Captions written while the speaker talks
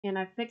And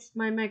I fixed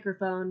my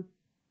microphone.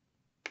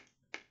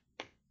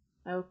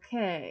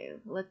 Okay,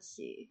 let's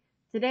see.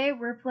 Today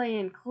we're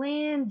playing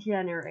Clan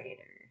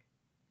Generator.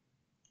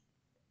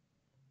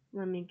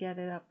 Let me get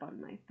it up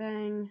on my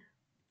thing.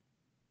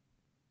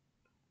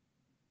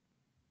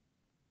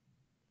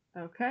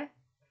 Okay.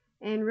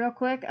 And real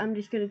quick, I'm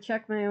just going to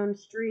check my own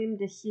stream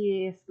to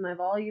see if my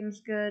volume's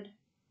good.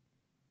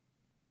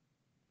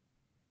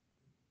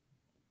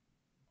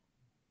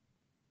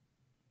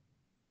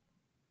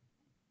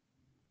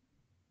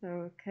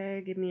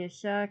 Okay, give me a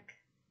sec.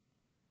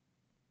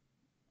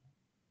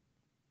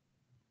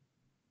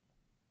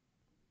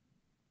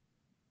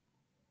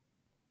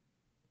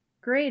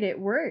 Great, it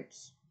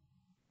works.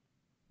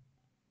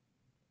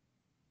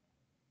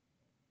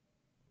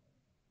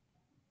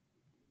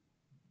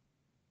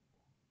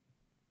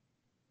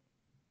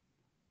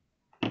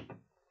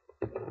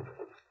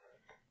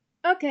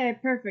 Okay,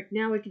 perfect.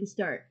 Now we can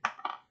start.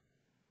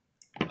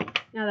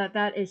 Now that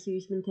that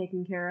issue's been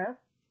taken care of.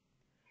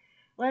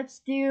 Let's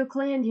do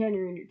Clan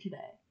Generator today.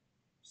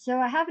 So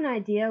I have an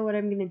idea what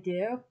I'm going to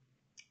do.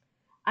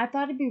 I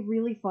thought it'd be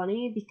really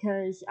funny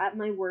because at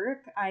my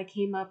work I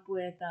came up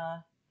with,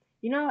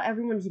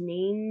 everyone's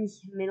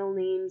names, middle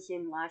names,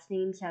 and last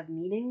names have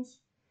meanings?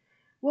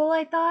 Well,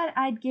 I thought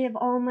I'd give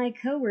all my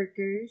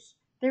coworkers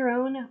their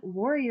own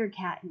warrior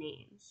cat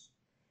names.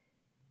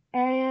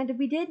 And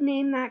we did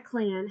name that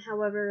clan,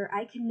 however,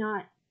 I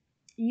cannot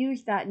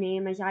use that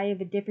name as I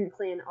have a different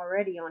clan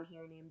already on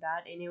here named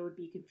that, and it would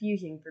be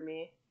confusing for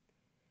me.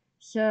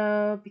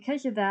 So,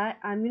 because of that,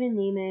 I'm going to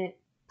name it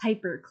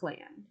Piper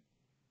Clan.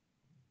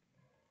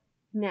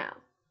 Now,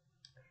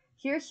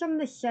 here's some of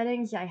the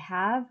settings I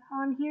have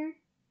on here,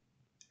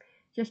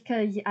 just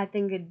because I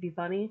think it'd be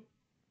funny.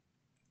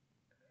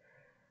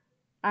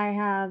 I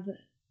have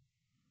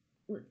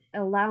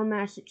allow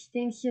mass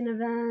extinction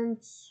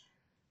events,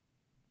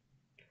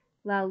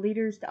 allow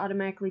leaders to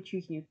automatically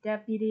choose new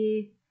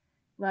deputy,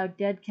 allow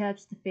dead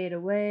cats to fade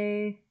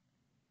away,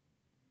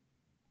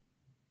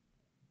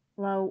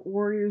 allow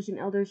warriors and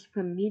elders to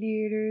become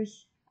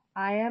mediators.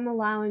 I am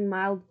allowing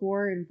mild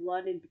gore and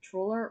blood and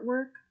patrol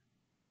artwork.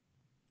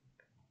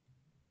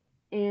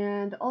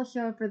 And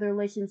also for the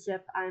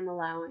relationship, I'm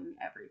allowing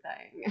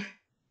everything.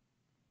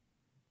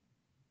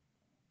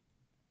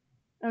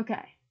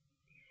 Okay.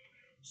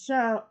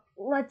 So,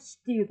 let's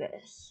do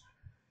this.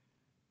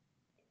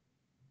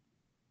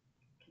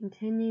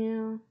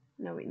 Continue.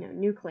 No, wait, no.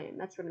 New clan.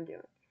 That's what I'm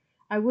doing.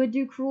 I would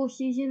do Cruel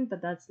Season,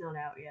 but that's not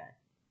out yet.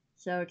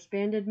 So,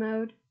 expanded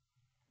mode.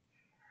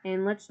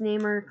 And let's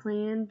name our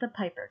clan the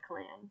Piper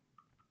Clan.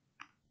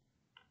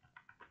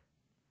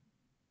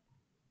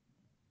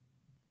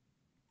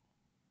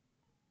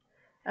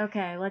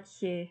 Okay, let's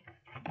see.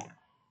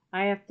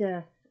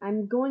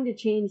 I'm going to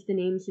change the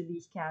names of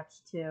these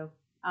cats too.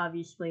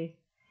 Obviously.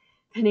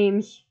 The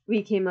names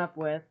we came up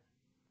with.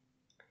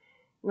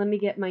 Let me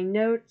get my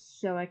notes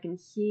so I can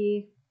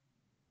see.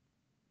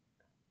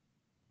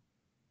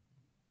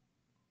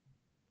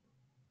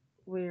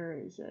 Where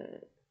is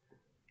it?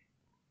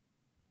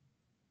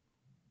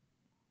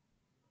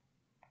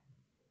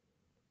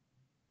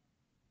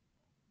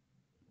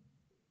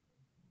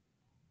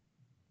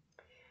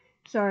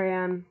 Sorry,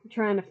 I'm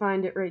trying to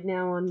find it right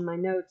now on my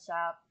notes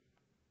app.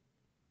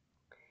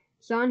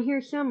 It's on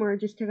here somewhere,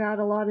 just took out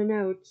a lot of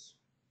notes.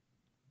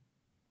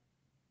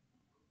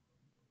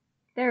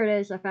 There it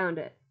is, I found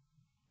it.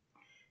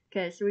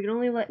 Okay, so we can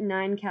only let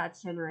 9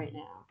 cats in right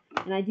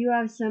now. And I do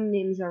have some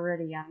names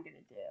already I'm gonna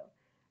do.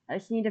 I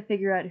just need to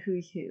figure out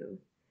who's who.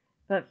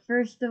 But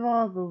first of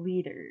all, the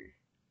leader.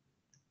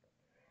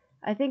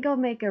 I think I'll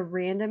make a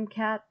random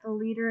cat the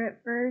leader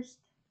at first.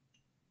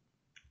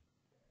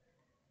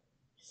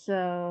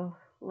 So,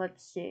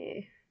 let's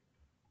see.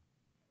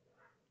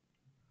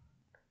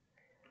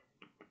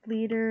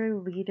 Leader,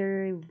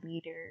 leader,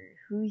 leader.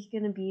 Who's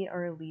gonna be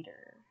our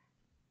leader?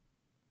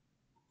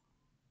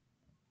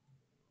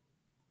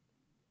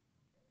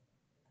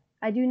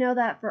 I do know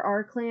that for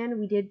our clan,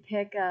 we did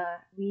pick,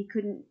 we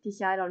couldn't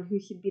decide on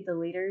who should be the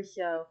leader,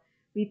 so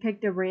we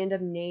picked a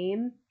random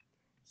name.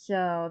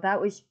 So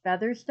that was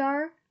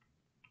Featherstar.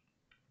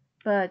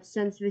 But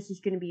since this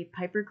is going to be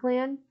Piper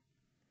Clan,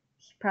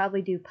 should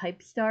probably do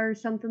Pipestar or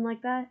something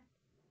like that.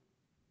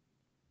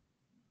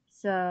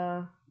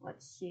 So,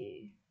 let's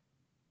see.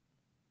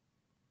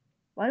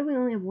 Why do we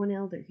only have one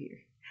elder here?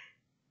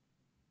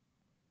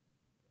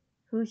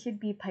 Who should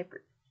be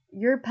Piper?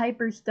 You're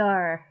Piper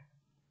Star.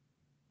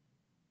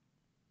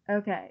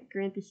 Okay,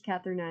 grant this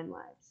cat their 9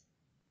 lives.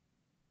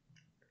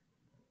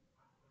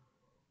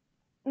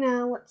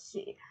 Now, let's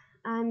see.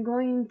 I'm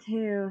going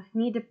to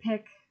need to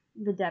pick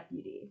the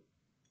deputy.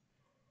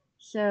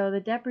 So, the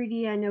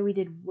deputy I know we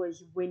did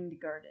was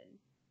Windgarden.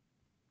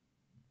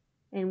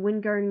 And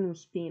Windgarden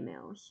was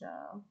female,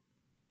 so...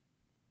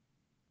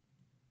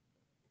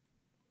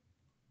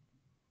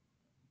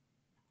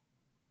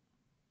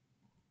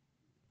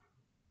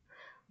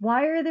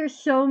 Why are there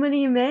so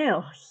many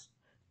males?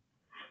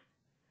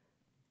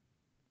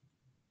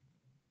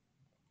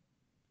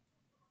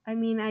 I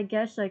mean, I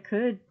guess I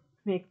could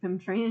make them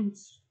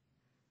trans.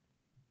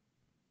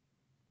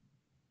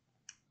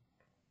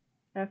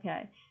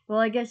 Okay. Well,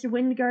 I guess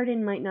Wind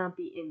Garden might not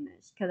be in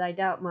this, because I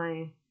doubt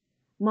my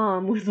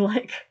mom would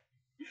like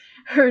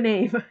her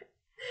name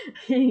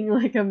being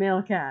like a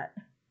male cat.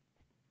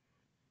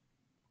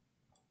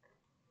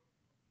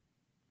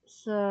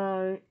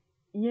 So,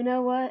 you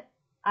know what?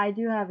 I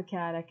do have a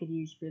cat I could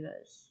use for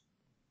this.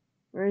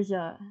 Where's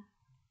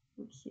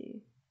let's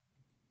see.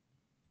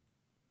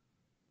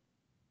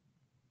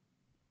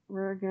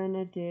 We're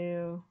gonna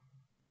do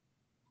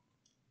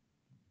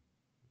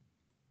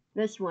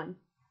this one.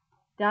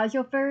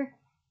 Dazzlefur.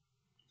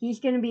 He's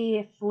gonna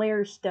be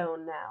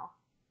Flarestone now.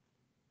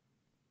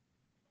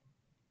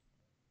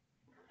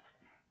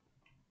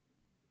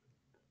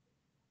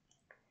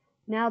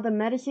 Now the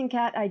medicine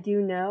cat I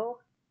do know,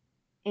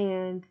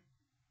 and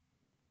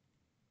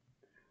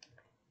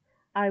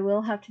I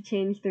will have to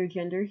change their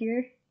gender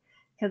here,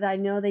 because I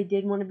know they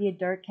did want to be a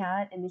dark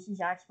cat, and this is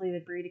actually the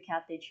breed of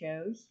cat they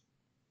chose.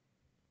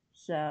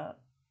 So,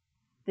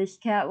 this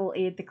cat will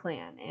aid the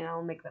clan, and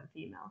I'll make them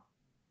female.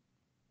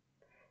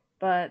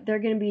 But they're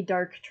gonna be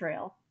Dark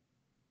Trail.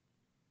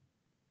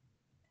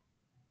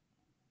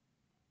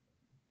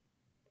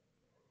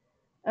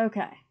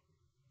 Okay.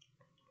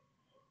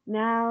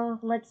 Now,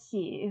 let's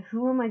see.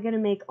 Who am I gonna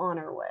make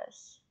honor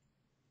with?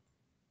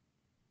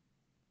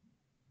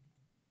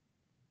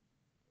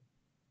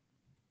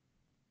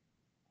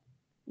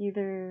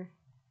 Either...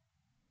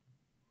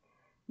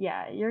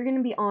 Yeah, you're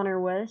gonna be honor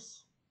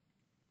with.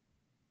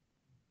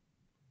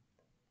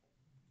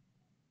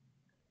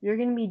 You're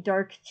gonna be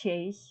Dark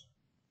Chase.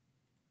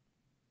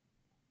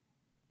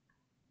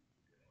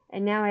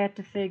 And now I have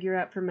to figure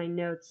out for my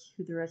notes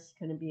who the rest is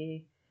gonna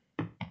be.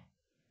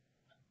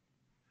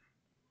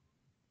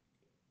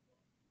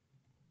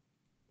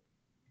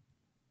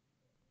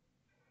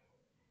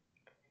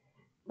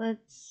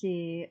 Let's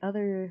see,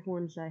 other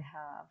ones I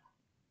have.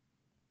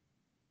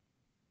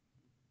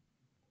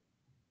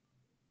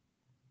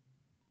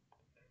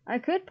 I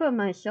could put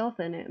myself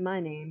in it, my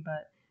name,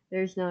 but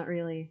there's not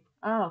really...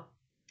 Oh,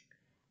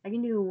 I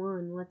can do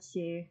one, let's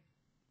see.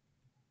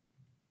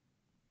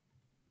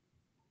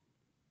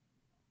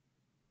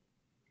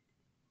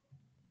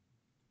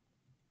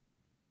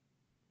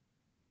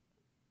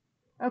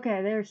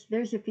 Okay,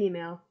 there's a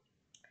female.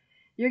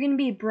 You're gonna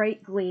be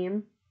Bright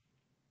Gleam.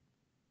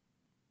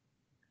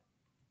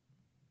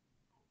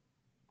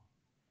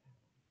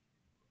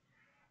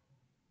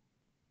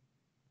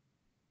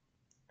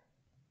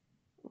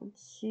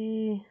 Let's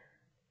see.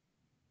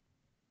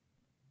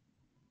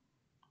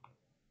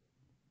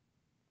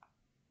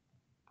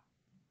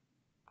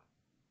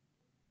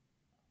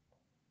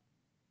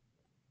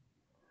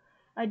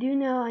 I do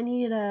know I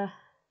need a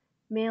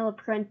male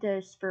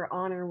apprentice for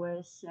honor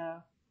with,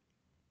 so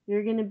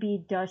you're gonna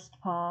be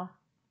Dustpaw.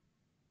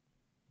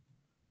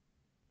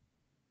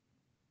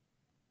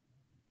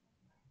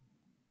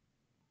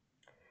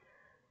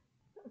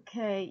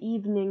 Okay,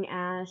 Evening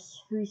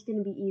Ass. Who's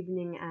gonna be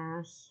Evening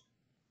Ass?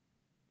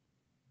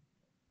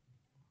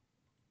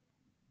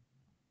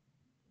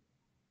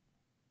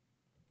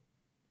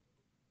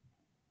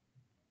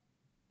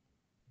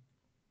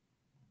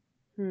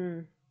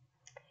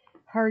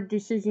 Hard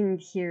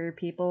decisions here,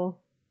 people.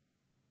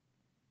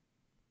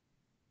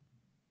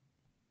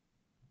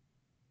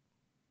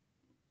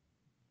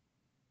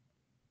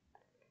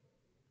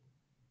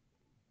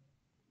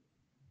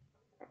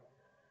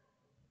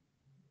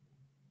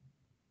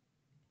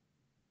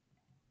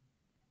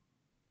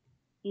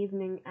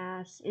 Evening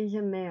Ass is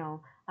a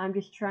male. I'm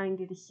just trying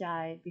to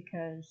decide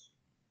because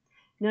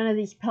none of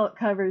these pelt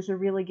covers are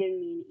really giving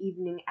me an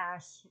Evening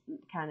Ass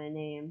kind of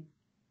name.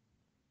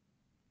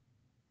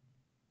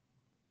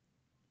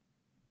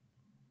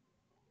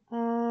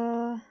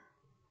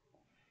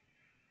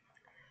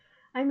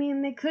 I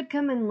mean, they could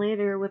come in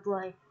later with,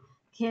 like,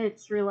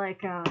 kits or,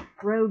 like,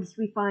 robes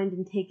we find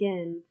and take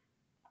in.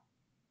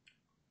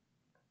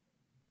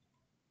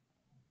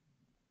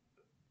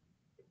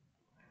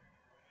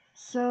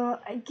 So,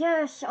 I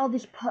guess I'll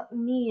just put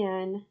me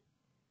in,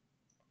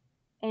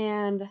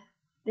 and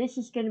this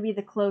is going to be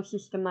the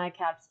closest to my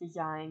cat's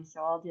design,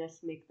 so I'll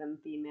just make them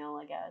female,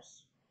 I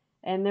guess.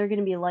 And they're going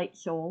to be Light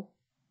Soul.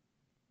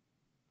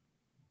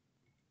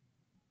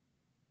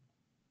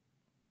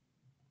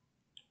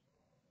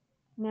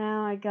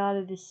 Now I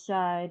gotta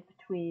decide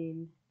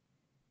between...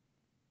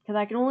 because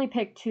I can only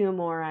pick two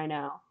more, I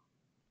know.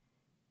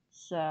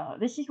 So,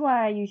 this is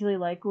why I usually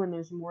like when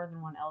there's more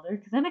than one elder,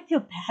 because then I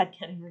feel bad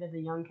getting rid of the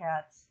young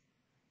cats.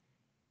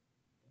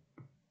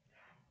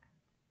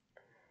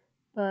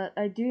 But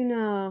I do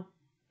know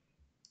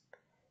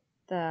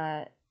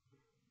that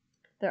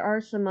there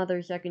are some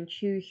others I can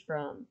choose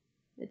from.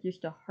 It's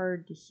just a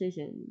hard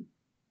decision.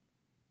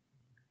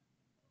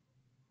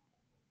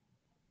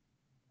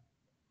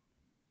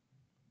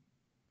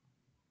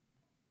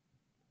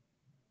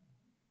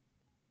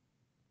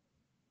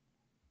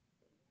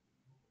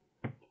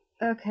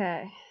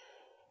 Okay.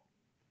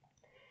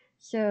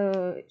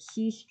 So,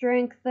 Sea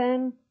Strength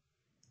then,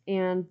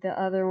 and the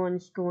other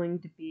one's going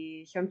to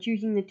be... so I'm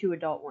choosing the two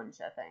adult ones,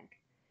 I think.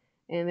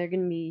 And they're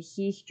going to be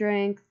Sea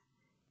Strength,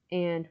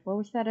 and what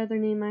was that other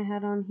name I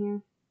had on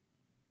here?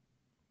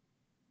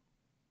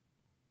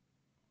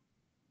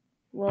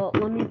 Well,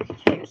 let me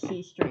check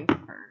C strength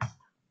first.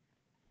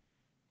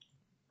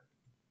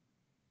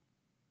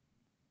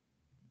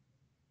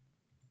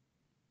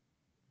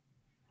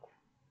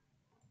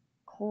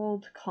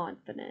 Cold,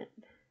 confident.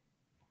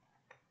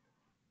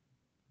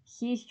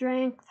 C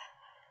strength.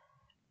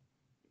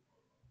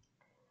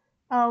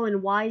 Oh,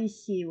 and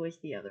YC was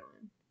the other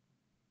one.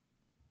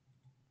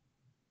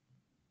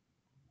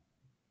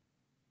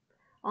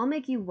 I'll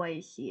make you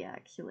YC,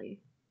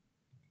 actually.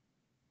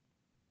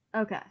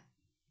 Okay.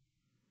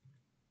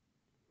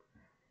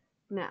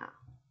 Now,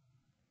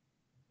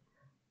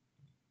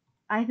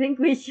 I think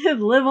we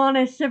should live on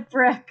a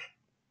shipwreck.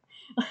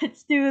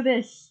 Let's do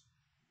this.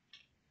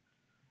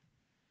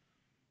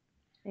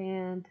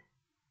 And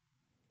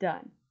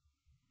done.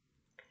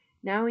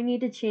 Now we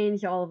need to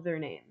change all of their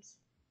names.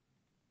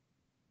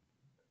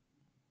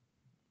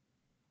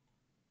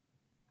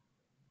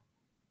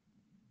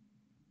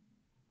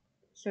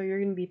 So you're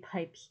going to be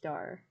Pipe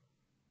Star.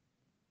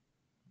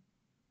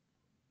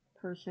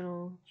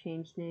 Personal,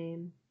 change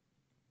name.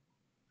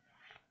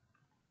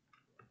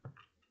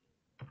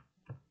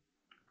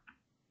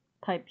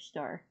 Pipe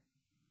Star.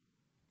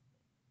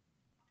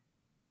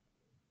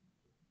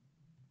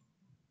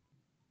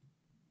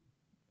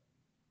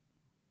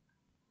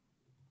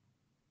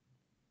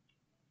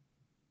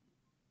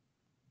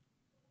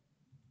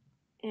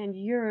 And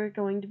you're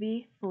going to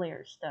be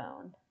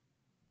Flarestone.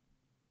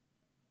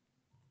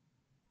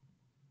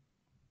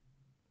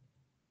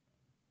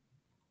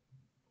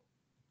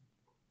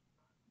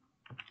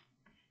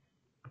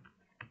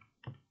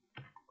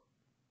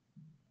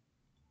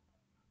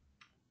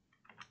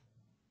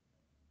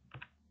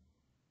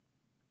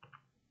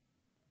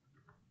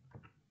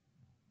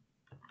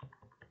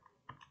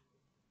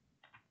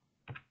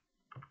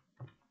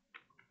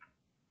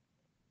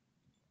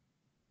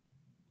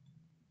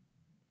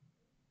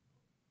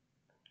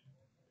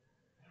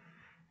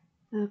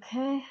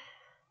 Okay.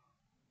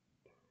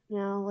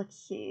 Now let's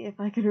see if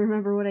I can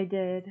remember what I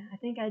did. I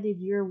think I did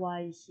your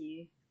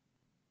YC.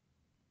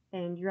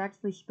 And you're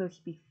actually supposed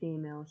to be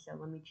female, so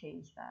let me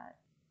change that.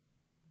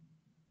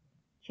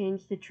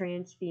 Change to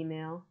trans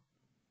female.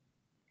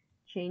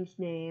 Change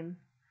name.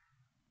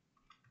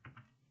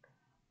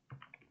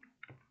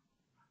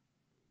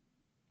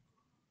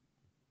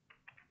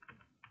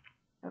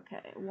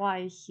 Okay,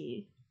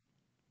 YC.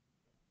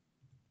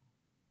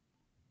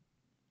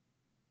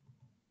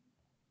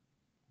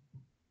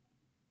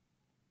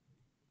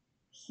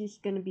 She's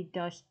gonna be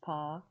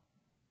Dustpaw.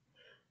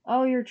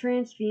 Oh, you're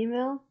trans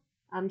female?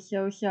 I'm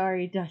so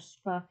sorry,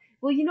 Dustpaw.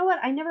 Well, you know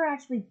what? I never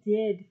actually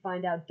did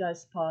find out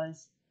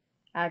Dustpaw's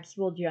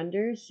actual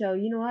gender, so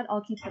you know what?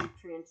 I'll keep them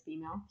trans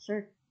female.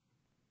 Sure.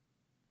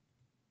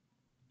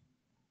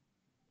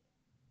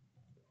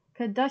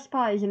 Because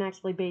Dustpaw isn't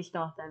actually based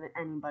off of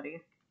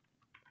anybody.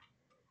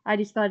 I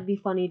just thought it'd be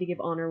funny to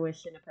give Honor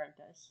Wish an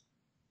apprentice.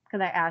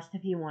 Because I asked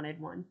if he wanted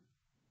one.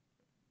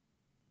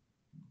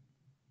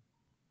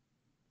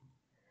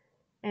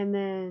 And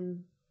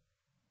then,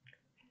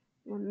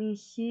 let me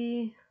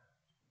see.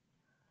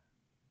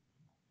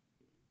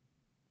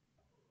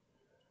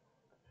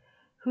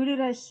 Who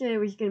did I say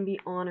was going to be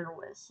Honor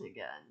Wish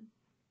again?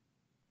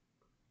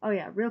 Oh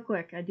yeah, real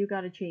quick, I do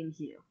gotta change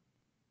you.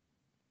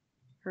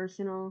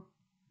 Personal,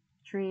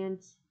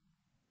 trans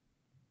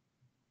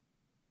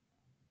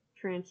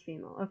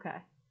female, okay.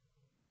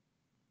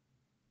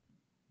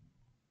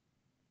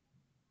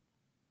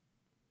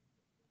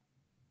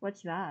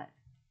 What's that?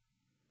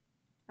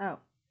 Oh,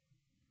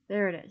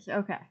 there it is,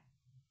 okay.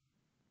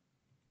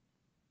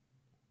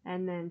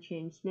 And then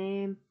change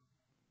name.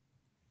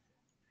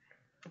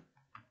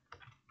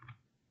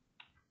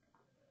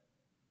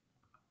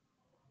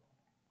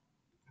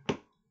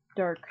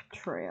 Dark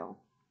Trail.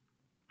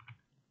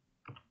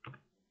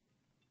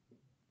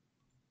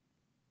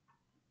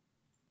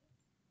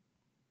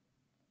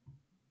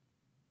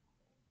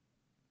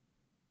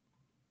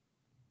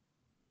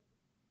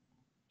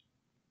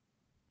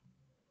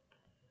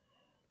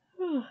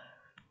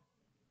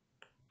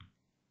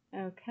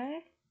 Okay.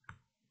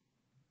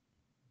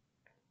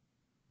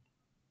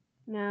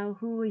 Now,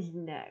 who is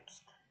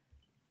next?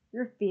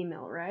 You're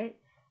female, right?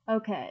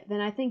 Okay, then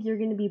I think you're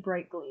gonna be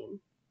Bright Gleam.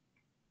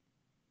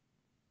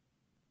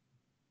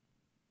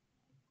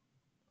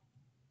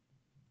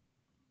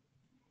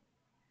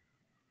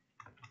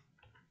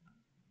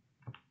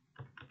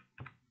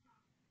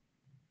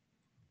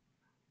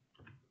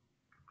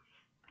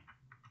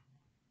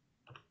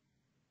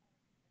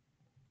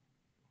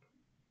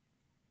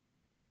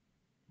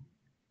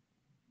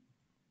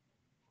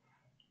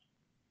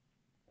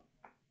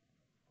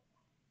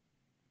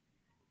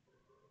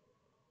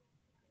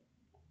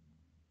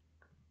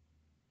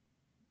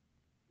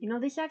 You know,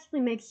 this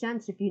actually makes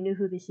sense if you knew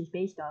who this is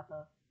based off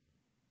of.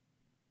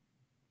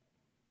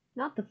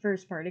 Not the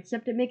first part,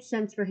 except it makes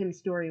sense for him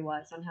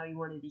story-wise on how he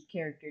wanted his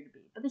character to be.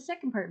 But the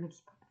second part I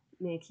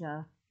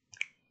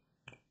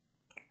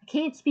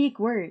can't speak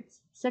words.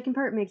 Second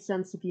part makes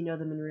sense if you know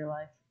them in real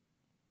life.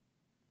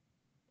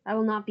 I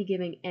will not be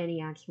giving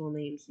any actual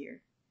names here.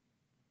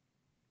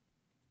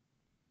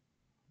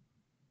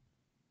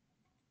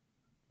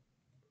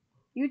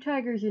 U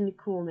Tiger's a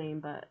cool name,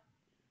 but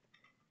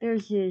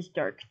there's his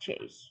Dark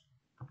Chase.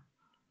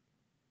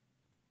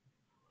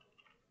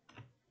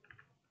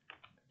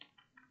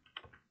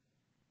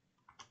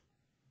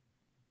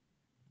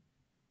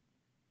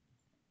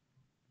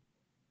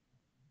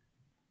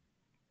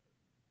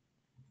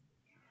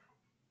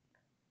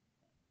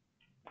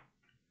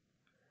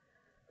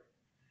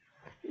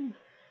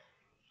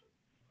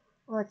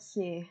 Let's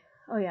see.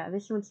 Oh yeah,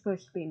 this one's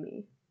supposed to be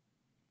me.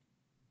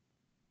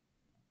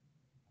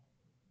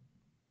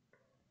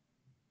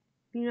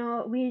 You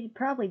know, we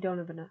probably don't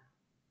have enough.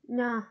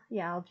 Nah,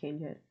 yeah, I'll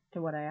change it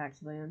to what I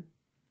actually am.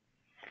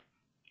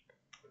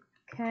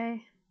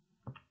 Okay.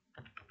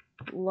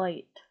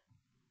 Light.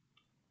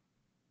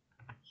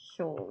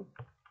 Soul.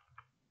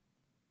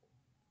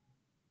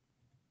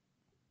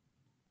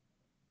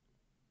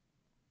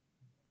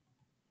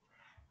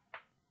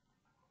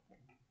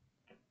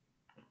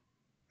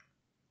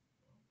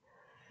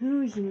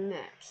 Who's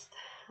next?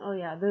 Oh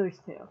yeah, those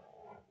two.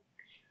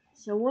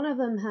 So one of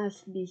them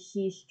has to be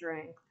Sea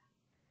Strength.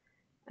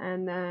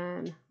 And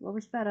then, what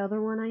was that other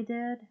one I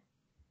did?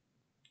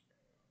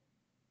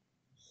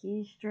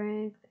 Sea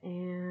Strength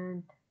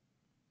and...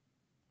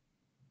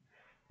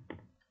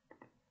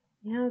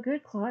 You know,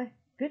 good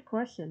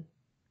question.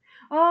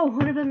 Oh,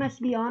 one of them has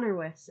to be Honor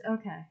Wish.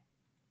 Okay.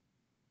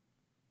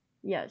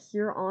 Yes,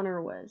 you're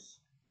Honor Wish.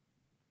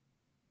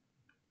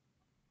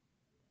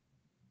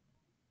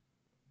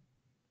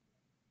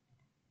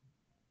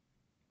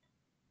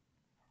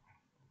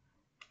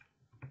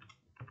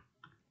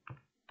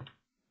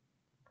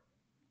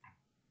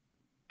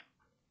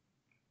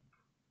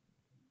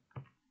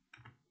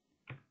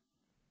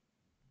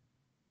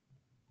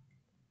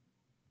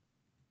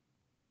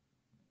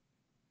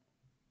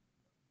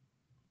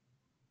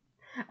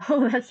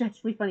 Oh, that's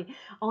actually funny.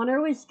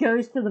 Honor Wish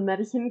goes to the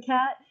medicine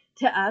cat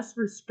to ask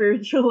for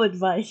spiritual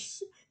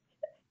advice.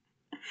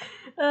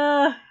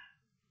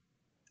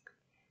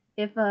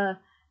 If the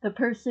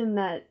person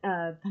that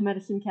the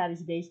medicine cat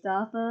is based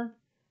off of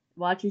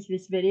watches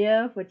this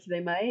video, which they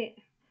might,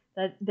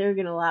 that they're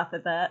gonna laugh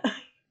at that.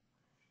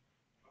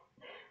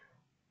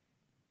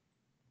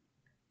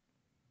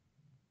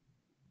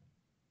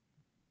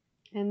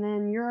 And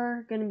then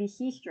you're gonna be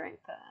Sea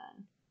Strength then.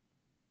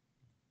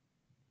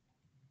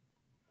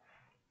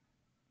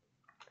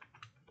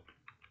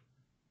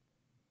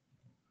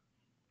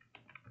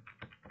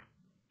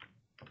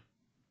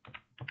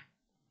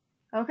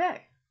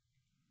 Okay.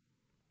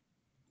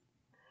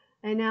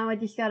 And now I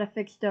just gotta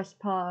fix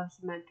Dustpaw's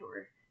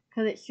mentor,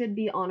 because it should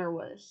be Honor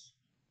Wish.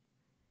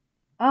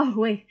 Oh,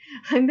 wait,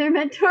 I'm their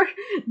mentor?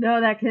 No,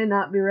 that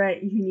cannot be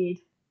right. You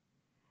need...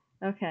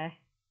 Okay.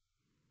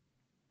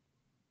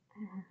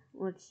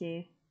 Let's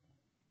see.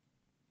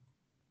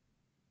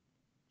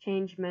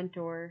 Change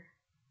mentor.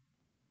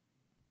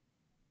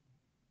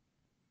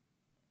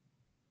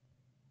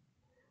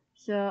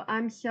 So,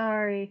 I'm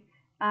sorry.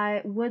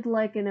 I would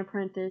like an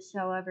apprentice,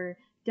 however,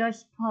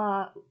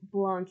 Dustpaw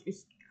belongs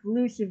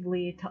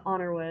exclusively to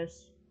Honor Wish.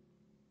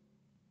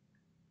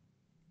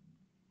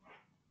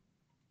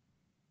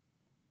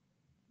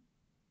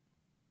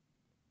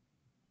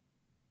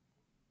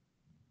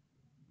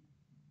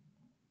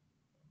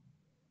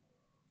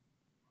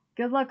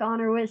 Good luck,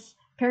 Honor Wish.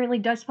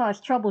 Apparently Dustpaw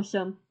is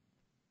troublesome.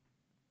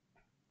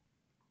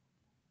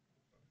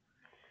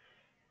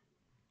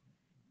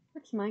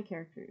 What's my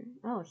character?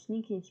 Oh,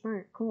 sneaky and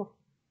smart. Cool.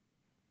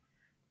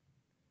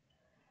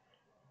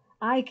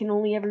 I can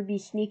only ever be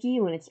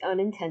sneaky when it's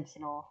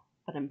unintentional,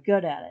 but I'm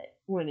good at it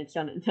when it's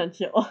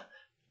unintentional.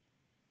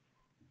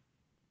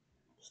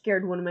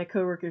 Scared one of my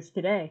coworkers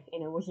today,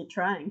 and I wasn't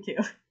trying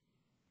to.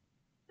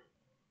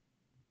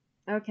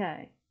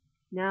 Okay,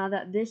 now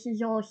that this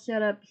is all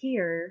set up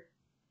here,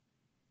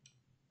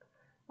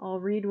 I'll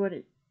read what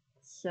it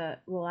said.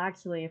 Well,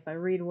 actually, if I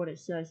read what it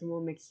says, it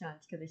won't make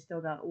sense, because I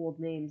still got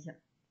old names.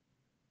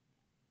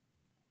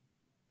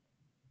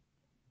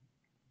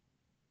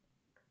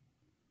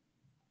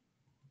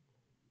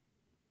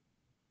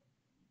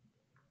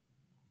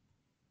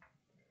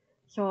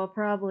 So I'll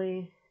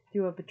probably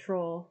do a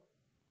patrol.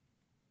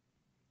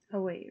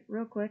 Oh wait,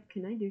 real quick,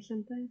 can I do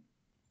something?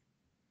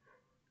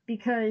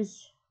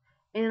 Because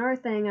in our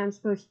thing, I'm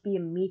supposed to be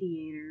a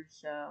mediator,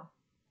 so...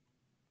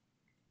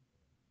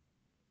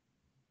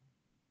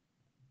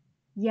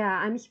 Yeah,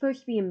 I'm supposed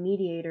to be a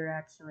mediator,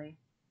 actually.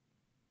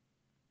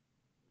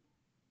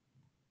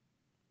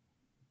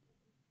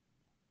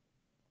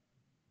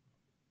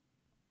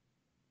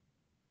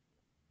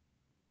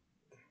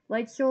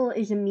 Light Soul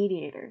is a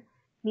mediator.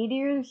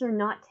 Mediators are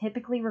not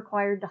typically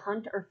required to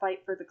hunt or fight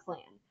for the clan.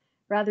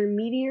 Rather,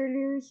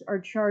 mediators are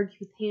charged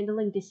with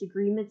handling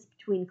disagreements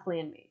between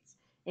clanmates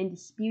and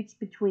disputes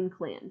between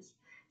clans.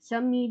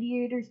 Some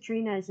mediators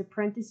train as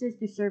apprentices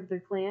to serve their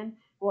clan,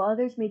 while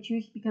others may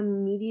choose to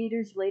become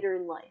mediators later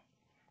in life.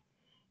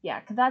 Yeah,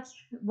 'cause that's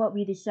what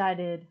we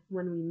decided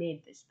when we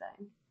made this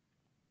thing.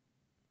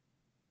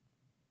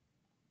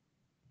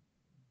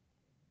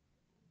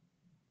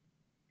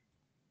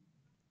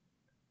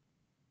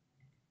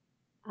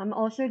 I'm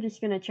also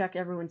just gonna check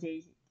everyone's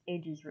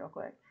ages real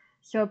quick.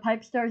 So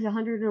Pipestar's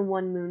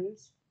 101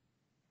 moons.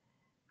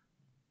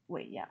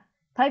 Wait, yeah.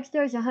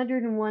 Pipestar's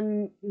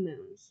 101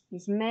 moons.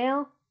 He's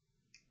male.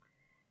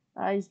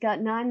 He's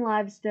got 9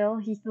 lives still.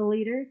 He's the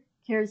leader.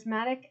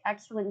 Charismatic,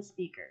 excellent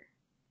speaker.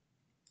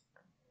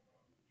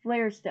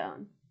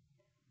 Flarestone.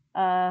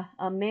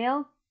 A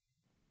male.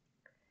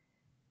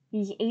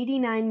 He's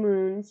 89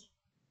 moons.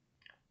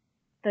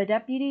 The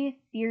deputy,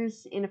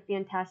 fierce, and a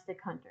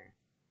fantastic hunter.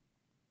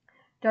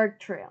 Dark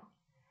Trail.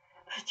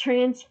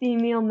 Trans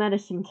female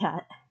medicine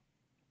cat.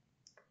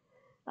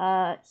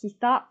 She's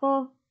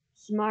thoughtful,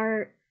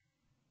 smart,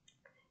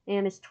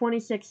 and is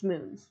 26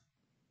 moons.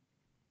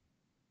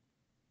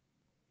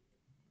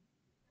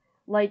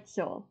 Light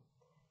Soul.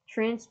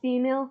 Trans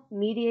female,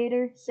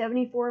 mediator,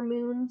 74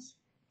 moons,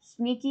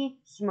 sneaky,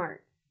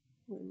 smart.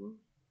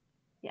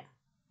 Yeah.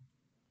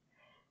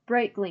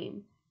 Bright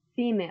Gleam.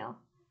 Female.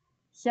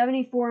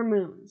 74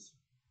 moons.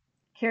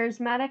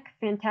 Charismatic,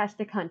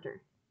 fantastic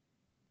hunter.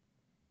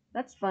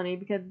 That's funny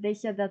because they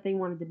said that they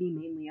wanted to be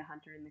mainly a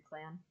hunter in the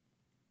clan.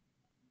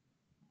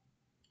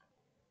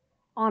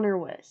 Honor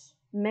Wish.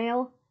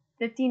 Male,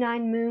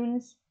 59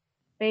 moons,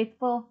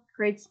 faithful,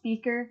 great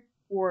speaker,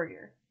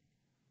 warrior.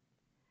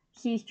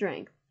 Sea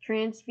Strength.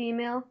 Trans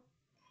female,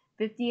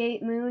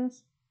 58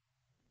 moons,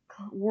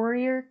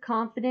 warrior,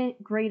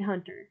 confident, great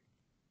hunter.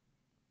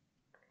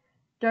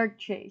 Dark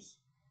Chase.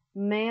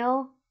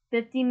 Male,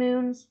 50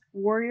 moons,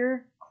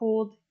 warrior,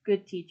 cold,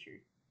 good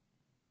teacher.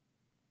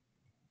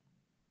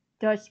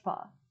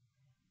 Dustpaw.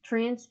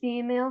 Trans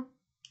female,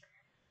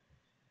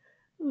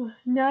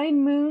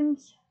 9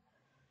 moons,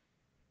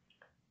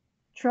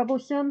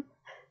 troublesome.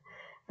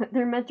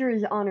 Their mentor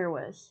is Honor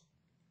Wish.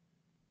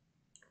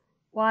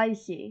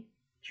 YC.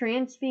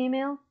 Trans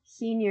female,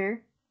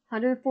 senior,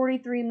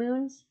 143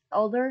 moons,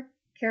 elder,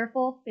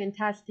 careful,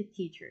 fantastic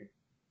teacher.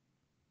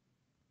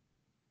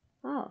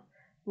 Oh,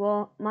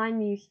 well, mine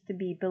used to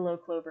be Below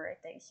Clover, I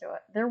think, so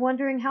they're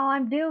wondering how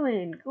I'm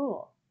doing.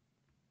 Cool.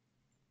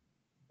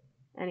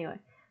 Anyway,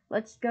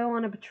 let's go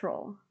on a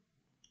patrol.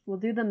 We'll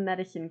do the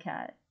medicine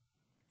cat.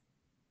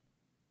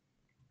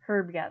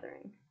 Herb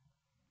gathering.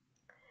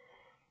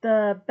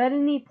 The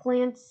Bethany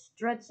plant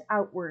struts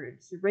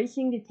outwards,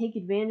 racing to take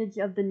advantage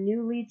of the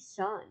new lead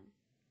sun.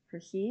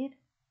 Proceed?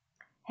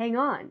 Hang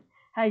on.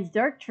 Has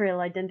Dark Trail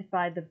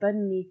identified the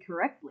Bethany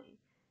correctly?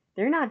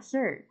 They're not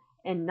sure,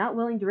 and not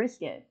willing to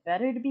risk it.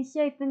 Better to be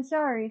safe than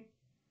sorry.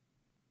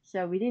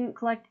 So we didn't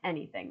collect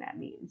anything, that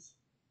means.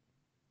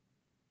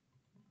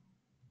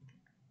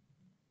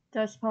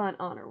 Dustpaw and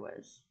Honor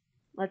Wish.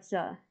 Let's,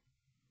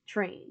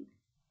 train.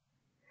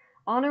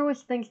 Honor Wish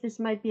thinks this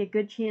might be a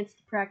good chance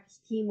to practice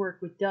teamwork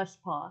with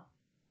Dustpaw.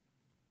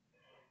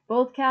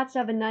 Both cats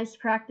have a nice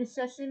practice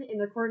session, and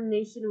their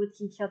coordination with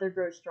each other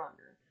grows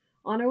stronger.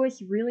 Honor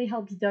Wish really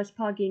helps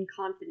Dustpaw gain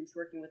confidence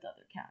working with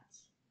other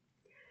cats.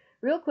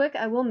 Real quick,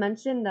 I will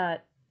mention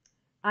that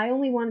I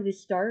only wanted to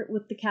start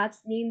with the cats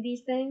name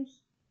these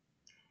things,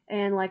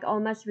 and like I'll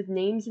mess with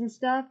names and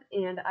stuff,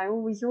 and I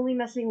was only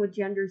messing with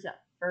genders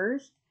at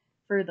first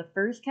for the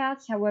first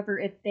cats. However,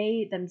 if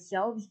they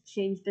themselves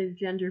change their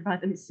gender by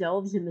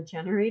themselves in the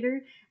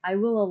generator, I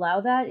will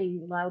allow that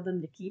and allow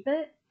them to keep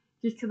it,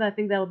 just because I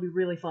think that'll be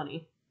really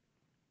funny.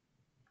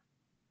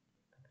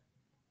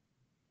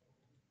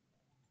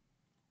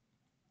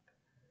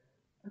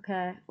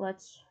 Okay,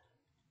 let's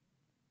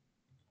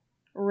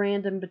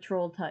random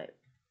patrol type.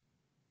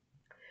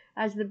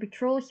 As the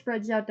patrol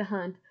spreads out to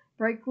hunt,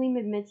 Bright Gleam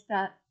admits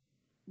that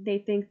they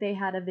think they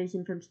had a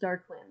vision from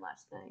StarClan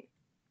last night.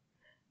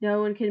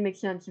 No one can make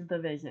sense of the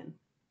vision.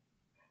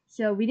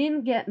 So we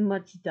didn't get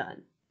much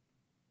done.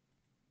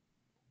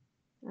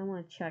 I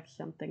want to check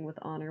something with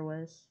Honor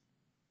Wish.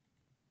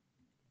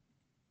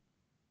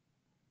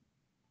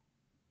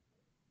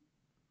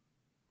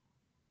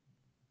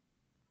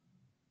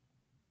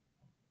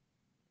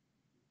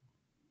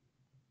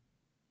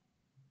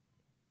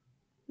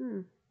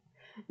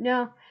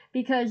 No,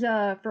 because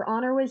for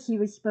Honor Wish, he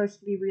was supposed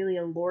to be really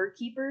a lore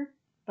keeper,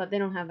 but they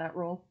don't have that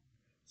role.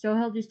 So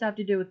he'll just have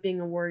to do with being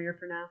a warrior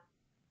for now.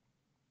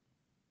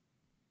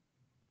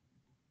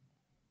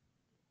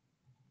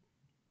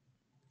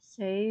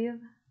 Save.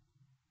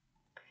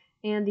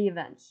 And the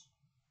events.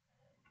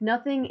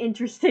 Nothing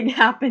interesting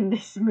happened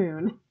this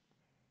moon.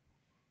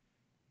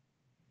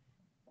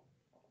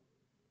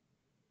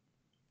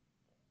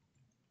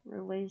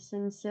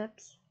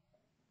 Relationships.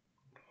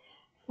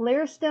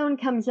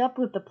 Flarestone comes up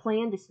with the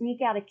plan to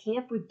sneak out of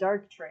camp with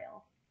Dark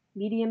Trail.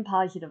 Medium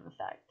positive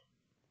effect.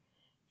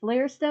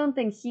 Flarestone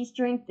thinks Sea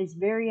Strength is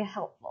very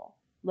helpful.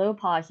 Low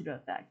positive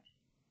effect.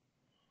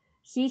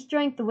 Sea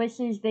Strength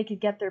wishes they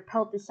could get their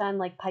pelt to sound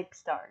like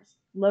Pipestars.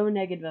 Low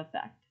negative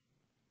effect.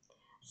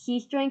 Sea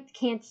Strength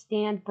can't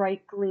stand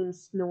Bright Gleam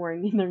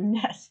snoring in their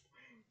nest.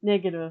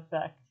 Negative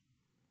effect.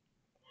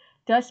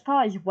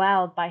 Dustpaw is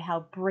wowed by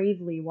how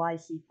bravely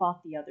YC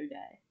fought the other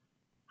day.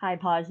 High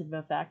positive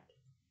effect.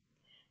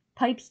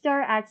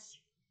 Pipestar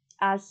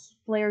asks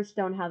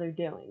Flarestone how they're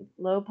doing.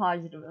 Low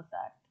positive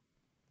effect.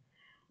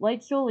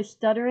 Light Soul is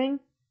stuttering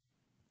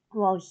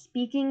while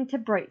speaking to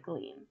Bright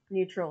Gleam.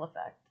 Neutral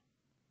effect.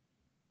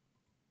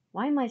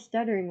 Why am I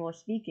stuttering while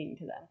speaking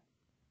to them?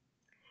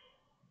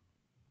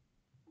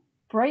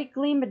 Bright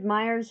Gleam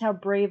admires how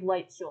brave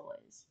Light Soul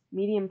is.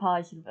 Medium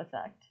positive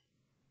effect.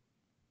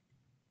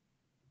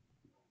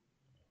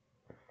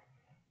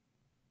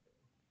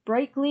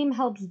 Bright Gleam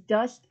helps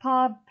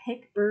Dustpaw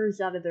pick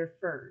burrs out of their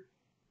fur.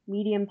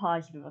 Medium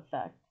positive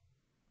effect.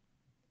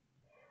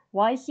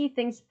 YC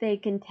thinks they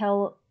can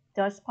tell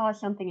Dustpaw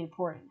something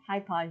important.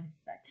 High positive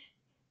effect.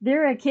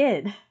 They're a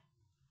kid.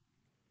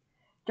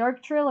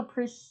 Dark Trail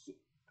appreciates...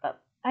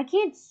 I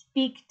can't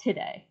speak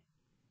today.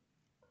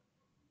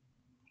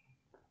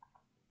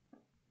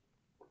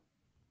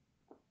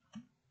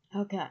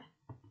 Okay.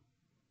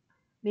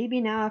 Maybe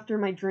now after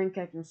my drink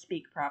I can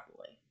speak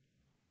properly.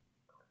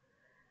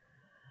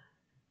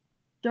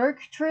 Dark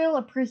Trail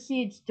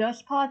appreciates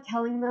Dustpaw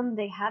telling them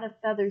they had a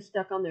feather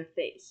stuck on their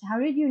face. How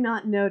did you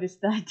not notice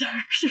that,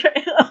 Dark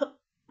Trail?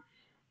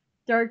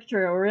 Dark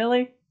Trail,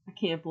 really? I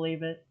can't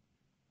believe it.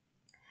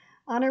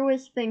 Honor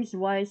Wish thinks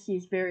YC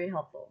is very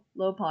helpful.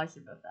 Low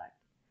positive effect.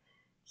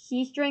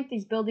 Sea Strength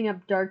is building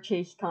up Dark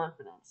Chase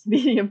confidence.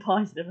 Medium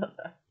positive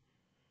effect.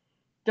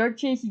 Dark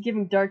Chase is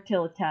giving Dark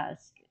Tail a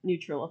task.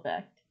 Neutral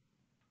effect.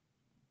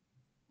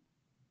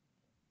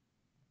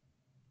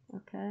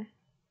 Okay.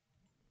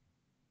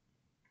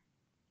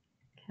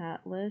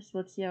 Cat list.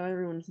 Let's see how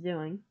everyone's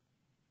doing.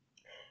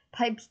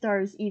 Pipe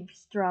Star's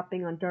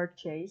eavesdropping on Dark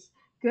Chase.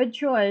 Good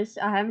choice.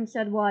 I haven't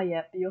said why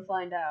yet, but you'll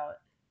find out.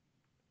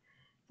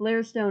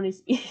 Flarestone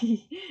is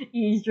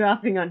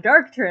eavesdropping on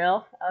Dark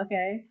Trail.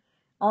 Okay.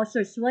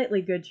 Also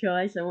slightly good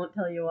choice. I won't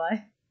tell you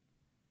why.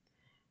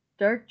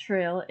 Dark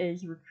Trail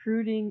is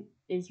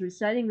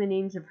reciting the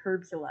names of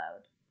herbs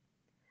aloud.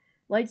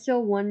 Light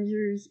Soul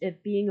wonders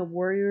if being a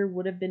warrior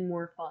would have been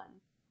more fun.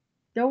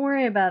 Don't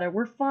worry about it.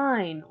 We're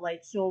fine,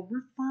 Light Soul.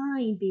 We're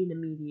fine being a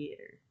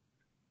mediator.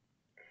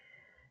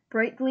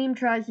 Bright Gleam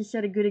tries to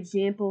set a good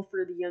example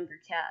for the younger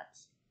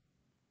cats.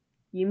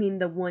 You mean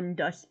the one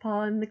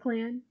Dustpaw in the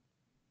clan?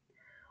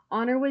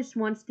 Honor Wish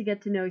wants to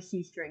get to know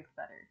Sea Strength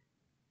better.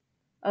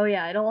 Oh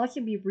yeah, it'll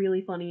also be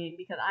really funny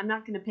because I'm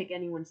not going to pick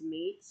anyone's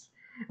mates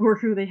or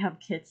who they have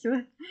kits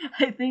with.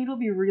 I think it'll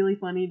be really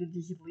funny to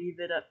just leave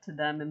it up to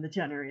them in the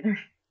generator.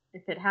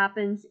 If it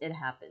happens, it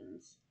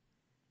happens.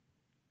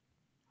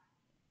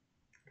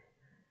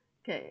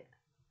 Okay,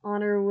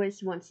 Honor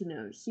Wish wants to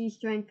know Sea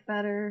Strength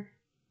better.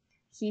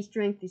 Sea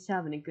Strength is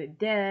having a good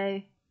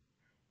day.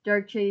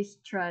 Dark Chase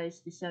tries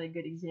to set a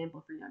good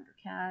example for younger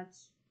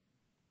cats.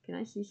 Can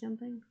I see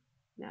something?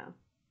 No.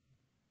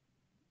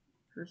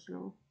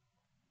 Personal.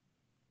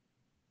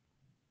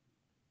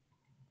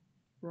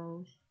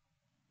 Roles.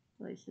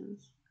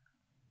 License.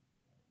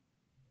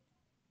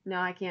 No,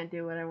 I can't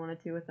do what I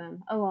wanted to with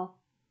them. Oh well.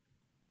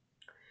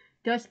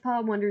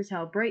 Dustpaw wonders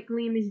how Bright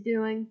Gleam is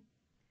doing.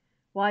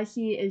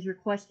 YC is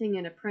requesting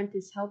an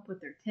apprentice help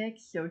with their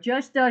ticks, so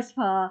just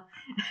Dustpaw,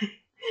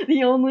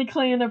 the only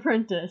clan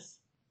apprentice.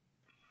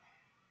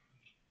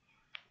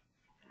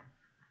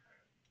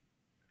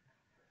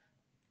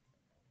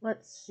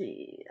 Let's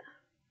see.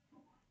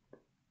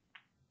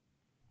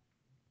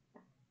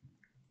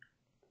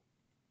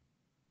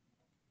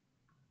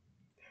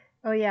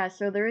 Oh yeah,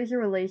 so there is a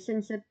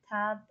relationship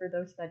tab for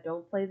those that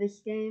don't play this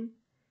game.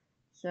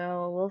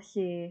 So we'll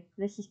see.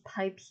 This is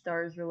Pipe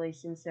Star's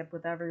relationship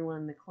with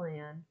everyone in the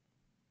clan.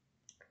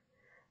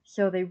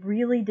 So they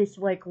really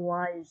dislike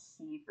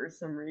YC for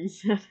some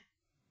reason.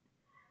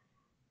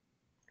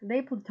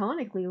 They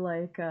platonically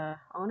like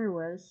Honor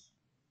Wish.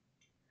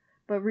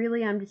 But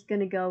really I'm just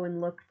gonna go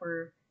and look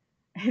for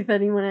if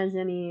anyone has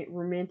any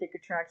romantic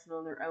attraction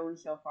on their own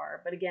so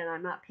far. But again,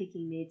 I'm not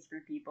picking mates for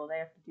people. They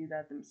have to do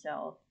that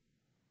themselves.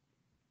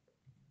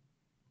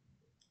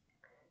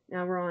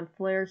 Now we're on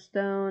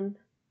Flarestone.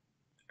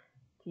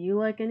 Do you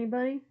like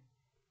anybody?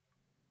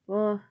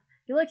 Well,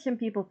 you like some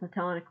people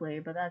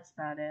platonically, but that's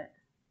about it.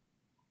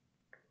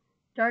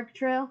 Dark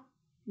Trail?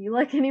 You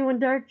like anyone,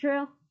 Dark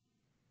Trail?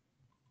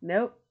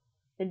 Nope.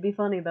 It'd be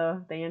funny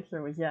though if the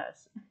answer was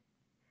yes.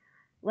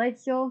 Light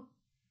Soul?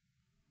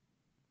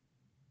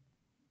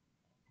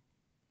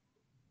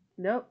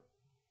 Nope.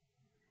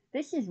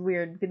 This is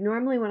weird, because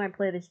normally when I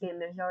play this game,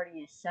 there's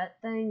already a set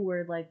thing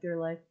where like they're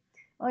like,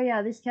 oh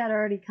yeah, this cat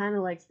already kind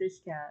of likes this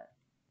cat.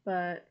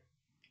 But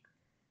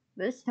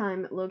this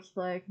time it looks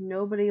like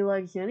nobody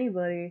likes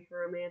anybody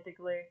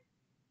romantically.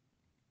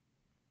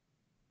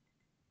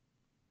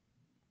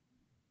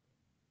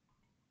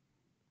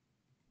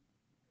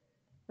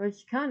 Which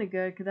is kind of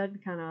good, because that'd be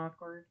kind of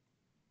awkward.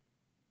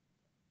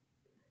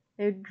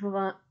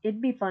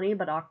 It'd be funny,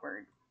 but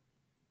awkward.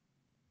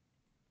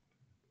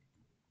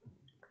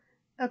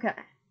 Okay.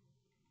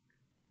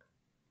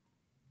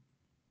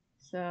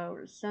 So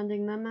we're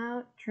sending them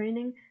out,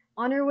 training.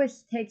 Honor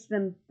Wish takes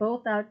them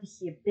both out to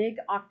see a big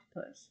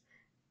octopus.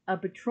 A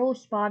patrol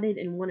spotted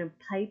in one of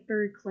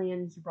Piper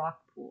Clan's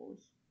rock pools.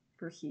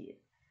 Proceed.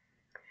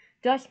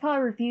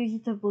 Dustpaw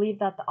refuses to believe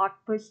that the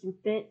octopus can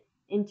fit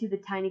into the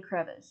tiny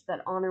crevice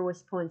that Honor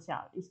Wish points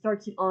out and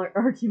starts an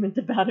argument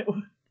about it.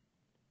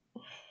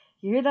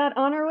 You hear that,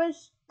 Honor Wish?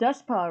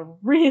 Dustpaw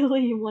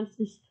really wants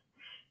to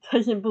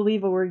Doesn't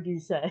believe a word you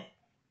say.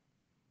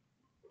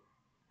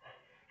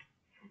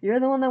 You're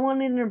the one that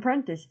wanted an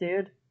apprentice,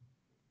 dude.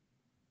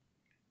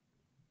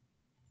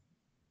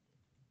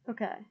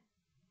 Okay.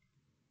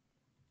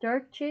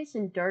 Dark Chase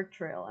and Dark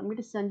Trail. I'm going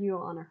to send you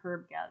on a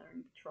herb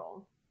gathering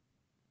patrol.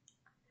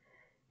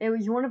 It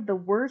was one of the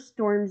worst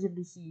storms of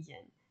the season,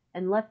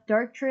 and left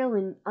Dark Trail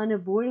in an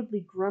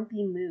unavoidably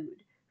grumpy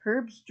mood.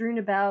 Herbs strewn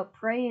about,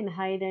 prey in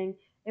hiding.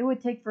 It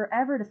would take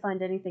forever to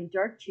find anything.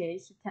 Dark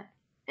Chase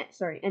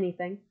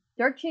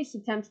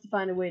attempts to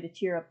find a way to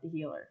cheer up the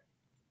healer.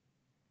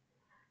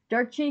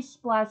 Dark Chase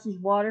splashes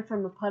water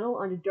from a puddle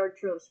onto Dark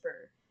Trail's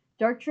fur.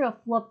 Dark Trail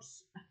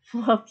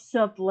flops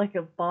up like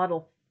a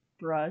bottle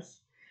brush,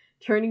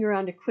 turning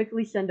around to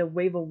quickly send a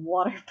wave of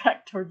water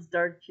back towards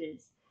Dark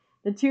Chase.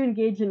 The two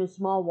engage in a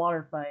small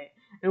water fight,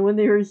 and when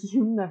they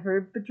resume the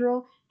herb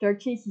patrol, Dark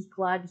Chase is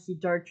glad to see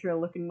Dark Trail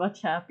looking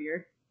much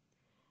happier.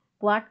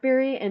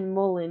 Blackberry and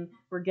Mullen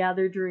were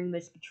gathered during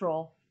this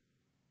patrol.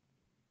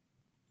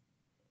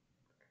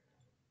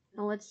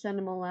 Now let's send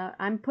them all out.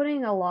 I'm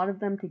putting a lot of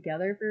them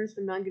together first.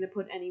 I'm not going to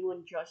put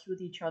anyone just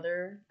with each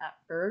other at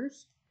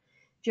first,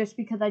 just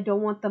because I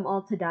don't want them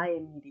all to die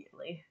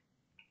immediately.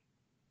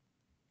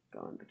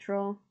 Go on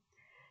patrol.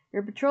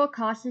 Your patrol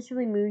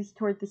cautiously moves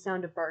toward the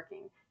sound of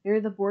barking.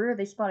 Near the border,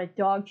 they spot a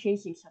dog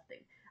chasing something.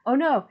 Oh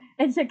no,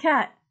 it's a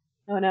cat!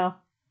 Oh no.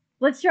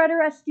 Let's try to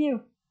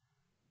rescue!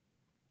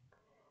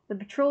 The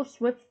patrol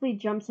swiftly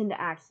jumps into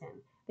action.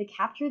 They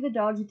capture the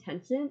dog's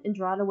attention and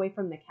draw it away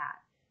from the cat.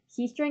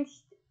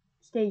 C-Strength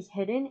stays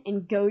hidden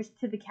and goes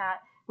to the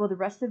cat while the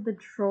rest of the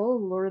patrol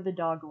lure the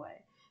dog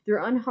away. They're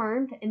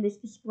unharmed, and this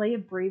display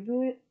of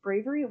bravery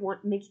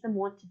makes them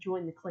want to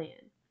join the clan.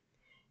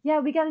 Yeah,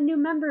 we got a new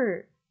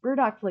member!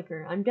 Burdock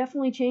Flicker. I'm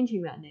definitely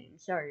changing that name.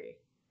 Sorry.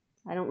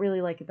 I don't really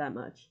like it that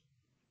much.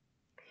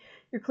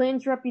 Your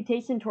clan's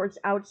reputation towards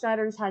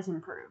outsiders has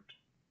improved.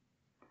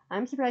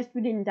 I'm surprised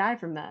we didn't die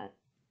from that.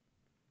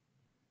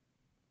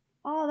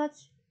 Oh,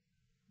 that's...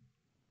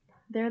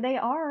 There they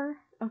are.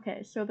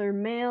 Okay, so they're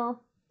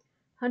male,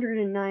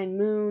 109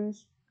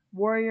 moons,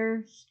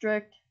 warrior,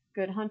 strict,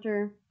 good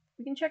hunter.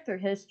 We can check their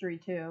history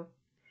too.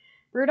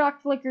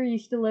 Burdock Flicker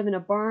used to live in a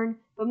barn,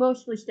 but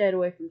mostly stayed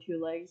away from two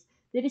legs.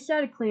 They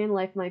decided clan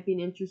life might be an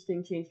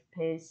interesting change of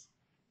pace.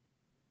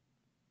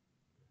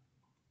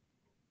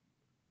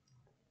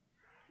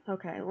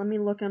 Okay, let me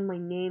look on my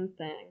name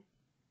thing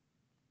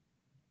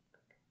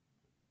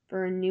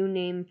for a new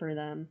name for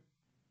them.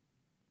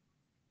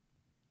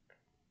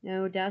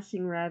 No,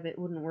 Dashing Rabbit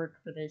wouldn't work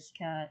for this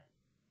cat.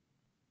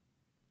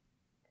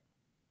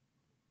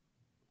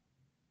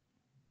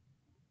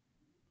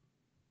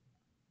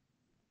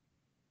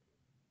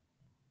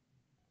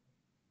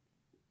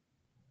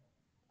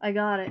 I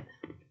got it.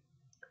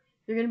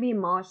 They're gonna be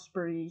Moss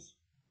Breeze.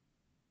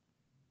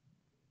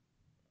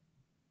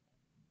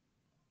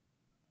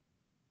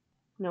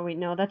 No, wait,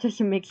 no, that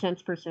doesn't make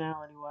sense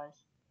personality-wise.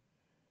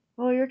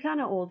 Well, you're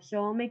kinda old,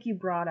 so I'll make you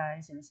Broad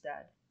Eyes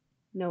instead.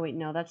 No, wait,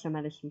 no, that's a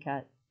medicine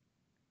cat.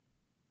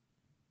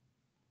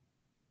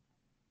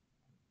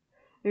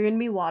 You're gonna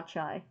be Watch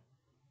Eye.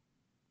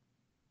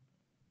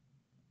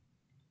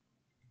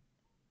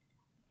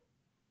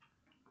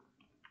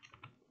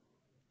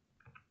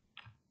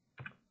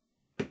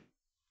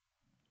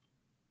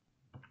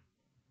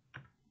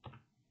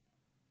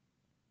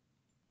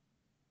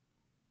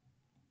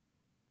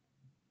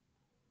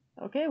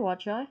 Okay,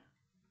 Watch Eye.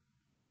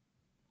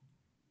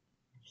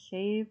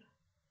 Save.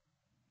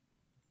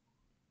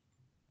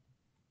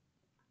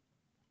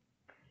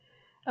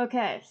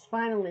 Okay,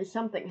 finally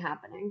something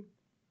happening.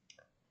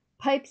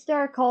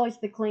 Pipestar calls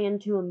the clan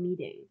to a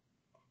meeting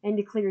and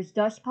declares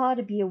Dustpaw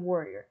to be a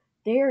warrior.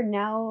 They are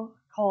now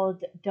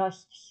called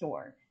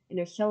Dustsore and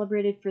are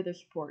celebrated for their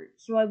support.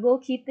 So I will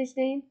keep this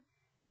name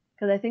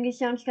because I think it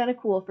sounds kind of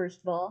cool, first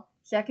of all.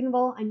 Second of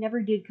all, I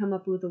never did come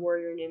up with a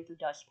warrior name for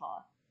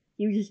Dustpaw.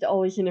 He was just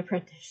always an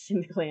apprentice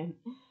in the clan.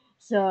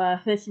 So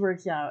this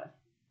works out.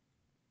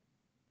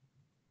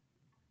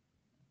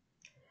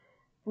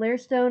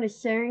 Flarestone is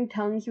sharing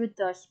tongues with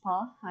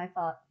Dustpaw. I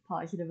thought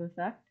positive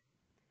effect.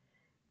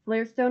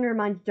 Flarestone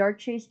reminds Dark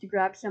Chase to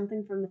grab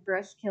something from the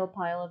fresh kill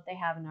pile if they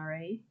haven't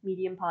already.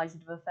 Medium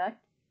positive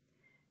effect.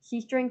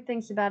 C-Strength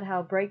thinks about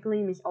how Bright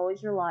Gleam is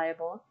always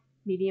reliable.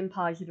 Medium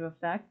positive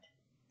effect.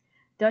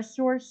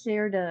 Dustsore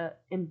shared an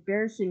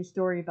embarrassing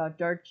story about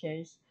Dark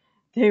Chase.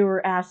 They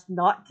were asked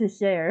not to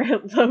share.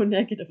 Low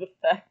negative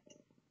effect.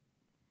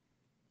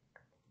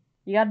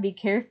 You gotta be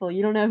careful.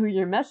 You don't know who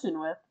you're messing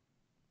with.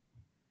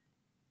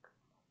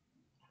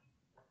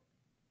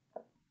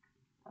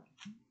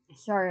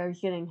 Sorry, I was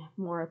getting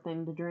more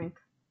thing to drink.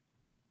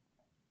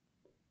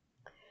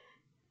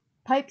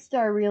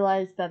 Pipestar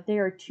realized that they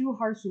are too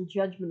harsh in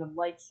judgment of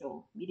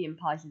Lightsoul. Medium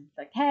positive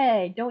effect.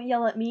 Hey, don't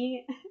yell at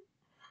me.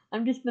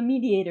 I'm just the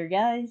mediator,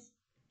 guys.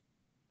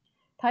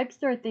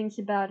 Pipestar thinks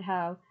about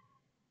how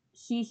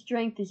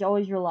C-Strength is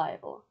always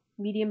reliable.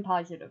 Medium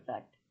positive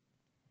effect.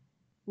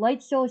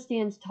 Lightsoul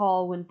stands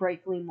tall when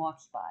Bright Gleam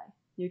walks by.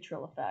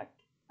 Neutral effect.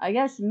 I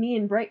guess me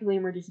and Bright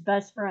Gleam are just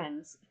best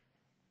friends.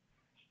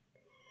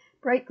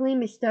 Bright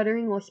Gleam is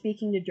stuttering while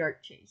speaking to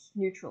Dark Chase.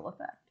 Neutral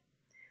effect.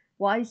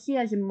 YC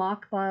has a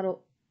mock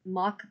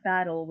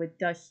battle with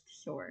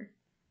Dustsore.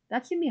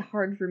 That's gonna be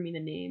hard for me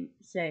to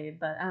say,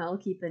 but I'll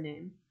keep the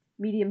name.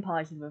 Medium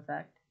positive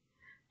effect.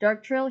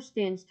 Dark Trail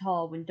stands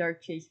tall when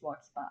Dark Chase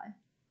walks by.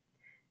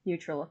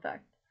 Neutral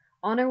effect.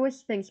 Honor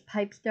Wish thinks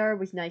Pipestar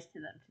was nice to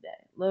them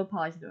today. Low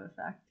positive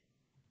effect.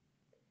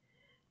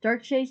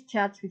 Dark Chase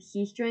chats with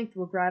Sea Strength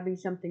while grabbing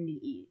something to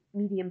eat.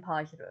 Medium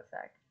positive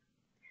effect.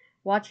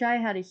 Watch Eye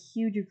had a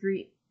huge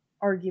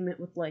argument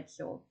with Light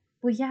Soul.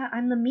 Well, yeah,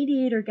 I'm the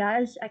mediator,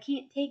 guys. I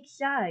can't take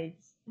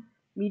sides.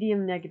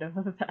 Medium negative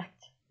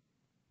effect.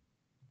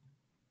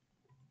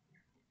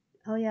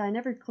 Oh yeah, I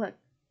never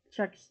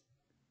checked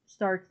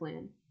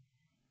StarClan.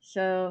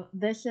 So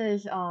this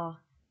is our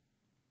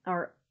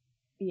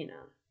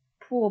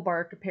pool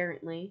bark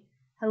apparently.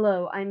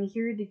 Hello, I'm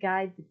here to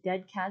guide the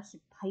dead cats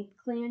of Pipe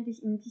Clan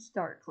into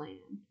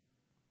StarClan.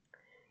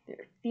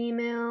 They're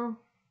female.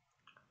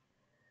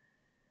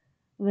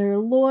 They're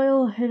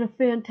loyal and a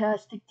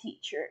fantastic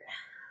teacher.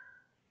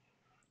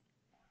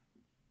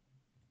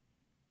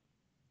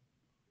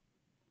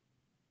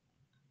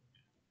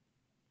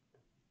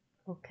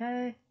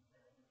 Okay.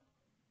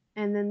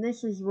 And then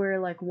this is where,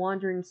 like,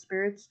 wandering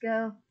spirits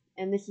go.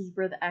 And this is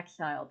where the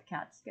exiled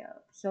cats go.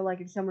 So,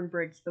 like, if someone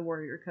breaks the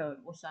warrior code,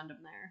 we'll send them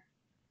there.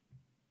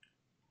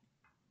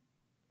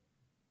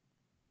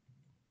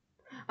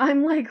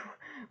 I'm like,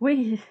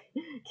 wait,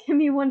 give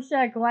me 1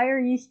 sec. Why are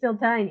you still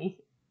tiny?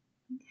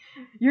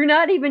 You're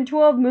not even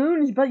 12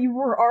 moons, but you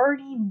were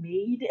already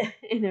made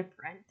an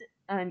apprentice.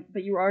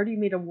 But you were already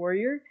made a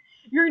warrior.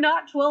 You're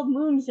not 12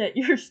 moons yet.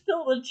 You're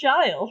still a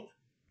child.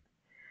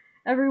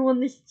 Everyone,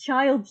 this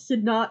child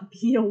should not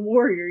be a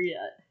warrior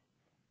yet.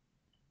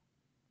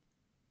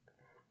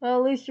 Well,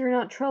 at least you're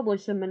not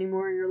troublesome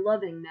anymore. You're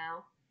loving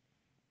now.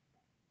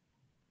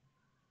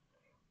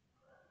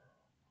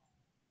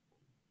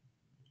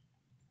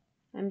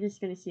 I'm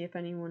just gonna see if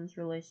anyone's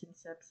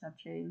relationships have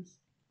changed.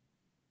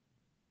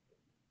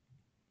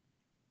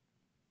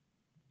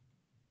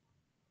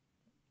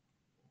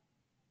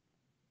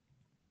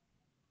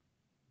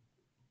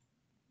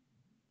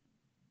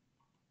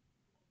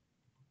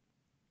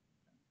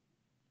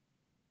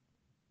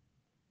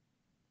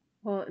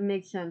 Well, it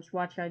makes sense.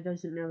 Watch Eye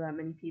doesn't know that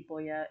many people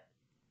yet.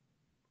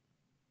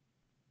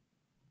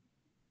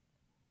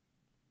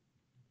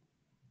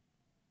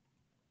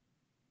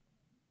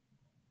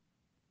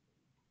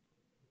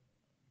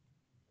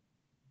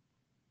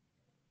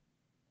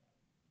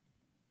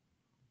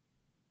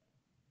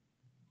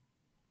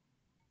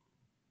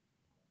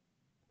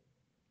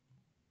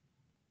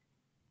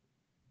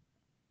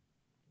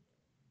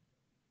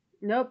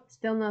 Nope,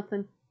 still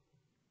nothing.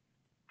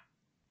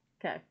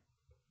 Okay.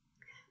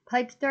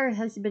 Pipestar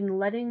has been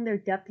letting their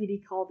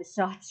deputy call the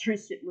shots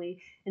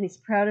recently, and is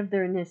proud of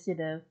their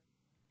initiative.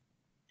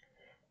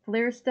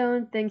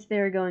 Flarestone thinks they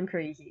are going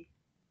crazy.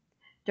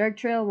 Dark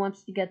Trail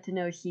wants to get to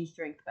know Sea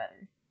Strength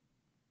better.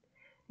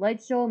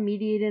 Light Soul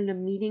mediated a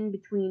meeting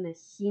between the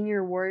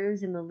senior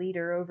warriors and the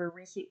leader over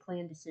recent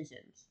clan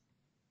decisions.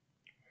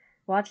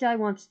 Watch Eye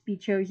wants to be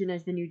chosen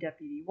as the new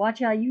deputy.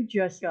 Watch Eye, you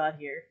just got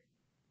here.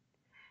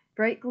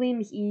 Bright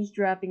Gleam is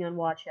eavesdropping on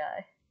Watch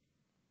Eye.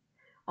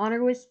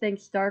 Honor Wish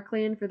thanks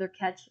StarClan for their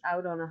catch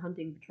out on a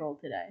hunting patrol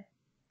today.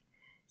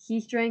 Sea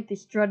Strength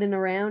is strutting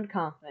around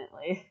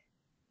confidently.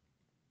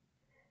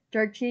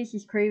 Dark Chase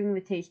is craving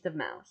the taste of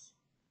mouse.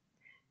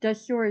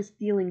 Dustsore is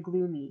feeling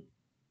gloomy.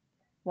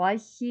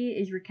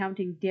 YC is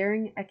recounting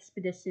daring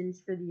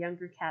expeditions for the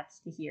younger cats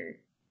to hear.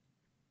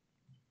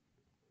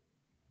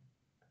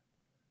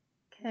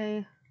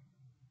 Okay.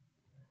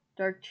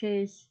 Dark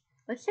Chase.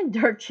 Let's send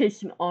Dark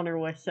Chase and Honor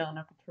Wish on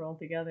a patrol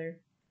together.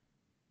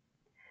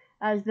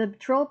 As the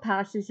patrol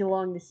passes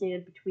along the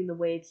sand between the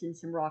waves and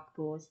some rock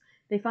pools,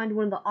 they find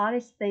one of the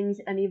oddest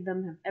things any of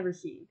them have ever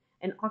seen.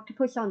 An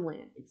octopus on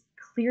land. It's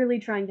clearly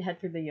trying to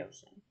head through the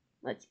ocean.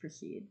 Let's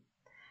proceed.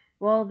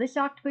 Well, this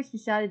octopus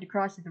decided to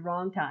cross at the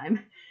wrong time.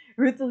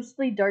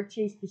 Ruthlessly, Dark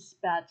Chase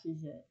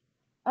dispatches it.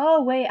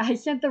 Oh, wait, I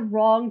sent the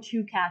wrong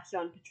 2 cats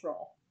on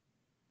patrol.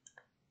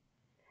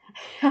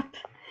 Yep,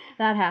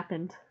 that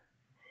happened.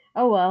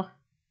 Oh well.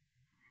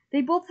 They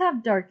both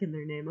have Dark in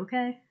their name,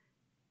 okay?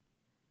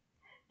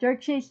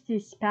 Dark Chase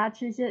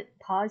dispatches it,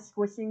 paws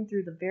squishing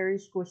through the very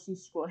squishy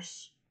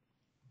squish.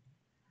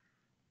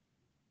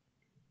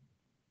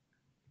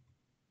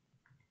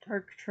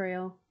 Dark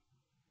Trail.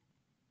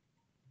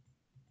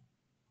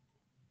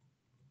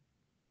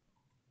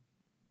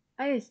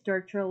 I guess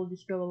Dark Trail will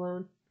just go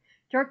alone.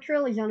 Dark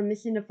Trail is on a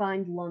mission to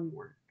find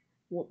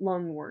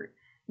lungwort.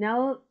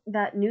 Now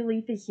that New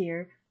Leaf is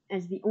here,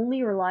 as the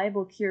only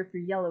reliable cure for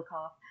yellow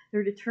cough,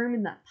 they're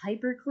determined that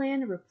Piper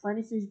Clan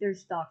replenishes their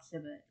stocks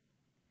of it.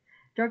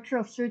 Dark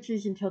Trail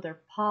searches until their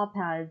paw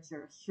pads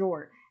are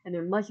short and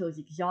their muzzle is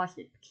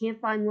exhausted, but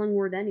can't find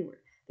lungwort anywhere.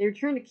 They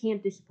return to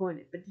camp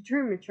disappointed, but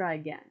determined to try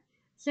again.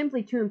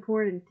 Simply too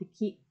important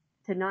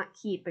to not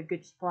keep a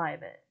good supply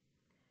of it.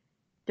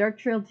 Dark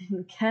Trail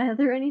didn't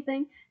gather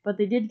anything, but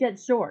they did get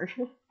sore.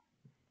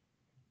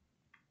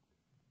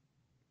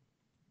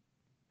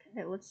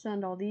 Okay, let's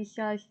send all these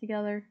guys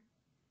together.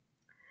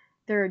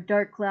 There are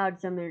dark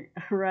clouds on the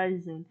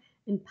horizon,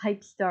 and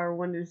Pipestar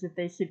wonders if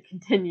they should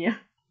continue.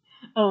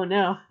 Oh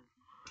no,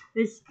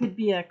 this could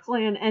be a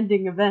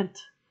clan-ending event.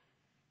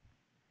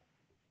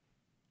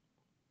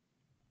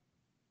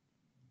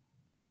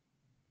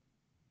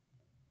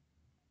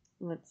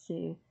 Let's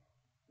see.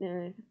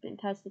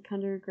 Fantastic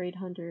hunter, great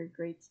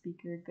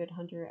speaker, good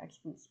hunter,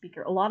 excellent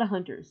speaker. A lot of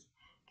hunters.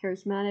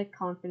 Charismatic,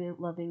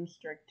 confident, loving,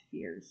 strict,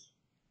 fierce.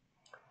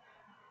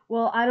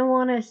 Well, I don't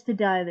want us to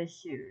die this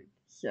soon,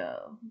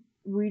 so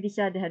we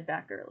decided to head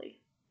back early.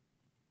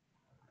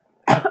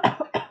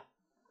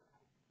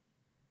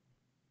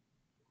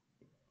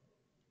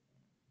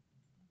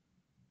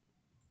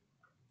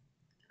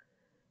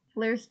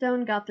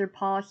 Flarestone got their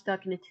paw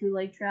stuck in a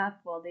two-leg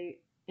trap while they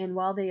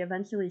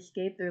eventually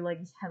escaped, their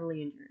leg is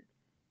heavily injured.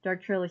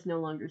 Dark Trail is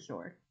no longer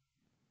sore.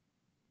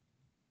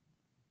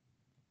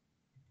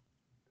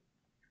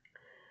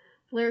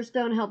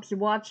 Flarestone helps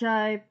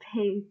Watcheye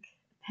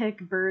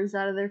pick burrs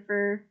out of their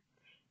fur.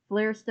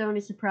 Flarestone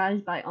is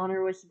surprised by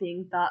Honorwish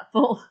being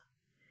thoughtful.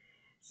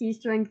 Sea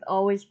Strength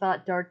always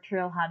thought Dark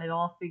Trail had it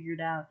all figured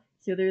out,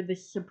 so they're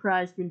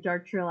surprised when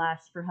Dark Trail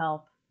asks for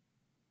help.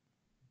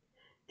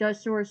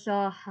 Dustor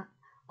saw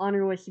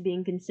Honorwish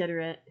being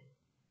considerate.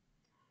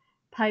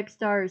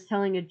 Pipestar is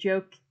telling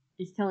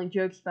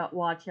jokes about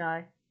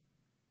Watcheye.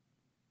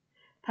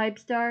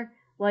 Pipestar,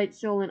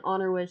 Lightsoul, and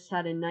Honorwish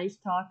had a nice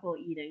talk while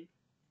eating.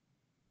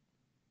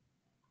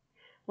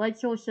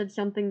 Lightsoul said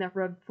something that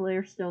rubbed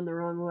Flarestone the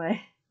wrong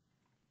way.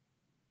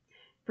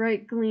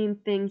 Bright Gleam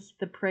thinks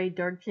the prey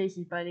Darkchase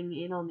is biting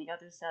in on the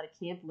other side of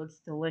camp looks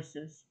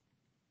delicious.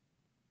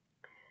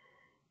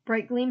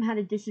 Bright Gleam had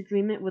a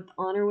disagreement with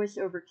Honorwish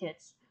over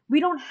kits. We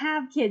don't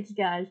have kids,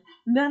 guys.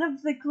 None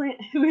of the clan.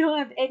 We don't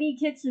have any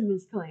kids in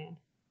this clan.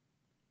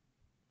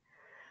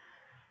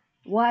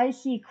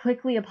 YC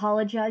quickly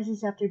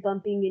apologizes after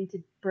bumping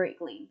into Bright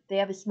Gleam. They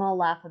have a small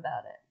laugh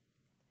about it.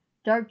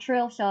 Dark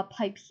Trail saw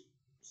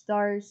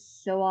Pipestar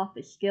show off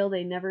a skill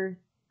they never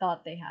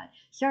thought they had.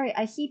 Sorry,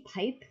 I see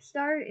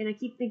Pipestar and I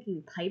keep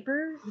thinking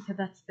Piper because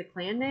that's the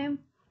clan name.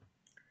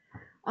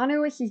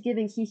 Honorwish is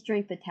giving Sea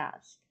Strength a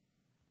task.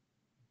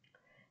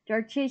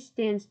 Darkchase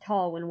stands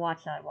tall when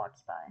Watcheye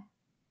walks by.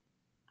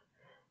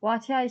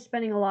 Watcheye is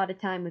spending a lot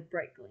of time with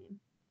Bright Gleam.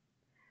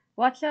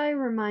 Watcheye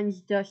reminds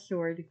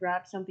Dustor to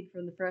grab something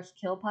from the first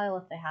kill pile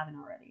if they haven't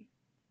already.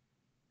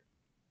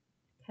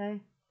 Okay.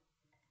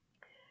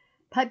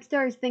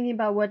 Pipestar is thinking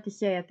about what to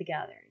say at the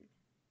gathering.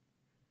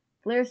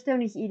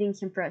 Flarestone is eating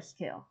some fresh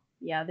kale.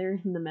 Yeah,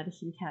 they're in the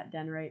medicine cat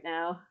den right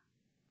now.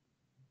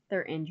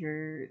 They're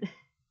injured.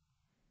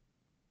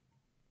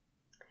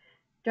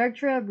 Dark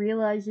Trail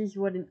realizes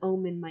what an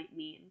omen might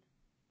mean.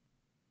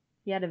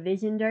 He had a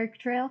vision, Dark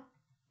Trail?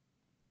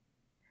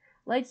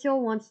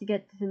 Lightsoul wants to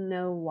get to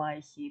know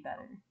YC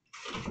better.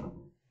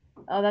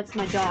 Oh, that's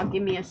my dog.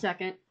 Give me a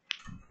second.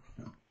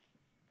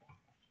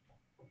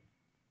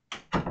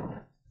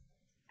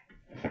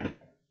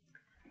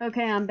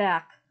 Okay, I'm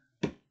back.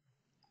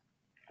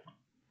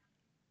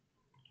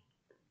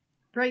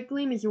 Bright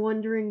Gleam is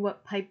wondering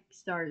what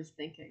Pipestar is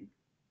thinking.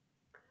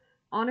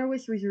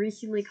 Honorwish was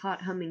recently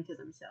caught humming to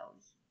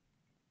themselves.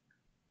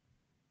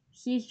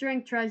 Sea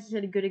Strength tries to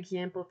set a good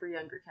example for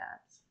younger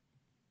cats.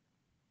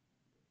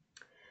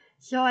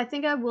 So I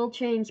think I will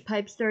change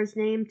Pipestar's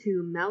name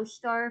to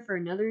Mousestar for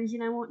another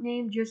reason I won't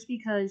name, just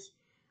because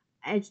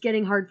it's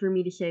getting hard for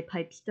me to say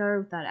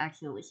Pipestar without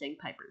accidentally saying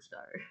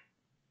Piperstar.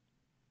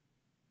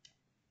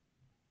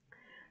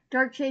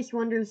 Darkchase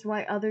wonders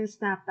why others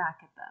snap back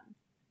at them.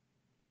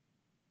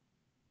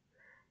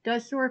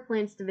 Dustor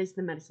plans to visit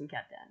the medicine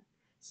cat den.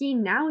 See,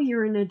 now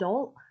you're an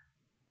adult.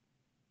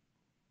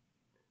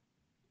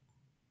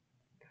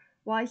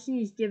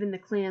 YC is given the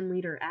clan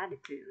leader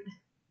attitude.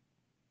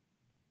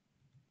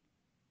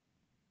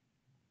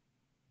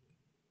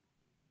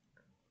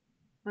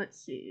 Let's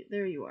see,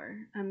 there you are.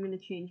 I'm going to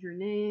change your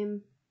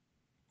name.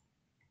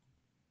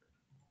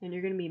 And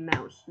you're going to be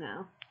Mouse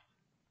now.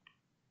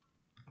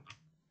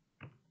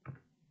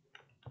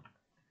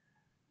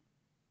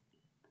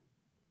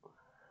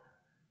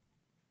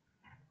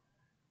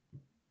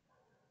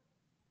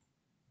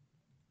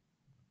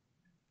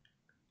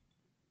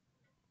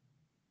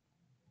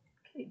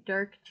 Okay,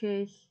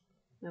 Darkchase.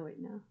 No, wait,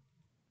 no.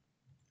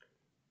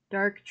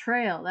 Dark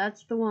Trail,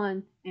 that's the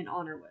one in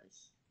Honorwish.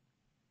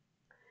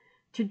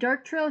 To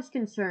Dark Trail's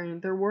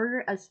concern, their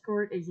warrior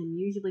escort is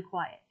unusually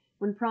quiet.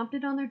 When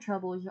prompted on their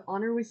troubles,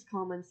 Honorwish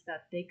comments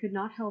that they could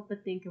not help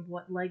but think of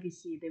what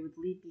legacy they would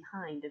leave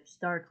behind if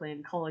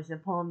StarClan calls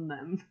upon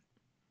them.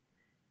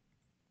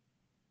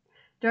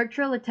 Dark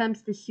Trail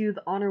attempts to soothe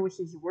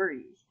Honorwish's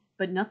worries,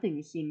 but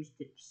nothing seems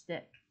to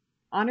stick.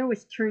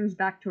 Honorwish turns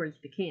back towards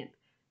the camp,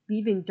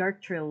 leaving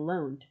Dark Trail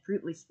alone to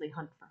fruitlessly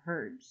hunt for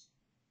herbs.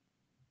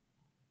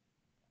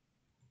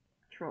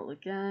 Troll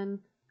again.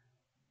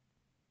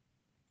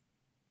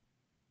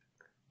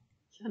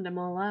 Send them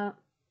all out.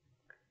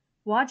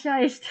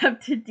 Watcheye is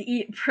tempted to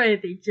eat prey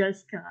they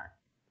just caught.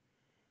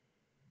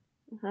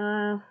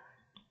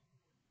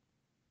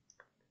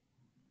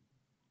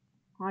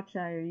 Hotshot,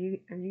 are you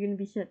gonna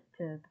be sent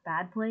to the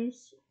bad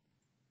place?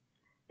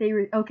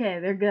 Okay,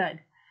 they're good.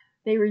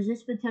 They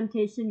resist the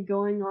temptation,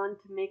 going on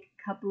to make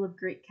a couple of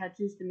great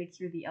catches to make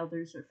sure the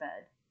elders are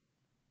fed.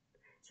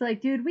 It's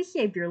like, dude, we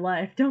saved your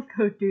life. Don't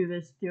go do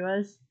this to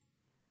us.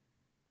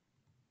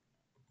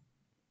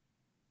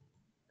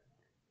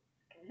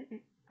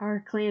 Okay.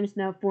 Our clan is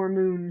now 4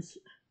 moons.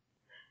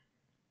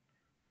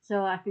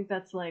 So I think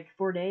that's like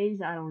 4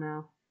 days. I don't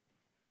know.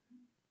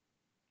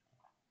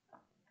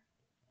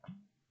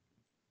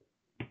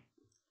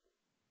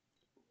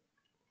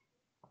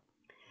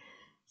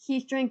 Sea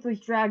Strength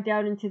was dragged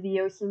out into the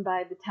ocean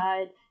by the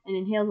tide and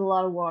inhaled a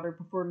lot of water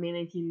before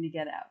managing to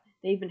get out.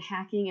 They've been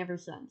hacking ever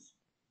since.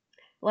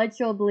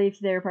 Lightsoul believes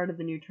they're part of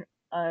the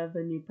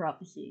new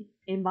prophecy.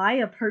 Am I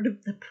a part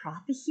of the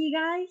prophecy,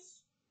 guys?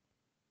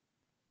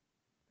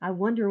 I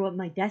wonder what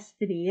my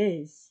destiny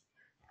is.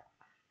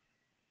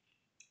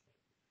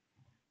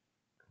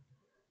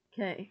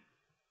 Okay.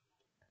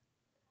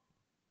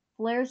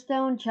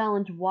 Flarestone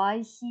challenged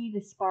YC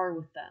to spar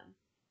with them.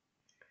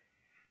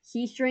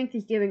 Sea Strength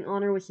is giving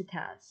Honorwish a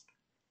task.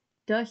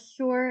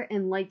 Dustshore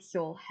and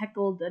Lightsoul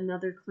heckled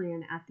another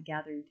clan at the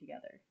gathering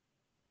together.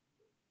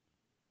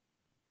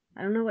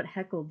 I don't know what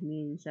heckled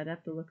means. I'd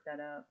have to look that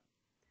up.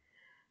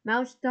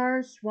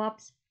 Mousestar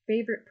swaps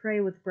favorite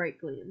prey with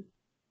Brightgleam.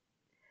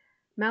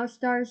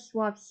 Mousestar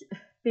swaps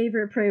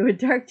favorite prey with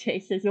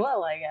Darkchase as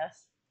well, I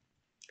guess.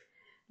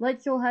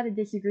 Lightsoul had a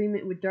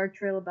disagreement with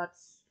Darktrail about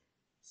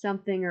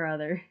something or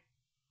other.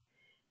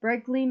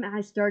 Brightgleam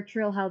asked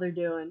Darktrail how they're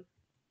doing.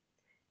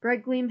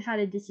 Brightgleam had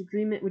a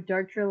disagreement with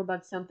Darktrail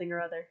about something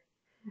or other.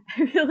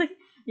 Really?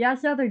 You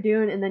ask how they're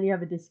doing, and then you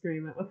have a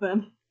disagreement with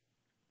them.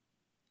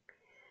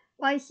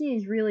 YC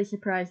is really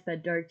surprised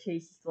that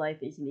Darkchase's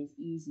life isn't as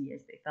easy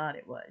as they thought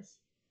it was.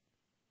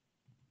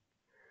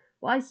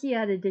 YC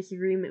had a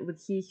disagreement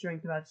with Sea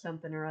Strength about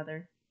something or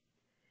other.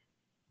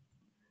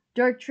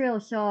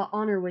 Darktrail saw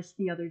Honorwish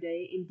the other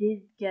day and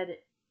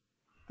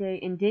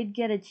did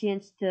get a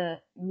chance to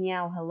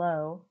meow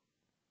hello.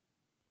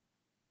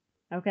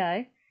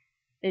 Okay.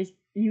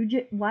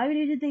 Why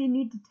did they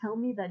need to tell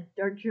me that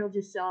Darktrail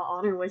just saw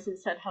Honorwish and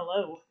said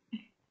hello?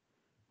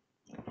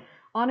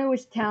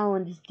 Honorwish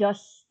challenged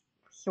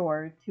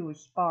Dustshore to a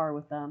spar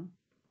with them.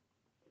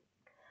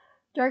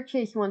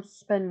 Darkchase wants to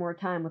spend more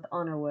time with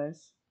Honorwish.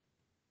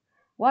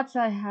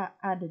 Watcheye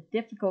had a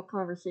difficult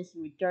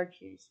conversation with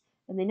Darkchase,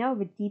 and they now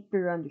have a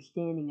deeper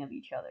understanding of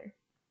each other.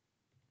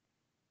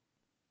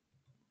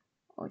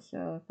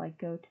 Also, if I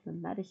go to the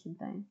medicine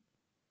thing,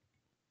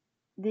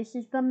 this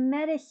is the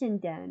medicine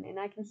den, and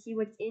I can see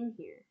what's in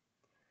here.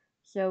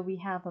 So we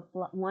have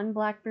one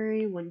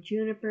blackberry, one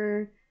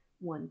juniper,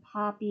 one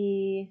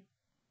poppy,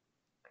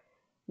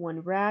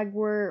 one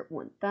ragwort,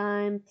 one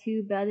thyme,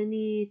 2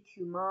 betony,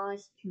 2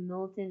 moss, 2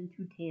 milton, and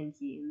 2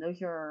 tansy. And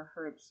those are our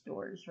herb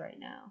stores right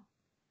now.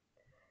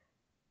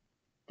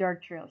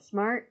 Darktrail,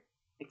 smart,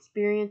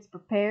 experienced,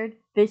 prepared.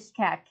 This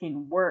cat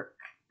can work.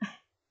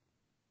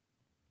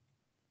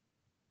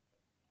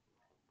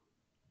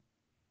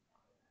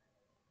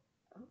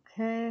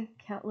 Okay,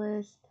 cat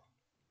list.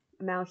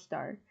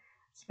 Mousestar,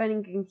 spending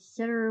a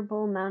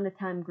considerable amount of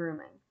time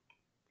grooming.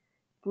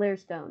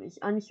 Flarestone is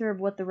unsure of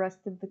what the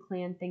rest of the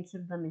clan thinks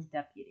of them as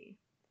deputy.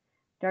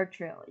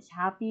 Darktrail is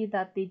happy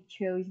that they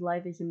chose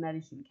life as a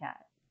medicine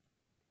cat.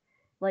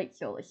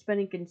 Lightsoul is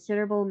spending a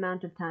considerable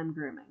amount of time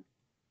grooming.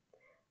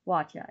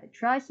 Watcheye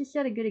tries to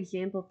set a good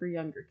example for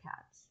younger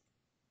cats.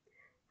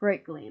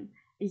 Brightgleam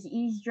is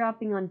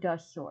eavesdropping on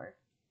Dustshore.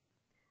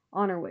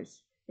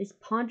 Honorwish is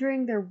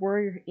pondering their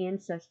warrior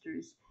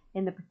ancestors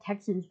and the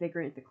protections they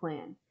grant the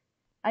clan.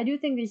 I do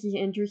think this is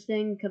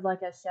interesting because,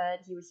 like I said,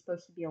 he was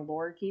supposed to be a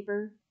lore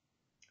keeper.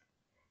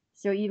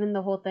 So even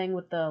the whole thing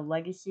with the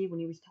legacy when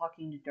he was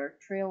talking to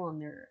Darktrail on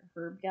their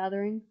herb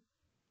gathering,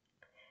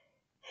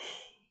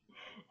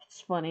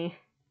 it's funny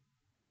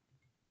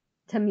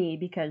to me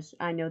because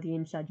I know the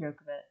inside joke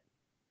of it.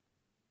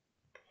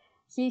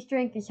 Sea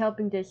Strength is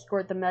helping to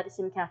escort the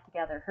medicine cat to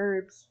gather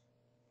herbs.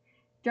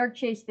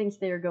 Darkchase thinks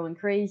they are going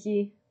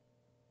crazy.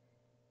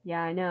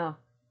 Yeah, I know.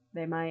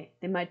 They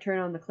might turn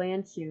on the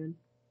clan soon.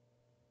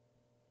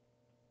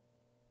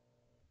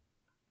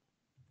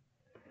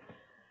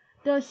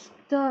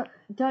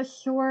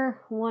 Dustshore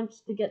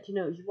wants to get to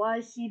know his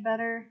YC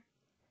better.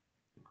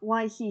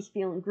 YC's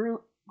feeling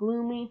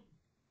gloomy.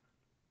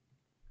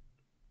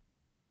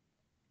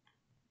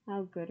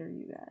 How good are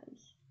you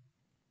guys?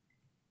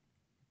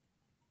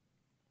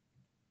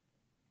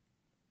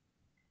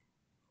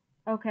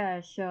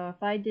 Okay, so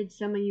if I did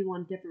some of you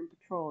on different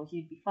patrols,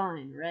 you'd be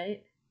fine,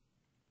 right?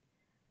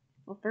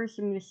 Well, first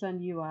I'm going to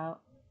send you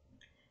out.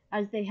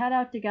 As they head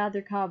out to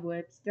gather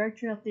cobwebs,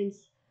 Darktrail thinks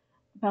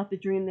about the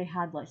dream they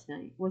had last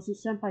night. Was it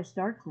sent by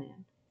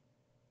StarClan?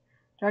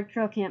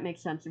 Darktrail can't make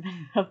sense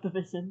of the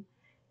vision.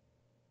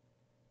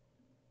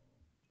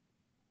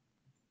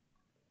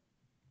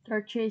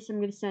 Darkchase, I'm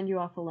going to send you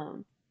off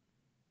alone.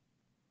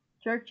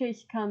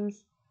 Darkchase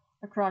comes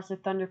across a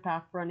thunder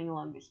path running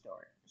along the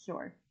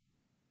shore.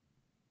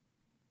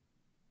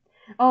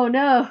 Oh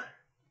no!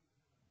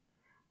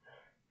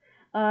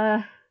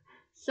 Uh,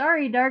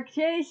 sorry, Dark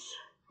Chase.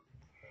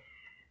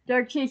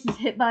 Dark Chase is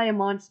hit by a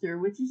monster,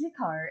 which is a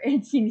car,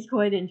 and seems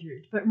quite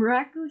injured, but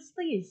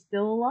miraculously is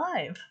still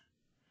alive.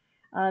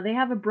 They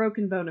have a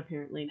broken bone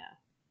apparently now.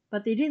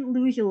 But they didn't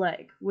lose a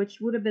leg,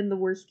 which would have been the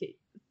worst case.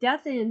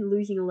 Death and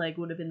losing a leg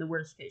would have been the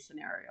worst case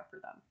scenario for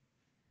them.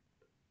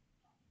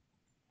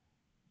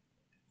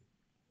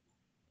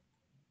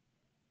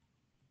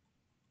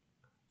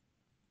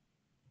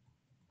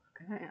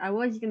 Okay, I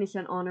was going to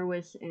send Honor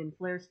Wish and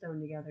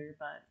Flarestone together,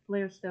 but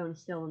Flarestone's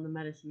still in the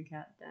Medicine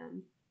Cat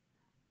den.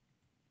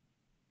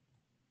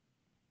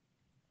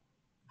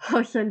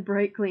 I'll send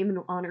Bright Gleam and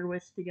Honor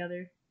Wish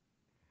together.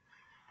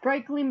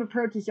 Bright Gleam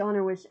approaches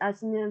Honor Wish,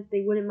 asking them if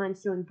they wouldn't mind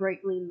showing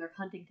Bright Gleam their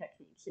hunting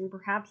techniques, and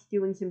perhaps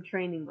doing some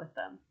training with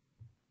them.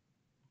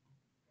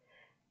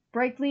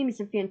 Bright Gleam is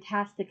a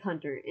fantastic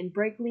hunter, and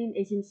Bright Gleam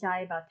isn't shy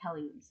about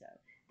telling them so.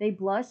 They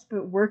blush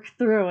but work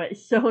through it,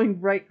 showing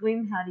Bright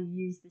Gleam how to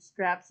use the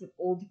scraps of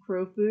old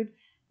crow food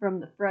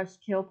from the fresh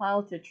kill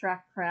pile to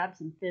attract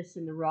crabs and fish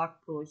in the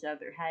rock pools out of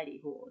their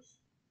hidey holes.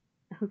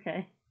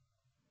 Okay.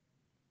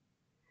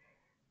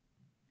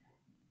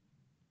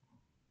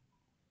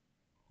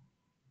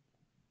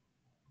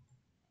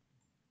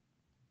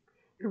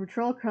 Your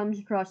patrol comes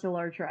across a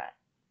large rat.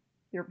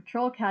 Your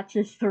patrol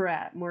catches the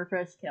rat. More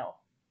fresh kill.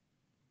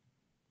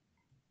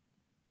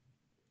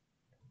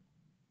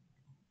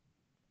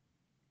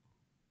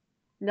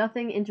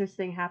 Nothing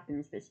interesting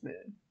happens this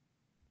mood.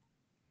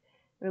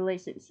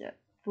 Relationship.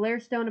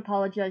 Flarestone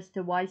apologized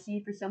to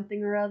YC for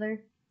something or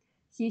other.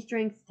 Sea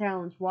Strength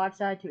challenged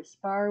Watcheye to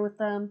spar with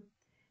them.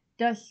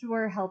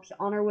 Dustsword helps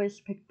Honor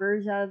Wish pick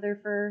birds out of their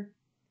fur.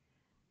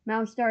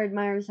 Mousestar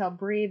admires how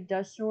brave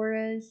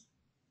Dustsword is.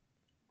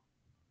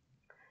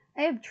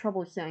 I have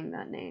trouble saying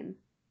that name.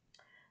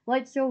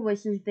 Lightsoul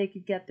wishes they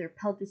could get their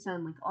pelt to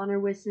sound like Honor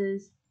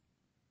Wish's.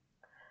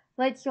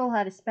 Lightsoul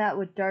had a spat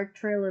with Dark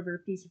Trail over a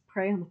piece of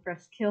prey on the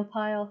fresh kill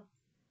pile.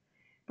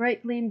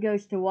 Bright Gleam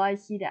goes to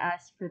YC to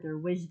ask for their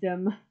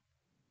wisdom.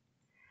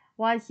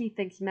 YC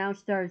thinks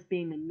Mousestar is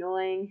being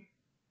annoying.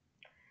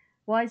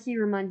 YC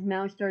reminds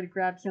Mousestar to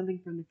grab something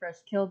from the fresh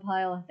kill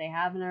pile if they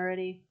haven't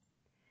already.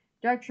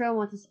 Dark Trail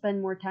wants to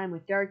spend more time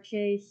with Dark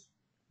Chase.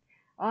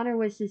 Honor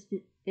Wish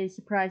is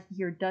surprised to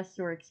hear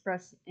Dustsword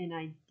express an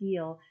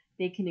ideal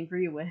they can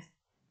agree with.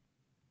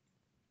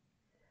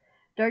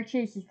 Dark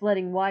Chase is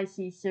letting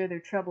YC share their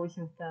troubles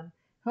with them,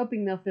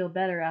 hoping they'll feel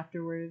better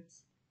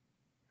afterwards.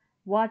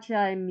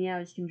 Watcheye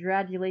meows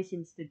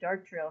congratulations to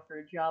Dark Trail for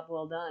a job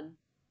well done.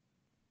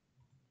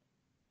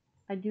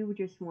 I do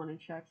just want to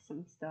check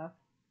some stuff.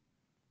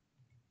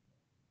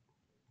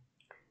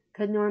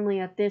 Because normally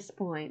at this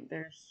point,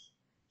 there's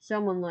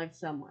someone like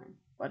someone.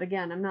 But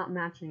again, I'm not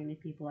matching any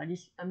people.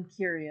 I'm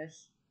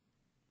curious.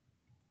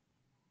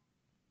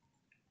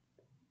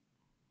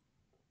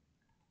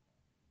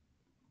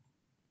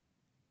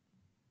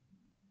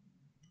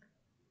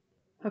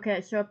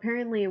 Okay, so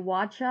apparently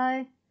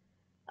Watcheye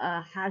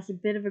has a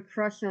bit of a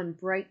crush on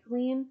Bright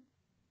Gleam.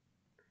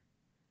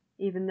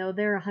 Even though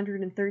they're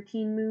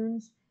 113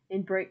 moons,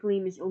 and Bright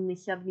Gleam is only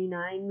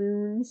 79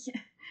 moons.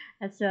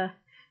 That's a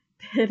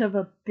bit of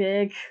a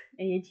big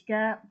age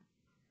gap.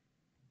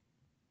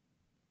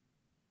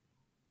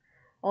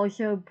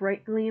 Also,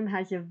 Bright Gleam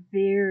has a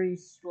very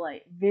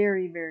slight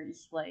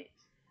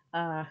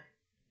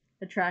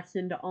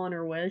attraction to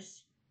Honor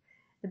Wish.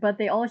 But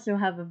they also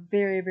have a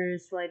very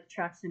slight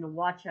attraction to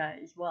Watcheye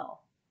as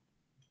well.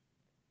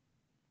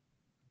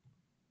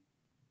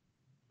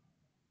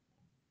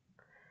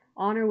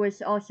 Honor Wish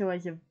also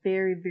has a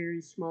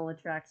very small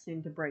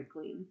attraction to Bright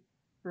Gleam,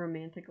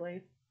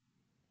 romantically.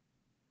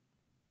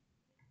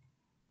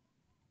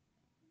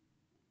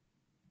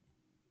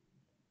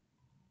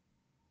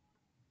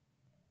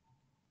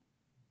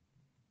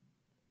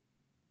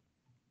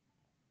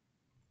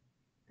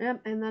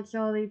 Yep, and that's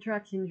all the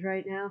attractions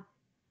right now.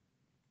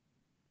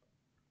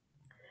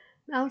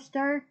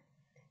 Mousestar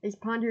is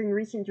pondering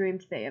recent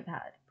dreams they have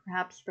had,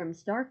 perhaps from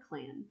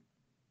StarClan.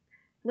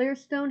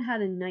 Flarestone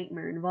had a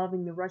nightmare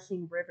involving the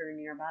rushing river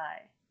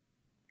nearby.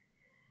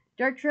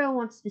 Dark Trail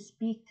wants to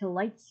speak to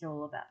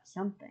Lightsoul about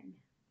something.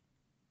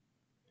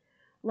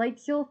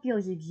 Lightsoul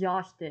feels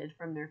exhausted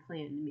from their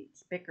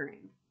clanmates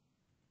bickering.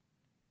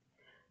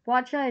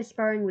 Watcheye is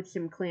sparring with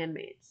some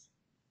clanmates.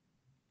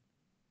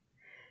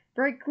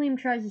 Bright Gleam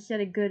tries to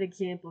set a good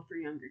example for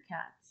younger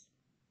cats.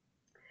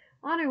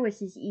 Honor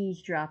Wish is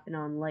eavesdropping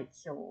on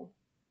Lightsoul.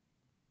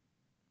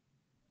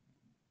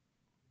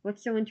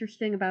 What's so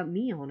interesting about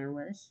me, Honor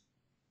Wish?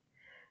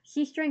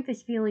 Sea Strength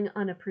is feeling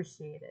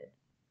unappreciated.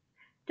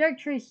 Dark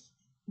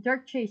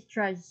Chase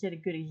tries to set a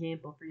good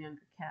example for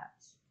younger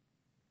cats.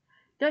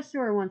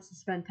 Dustsword wants to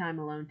spend time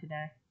alone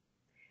today.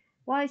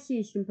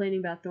 YC is complaining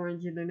about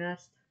thorns in their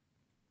nest.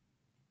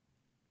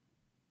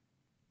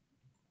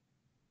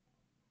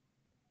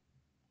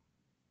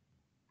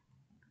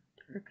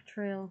 Dark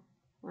Trail,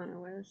 Honor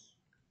Wish.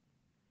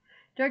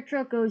 Dark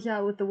Trail goes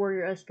out with the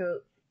warrior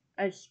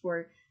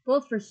escort,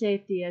 both for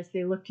safety as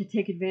they look to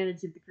take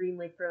advantage of the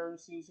Greenleaf growing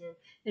season,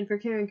 and for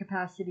carrying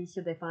capacity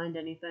should they find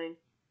anything.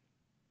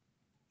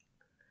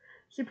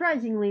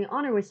 Surprisingly,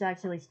 Honorwish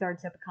actually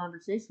starts up a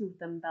conversation with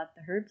them about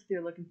the herbs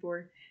they're looking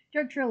for.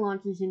 Dark Trail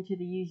launches into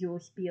the usual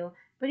spiel,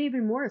 but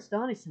even more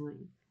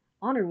astonishingly,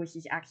 Honorwish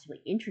is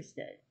actually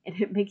interested, and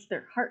it makes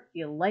their heart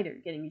feel lighter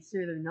getting to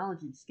share their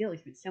knowledge and skills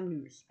with someone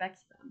who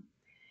respects them.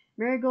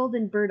 Marigold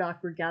and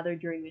Burdock were gathered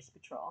during this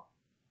patrol.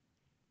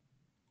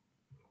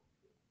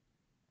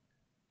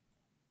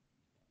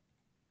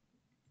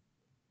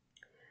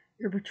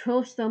 Your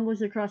patrol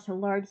stumbles across a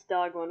large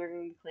dog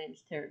wandering the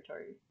clan's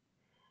territory.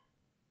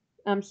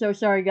 I'm so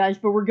sorry, guys,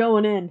 but we're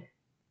going in.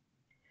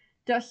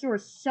 Dustor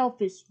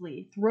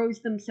selfishly throws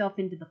themselves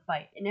into the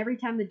fight, and every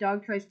time the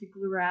dog tries to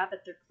grab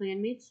at their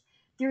clanmates,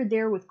 they're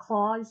there with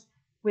claws,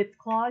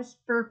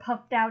 fur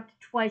puffed out to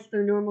twice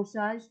their normal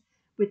size,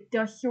 with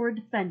Dustor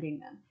defending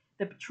them.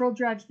 The patrol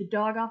drives the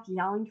dog off,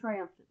 yowling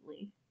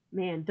triumphantly.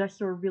 Man,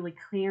 Dustor really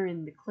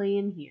clearing the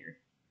clan here.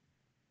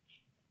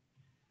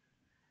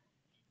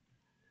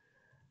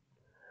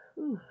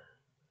 Whew.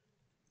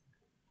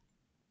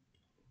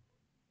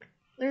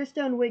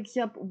 Flarestone wakes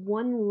up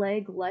one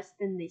leg less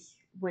than they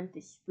went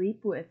to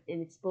sleep with,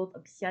 and it's both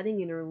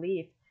upsetting and a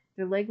relief.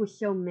 Their leg was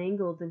so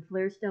mangled, and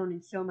Flarestone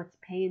in so much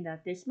pain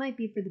that this might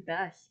be for the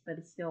best, but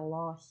it's still a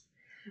loss.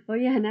 Oh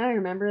yeah, now I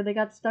remember, they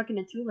got stuck in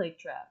a two-leg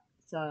trap.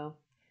 So,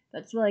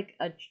 that's like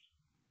a...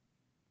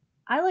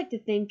 I like to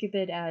think of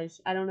it as,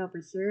 I don't know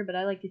for sure, but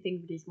I like to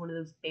think of it as one of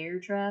those bear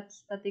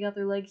traps that they got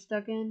their legs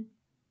stuck in.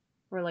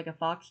 Or like a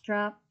fox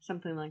trap,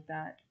 something like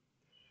that.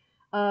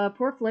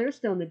 Poor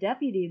Flarestone, the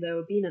deputy,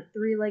 though, being a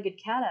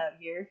three-legged cat out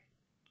here.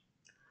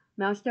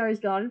 Mousestar is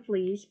gone and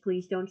flees.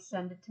 Please don't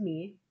send it to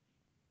me.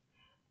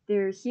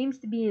 There seems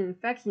to be an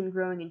infection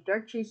growing in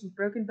Darkchase's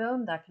broken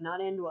bone that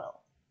cannot end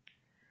well.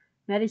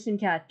 Medicine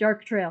Cat,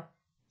 Dark Trail,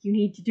 you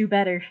need to do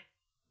better.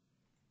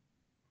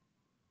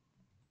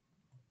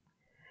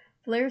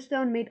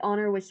 Flarestone made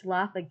Honorwish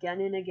laugh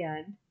again and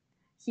again.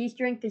 Sea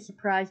Strength is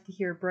surprised to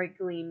hear Bright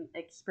Gleam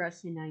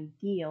express an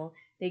ideal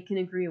they can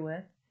agree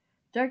with.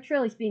 Dark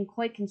Trail is being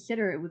quite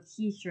considerate with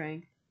Sea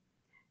Strength.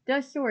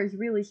 Dustor is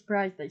really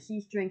surprised that Sea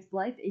Strength's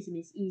life isn't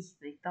as easy as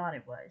they thought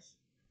it was.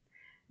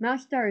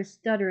 Mousestar is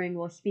stuttering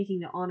while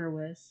speaking to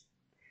Honorwish.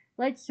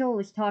 Light Soul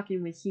is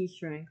talking with Sea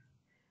Strength.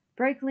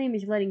 Bright Gleam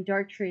is letting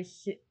Dark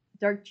Chase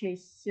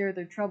share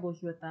their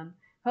troubles with them,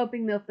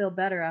 hoping they'll feel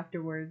better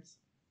afterwards.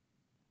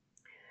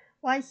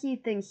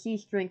 YC thinks Sea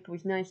Strength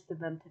was nice to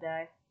them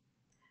today.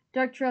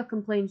 Dark Trail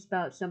complains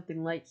about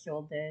something Light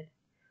Soul did.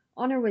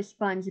 Honorwish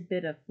finds a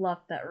bit of fluff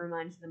that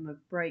reminds them of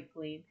Bright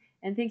Gleam,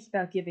 and thinks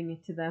about giving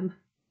it to them.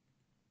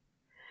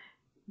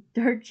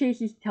 Dark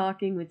Chase is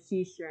talking with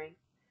Sea Strength.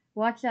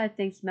 Watcheye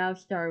thinks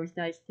Mousestar was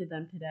nice to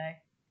them today.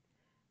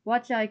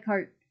 Watcheye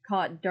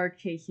caught Dark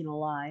Chase in a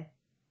lie.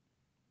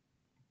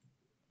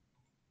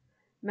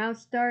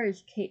 Mousestar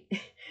is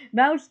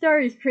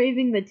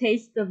craving the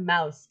taste of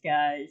mouse,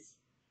 guys.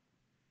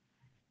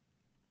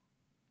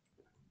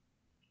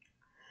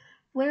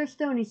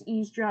 Flarestone is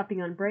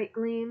eavesdropping on Bright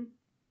Gleam.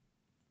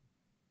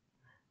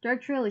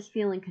 Dark Trail is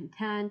feeling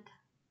content.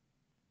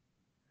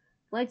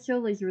 Light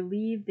Soul is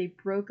relieved they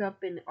broke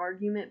up an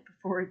argument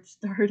before it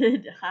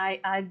started.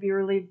 I'd be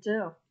relieved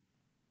too.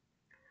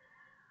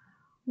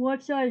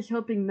 Watcheye is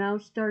hoping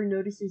Mousestar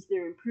notices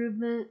their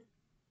improvement.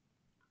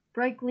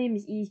 Bright Gleam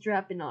is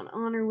eavesdropping on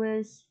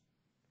Honorwish.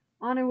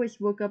 Honorwish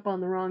woke up on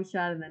the wrong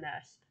side of the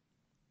nest.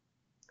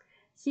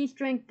 Sea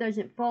Strength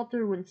doesn't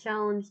falter when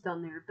challenged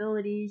on their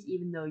abilities,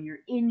 even though you're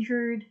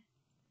injured.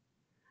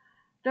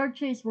 Dark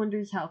Chase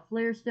wonders how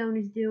Flarestone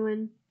is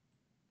doing.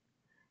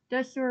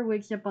 Dustor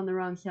wakes up on the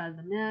wrong side of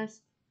the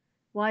nest.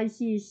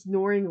 YC is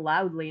snoring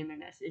loudly in the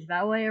nest. Is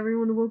that why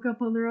everyone woke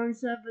up on the wrong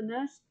side of the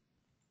nest?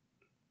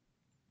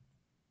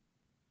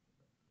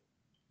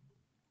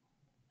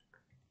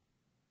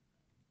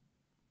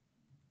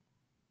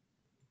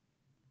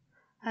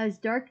 As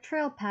Dark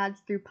Trail pads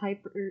through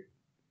Piper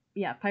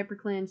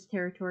Clan's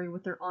territory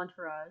with their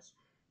entourage.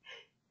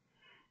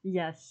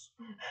 Yes,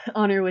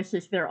 Honorwish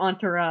is their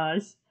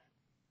entourage.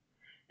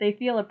 They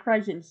feel a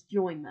presence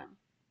join them.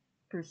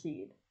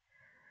 Proceed.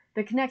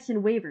 The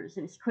connection wavers,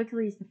 and as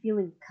quickly as the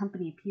feeling of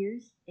company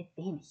appears, it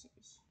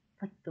vanishes,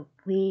 like the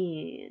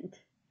wind.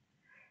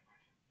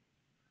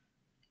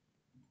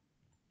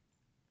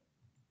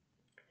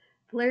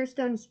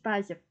 Flarestone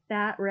spies a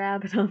fat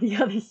rabbit on the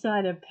other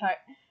side of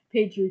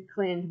Patriot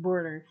Clan's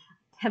border.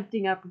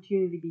 Tempting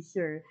opportunity to be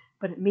sure,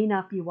 but it may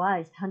not be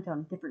wise to hunt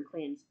on different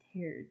clans'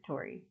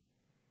 territory.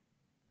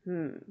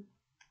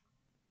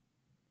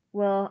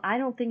 Well, I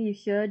don't think you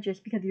should,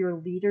 just because your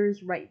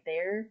leader's right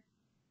there.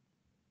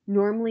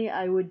 Normally,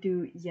 I would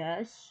do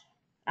yes.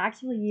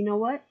 Actually, you know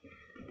what?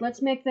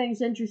 Let's make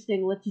things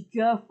interesting. Let's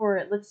go for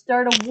it. Let's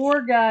start a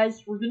war,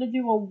 guys. We're gonna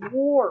do a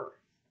war.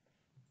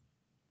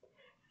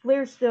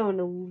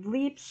 Flarestone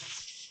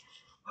leaps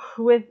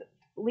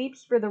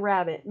for the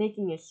rabbit,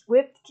 making a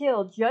swift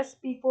kill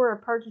just before a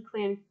Partridge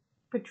Clan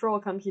patrol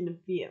comes into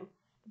view.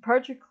 The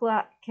Partridge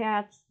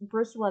cats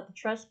bristle at the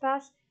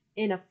trespass,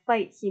 and a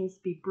fight seems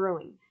to be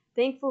brewing.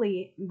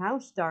 Thankfully,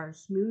 Mousestar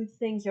smooths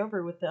things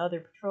over with the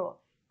other patrol,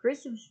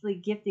 graciously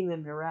gifting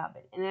them the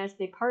rabbit, and as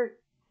they part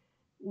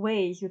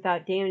ways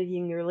without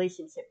damaging the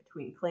relationship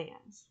between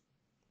clans.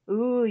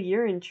 Ooh,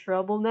 you're in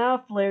trouble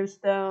now,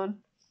 Flarestone.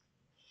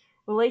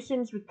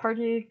 Relations with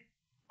Partridge.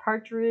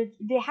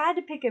 They had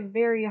to pick a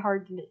very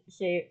hard to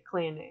say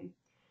clan name.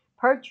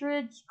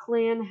 Partridge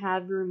clan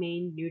have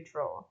remained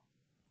neutral.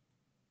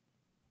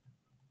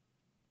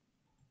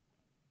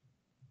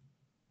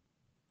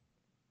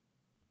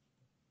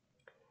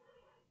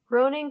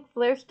 Groaning,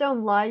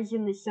 Flarestone lies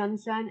in the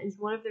sunshine as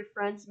one of their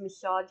friends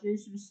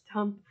massages the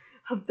stump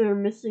of their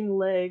missing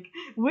leg.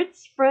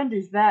 Which friend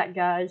is that,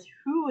 guys?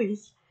 Who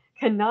is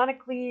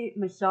canonically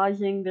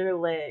massaging their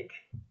leg?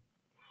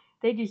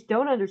 They just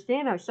don't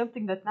understand how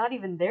something that's not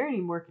even there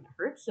anymore can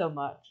hurt so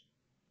much.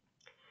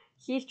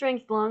 Sea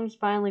Strength's lungs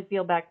finally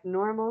feel back to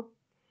normal.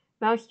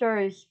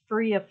 Mousestar is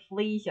free of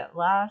fleas at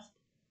last.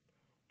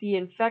 The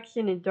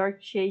infection in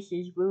Dark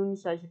Chase's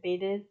wounds has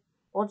abated.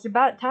 Well, it's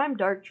about time,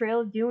 Dark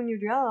Trail, doing your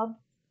job.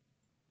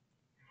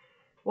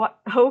 What?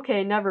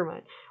 Okay, never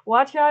mind.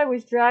 Watcheye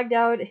was dragged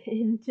out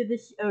into the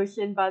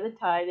ocean by the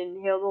tide and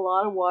inhaled a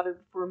lot of water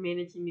before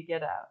managing to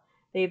get out.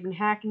 They've been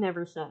hacking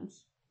ever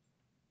since.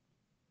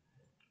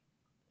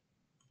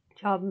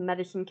 Job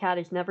Medicine Cat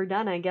is never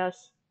done, I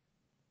guess.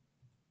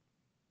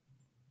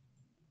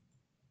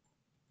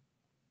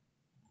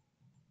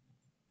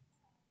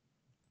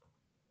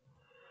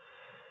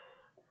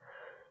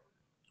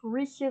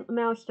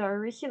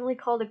 Mousestar recently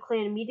called a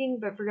clan meeting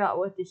but forgot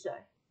what to say.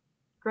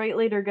 Great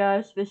leader,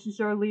 guys. This is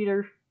our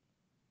leader.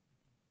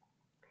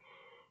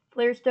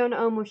 Flarestone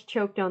almost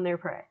choked on their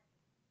prey.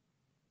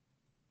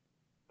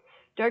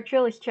 Dark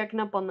Trail is checking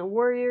up on the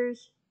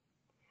warriors.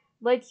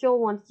 Lightsoul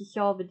wants to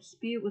solve a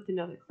dispute with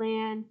another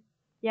clan.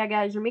 Yeah,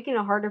 guys, you're making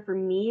it harder for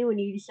me when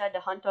you decide to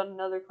hunt on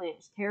another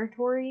clan's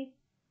territory.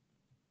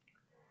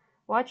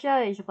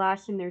 Watcheye is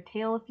lashing their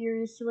tail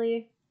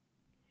furiously.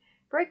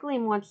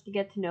 Breakgleam wants to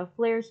get to know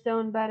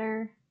Flarestone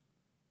better.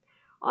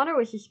 Honor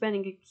was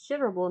spending a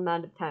considerable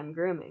amount of time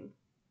grooming.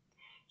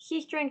 Sea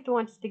Strength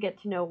wants to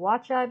get to know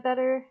Watcheye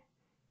better.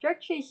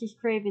 Dark Chase is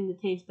craving the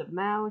taste of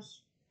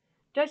mouse.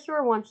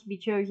 Dustshore wants to be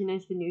chosen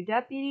as the new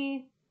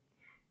deputy.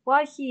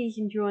 YC is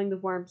enjoying the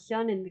warm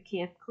sun in the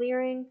camp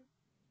clearing.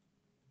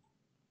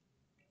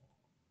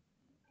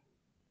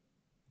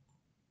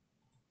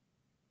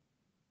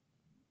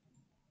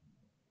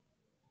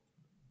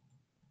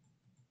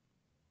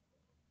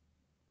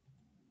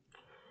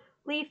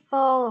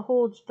 Leaffall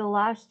holds the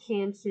last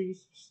chances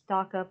to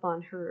stock up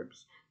on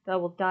herbs that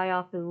will die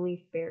off in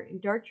Leaf Bear,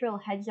 and Dark Trail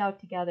heads out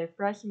to gather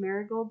fresh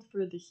marigold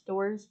for the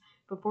stores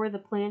before the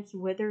plants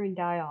wither and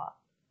die off.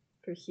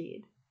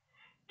 Proceed.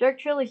 Dark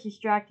Trail is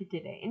distracted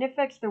today, and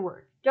affects their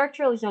work. Dark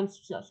Trail is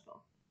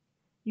unsuccessful.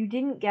 You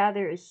didn't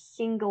gather a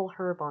single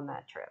herb on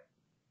that trip.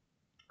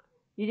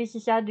 You just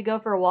decided to go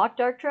for a walk,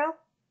 Dark Trail?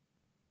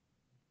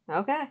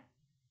 Okay.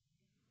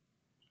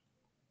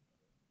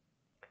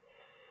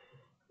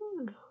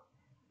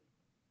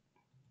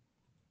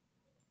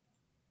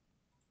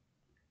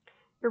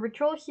 Your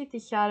patrol shoots the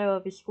shadow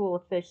of a school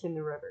of fish in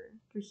the river.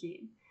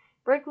 Proceed.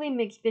 Breakgleam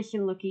makes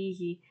fishing look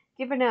easy,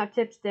 giving out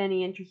tips to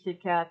any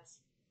interested cats.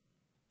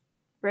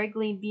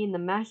 Breakgleam being the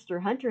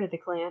master hunter of the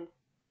clan.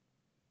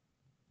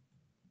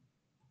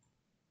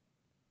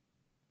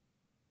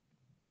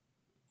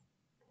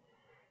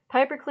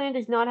 Piper clan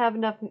does not have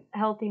enough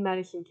healthy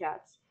medicine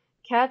cats.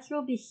 Cats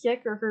will be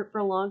sick or hurt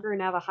for longer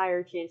and have a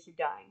higher chance of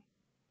dying.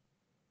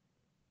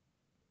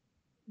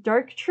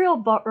 Dark Trail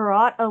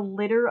brought a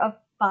litter of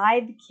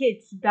 5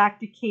 kits back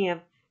to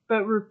camp,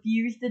 but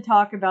refused to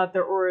talk about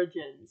their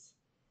origins.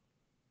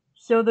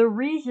 So the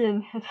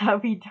reason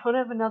that we don't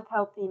have enough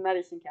healthy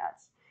medicine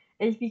cats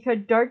is because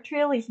Dark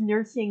Trail is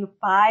nursing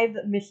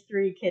 5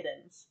 mystery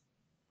kittens.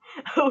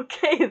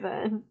 Okay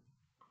then.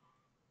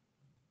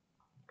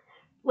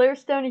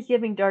 Flarestone is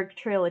giving Dark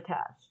Trail a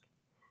task.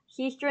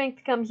 Sea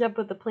Strength comes up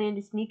with a plan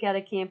to sneak out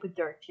of camp with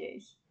Dark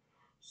Chase.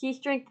 Sea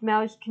Strength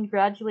mouths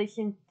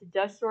congratulations to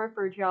Dustshore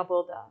for a job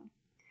well done.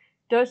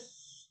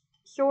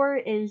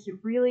 Dustshore is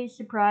really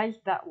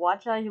surprised that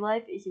Watcheye's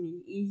life isn't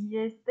as easy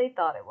as they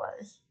thought it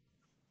was.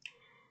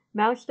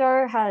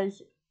 Mousestar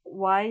has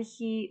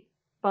YC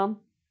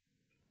bump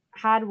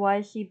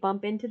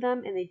into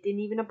them and they didn't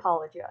even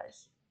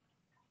apologize.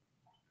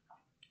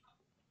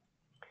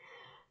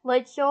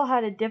 Lightsoul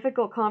had a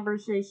difficult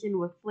conversation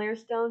with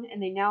Flarestone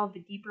and they now have a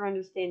deeper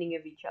understanding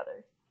of each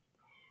other.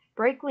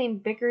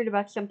 Breakgleam bickered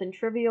about something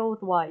trivial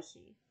with YC.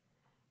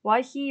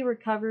 YC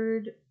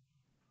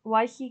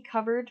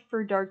covered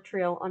for Dark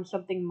Trail on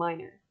something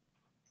minor.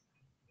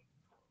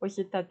 Was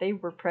it that they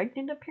were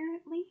pregnant,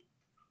 apparently?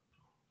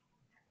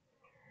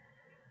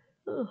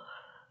 Ugh.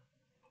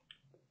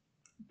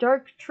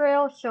 Dark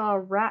Trail saw a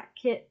rat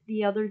kit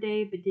the other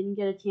day, but didn't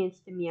get a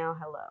chance to meow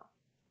hello.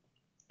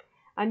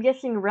 I'm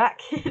guessing Rat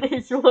Kit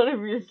is one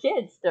of your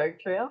kids,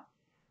 Dark Trail.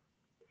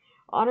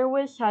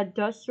 Honorwish had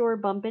Dustshore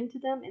bump into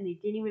them, and they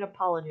didn't even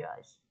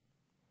apologize.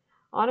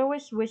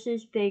 Honorwish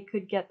wishes they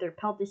could get their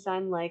pelt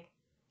design like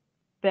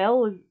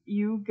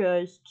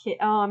Beluga's kit.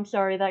 Oh, I'm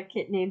sorry, that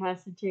kit name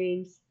has to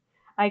change.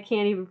 I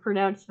can't even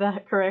pronounce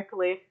that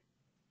correctly.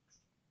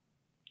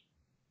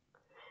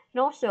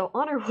 And also,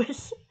 Honor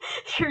was,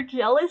 you're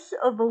jealous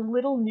of a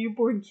little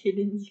newborn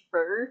kitten's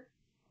fur?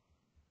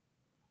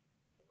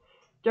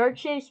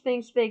 Darkchase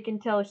thinks they can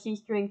tell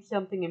she's drank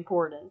something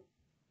important.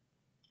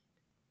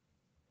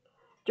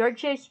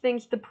 Darkchase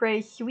thinks the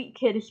prey Sweet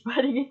Kid is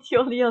putting into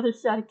on the other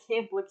side of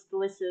camp looks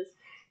delicious.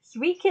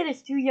 Sweet Kid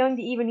is too young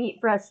to even eat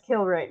fresh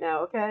kill right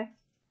now, okay?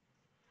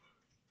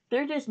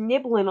 They're just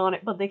nibbling on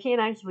it, but they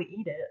can't actually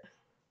eat it.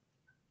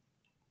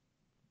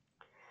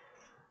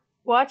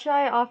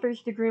 Watcheye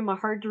offers the groom a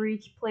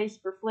hard-to-reach place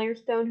for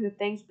Flarestone, who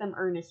thanks them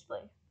earnestly.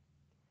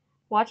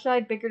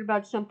 Watcheye bickered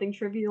about something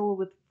trivial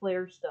with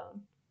Flarestone.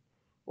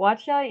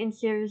 Watcheye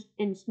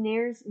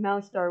ensnares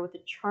Mousestar with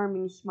a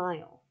charming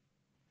smile.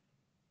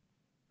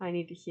 I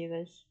need to see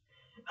this.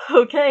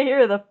 Okay,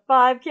 here are the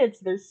 5 kits.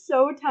 They're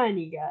so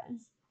tiny,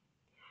 guys.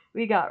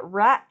 We got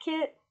Rat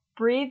Kit,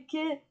 Brave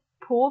Kit,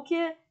 Pool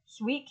Kit,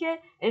 Sweet Kit,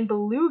 and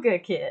Beluga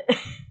Kit.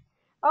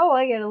 Oh,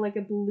 I got like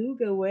a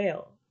beluga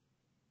whale.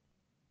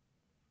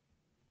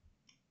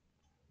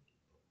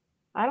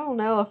 I don't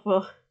know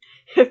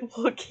if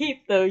we'll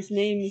keep those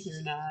names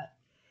or not.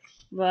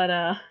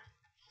 But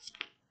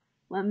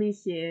let me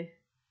see.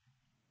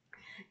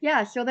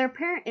 Yeah, so their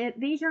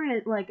these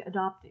aren't like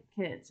adopted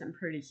kids, I'm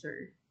pretty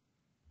sure.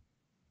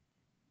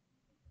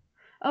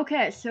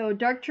 Okay, so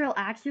Dark Trail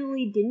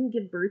actually didn't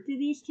give birth to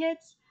these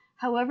kids.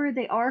 However,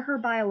 they are her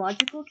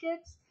biological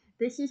kids.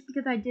 This is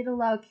because I did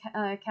allow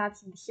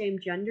cats of the same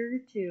gender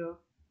to,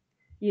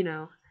 you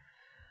know,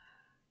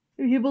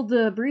 be able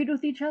to breed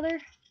with each other.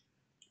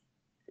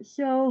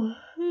 So,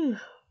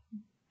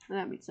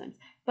 that makes sense.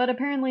 But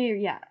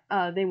apparently, yeah,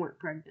 they weren't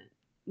pregnant.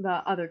 The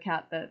other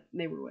cat that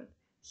they were with.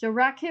 So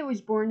Rat Kit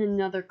was born in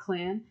another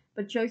clan,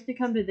 but chose to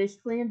come to this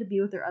clan to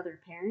be with their other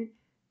parent.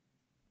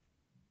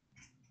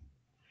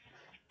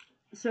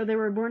 So they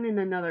were born in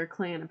another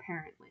clan,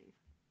 apparently.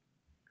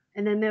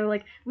 And then they were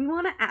like, we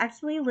want to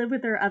actually live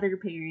with our other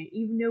parent,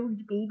 even though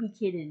we're baby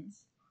kittens.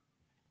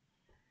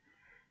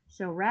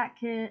 So Rat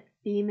Kit,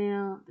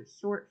 female, they're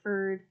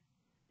short-furred,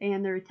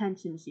 and they're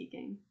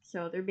attention-seeking.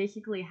 So they're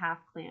basically half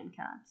clan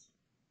cats.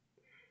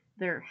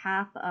 They're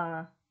half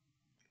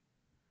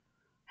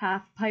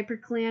Piper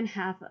clan,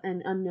 half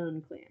an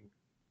unknown clan.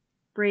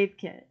 Brave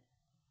Kit.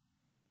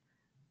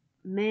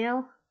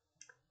 Male,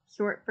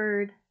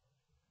 short-furred,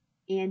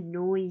 and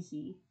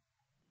noisy.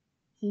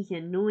 He's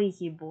a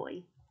noisy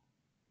boy.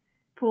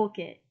 Pool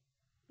Kit.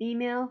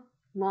 Female,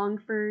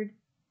 long-furred,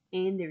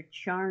 and they're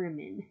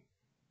charming.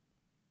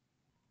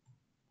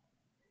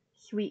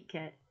 Sweet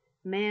Kit.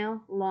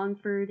 Male,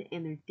 long-furred,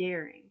 and they're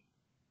daring.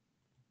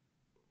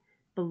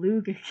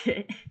 Beluga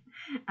Kit.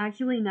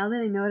 Actually, now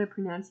that I know how to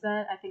pronounce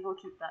that, I think I'll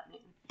keep that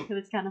name, because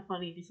it's kind of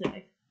funny to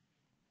say.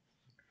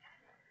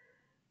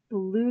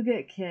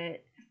 Beluga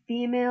Kit.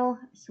 Female,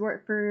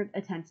 short-furred,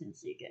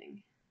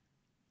 attention-seeking.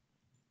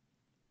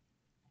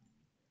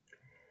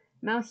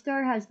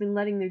 Mousestar has been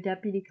letting their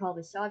deputy call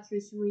the shots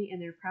recently, and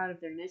they're proud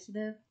of their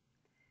initiative.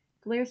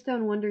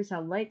 Flarestone wonders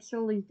how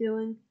Lightsoul is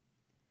doing.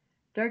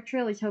 Dark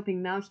Trail is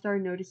hoping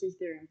Mousestar notices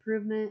their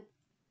improvement.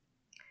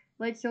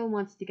 Lightsoul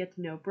wants to get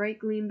to know Bright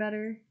Gleam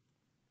better.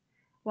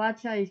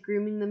 Watcheye is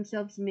grooming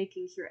themselves and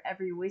making sure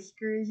every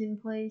whisker is in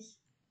place.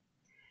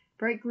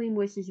 Bright Gleam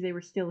wishes they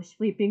were still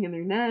sleeping in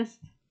their nest.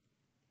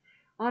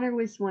 Honor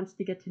Wish wants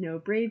to get to know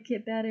Brave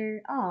Kit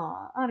better.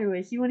 Aw, Honor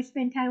Wish, you want to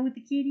spend time with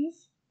the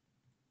kitties?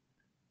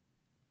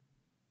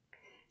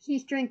 Sea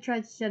Strength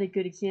tries to set a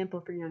good example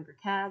for younger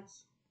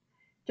cats.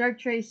 Dark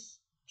Trace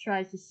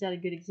tries to set a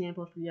good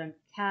example for younger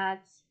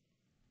cats.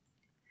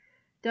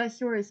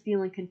 Dustor is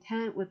feeling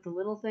content with the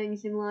little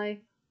things in life.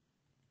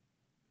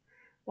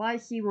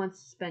 YC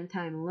wants to spend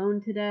time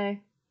alone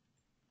today.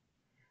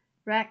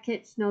 Rat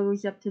Kit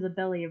snuggles up to the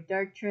belly of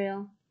Dark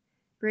Trail.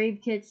 Brave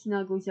Kit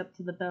snuggles up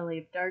to the belly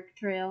of Dark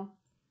Trail.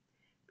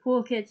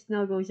 Pool Kit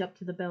snuggles up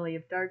to the belly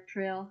of Dark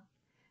Trail.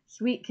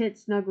 Sweet Kit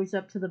snuggles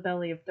up to the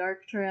belly of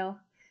Dark Trail.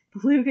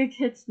 Beluga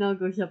Kit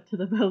snuggles up to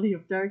the belly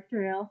of Dark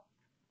Trail.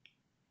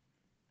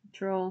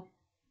 Patrol.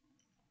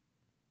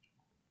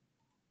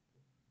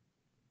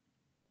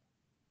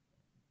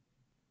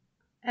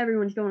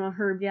 Everyone's going on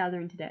herb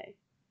gathering today.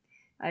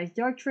 As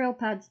Dark Trail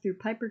pads through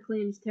Piper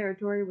Clan's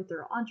territory with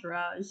their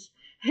entourage,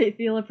 they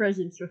feel a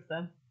presence with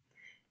them.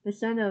 The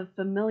scent of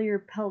familiar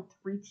pelt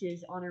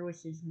reaches Honor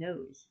Wish's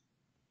nose.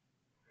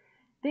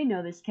 They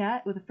know this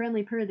cat. With a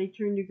friendly purr, they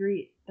turn to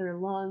greet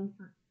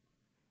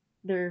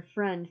their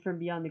friend from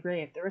beyond the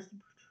grave. The rest of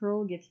the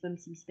patrol gives them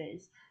some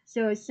space.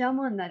 So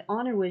someone that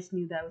Honor Wish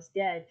knew that was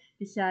dead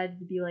decided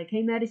to be like,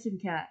 hey, Medicine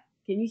Cat,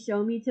 can you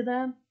show me to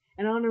them?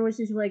 And Honor Wish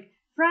is like,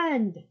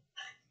 friend!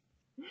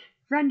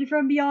 Friend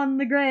from beyond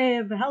the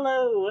grave,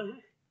 hello!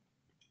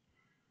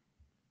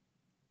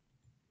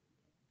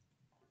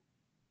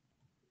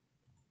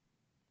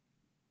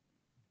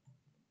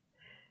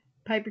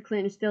 Piper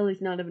Clan still does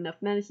not have enough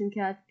medicine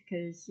cats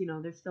because,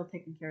 they're still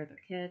taking care of their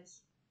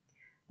kids.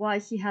 Why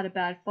she had a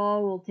bad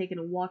fall while taking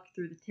a walk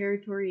through the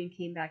territory and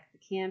came back to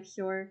the camp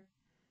store.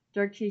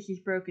 Dark Chase's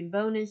broken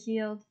bone is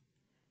healed.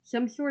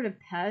 Some sort of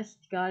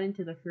pest got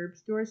into the herb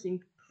stores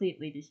and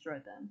completely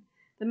destroyed them.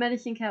 The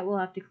medicine cat will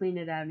have to clean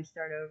it out and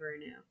start over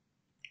anew.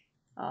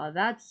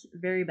 That's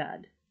very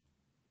bad.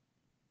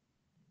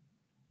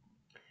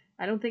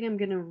 I don't think I'm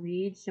gonna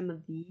read some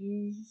of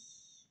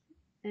these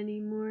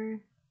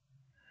anymore,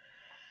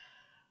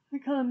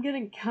 because I'm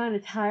getting kind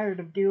of tired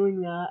of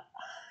doing that.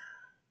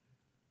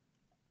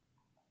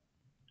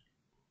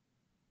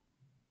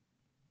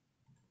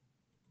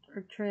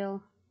 Dark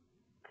Trail.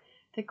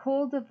 The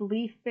cold of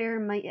Leaf Bear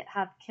might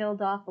have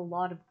killed off a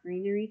lot of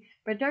greenery,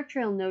 but Dark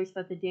Trail knows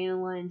that the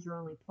dandelions are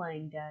only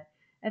playing dead.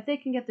 If they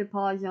can get their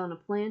paws on a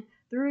plant,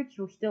 the roots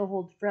will still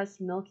hold fresh,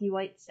 milky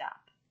white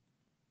sap.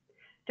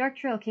 Dark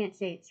Trail can't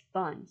say it's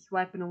fun,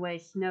 swiping away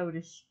snow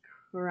to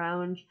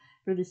scrounge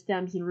for the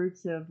stems and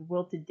roots of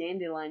wilted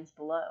dandelions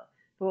below,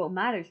 but what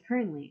matters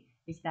currently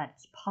is that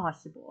it's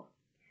possible.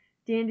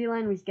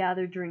 Dandelion was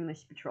gathered during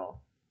this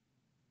patrol.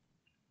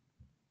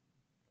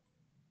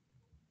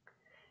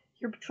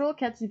 Your patrol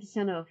catches the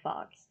scent of a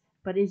fox,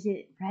 but is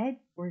it red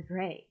or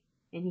gray?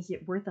 And is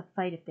it worth a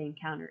fight if they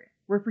encounter it?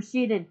 We're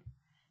proceeding.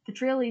 The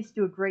trail leads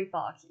to a gray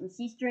fox, and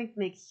Sea Strength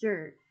makes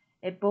sure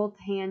it both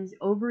hands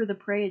over the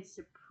prey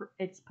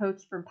it's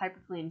poached from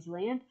Piper Clan's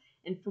land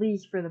and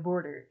flees for the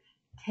border,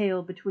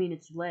 tail between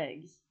its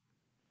legs,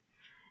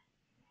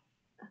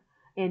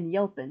 and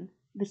yelping.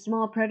 The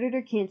small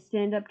predator can't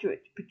stand up to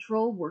its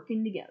patrol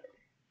working together.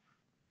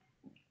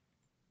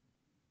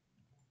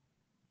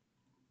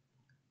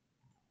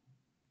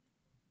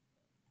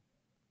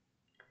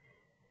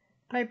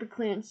 Piper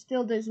Clan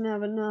still doesn't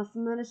have enough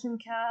medicine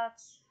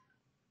cats.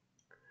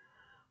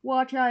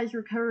 Watch Eyes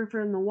recover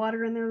from the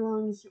water in their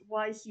lungs.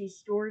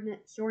 YC's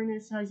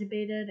soreness has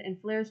abated, and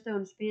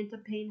Flarestone's phantom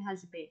pain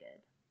has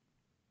abated.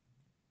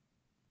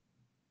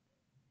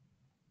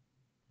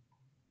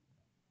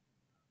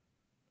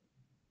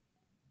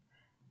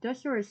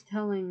 Dustor is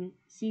telling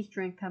Sea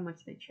Strength how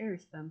much they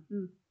cherish them.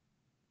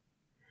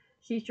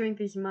 Sea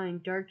Strength is eyeing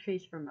Dark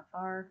Chase from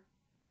afar.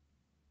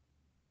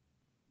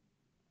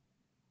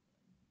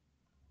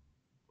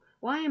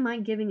 Why am I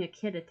giving a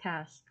kid a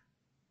task?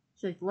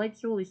 So Light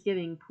Soul is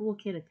giving Pool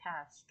Kid a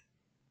task.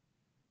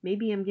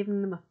 Maybe I'm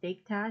giving them a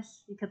fake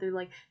task because they're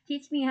like,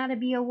 teach me how to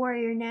be a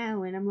warrior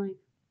now, and I'm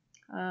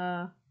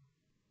like,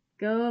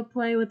 go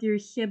play with your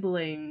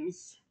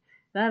siblings.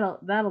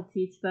 That'll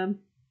teach them.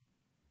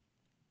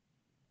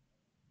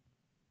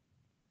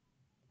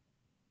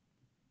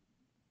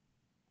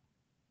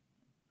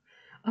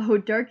 Oh,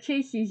 Dark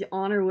Chase sees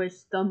Honor with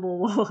Stumble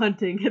while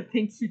hunting and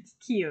thinks it's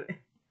cute.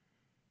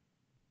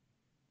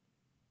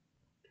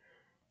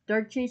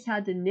 Dark Chase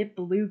had to nip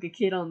Beluga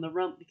Kid on the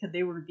rump because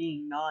they were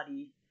being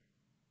naughty.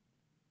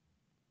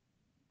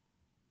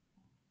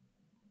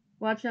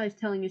 Watch Eyes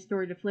telling a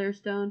story to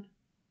Flarestone.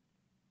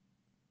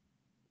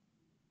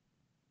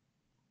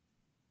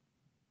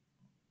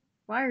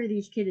 Why are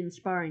these kids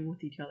sparring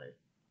with each other?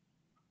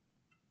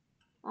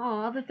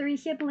 Aw, the three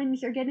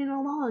siblings are getting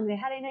along. They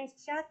had a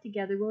nice chat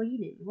together while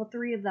eating. Well,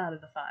 3 of out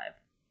of the 5.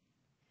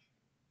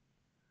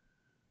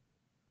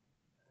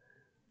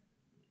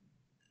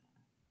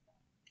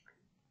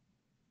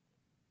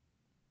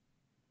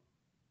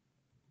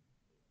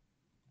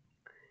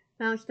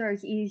 Mousestar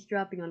is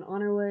eavesdropping on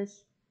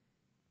Honorless.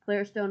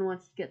 Flarestone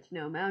wants to get to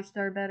know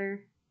Mousestar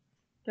better.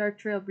 Dark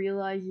Trail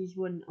realizes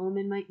what an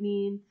omen might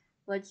mean.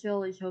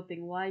 Bloodsoul is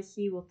hoping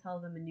YC will tell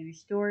them a new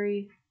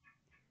story.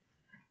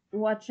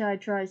 Watcheye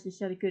tries to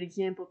set a good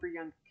example for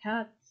younger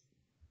cats.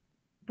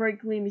 Bright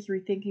Gleam is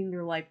rethinking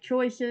their life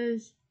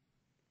choices.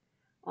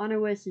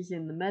 Honorless is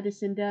in the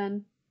medicine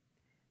den.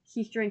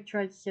 Sea Strength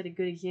tries to set a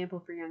good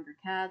example for younger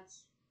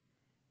cats.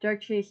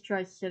 Dark Chase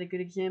tries to set a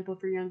good example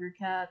for younger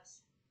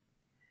cats.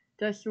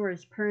 Dustor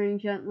is purring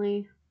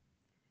gently.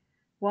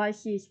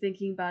 YC is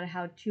thinking about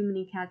how too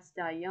many cats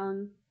die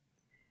young.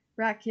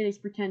 Rat Kid is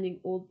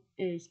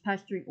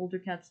pestering older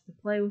cats to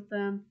play with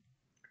them.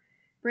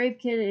 Brave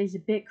Kid is a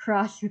bit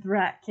cross with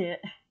Rat Kid.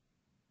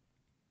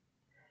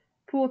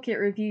 Pool Kid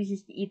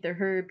refuses to eat the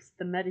herbs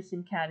the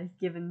medicine cat has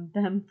given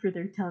them for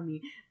their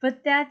tummy.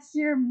 But that's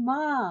your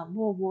mom.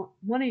 Well,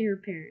 one of your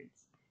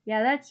parents.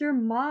 Yeah, that's your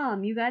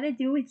mom. You gotta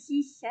do what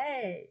she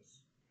says.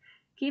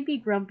 Can't be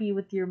grumpy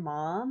with your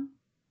mom.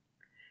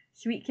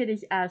 Sweet Kid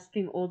is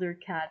asking older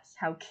cats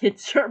how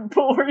kids are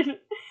born.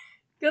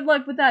 Good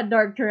luck with that,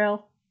 Dark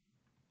Trail.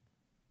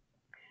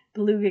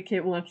 Beluga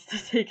Kid wants to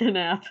take a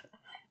nap.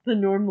 The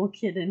normal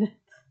kitten.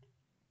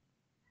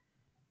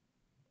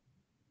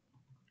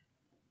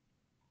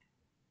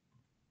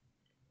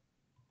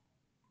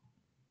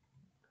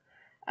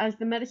 As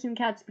the medicine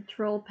cat's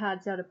patrol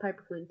pads out of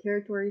Piper Clan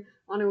territory,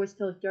 Honorless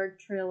tells Dark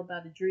Trail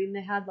about a dream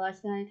they had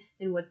last night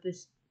and what the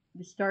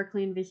Star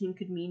Clan vision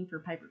could mean for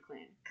Piper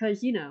Clan.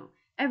 Because, you know,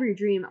 every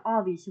dream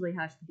obviously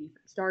has to be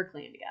for Star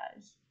Clan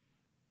guys.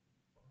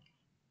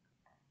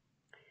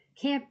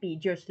 Can't be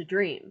just a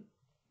dream.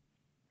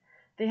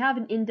 They have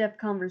an in-depth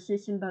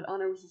conversation about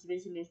Honorless'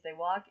 vision as they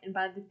walk, and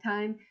by the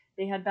time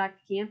they head back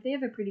to camp, they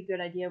have a pretty good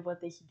idea of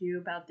what they should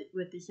do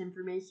with this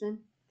information.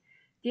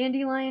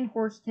 Dandelion,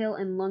 Horsetail,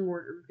 and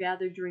Lungwort are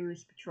gathered during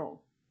this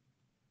patrol.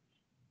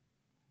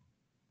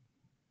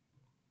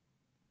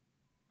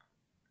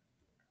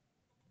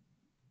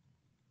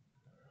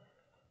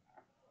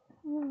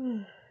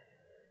 The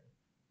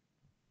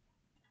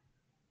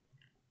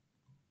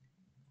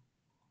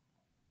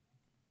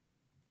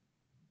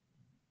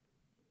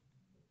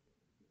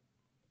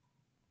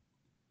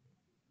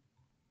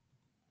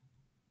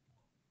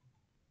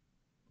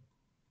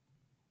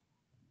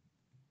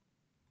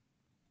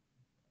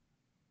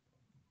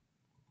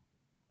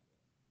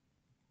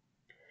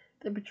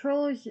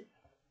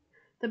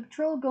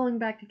patrol going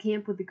back to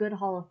camp with a good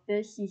haul of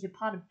fish sees a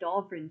pot of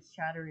dolphins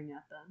chattering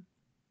at them.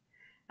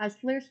 As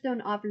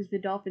Flarestone offers the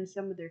dolphins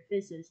some of their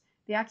fishes,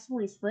 they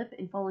accidentally slip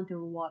and fall into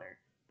the water.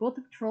 Both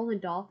the patrol and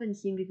dolphins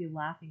seem to be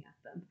laughing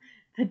at them.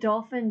 The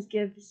dolphins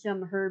give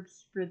some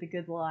herbs for the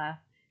good laugh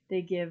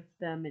they give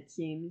them, it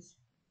seems.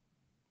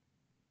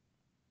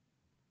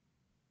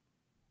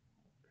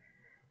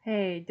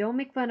 Hey, don't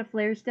make fun of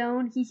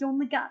Flarestone. He's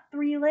only got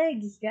 3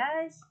 legs,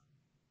 guys.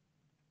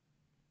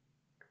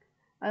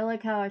 I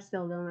like how I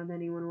still don't have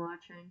anyone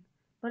watching,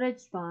 but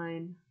it's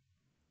fine.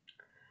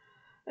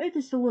 It's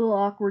just a little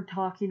awkward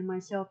talking to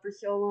myself for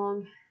so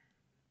long.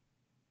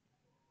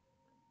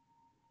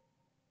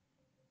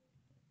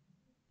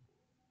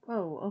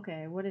 Oh,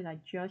 okay, what did I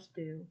just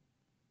do?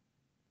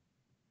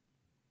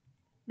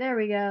 There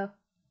we go.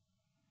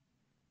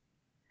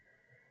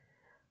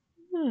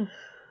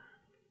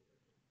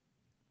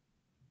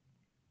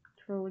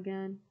 Patrol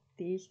again.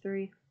 These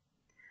 3.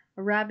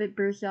 A rabbit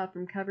bursts out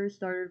from cover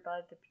started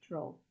by the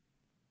patrol.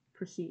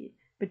 Proceed.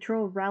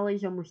 Patrol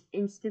rallies almost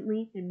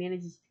instantly and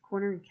manages to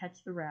corner and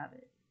catch the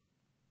rabbit.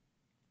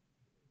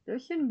 There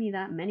shouldn't be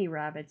that many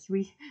rabbits.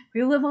 We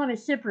live on a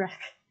shipwreck.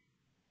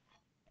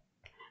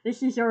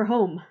 This is our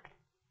home.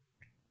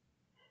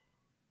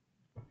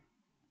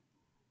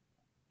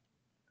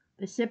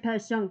 The ship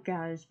has sunk,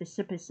 guys. The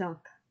ship has sunk.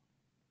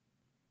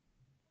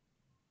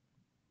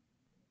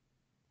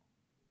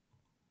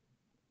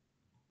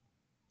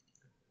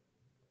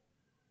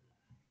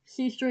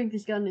 Sea Strength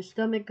has gotten a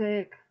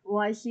stomachache.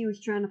 YC was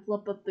trying to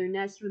flip up their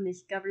nest when they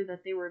discovered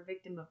that they were a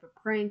victim of a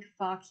prank.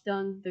 Fox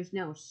stung. There's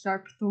now a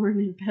sharp thorn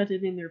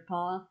embedded in their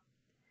paw.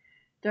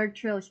 Dark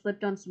Trail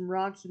slipped on some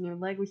rocks and their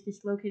leg was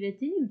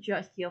dislocated. Didn't you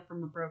just heal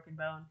from a broken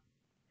bone?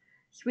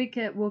 Sweet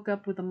Cat woke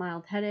up with a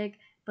mild headache,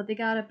 but they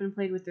got up and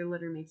played with their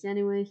littermates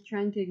anyways,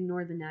 trying to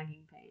ignore the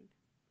nagging pain.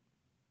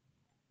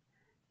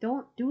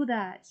 Don't do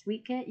that,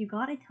 Sweet Cat. You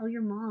gotta tell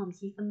your mom.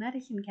 She's the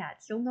medicine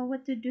cat. She'll know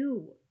what to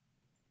do.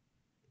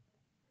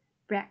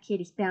 Brat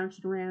Kid is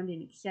bouncing around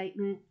in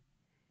excitement.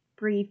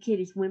 Brave Kid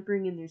is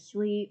whimpering in their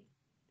sleep.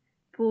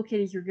 Pool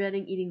Kid is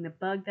regretting eating the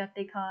bug that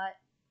they caught.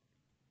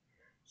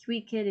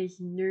 Sweet Kid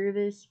is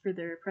nervous for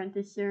their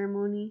apprentice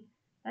ceremony.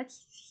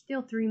 That's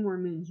still 3 more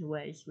moons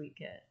away, Sweet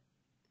Kid.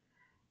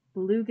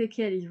 Beluga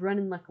Kid is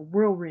running like a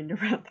whirlwind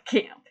around the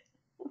camp.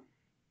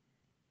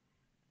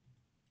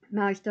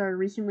 Mouthstar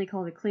recently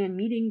called a clan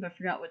meeting but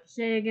forgot what to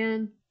say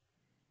again.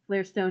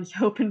 Flarestone's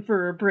hoping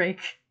for a break.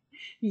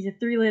 He's a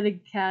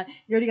 3-legged cat.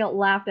 He already got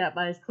laughed at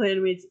by his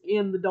clanmates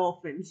and the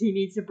dolphins. He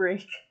needs a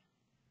break.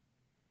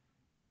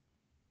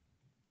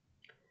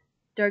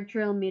 Dark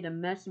Trail made a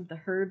mess of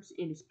the herbs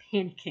and is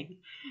panicking.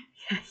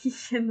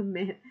 He's in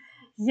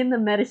the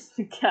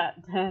medicine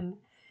cat den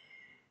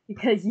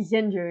because he's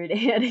injured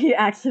and he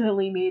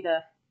accidentally made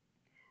a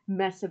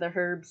mess of the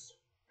herbs.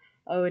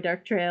 Oh,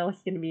 Dark Trail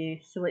is gonna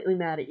be slightly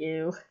mad at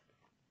you.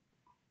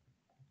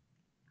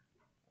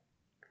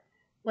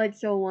 Light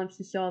Soul wants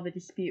to solve a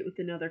dispute with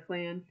another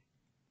clan.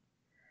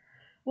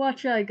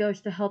 Watch Eye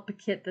goes to help a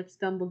kit that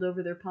stumbled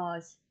over their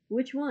paws.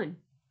 Which one?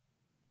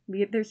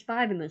 There's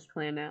 5 in this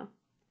clan now.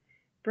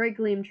 Bright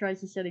Gleam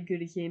tries to set a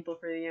good example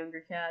for the younger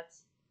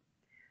cats.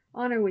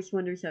 Honor Wish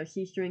wonders how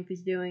Sea Strength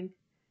is doing.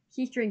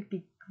 Sea Strength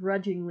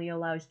begrudgingly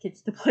allows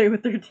kits to play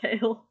with their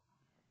tail.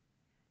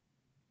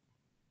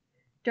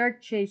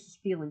 Dark Chase is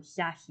feeling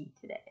sassy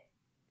today.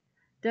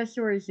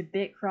 Dustor is a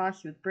bit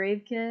cross with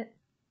Brave Kit.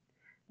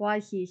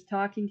 YC is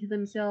talking to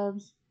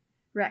themselves.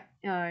 I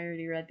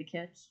already read the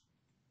kits.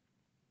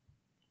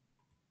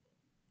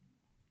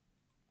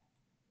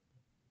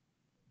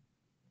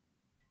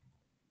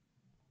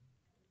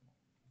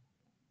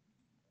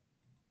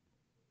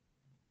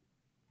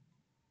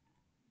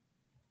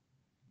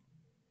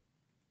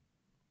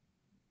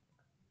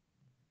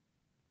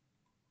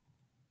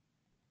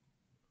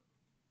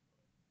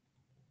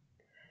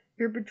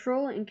 Your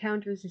patrol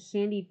encounters a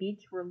sandy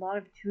beach where a lot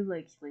of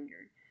 2-legs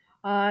linger.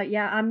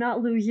 Yeah, I'm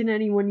not losing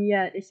anyone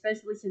yet,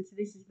 especially since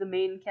this is the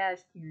main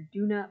cast here.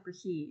 Do not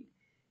proceed.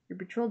 Your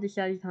patrol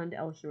decides to hunt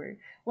elsewhere.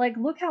 Like,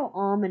 look how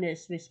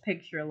ominous this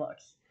picture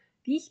looks.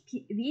 These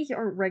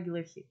aren't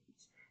regular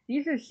humans.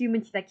 These are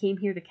humans that came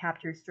here to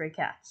capture stray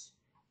cats.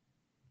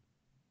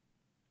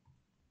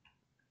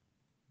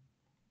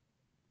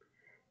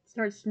 It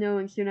starts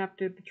snowing soon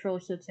after the patrol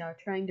sets out,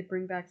 trying to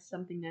bring back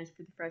something nice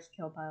for the fresh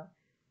kill pile.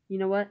 You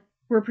know what?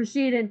 We're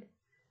proceeding!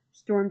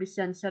 Storm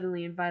descends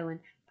suddenly and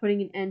violent,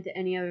 putting an end to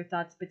any other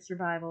thoughts but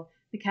survival.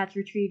 The cats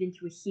retreat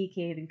into a sea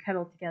cave and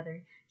cuddle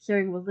together,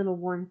 sharing what little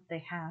warmth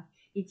they have.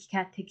 Each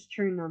cat takes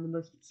turn on the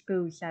most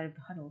exposed side of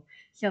the huddle,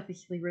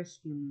 selfishly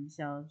rescuing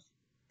themselves.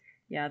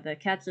 Yeah, the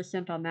cats are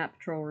sent on that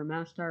patrol were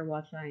Mouthstar,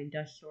 Watcheye, and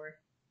Dustor.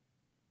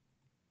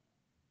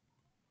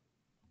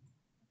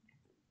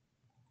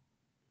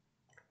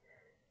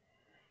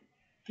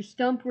 The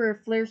stump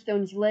where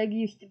Flarestone's leg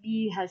used to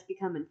be has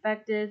become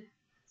infected.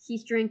 Sea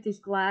Strength is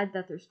glad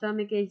that their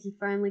stomach aches is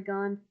finally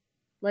gone.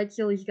 Light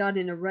Soul's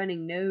gotten a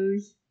running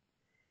nose.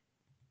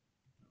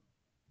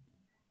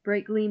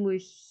 Bright Gleam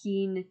was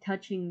seen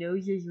touching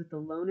noses with the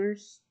loner.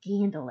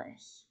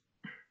 Scandalous.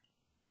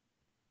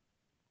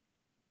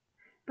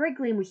 Bright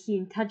Gleam was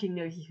seen touching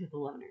noses with the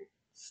loner.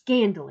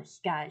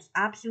 Scandalous, guys.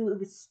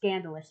 Absolutely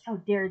scandalous. How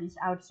dare these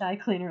outside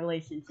clan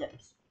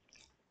relationships.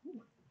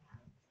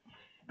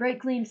 Bright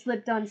Gleam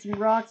slipped on some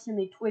rocks and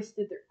they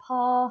twisted their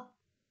paw.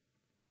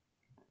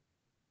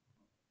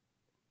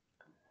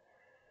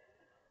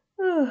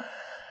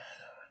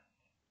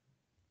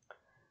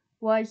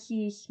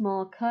 YC's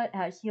small cut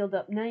has healed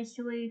up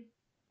nicely.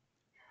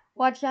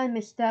 Watcheye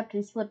misstepped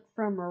and slipped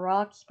from a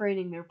rock,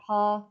 spraining their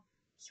paw.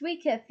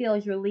 Sweet Kit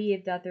feels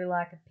relieved at their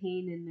lack of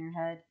pain in their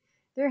head.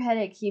 Their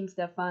headache seems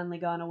to have finally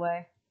gone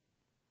away.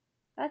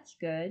 That's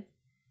good.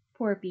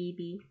 Poor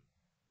BB.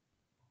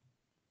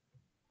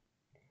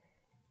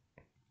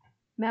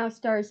 Mouse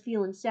Star is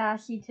feeling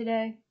sassy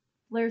today.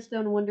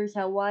 Flarestone wonders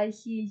how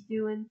YC is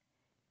doing.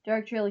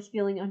 Dark Trail is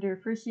feeling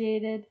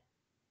underappreciated.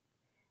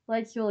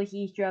 Light Soul is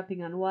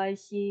eavesdropping on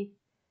YC.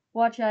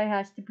 Watcheye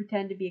has to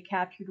pretend to be a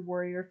captured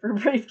warrior for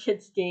Brave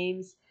Kids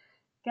games.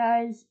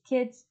 Guys,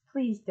 kids,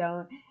 please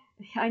don't.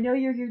 I know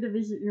you're here to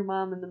visit your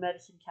mom in the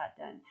Medicine Cat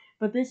Den,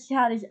 but this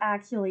cat is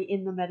actually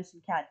in the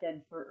Medicine Cat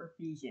Den for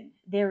a reason.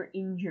 They're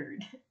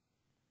injured.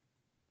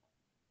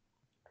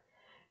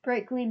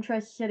 Bright Gleam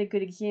tries to set a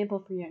good example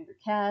for younger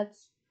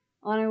cats.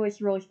 Honor Wish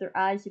rolls their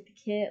eyes at the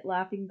kit,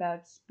 laughing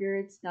about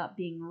spirits not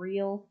being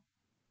real.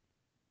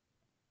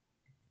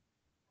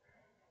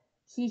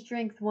 Sea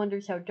Strength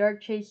wonders how Dark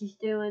Chase is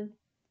doing.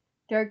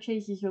 Dark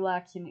Chase is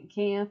relaxing at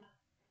camp.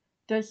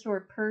 Dust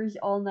Sword purrs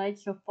all night,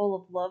 so full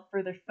of love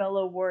for their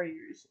fellow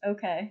warriors.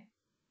 Okay.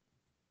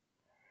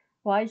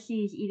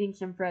 YC is eating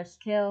some fresh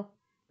kill.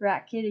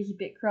 Rat Kid is a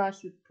bit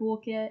cross with Pool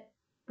Kit.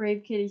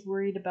 Brave Kid is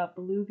worried about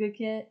Beluga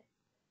Kit.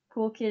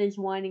 Cool Kid is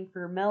whining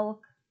for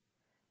milk.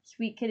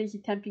 Sweet Kid is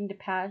attempting to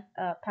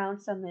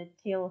pounce on the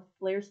tail of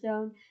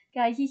Flarestone.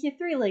 Guys, he's a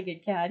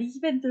three-legged cat. He's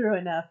been through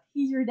enough.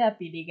 He's your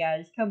deputy,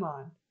 guys. Come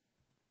on.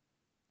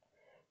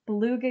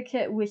 Beluga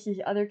Kit wishes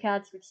other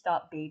cats would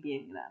stop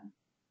babying them.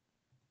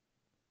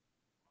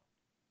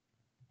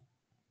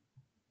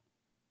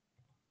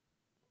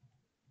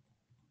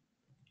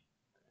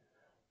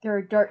 There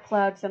are dark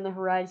clouds on the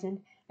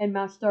horizon, and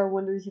Mouse Star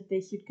wonders if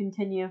they should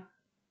continue.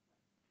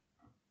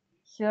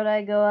 Should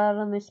I go out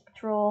on this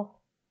patrol?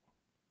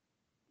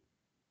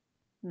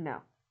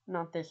 No,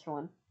 not this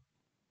one.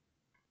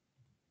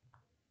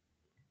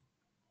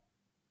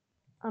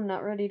 I'm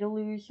not ready to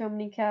lose so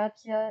many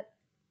cats yet.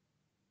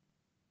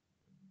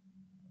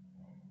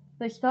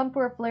 The stump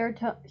where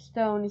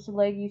Flarestone's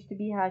leg used to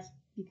be has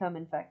become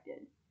infected.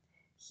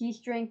 Sea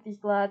Strength is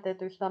glad that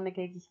their stomach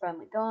ache is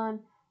finally gone.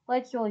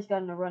 Light Soul has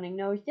gotten a running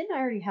nose. Didn't I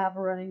already have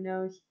a running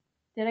nose?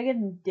 Did I get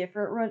a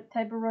different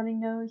type of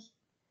running nose?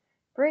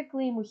 Bright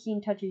Gleam was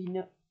seen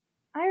touching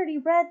I already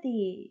read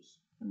these.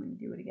 I'm going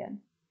to do it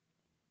again.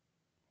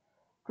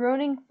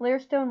 Groaning,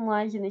 Flarestone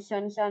lies in the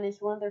sunshine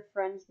as one of their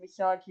friends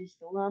massages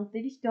the lump.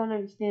 They just don't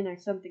understand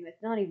there's something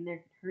that's not even there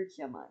to hurt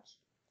so much.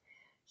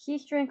 Sea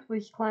Strength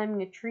was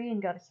climbing a tree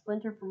and got a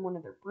splinter from one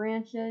of their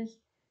branches.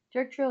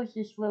 Dark Trail has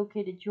just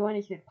located joint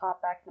as it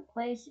popped back into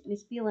place and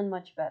is feeling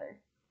much better.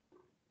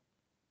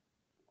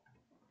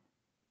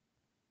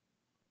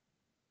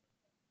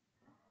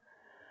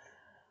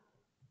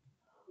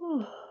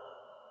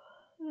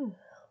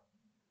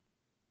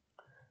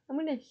 I'm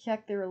gonna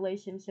check the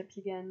relationships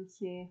again and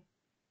see.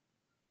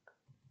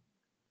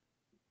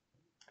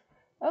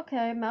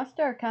 Okay, Mouse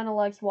Star kind of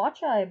likes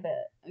Watcheye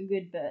a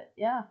good bit,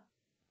 yeah.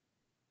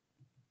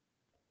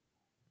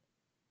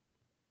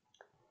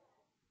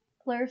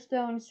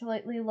 Flarestone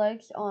slightly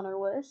likes Honor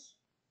Wish.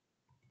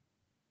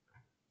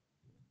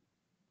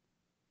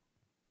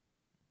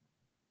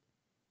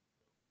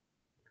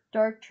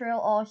 Dark Trail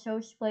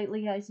also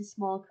slightly has a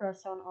small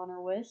crush on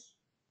Honor Wish.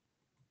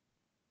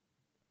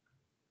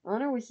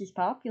 Honor Wish is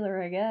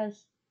popular, I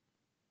guess.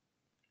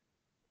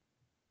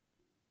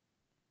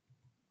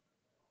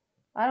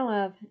 I don't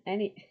have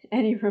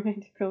any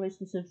romantic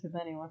relationships with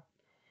anyone.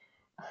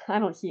 I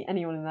don't see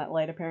anyone in that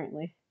light,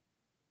 apparently.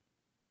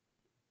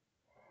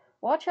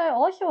 Watcheye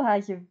also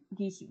has a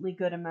decently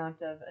good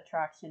amount of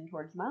attraction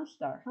towards Mouse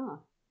Star, huh?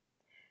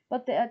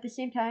 But at the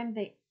same time,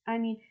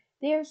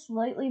 they are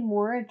slightly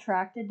more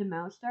attracted to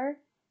Mouse Star,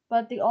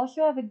 but they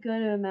also have a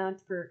good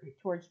amount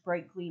towards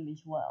Bright Gleam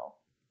as well.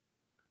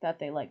 That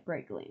they like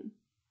Bright Gleam.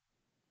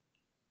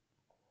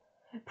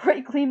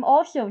 Bright Gleam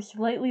also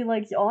slightly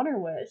likes Honor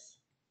Wish,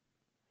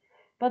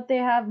 but they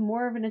have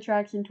more of an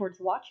attraction towards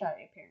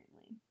Watcheye,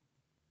 apparently.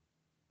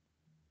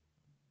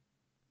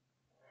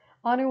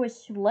 Honor Wish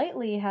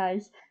slightly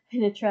has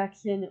an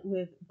attraction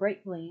with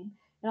Bright Gleam,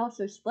 and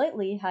also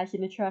slightly has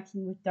an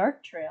attraction with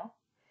Dark Trail.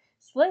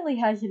 Slightly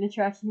has an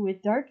attraction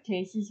with Dark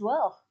Chase as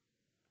well.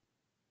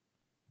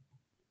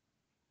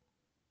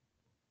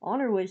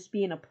 Honor Wish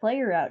being a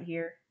player out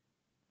here.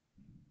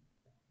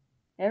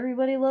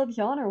 Everybody loves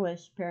Honor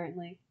Wish,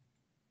 apparently.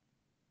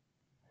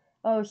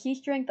 Oh, Sea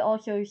Strength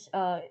also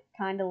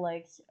kinda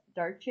likes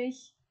Dark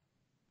Chase.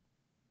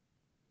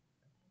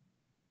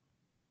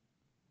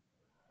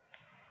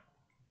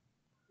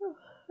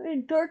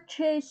 And Dark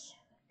Chase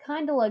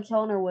kinda likes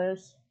Honor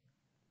Wish.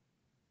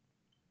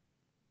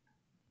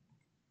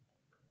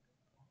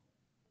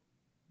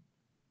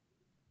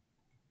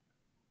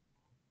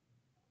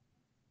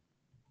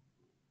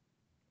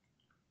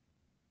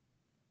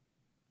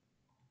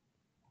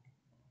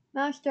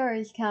 Mouthstar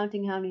is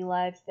counting how many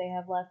lives they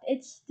have left.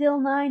 It's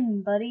still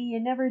 9, buddy. You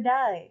never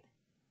died.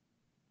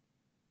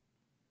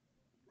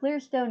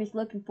 Clearstone is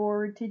looking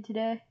forward to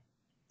today.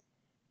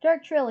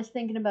 Dark Trail is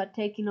thinking about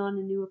taking on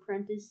a new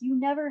apprentice. You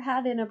never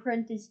had an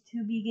apprentice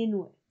to begin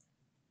with.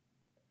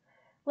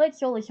 Light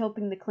Soul is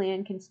hoping the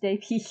clan can stay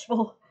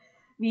peaceful.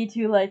 Me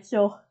too, Light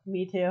Soul.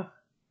 Me too.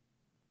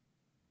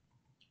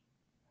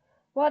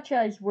 Watch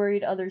Eye is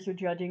worried others are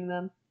judging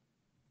them.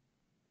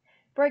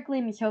 Bright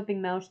Gleam is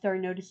hoping Mouthstar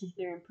notices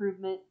their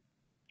improvement.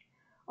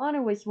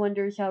 Honor Wish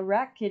wonders how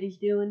Rat Kid is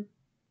doing.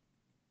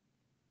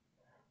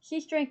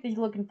 Sea Strength is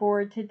looking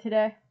forward to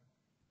today.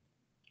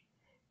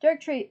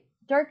 Dark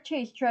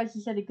Chase tries to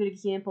set a good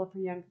example for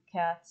younger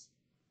cats.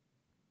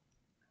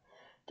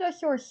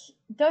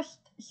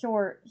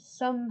 Dustshore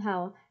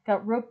somehow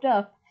got roped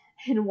up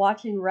in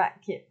watching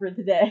Rat Kid for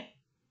the day.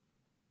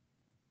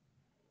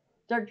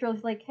 Dark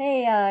Trail's like,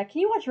 hey,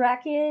 can you watch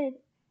Rat Kid?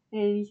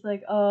 And he's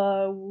like,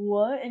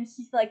 what? And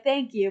she's like,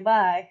 thank you,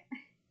 bye.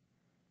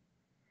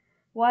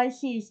 Why is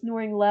she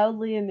snoring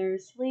loudly in their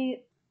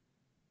sleep?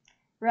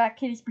 Rat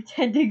Kid is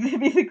pretending to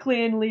be the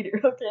clan leader,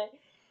 okay?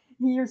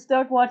 You're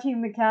stuck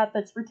watching the cat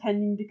that's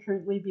pretending to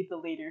currently be the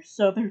leader,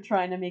 so they're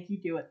trying to make you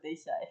do what they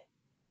say.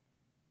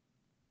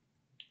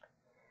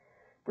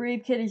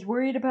 Brave Kid is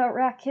worried about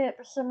Rat Kid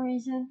for some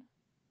reason.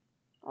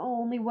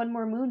 Oh, only one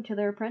more moon to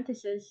their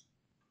apprentices.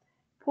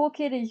 Pool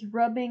Kid is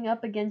rubbing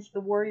up against the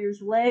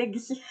warrior's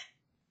legs. You're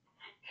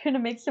gonna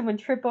make someone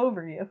trip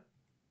over you.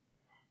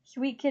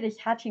 Sweet Kid is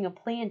hatching a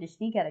plan to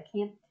sneak out of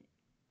camp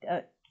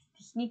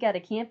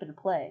and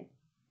play.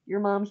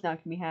 Your mom's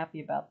not gonna be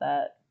happy about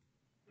that.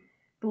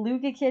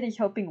 Beluga Kid is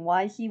hoping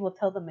Wisey will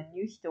tell them a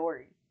new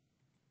story.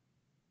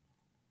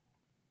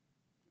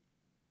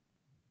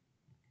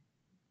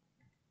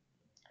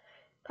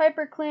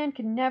 Piper Clan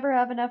can never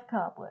have enough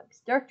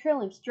cobwebs. Dark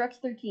Trail instructs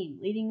their team,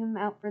 leading them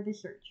out for the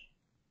search.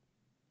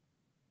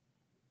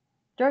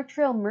 Dark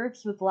Trail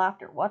murks with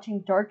laughter,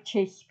 watching Dark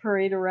Chase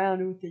parade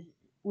around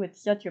with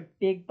such a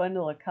big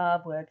bundle of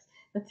cobwebs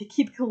that they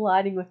keep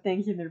colliding with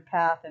things in their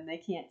path and they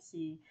can't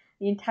see.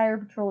 The entire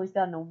patrol has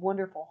gotten a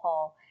wonderful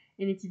haul,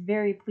 and it's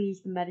very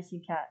pleased the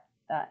medicine cat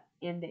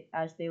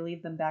as they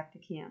lead them back to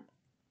camp.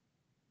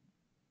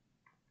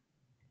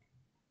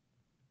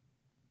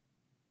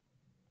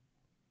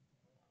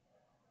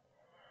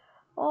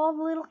 All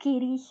the little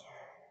kitties.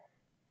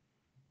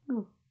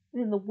 Oh,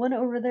 and the one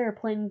over there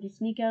planning to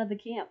sneak out of the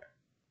camp.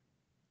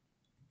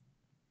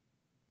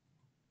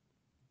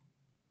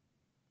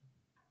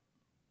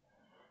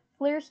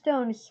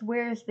 Flarestone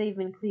swears they've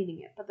been cleaning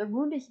it, but the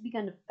wound has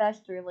begun to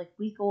fester like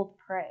week-old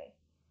prey.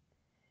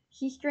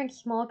 Sea Strength's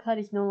small cut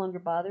is no longer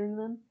bothering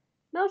them.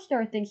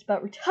 Mouthstar thinks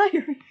about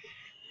retiring.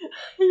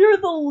 You're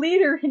the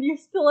leader and you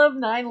still have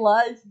 9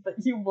 lives,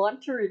 but you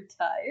want to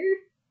retire?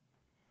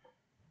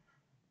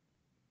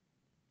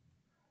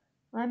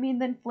 I mean,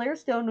 then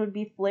Flarestone would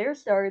be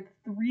Flarestar,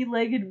 the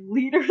 3-legged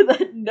leader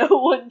that no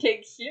one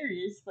takes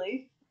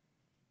seriously.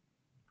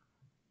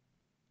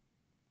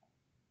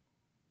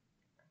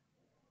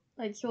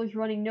 Light Soul's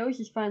running nose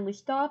has finally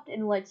stopped,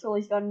 and Light Soul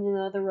has gotten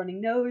another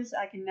running nose.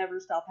 I can never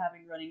stop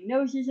having running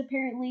noses,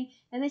 apparently,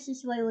 and this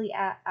is slightly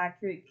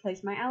accurate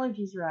because my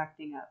allergies are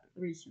acting up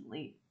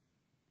recently.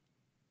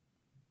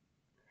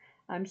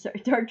 I'm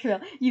sorry, Dark Trail.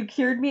 You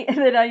cured me, and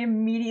then I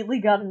immediately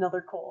got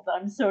another cold.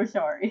 I'm so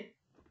sorry.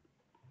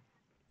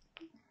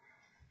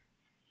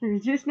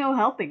 There's just no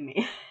helping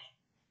me.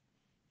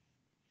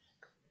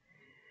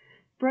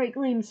 Bright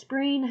Gleam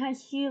sprain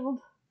has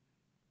healed.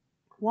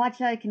 Watch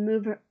Eye can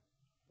move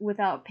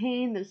without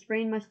pain. The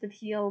sprain must have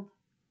healed.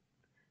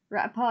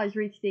 Rat Paw has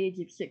reached the age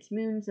of 6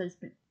 moons, has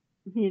been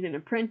made an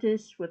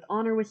apprentice, with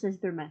Honor Wish as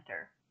their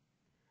mentor.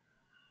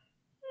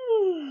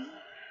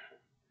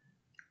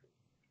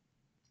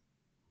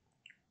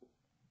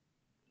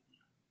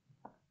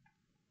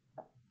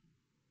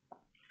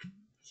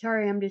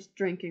 Sorry, I'm just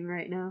drinking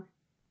right now.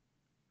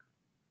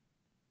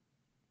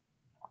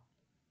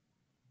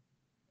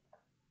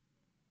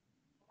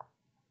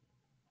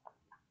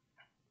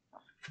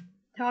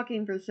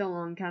 Talking for so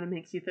long kind of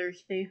makes you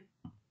thirsty.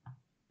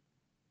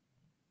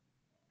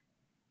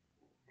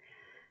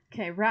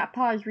 Okay, Rat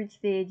Paw has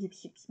reached the age of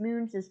 6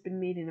 moons, has been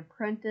made an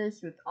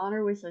apprentice, with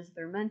Honor Wish as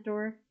their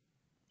mentor.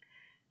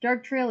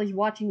 Dark Trail is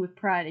watching with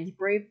pride as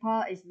Brave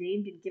Paw is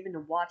named and given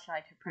to Watch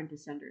Eye to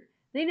apprentice under.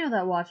 They know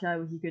that Watch Eye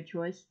was a good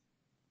choice.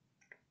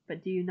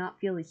 But do you not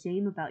feel the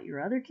same about your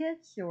other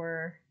kids,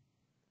 or...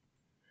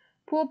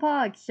 Pool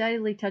Paw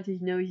excitedly touches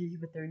noses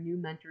with their new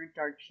mentor,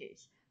 Dark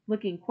Chase,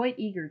 looking quite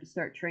eager to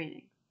start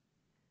training.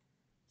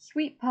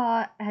 Sweet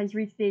Paw has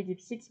reached the age of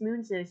 6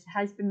 moons and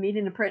has been made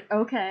in a print.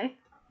 Okay.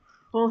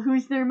 Well,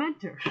 who's their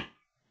mentor?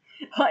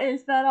 What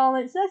is that all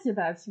it says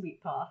about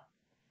Sweet Paw?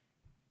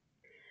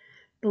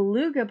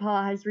 Beluga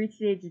Paw has reached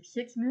the age of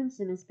 6 moons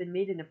and has been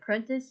made an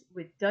apprentice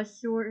with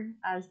Dustshore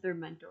as their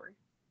mentor.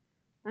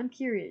 I'm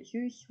curious,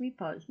 who's Sweet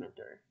Paw's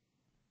mentor?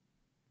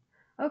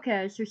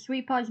 Okay, so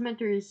Sweet Paw's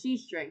mentor is Sea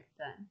Strength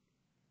then.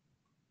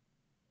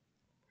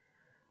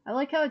 I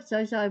like how it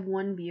says I have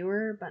 1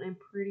 viewer, but I'm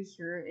pretty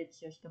sure it's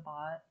just a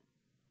bot.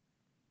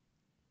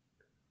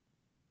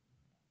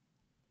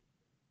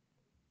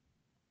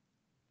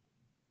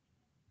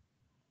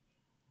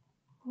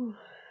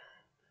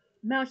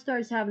 Mouse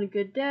Star's having a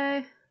good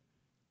day.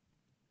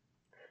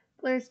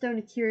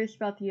 Blairstone is curious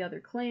about the other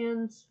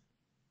clans.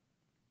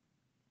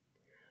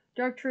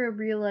 Dark Trail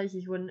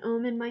realizes what an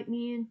omen might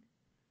mean.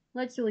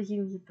 Let's really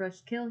use a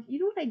fresh kill. You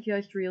know what I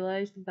just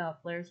realized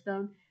about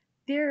Blairstone?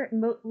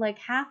 Like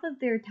half of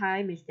their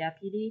time as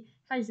deputy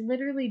has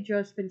literally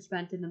just been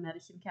spent in the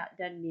medicine cat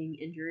den being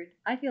injured.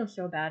 I feel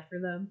so bad for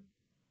them.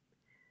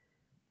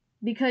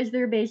 Because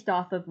they're based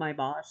off of my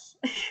boss.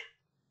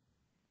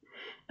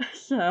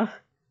 So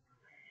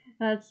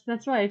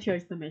that's why I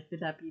chose them as the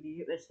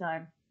deputy this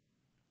time.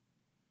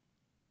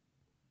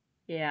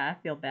 Yeah,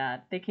 I feel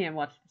bad. They can't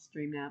watch the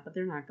stream now, but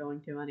they're not going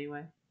to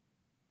anyway.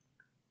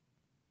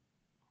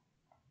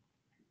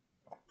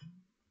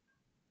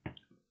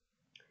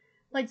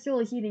 Light Soul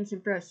is eating some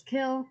fresh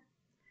kill.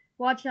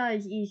 Watch Eye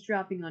is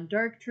eavesdropping on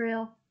Dark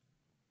Trail.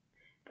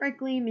 Bright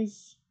Gleam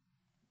is...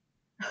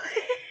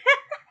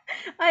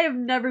 I have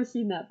never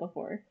seen that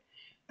before.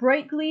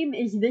 Bright Gleam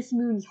is this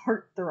moon's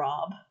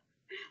heartthrob.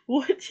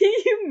 What do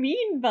you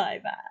mean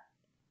by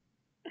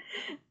that?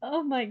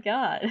 Oh my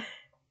god.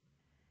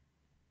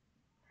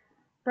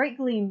 Bright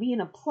Gleam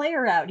being a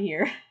player out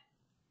here.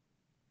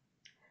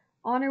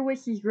 Honor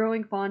Wish is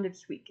growing fond of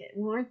Sweet Kit.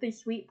 Well, aren't they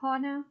Sweet Paw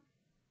now?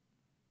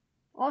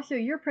 Also,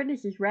 your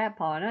apprentice is Rat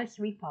Paw, not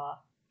Sweet Paw.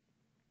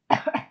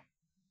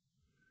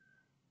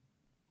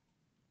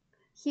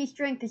 Sea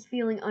Strength is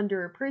feeling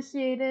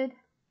underappreciated.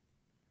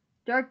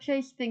 Dark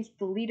Chase thinks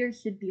the leader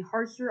should be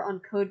harsher on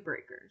code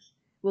breakers.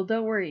 Well,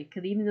 don't worry,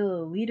 because even though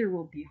the leader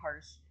will be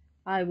harsh,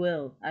 I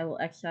will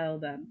exile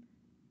them.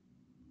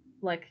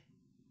 Like,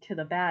 to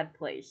the bad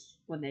place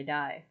when they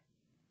die.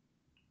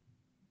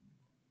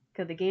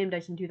 Because the game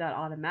doesn't do that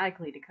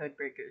automatically to code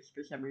breakers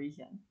for some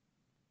reason.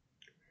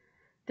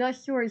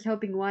 Dustshore is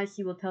hoping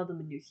YC will tell them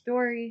a new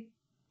story.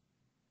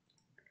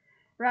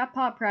 Rat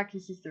Paw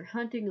practices their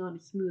hunting on a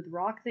smooth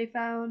rock they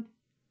found.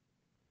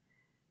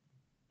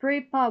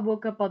 Brave Paw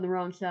woke up on the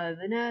wrong side of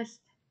the nest.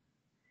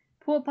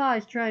 Pool Paw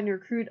is trying to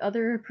recruit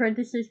other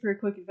apprentices for a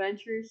quick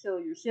adventure, so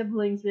your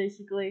siblings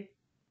basically.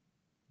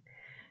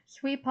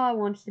 Sweet Paw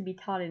wants to be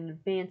taught an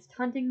advanced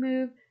hunting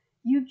move.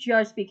 You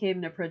just became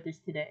an apprentice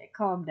today.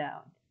 Calm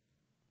down.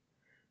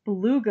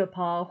 Beluga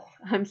Paw,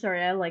 I'm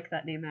sorry, I like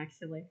that name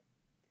actually.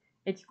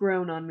 It's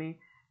grown on me.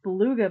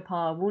 Beluga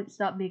Paw won't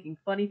stop making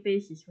funny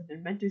faces when their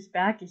mentor's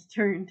back is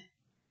turned.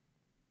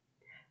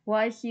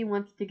 YC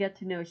wants to get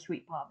to know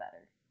Sweet Paw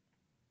better.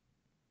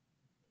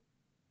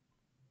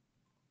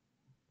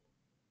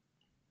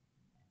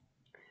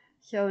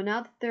 So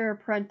now that they're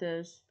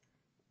apprentice,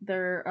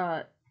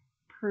 their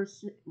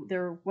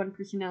one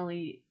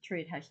personality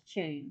trait has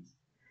changed.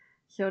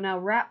 So now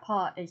Rat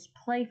Paw is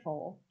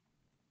playful.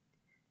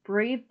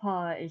 Brave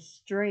Paw is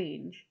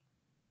strange.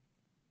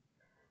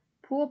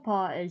 Pool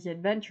Paw is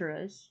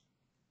adventurous.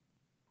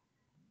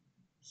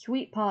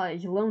 Sweet Paw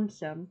is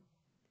lonesome.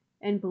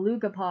 And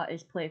Beluga Paw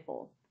is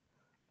playful.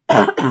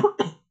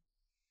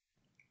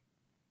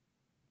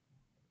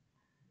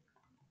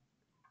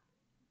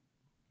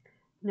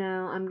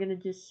 Now I'm gonna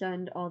just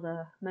send all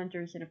the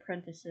mentors and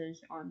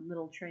apprentices on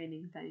little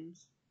training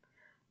things.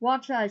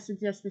 Watch Eye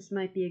suggests this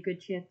might be a good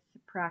chance to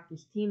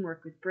practice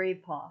teamwork with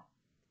Brave Paw.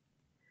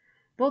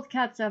 Both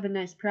cats have a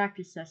nice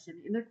practice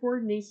session, and their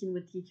coordination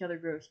with each other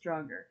grows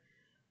stronger.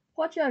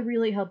 Watch Eye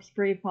really helps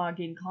Brave Paw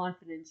gain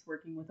confidence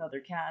working with other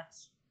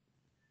cats.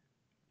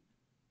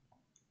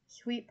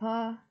 Sweet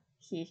Paw,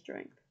 Sea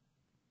Strength.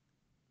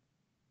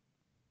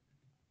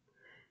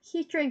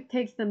 Sea Strength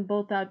takes them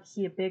both out to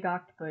see a big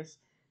octopus,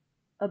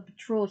 a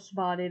patrol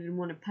spotted in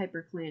one of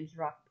Piper Clan's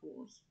rock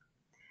pools.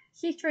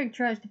 Sea Strength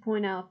tries to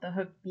point out the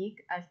hooked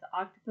beak as the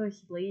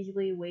octopus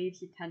lazily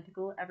waves a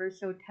tentacle ever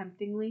so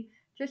temptingly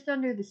just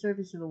under the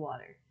surface of the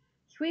water.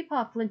 Sweet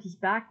Paw flinches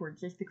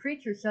backwards as the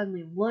creature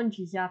suddenly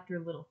lunges after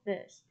a little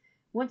fish.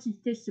 Once it's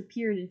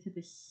disappeared into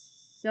the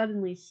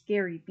suddenly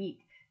scary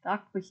beak, the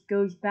octopus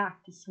goes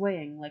back to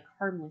swaying like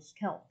harmless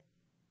kelp.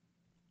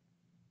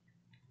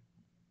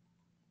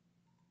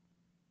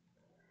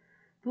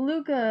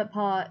 Beluga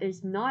Paw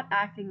is not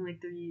acting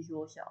like their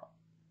usual self.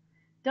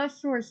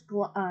 Dustshore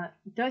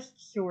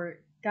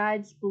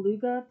guides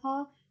Beluga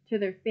Paw to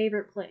their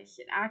favorite place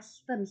and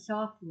asks them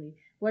softly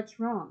what's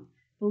wrong.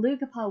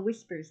 Beluga Paw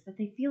whispers that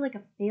they feel like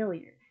a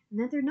failure and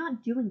that they're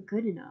not doing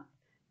good enough.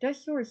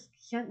 Dustshore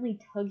gently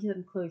tugs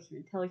them closer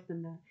and tells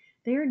them that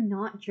they are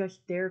not just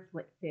their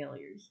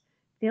failures.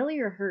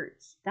 Failure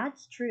hurts,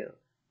 that's true,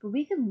 but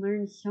we can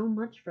learn so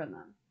much from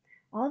them.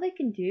 All they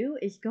can do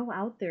is go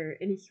out there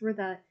and ensure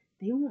that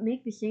they won't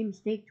make the same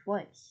mistake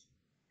twice.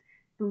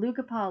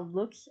 Beluga Paw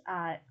looks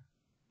at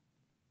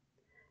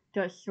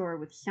Dustshore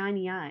with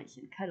shiny eyes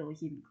and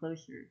cuddles even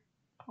closer.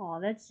 Aw,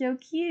 that's so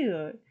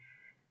cute.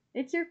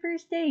 It's your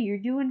first day. You're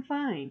doing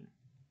fine.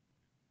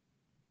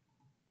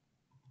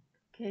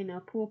 Okay, now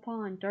Pool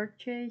Paw and Dark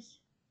Chase.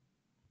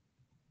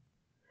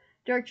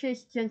 Dark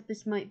Chase sensed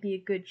this might be a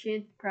good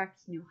chance to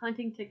practice new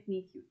hunting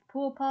techniques with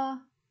Pool Paw.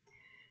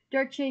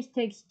 Dark Chase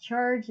takes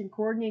charge and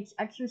coordinates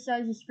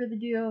exercises for the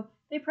duo.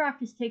 They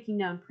practice taking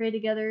down prey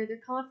together. Their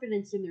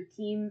confidence in their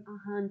team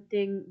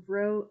hunting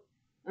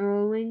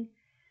growing.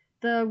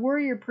 The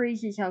warrior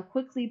praises how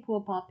quickly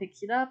Pool Paw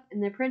picks it up,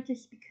 and the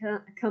apprentice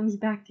comes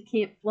back to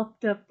camp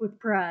fluffed up with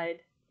pride.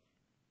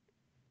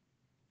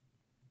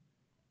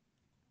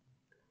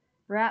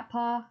 Rat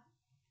Paw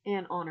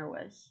and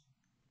Honorwish.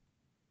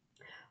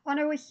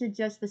 Honorwish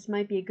suggests this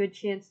might be a good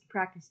chance to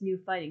practice new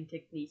fighting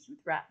techniques with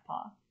Rat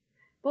Paw.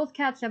 Both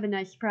cats have a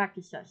nice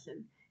practice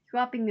session,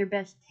 swapping their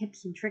best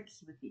tips and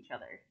tricks with each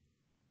other.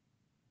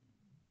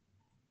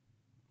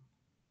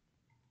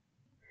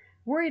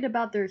 Worried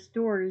about their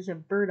stores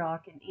of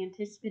burdock and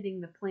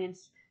anticipating the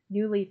plant's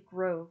new leaf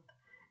growth,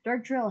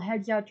 Dark Trail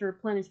heads out to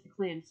replenish the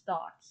clan's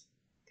stocks.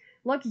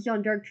 Luck is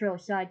on Dark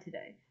Trail's side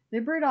today. The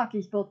burdock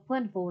is both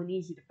plentiful and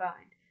easy to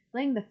find.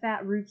 Laying the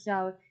fat roots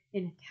out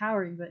in a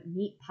towering but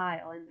neat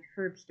pile in the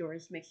herb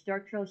stores makes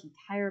Dark Trail's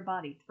entire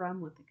body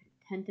thrum with a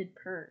contented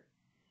purr.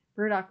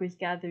 Burdock was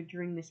gathered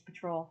during this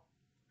patrol.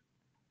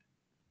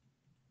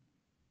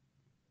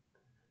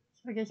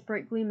 So I guess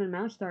Bright Gleam and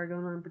Mouse Star are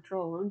going on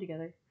patrol alone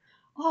together.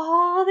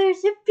 Oh,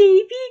 there's a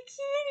baby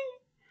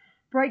kitty!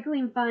 Bright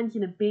Gleam finds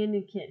an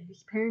abandoned kid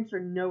whose parents are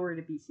nowhere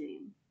to be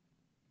seen.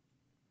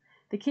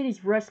 The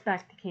kitties rush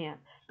back to camp,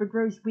 but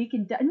grows weak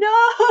and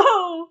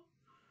No!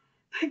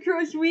 But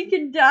grows weak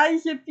and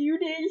dies a few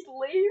days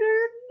later?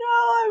 No,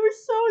 I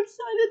was so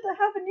excited to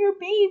have a new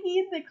baby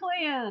in the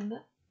clan.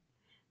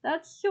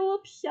 That's so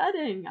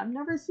upsetting. I've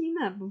never seen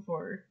that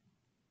before.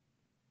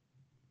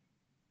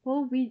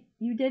 Well,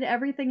 you did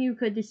everything you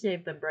could to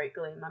save them, Bright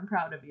Gleam. I'm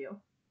proud of you.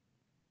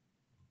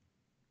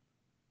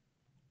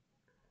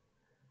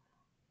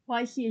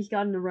 YC has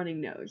gotten a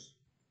running nose.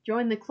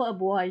 Join the club,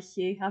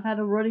 YC. I've had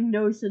a running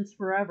nose since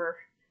forever.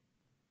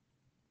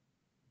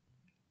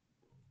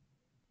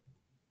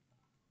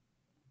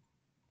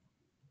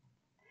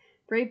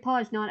 Brave Paw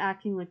is not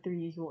acting like their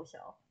usual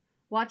self.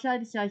 Watch Eye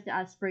decides to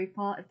ask Brave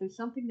Paw if there's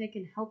something they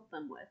can help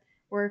them with,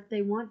 or if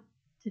they want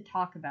to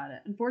talk about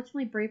it.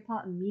 Unfortunately, Brave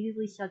Paw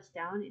immediately shuts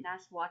down and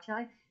asks Watch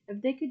Eye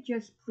if they could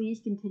just please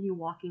continue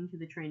walking to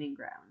the training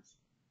grounds.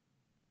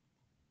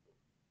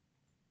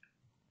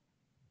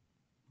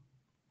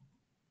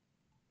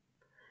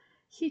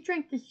 Sea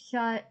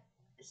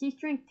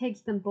Strength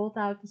takes them both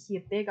out to see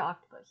a big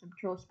octopus, a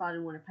patrol spot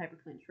in one of Piper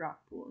Clin's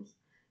rock pools.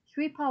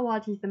 Sweet Paw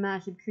watches the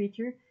massive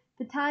creature.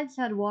 The tides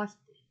had washed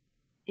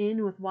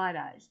in with wide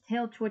eyes,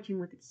 tail twitching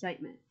with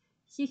excitement.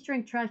 Sea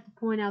Strength tries to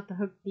point out the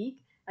hooked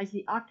beak as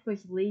the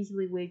octopus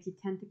lazily waves a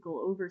tentacle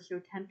over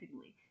so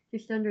temptingly,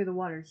 just under the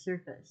water's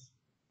surface.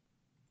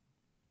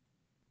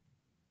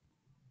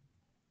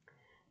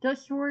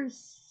 Dustshore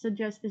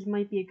suggests this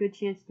might be a good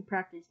chance to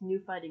practice new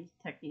fighting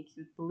techniques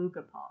with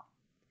Beluga Paw.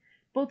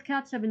 Both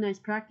cats have a nice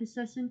practice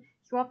session,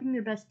 swapping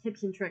their best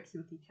tips and tricks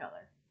with each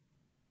other.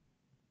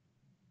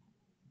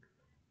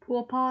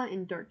 Pool Paw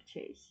and Dark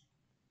Chase.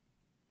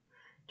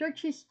 Dark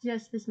Chase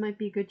suggests this might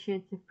be a good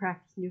chance to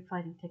practice new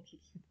fighting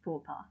techniques with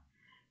Pool Paw.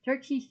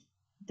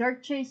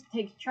 Dark Chase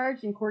takes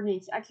charge and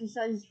coordinates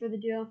exercises for the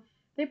duo.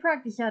 They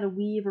practice how to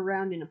weave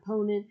around an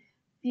opponent,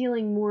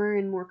 feeling more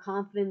and more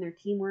confident in their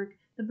teamwork.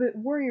 The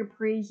warrior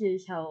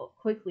praises how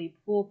quickly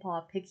Pool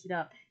Paw picks it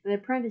up, and the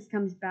apprentice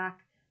comes back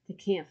to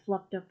camp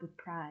fluffed up with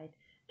pride.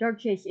 Dark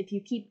Chase, if you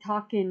keep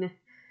talking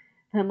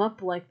them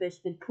up like this,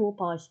 then Pool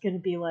Paw is gonna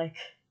be like,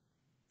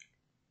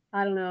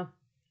 I don't know,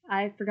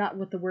 I forgot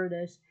what the word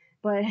is,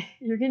 but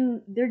you're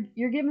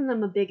giving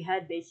them a big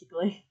head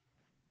basically.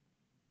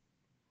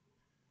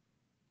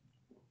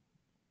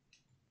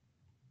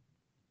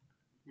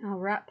 Now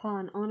Rat Paw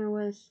and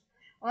Honorwish.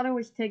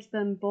 Honorwish takes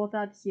them both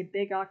out to see a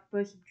big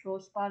octopus patrol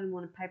spot in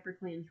one of Piper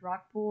Clan's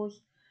rock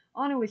pools.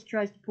 Honorwish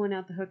tries to point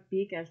out the hooked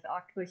beak as the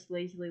octopus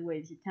lazily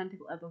waves a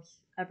tentacle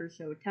ever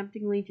so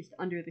temptingly just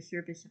under the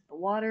surface of the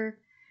water.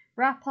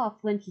 Rat Paw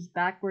flinches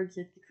backwards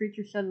as the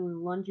creature suddenly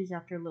lunges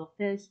after a little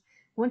fish.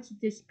 Once it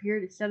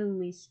disappeared, into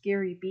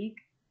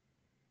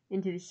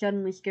the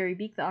suddenly scary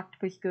beak, the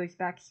octopus goes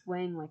back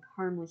swaying like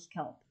harmless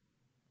kelp.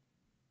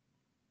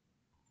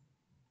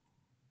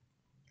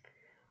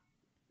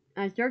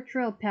 As Dark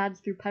Trail pads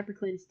through Piper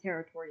Clan's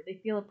territory, they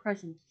feel a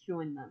presence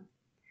join them.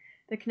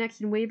 The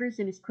connection wavers,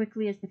 and as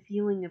quickly as the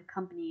feeling of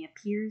company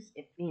appears,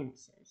 it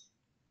vanishes.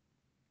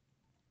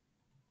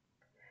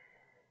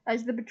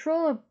 As the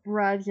patrol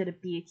arrives at a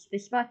beach, they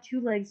spot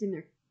two legs in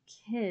their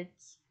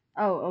kids.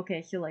 Oh,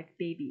 okay, so like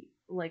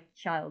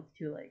child's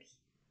two legs.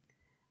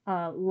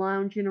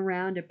 Lounging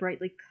around a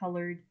brightly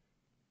colored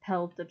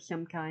pelt of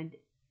some kind.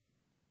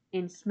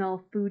 and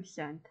smell food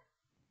scent.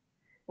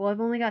 Well,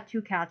 I've only got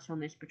 2 cats on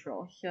this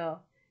patrol, so...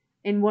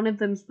 And one of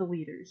them's the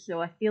leader,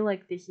 so I feel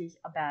like this is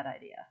a bad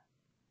idea.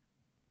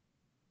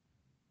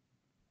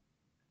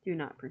 Do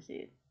not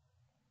proceed.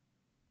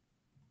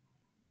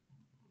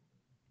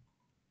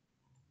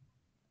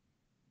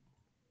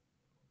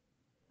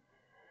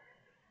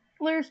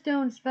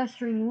 Blairstone's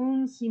festering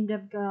wounds seem to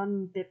have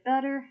gotten a bit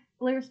better.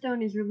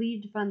 Blairstone is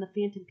relieved to find the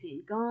phantom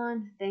pain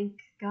gone. Thank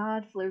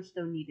God,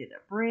 Blairstone needed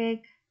a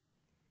break.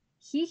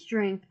 Sea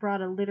Strength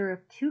brought a litter of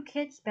 2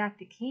 kits back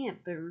to camp,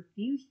 but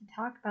refused to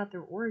talk about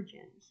their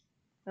origins.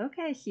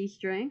 Okay, Sea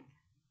Strength.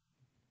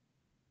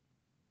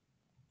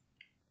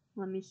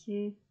 Let me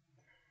see.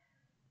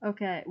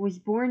 Okay, was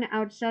born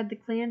outside the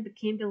clan, but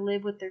came to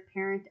live with their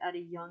parent at a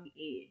young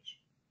age.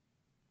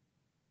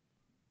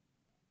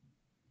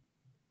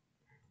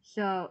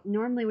 So,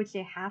 normally would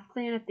say half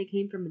clan if they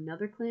came from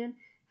another clan.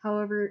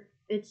 However,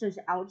 it says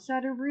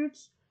outsider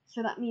roots,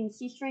 so that means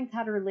Sea Strength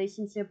had a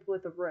relationship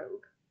with a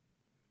rogue.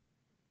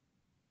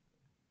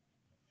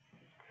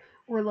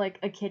 Or like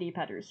a kitty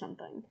pet or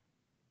something.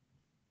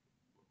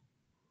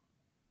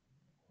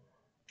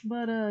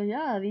 But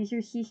yeah, these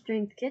are Sea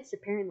Strength kits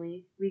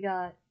apparently. We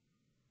got...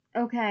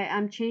 Okay,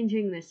 I'm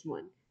changing this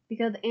one.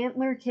 Because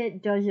Antler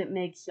kit doesn't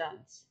make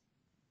sense.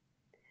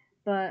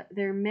 But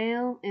they're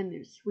male and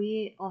they're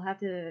sweet. I'll have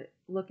to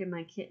look at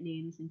my kit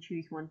names and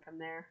choose one from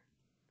there.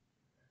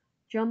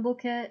 Jumble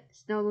kit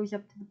snuggles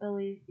up to the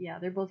belly. Yeah,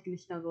 they're both going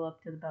to snuggle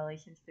up to the belly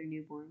since they're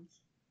newborns.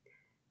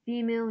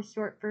 Female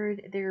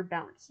shortfurred, they're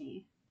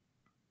bouncy.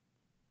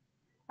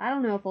 I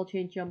don't know if I'll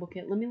change Jumble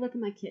kit. Let me look at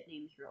my kit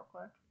names real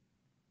quick.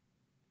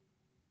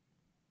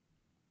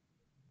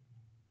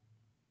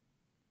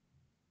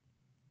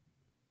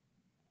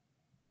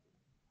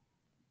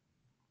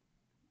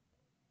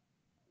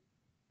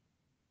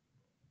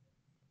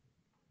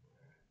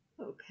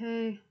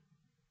 Okay.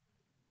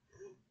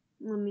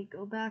 Let me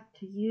go back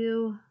to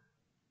you.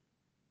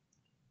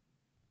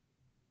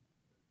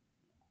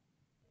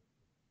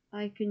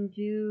 I can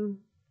do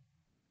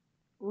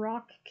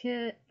rock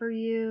kit for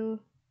you.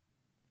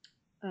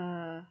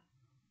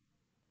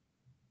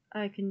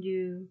 I can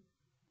do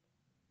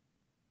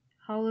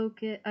hollow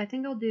kit. I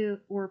think I'll do,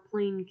 or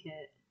plain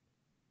kit.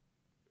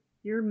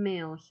 You're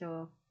male,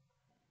 so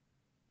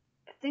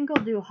I think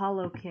I'll do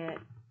hollow kit.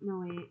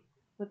 No, wait.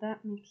 But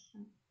that makes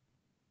sense.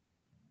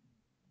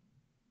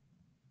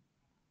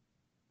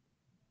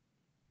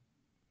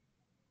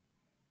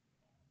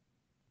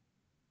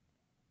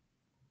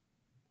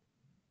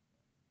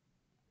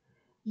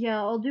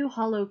 Yeah, I'll do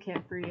hollow kit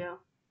for you.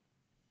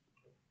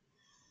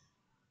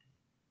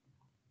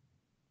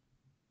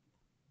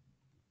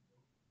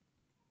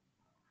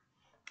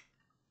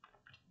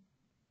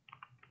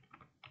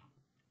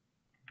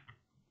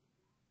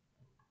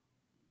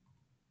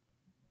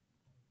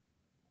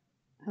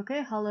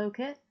 Okay, hollow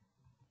kit.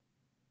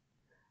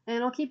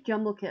 And I'll keep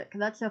jumble kit, because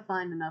that's a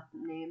fine enough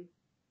name.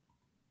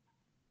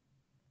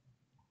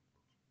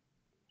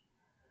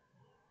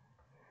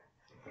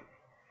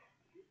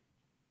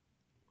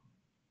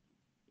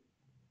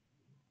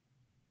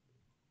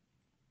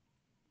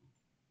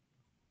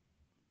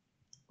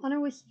 Hunter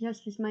would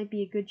suggest this might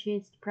be a good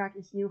chance to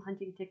practice new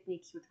hunting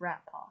techniques with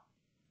Ratpaw.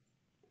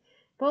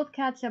 Both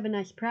cats have a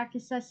nice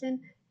practice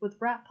session, with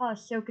Ratpaw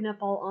soaking up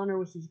all Honor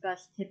with his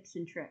best tips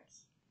and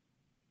tricks.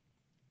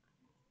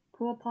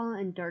 Poolpaw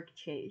and Dark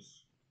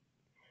Chase.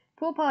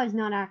 Poolpaw is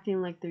not acting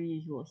like their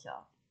usual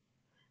self.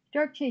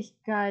 Dark Chase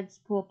guides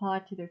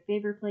Poolpaw to their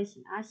favorite place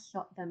and asks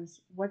them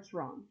what's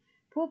wrong.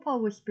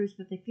 Poolpaw whispers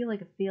that they feel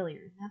like a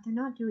failure, and that they're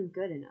not doing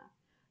good enough.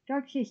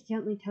 Dark Chase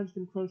gently tugs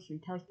them closer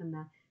and tells them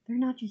that they're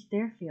not just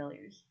their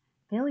failures.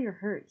 Failure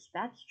hurts,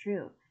 that's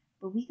true,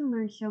 but we can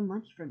learn so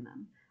much from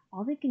them.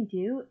 All they can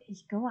do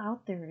is go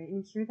out there and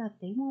ensure that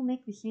they won't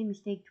make the same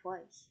mistake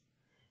twice.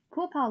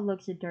 Poolpaw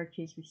looks at Dark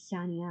Chase with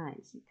shiny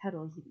eyes and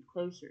cuddles even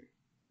closer.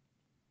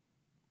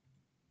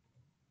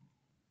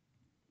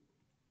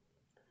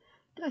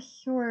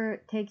 Dustshore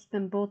takes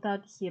them both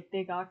out to see a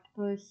big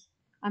octopus.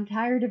 I'm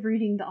tired of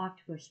reading the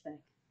octopus spec,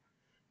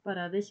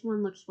 but this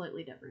one looks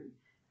slightly different.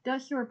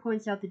 Dustshore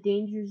points out the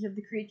dangers of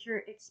the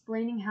creature,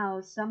 explaining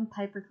how some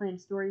Piper Clan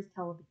stories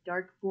tell of a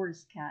dark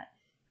forest cat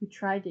who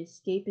tried to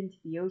escape into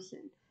the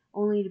ocean,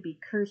 only to be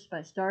cursed by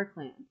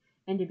StarClan,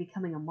 and to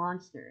becoming a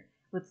monster,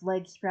 with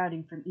legs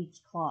sprouting from each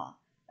claw.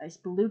 As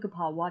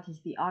Belugapaw watches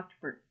the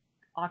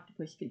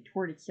octopus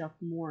contort itself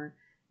more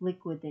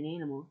liquid than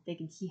animal, they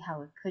can see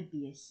how it could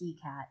be a sea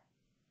cat.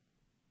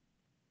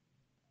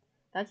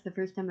 That's the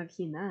first time I've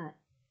seen that.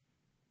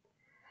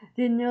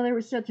 Didn't know there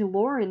was such a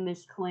lore in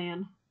this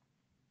clan.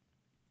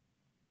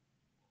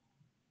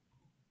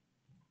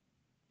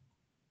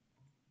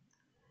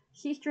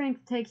 Sea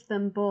Strength takes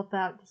them both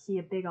out to see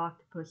a big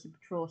octopus a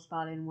patrol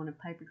spotted in one of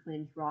Piper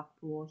Clan's rock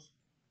pools.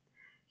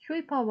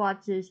 Sweetpaw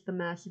watches the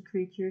massive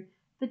creature.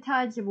 The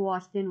tides have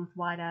washed in with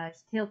wide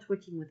eyes, tail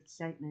twitching with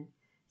excitement.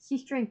 Sea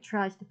Strength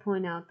tries to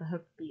point out the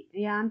hooked beak.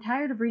 Yeah, I'm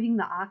tired of reading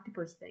the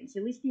octopus things.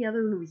 At least the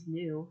other one was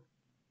new.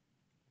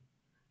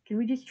 Can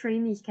we just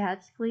train these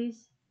cats,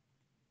 please?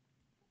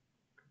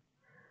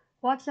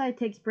 Watcheye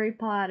takes Brave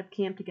Paw out of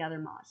camp to gather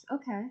moss.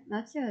 Okay,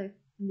 that's a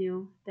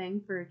new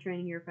thing for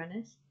training your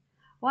apprentice.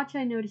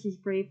 Watcheye notices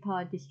Brave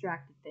Paw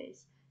distracted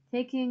face,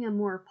 taking a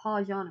more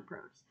paws-on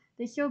approach.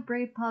 They show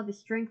Brave Paw the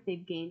strength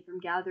they've gained from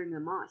gathering the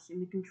moss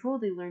and the control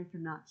they learned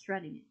from not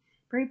shredding it.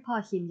 Brave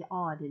Paw seems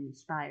awed and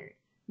inspired.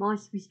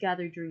 Moss was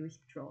gathered during this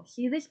patrol.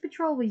 See, this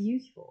patrol was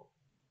useful.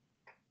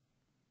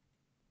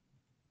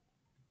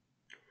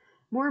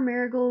 More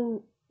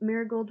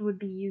marigold would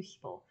be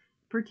useful,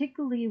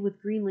 particularly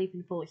with Greenleaf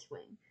in full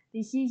swing.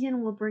 The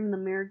season will bring the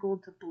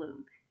marigold to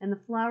bloom, and the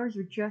flowers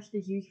are just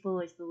as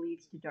useful as the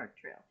leaves to Dark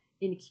Trail,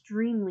 and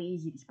extremely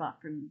easy to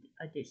spot from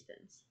a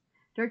distance.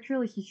 Dark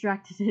Trail is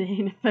distracted today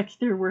and affects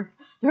their work.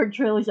 Dark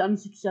Trail is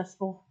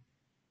unsuccessful.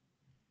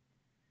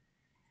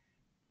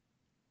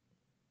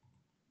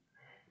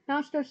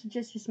 Moustache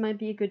suggests this might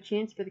be a good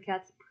chance for the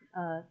cats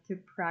to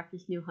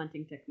practice new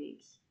hunting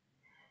techniques.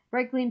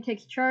 Bright Gleam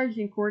takes charge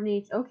and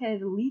coordinates. Okay,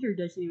 the leader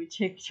doesn't even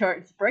take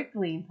charge. Bright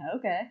Gleam,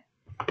 okay.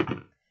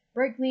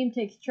 Bright Gleam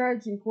takes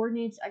charge and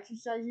coordinates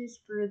exercises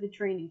for the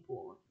training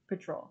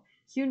patrol.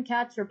 Soon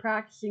cats are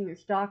practicing their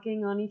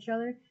stalking on each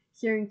other,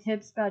 sharing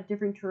tips about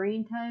different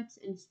terrain types,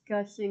 and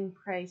discussing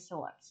prey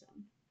selection.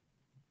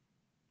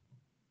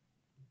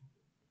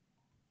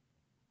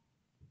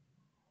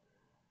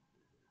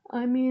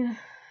 I mean,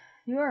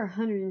 you are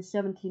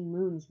 117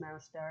 moons,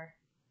 Mousestar.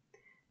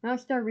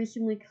 Mousestar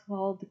recently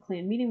called the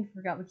clan meeting and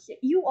forgot what to say.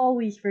 You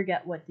always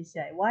forget what to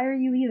say. Why are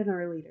you even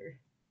our leader?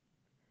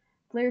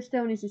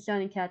 Flarestone is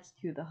assigning cats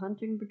to the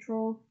hunting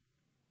patrol.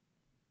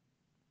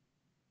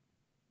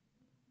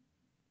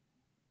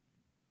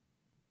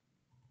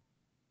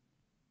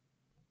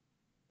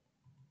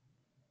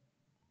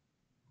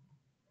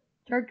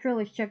 Dark Trail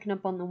is checking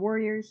up on the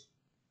warriors.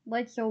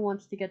 Lightsoul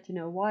wants to get to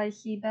know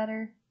YC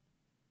better.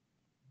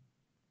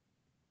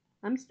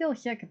 I'm still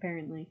sick,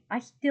 apparently. I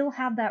still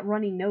have that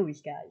runny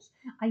nose, guys.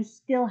 I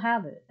still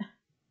have it.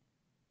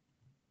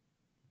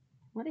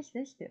 What does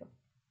this do?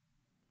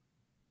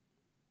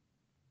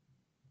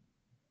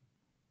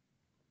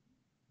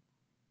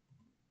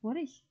 What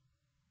is...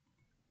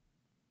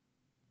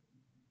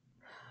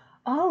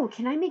 Oh,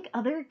 can I make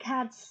other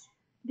cats...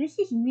 This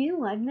is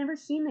new. I've never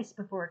seen this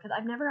before, because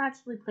I've never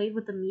actually played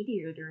with the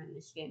Meteor in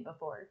this game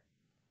before.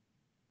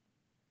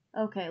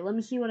 Okay, let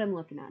me see what I'm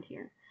looking at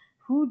here.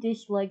 Who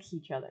dislikes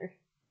each other?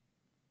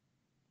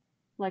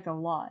 Like, a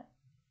lot.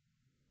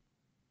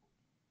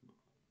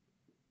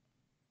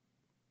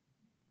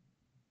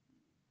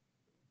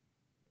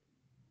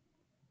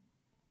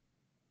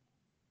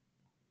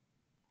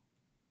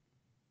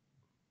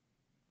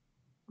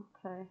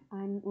 Okay,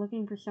 I'm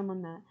looking for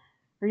someone that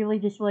really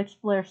dislikes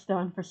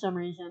Flarestone for some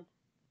reason.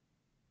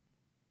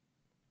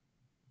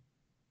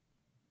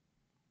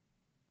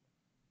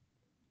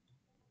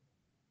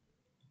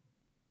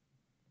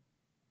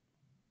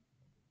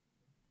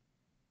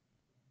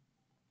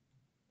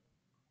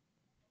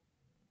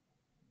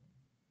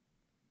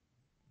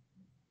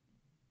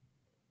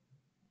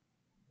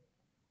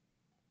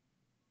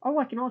 Oh,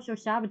 I can also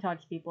sabotage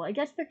people. I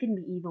guess there can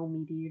be evil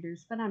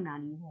Meteors, but I'm not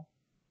evil.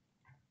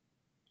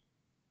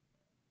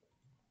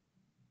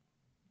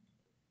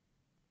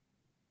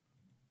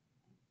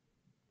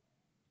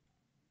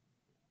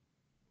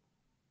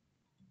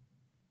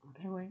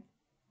 Okay, wait.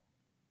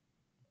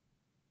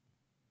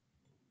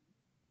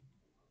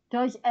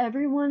 Does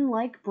everyone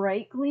like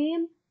Bright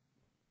Gleam?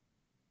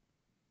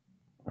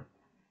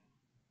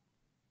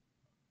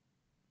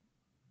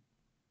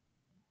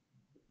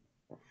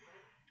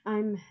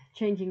 I'm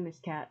changing this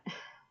cat.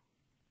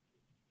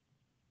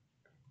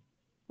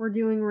 We're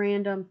doing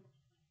random.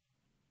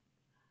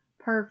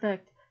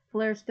 Perfect.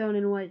 Flarestone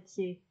and White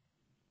Sea.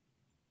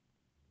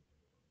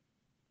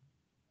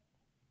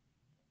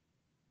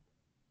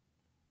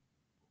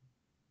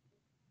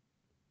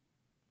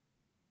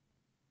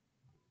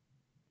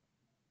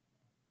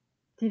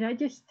 Did I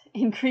just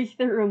increase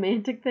the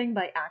romantic thing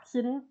by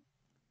accident?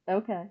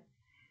 Okay.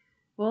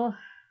 Well,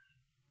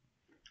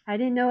 I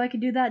didn't know I could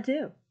do that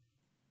too.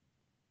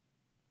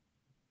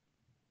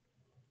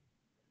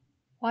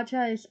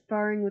 Watcheye is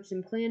sparring with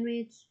some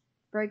clanmates.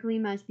 Bright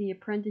Gleam as the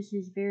apprentice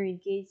is very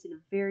engaged in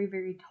a very,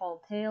 very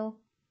tall tale.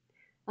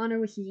 Honor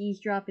wishes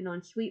eavesdropping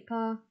on Sweet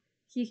Paw.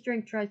 Sea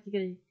Strength tries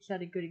to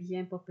set a good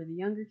example for the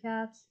younger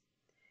cats.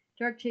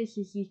 Dark Chase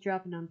is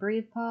eavesdropping on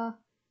Brave Paw.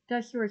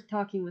 Dustor is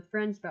talking with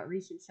friends about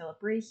recent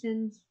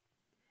celebrations.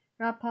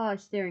 Rat Paw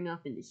is staring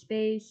off into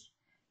space.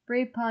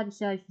 Brave Paw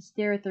decides to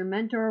stare at their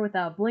mentor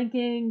without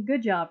blinking.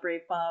 Good job,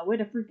 Brave Paw. Way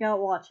to freak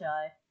out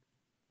Watcheye.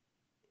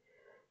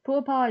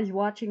 Pool Paw is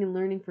watching and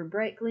learning from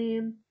Bright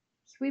Gleam.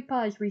 Sweet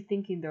Paw is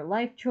rethinking their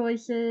life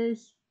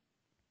choices.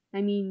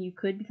 I mean, you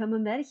could become a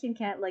medicine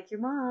cat like your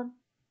mom.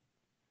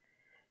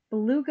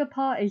 Beluga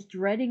Paw is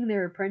dreading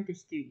their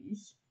apprentice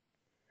duties.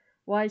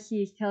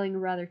 YC is telling a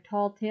rather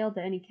tall tale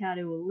to any cat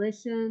who will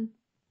listen.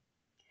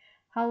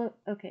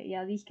 Okay,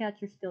 yeah, these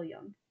cats are still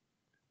young.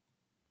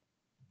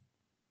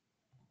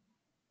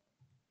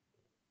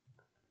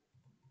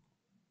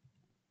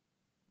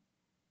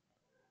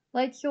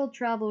 Light Soul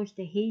travels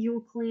to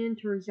Hazel Clan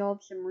to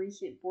resolve some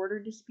recent border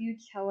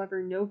disputes,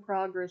 however, no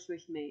progress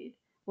was made.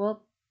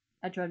 Well,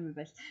 I tried my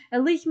best.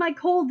 At least my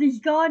cold is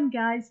gone,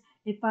 guys!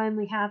 It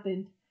finally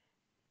happened.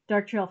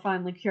 Dark Trail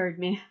finally cured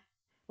me.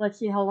 Let's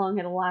see how long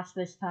it'll last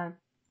this time.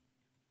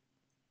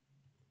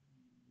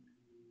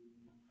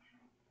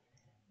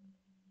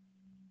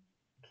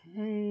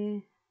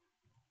 Okay.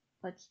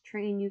 Let's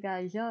train you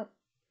guys up.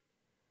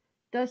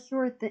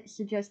 Dustsword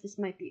suggests this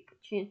might be a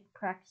good chance to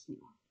practice new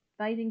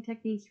fighting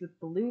techniques with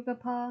Beluga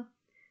Paw.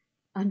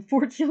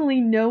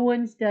 Unfortunately, no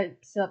one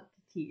steps up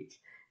to teach.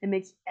 It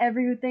makes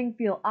everything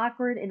feel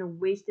awkward and a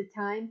waste of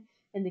time,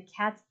 and the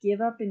cats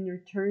give up and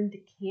return to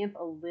camp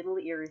a little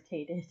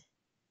irritated.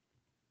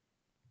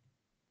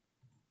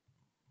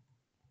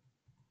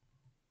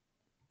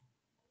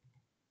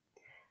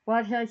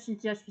 Watch Eye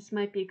suggests this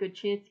might be a good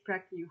chance to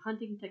practice new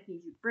hunting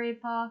techniques with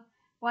Brave Paw.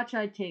 Watch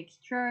Eye takes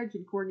charge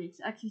and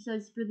coordinates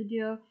exercises for the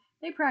duo.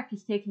 They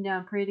practice taking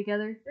down prey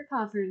together, their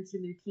confidence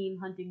in their team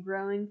hunting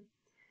growing.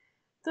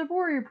 The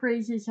warrior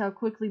praises how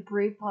quickly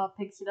Brave Paw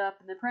picks it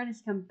up, and the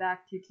apprentice come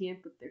back to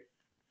camp with their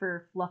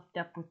fur fluffed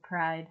up with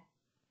pride.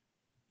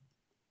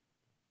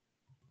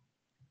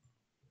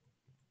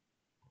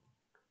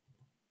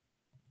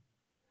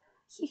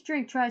 Sea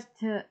Strength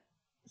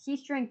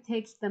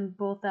takes them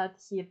both out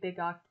to see a big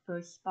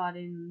octopus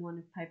spotted in one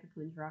of Piper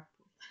Quinn's rock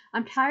pools.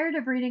 I'm tired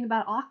of reading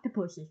about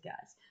octopuses,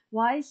 guys.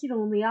 Why is it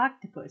only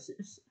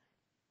octopuses?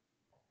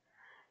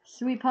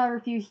 Sweet Paw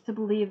refuses to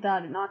believe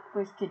that an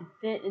octopus could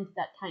fit into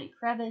that tiny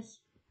crevice,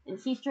 and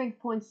Sea Strength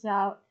points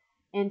out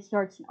and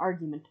starts an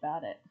argument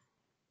about it.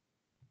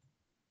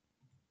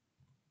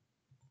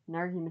 An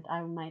argument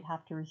I might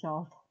have to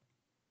resolve.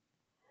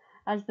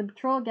 As the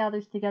patrol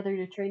gathers together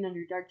to train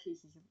under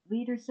Darkchase's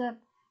leadership,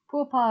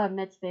 Poolpaw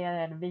admits they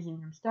had a vision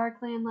from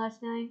StarClan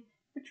last night.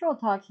 The patrol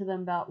talks to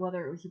them about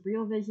whether it was a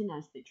real vision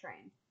as they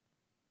train.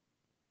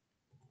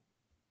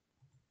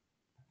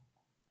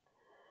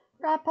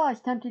 Ratpaw is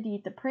tempted to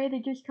eat the prey they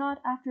just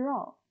caught after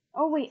all.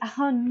 Oh wait,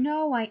 oh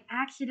no, I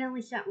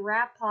accidentally sent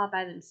Ratpaw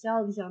by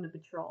themselves on a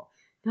patrol,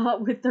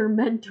 not with their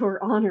mentor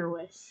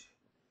Honorwish.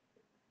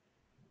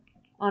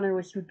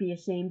 Honorwish would be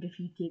ashamed if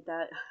he did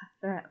that,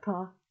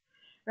 Ratpaw.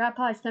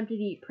 Ratpaw is tempted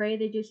to eat prey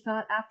they just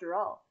caught after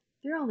all.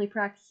 They're only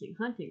practicing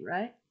hunting,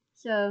 right?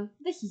 So,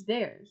 this is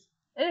theirs.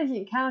 It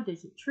doesn't count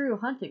as a true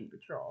hunting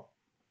patrol.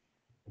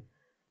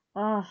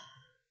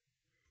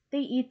 They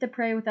eat the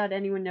prey without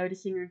anyone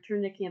noticing and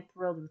return to camp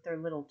thrilled with their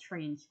little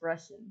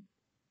transgression.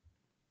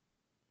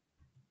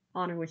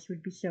 Honorwish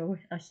would be so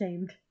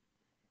ashamed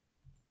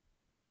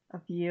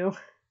of you.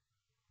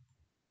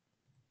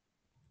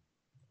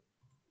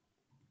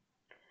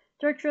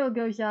 Dark Trail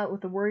goes out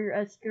with a warrior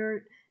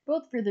escort,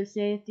 both for their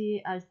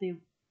safety as they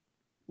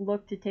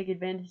look to take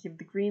advantage of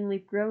the green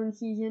leaf growing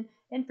season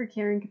and for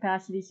carrying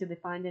capacity so they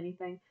find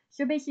anything.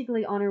 So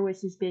basically,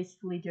 Honorwish is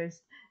basically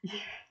just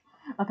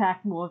a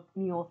pack mule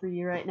for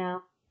you right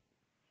now.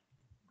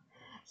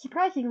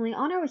 Surprisingly,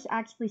 Honorwish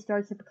actually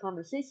starts up a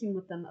conversation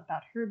with them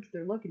about herbs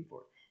they're looking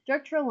for.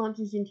 Dark Trail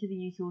launches into the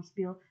usual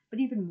spiel, but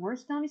even more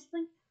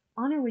astonishingly,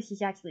 Honorwish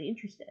is actually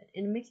interested,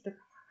 and it makes their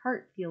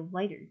heart feel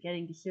lighter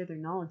getting to share their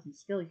knowledge and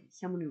skills with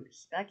someone who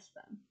respects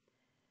them.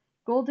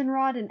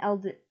 Goldenrod and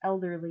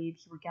elder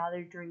leaves were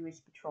gathered during this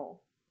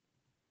patrol.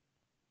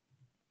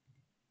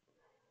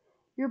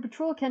 Your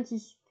patrol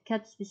catches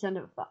the scent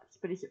of a fox,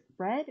 but is it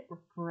red or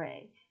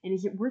gray? And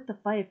is it worth the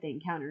fight if they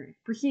encounter it?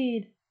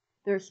 Proceed!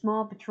 They're a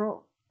small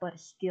patrol, but a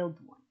skilled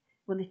one.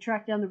 When they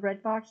track down the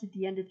red fox at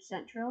the end of the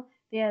scent trail,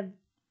 they have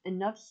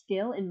enough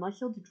skill and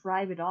muscle to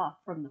drive it off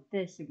from the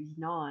fish it was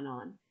gnawing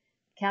on.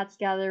 Cats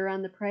gather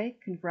around the prey,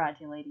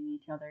 congratulating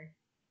each other.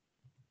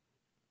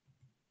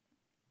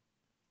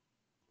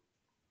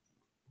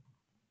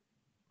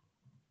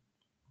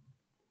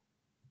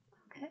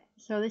 Okay,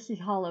 so this is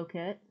Hollow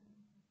Kit.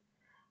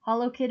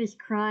 Hollow Kit is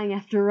crying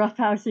after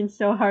roughhousing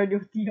so hard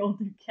with the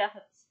older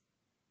cats.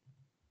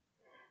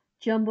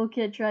 Jumbo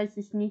Kit tries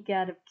to sneak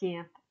out of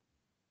camp.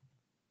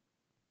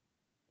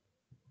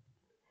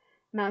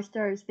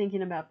 Mousestar is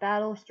thinking about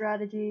battle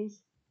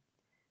strategies.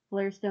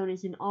 Blairstone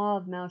is in awe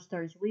of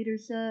Mousestar's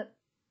leadership.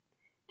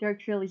 Dark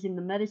Trail is in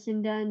the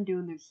medicine den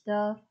doing their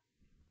stuff.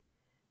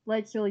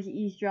 Light Soul is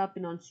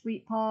eavesdropping on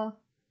Sweet Paw.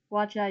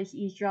 Watch Eye is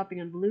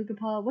eavesdropping on Beluga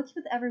Paw. What's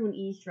with everyone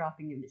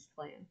eavesdropping in this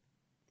clan?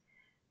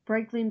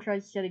 Bright Gleam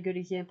tries to set a good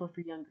example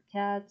for younger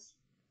cats.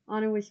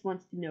 Honorwish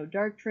wants to know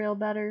Dark Trail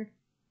better.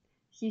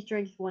 Sea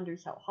Strength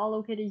wonders how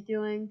Hollow Kit is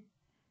doing.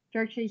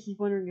 Dark Chase is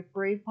wondering if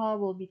Brave Paw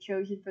will be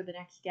chosen for the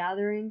next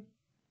gathering.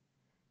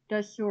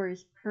 Dustsword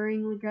is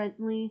purring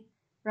gently.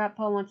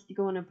 Ratpaw wants to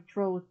go on a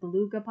patrol with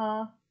Beluga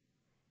Paw.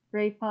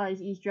 Brave Paw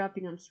is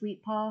eavesdropping on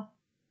Sweet Paw.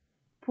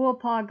 Pool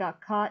Paw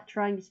got caught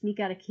trying to sneak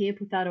out of camp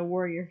without a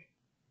warrior.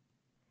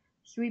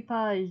 Sweet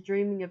Paw is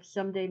dreaming of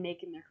someday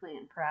making their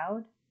clan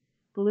proud.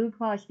 Beluga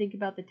Paw is thinking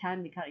about the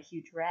time they caught a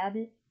huge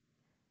rabbit.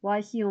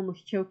 YC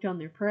almost choked on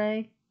their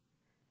prey.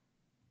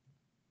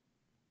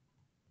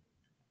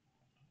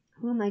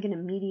 Who am I going to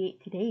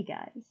mediate today,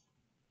 guys?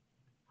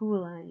 Who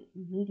will I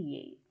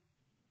mediate?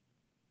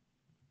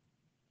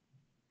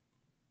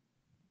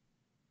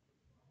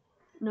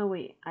 No,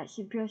 wait. I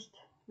should just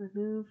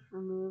remove,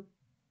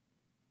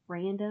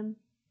 random.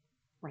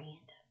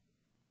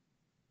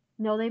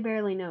 No, they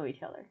barely know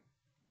each other.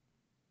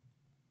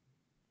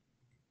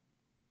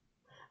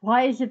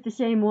 Why is it the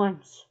same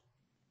ones?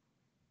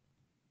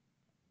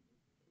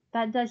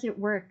 That doesn't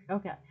work.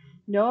 Okay.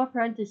 No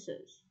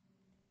apprentices.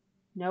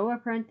 No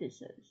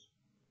apprentices.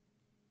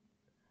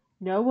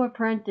 No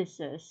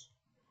apprentices.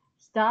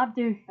 Stop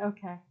doing.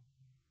 Okay.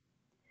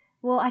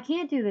 Well, I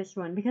can't do this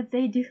one because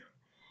they do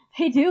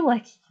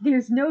like.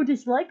 There's no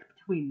dislike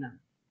between them.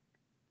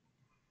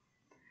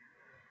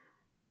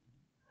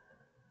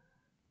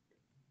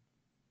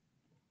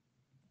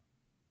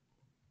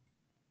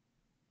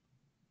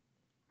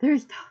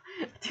 There's.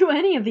 Do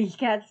any of these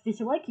cats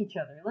dislike each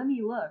other? Let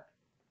me look.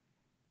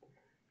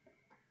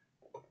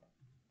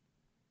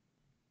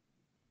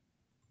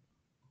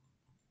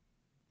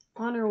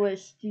 Honor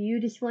Wish, do you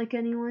dislike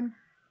anyone?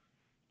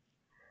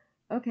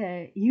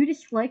 Okay, you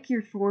dislike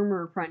your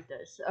former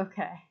apprentice.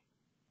 Okay.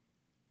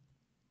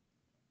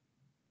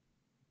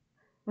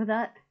 Well,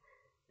 that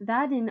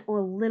and a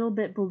little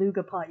bit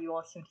Beluga Pot you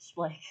also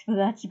dislike. But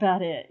that's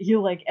about it.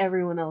 You like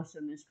everyone else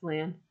in this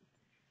clan.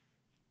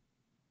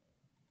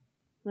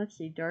 Let's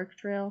see, Dark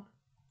Trail.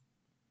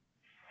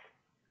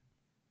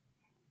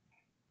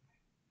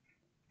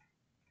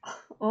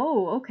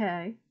 Oh,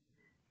 okay.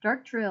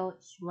 Dark Trail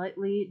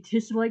slightly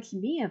dislikes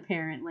me,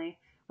 apparently.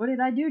 What did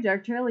I do,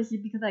 Dark Trail? Is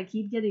it because I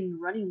keep getting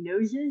running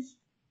noses?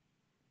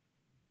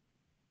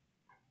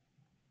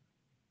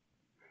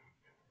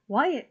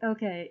 Why?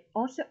 Okay.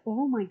 Also,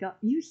 oh my god,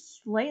 you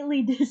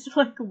slightly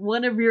dislike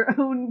one of your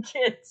own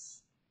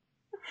kids.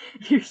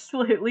 You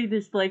slightly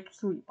dislike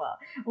Sweet Pop.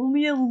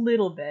 Only a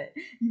little bit.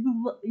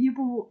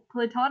 You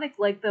platonic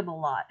like them a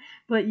lot,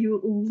 but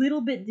you a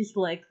little bit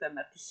dislike them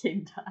at the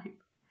same time.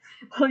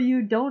 Well,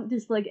 you don't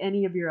dislike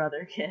any of your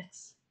other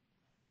kids.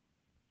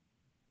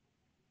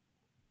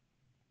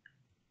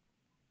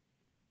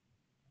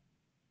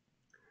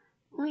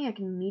 Only I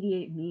can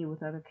mediate me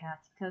with other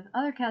cats, because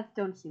other cats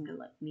don't seem to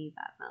like me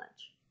that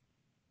much.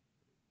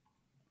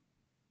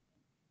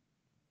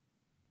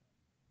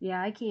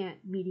 Yeah, I can't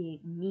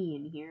mediate me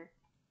in here.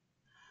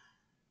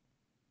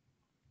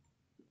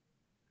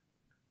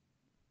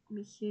 Let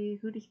me see,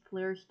 who does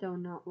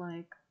Flarestone not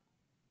like?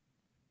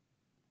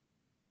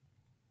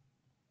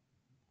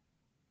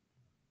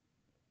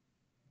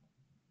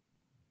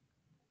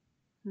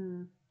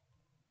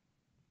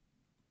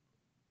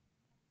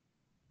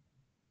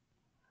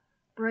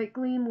 Bright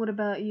Gleam, what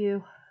about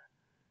you?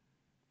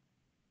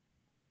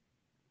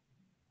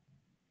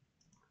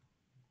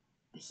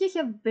 This is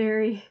a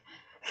very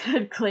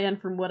good clan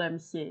from what I'm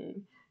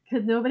seeing.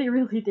 Because nobody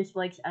really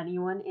dislikes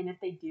anyone, and if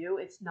they do,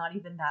 it's not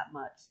even that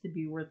much to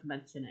be worth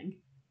mentioning.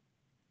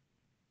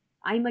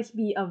 I must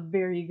be a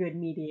very good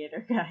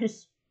mediator,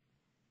 guys.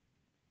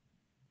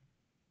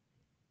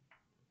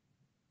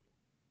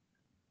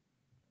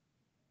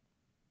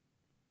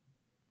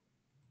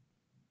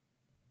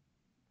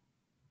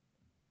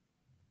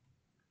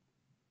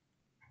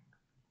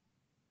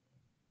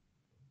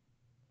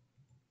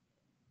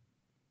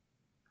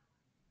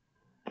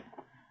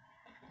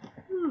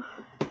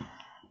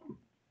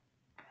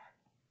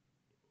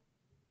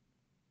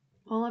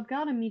 Well, I've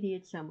got to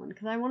mediate someone,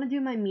 because I want to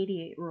do my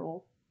mediate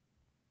role.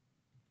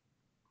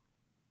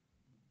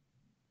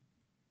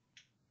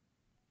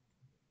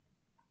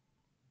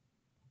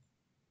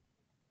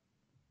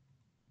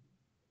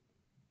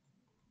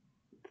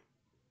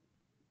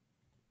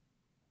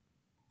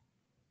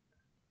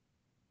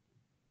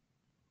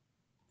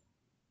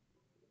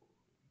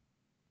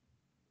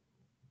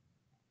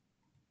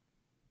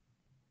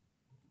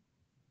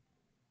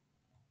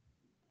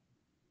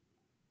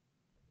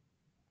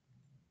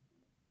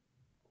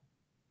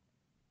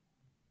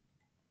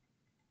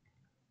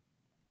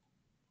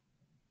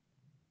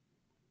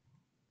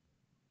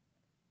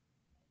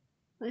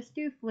 Let's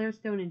do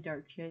Flarestone and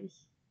Dark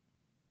Chase.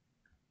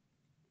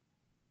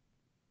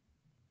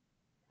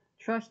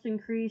 Trust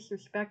increase,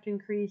 respect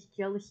increase,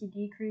 jealousy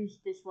decrease,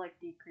 dislike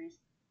decrease.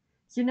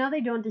 So now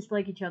they don't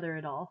dislike each other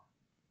at all.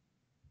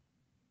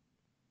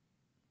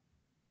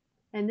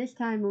 And this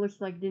time it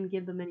looks like it didn't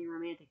give them any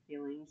romantic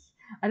feelings.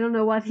 I don't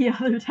know why the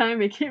other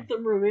time it gave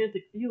them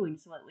romantic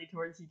feelings slightly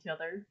towards each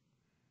other.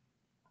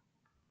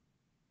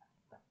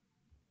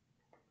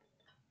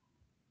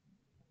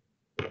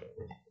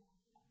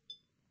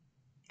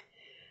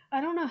 I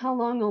don't know how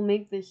long I'll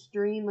make this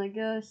stream, I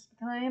guess,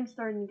 because I am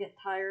starting to get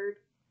tired.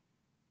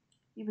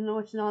 Even though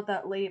it's not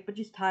that late, but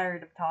just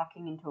tired of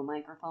talking into a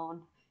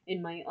microphone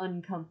in my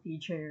uncomfy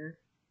chair.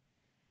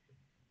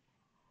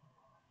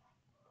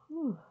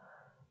 Whew.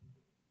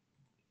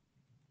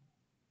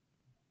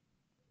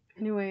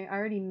 Anyway, I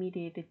already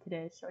mediated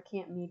today, so I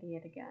can't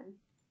mediate again.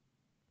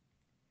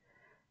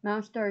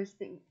 Mouse Stars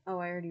thing. Oh,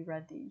 I already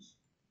read these.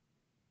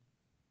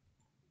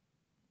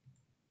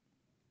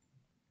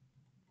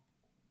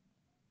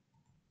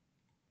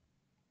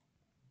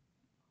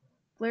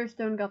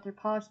 Flarestone got their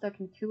paw stuck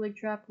in Two-Leg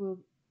Trap. Will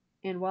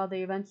and while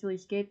they eventually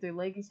escape, their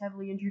leg is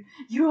heavily injured.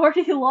 You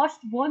already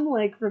lost one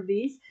leg from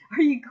these.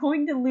 Are you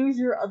going to lose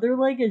your other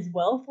leg as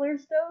well,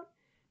 Flarestone?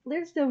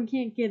 Flarestone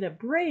can't get a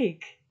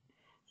break.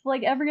 It's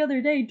like every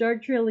other day,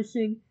 Dark Trail is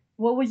saying,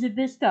 what was it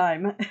this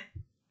time?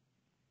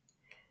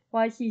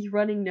 YC's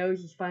running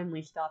nose has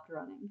finally stopped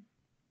running.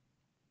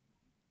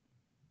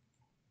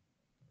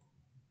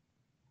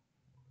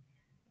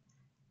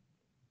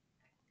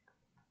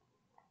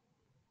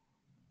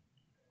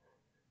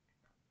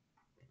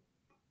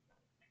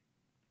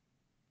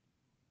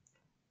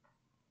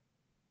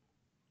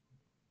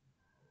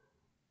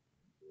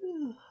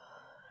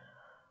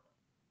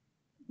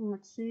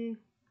 Let's see.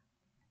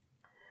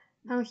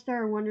 Now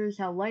Star wonders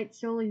how Light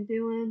Soul is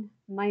doing.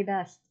 My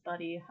best,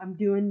 buddy. I'm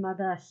doing my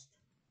best.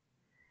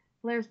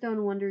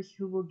 Flarestone wonders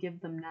who will give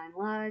them 9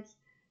 lives.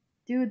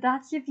 Dude,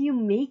 that's if you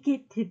make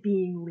it to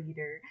being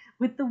leader.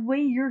 With the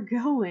way you're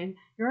going,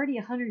 you're already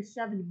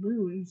 107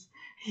 moons.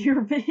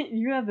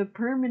 You have a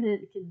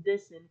permanent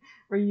condition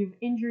where you've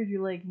injured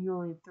your leg and you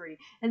only have 3.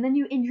 And then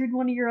you injured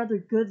one of your other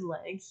good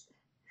legs.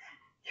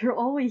 You're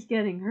always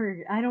getting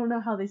hurt. I don't know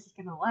how this is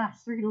gonna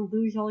last. You're gonna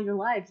lose all your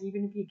lives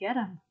even if you get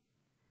them.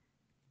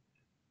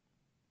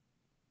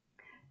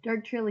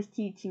 Dark Trail is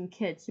teaching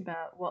kids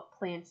about what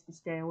plants to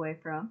stay away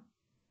from.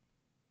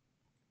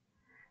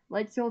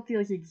 Light Soul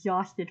feels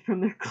exhausted from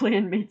their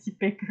clanmates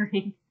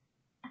bickering.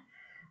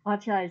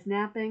 Watcha is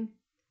napping.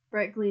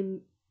 Bright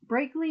Gleam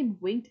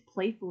winked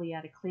playfully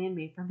at a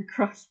clanmate from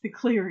across the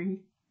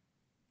clearing.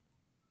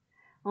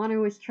 Honor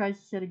always tries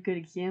to set a good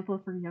example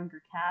for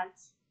younger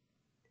cats.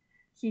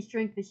 Sea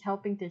Strength is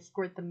helping to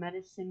escort the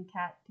medicine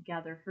cat to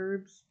gather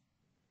herbs.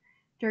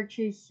 Dark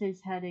Chase is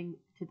heading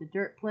to the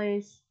dirt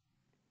place,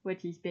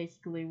 which is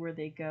basically where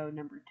they go,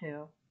 number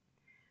 2.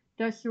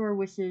 Dustor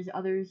wishes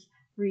others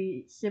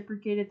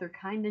reciprocated their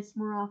kindness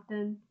more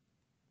often.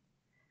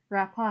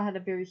 Ratpaw had a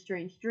very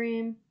strange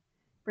dream.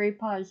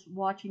 Bravepaw is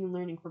watching and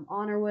learning from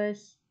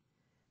Honorwish.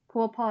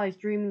 Polepaw is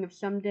dreaming of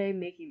someday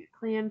making the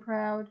clan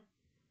proud.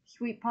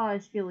 Sweetpaw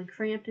is feeling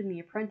cramped in the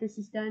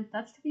apprentice's den.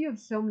 That's because you have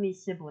so many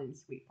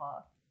siblings,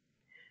 Sweetpaw.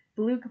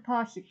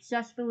 Belugapaw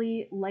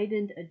successfully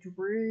lightened a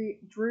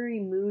dreary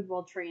mood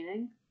while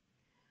training.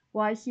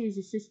 YC is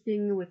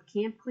assisting with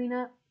camp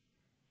cleanup.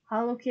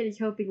 Hollowkid is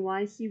hoping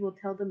YC will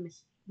tell them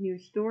this new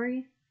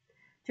story.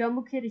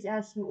 Jumbлекid is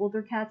asking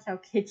older cats how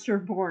kids are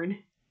born.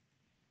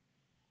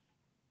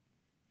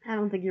 I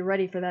don't think you're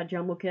ready for that,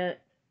 Jumbлекid.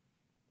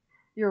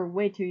 You're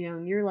way too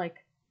young. You're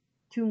like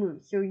 2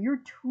 moons. So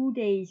you're 2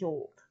 days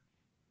old.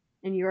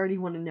 And you already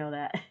want to know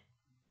that.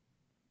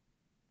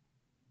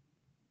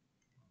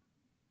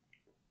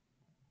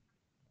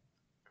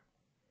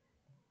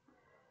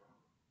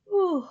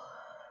 Ooh.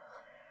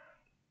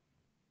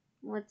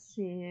 Let's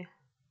see.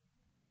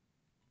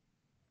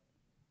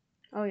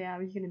 Oh yeah, I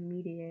was gonna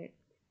mediate.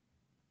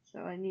 So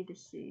I need to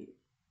see.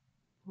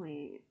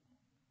 Wait.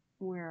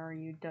 Where are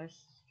you,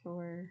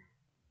 Dustor?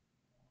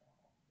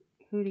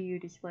 Who do you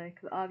display?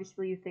 Because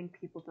obviously you think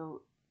people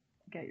don't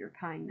get your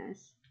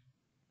kindness.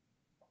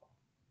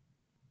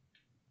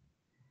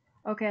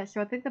 Okay, so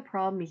I think the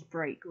problem is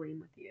Bright Gleam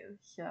with you.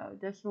 So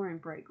Dustor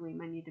and Bright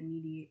Gleam I need to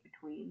mediate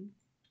between.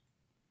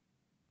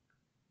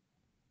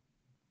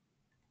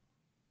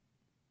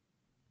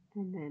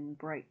 And then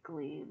Bright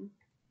Gleam.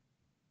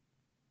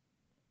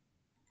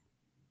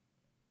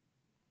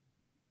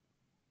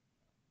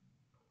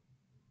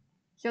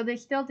 So they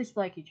still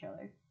dislike each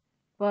other.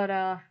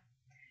 But,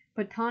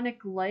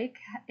 platonic like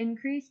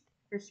increased,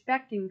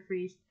 respect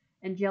increased,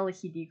 and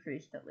jealousy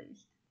decreased at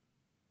least.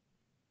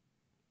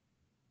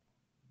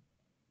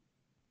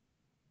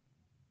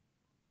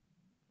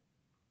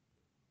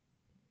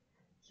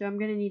 So I'm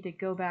gonna need to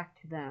go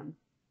back to them.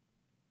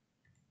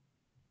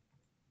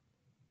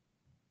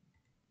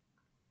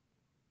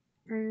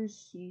 Where's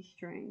Sea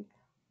Strength?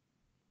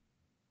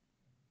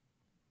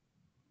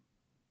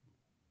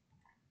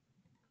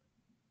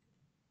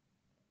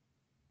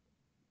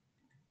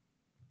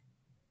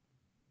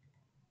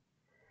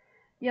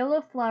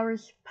 Yellow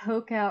flowers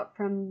poke out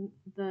from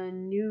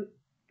the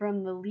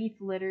leaf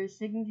litter,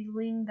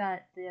 signaling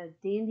that the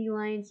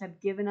dandelions have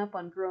given up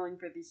on growing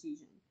for the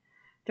season.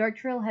 Dark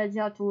Trail heads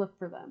out to look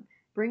for them,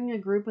 bringing a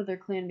group of their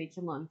clanmates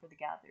along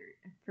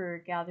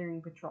for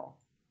gathering patrol.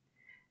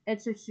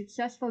 It's a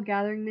successful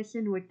gathering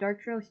mission, with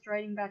Dark Trail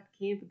striding back to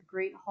camp with a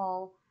great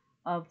haul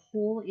of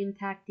whole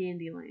intact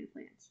dandelion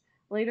plants.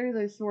 Later,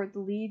 they sort the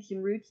leaves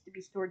and roots to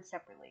be stored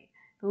separately.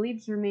 The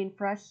leaves remain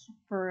fresh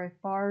for a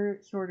far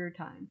shorter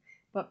time,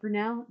 but for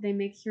now, they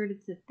make sure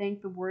to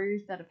thank the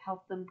warriors that have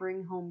helped them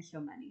bring home so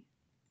many.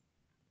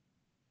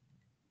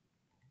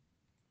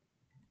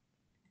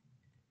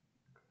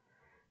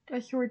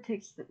 Dustor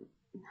takes them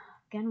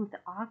again with the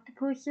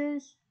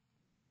octopuses.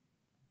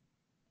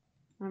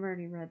 I've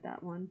already read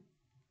that one.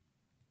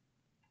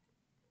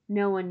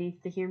 No one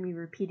needs to hear me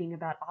repeating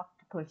about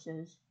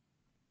octopuses.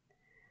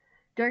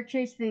 Dark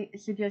Chase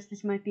suggests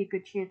this might be a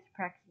good chance to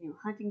practice new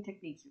hunting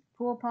techniques with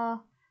Polepaw.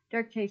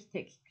 Dark Chase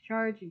takes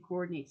charge and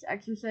coordinates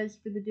exercises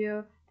for the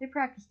duo. They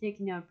practice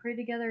taking down prey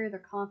together, their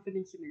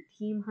confidence in their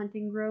team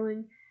hunting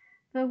growing.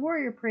 The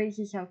warrior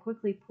praises how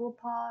quickly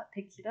Poolpaw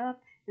picks it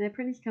up, and the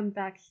apprentice comes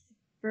back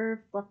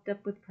fur fluffed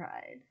up with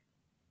pride.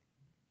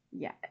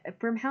 Yeah,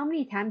 from how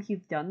many times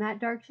you've done that,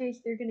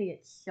 Darkchase, they're gonna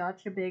get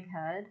such a big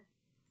head.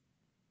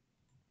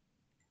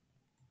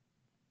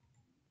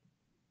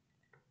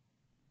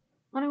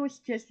 Honor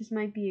with Justice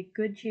might be a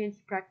good chance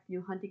to practice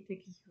new hunting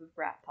techniques with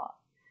Ratpaw.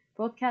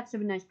 Both cats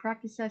have a nice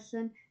practice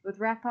session, with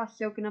Ratpaw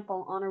soaking up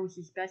all Honor with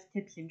his best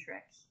tips and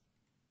tricks.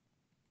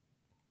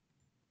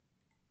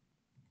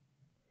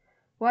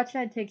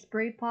 Watcheye takes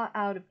Bravepaw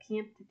out of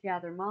camp to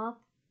gather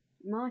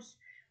moss.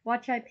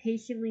 Watcheye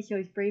patiently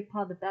shows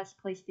Bravepaw the best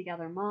place to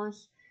gather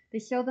moss. They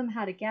show them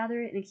how to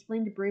gather it and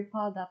explain to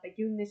Bravepaw that by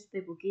doing this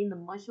they will gain the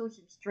muscles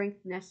and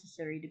strength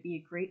necessary to be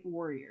a great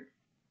warrior.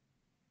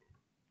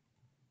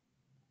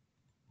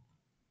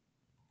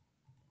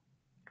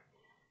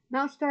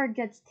 Mousestar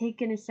gets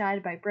taken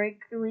aside by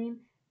Brightgleam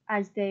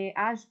as they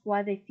ask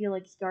why they feel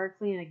like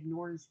StarClan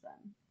ignores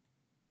them.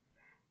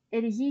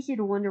 It is easy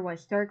to wonder why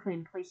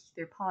StarClan places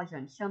their paws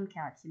on some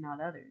cats and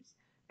not others.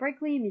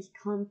 Brightgleam is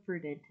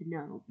comforted to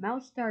know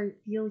Mousestar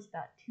feels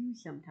that too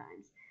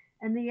sometimes,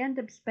 and they end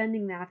up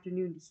spending the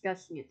afternoon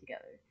discussing it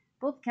together,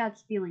 both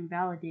cats feeling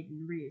validated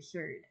and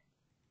reassured.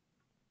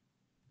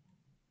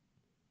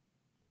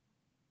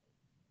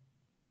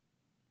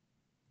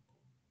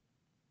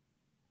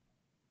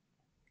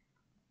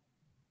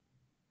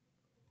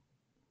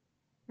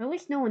 At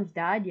least no one's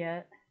died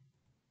yet.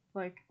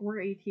 Like,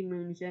 we're 18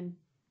 moons in.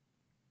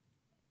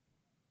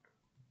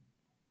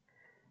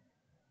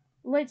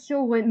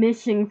 Lightshow went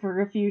missing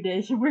for a few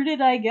days. Where did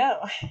I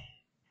go?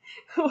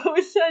 What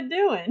was I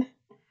doing?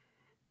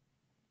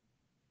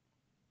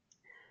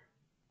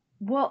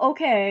 Well,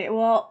 okay,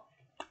 well,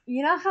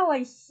 you know how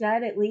I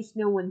said at least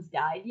no one's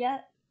died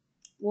yet?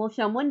 Well,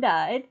 someone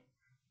died.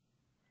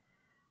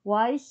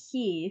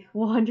 YC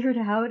wandered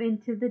out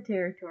into the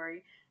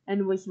territory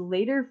and was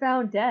later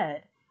found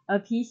dead, a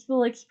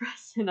peaceful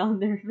expression on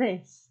their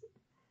face.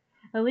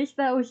 At least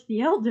that was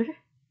the elder.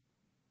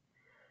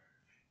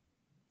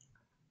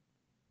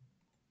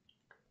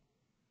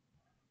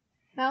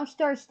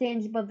 Mousestar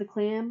stands above the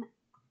clam.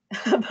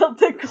 Above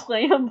the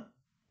clam.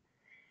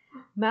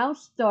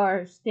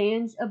 Mousestar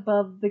stands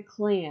above the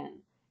clan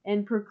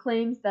and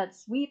proclaims that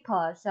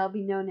Sweetpaw shall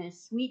be known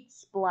as Sweet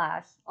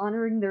Splash,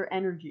 honoring their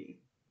energy.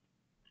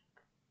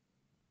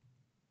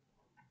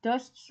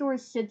 Dustshore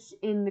sits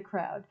in the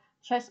crowd,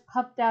 chest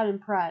puffed out in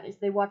pride as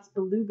they watch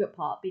Beluga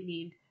Paw be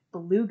named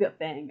Beluga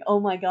Fang. Oh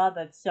my god,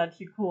 that's such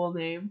a cool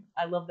name.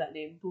 I love that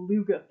name,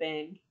 Beluga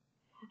Fang.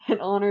 And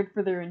honored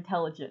for their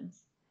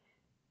intelligence.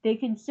 They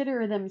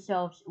consider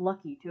themselves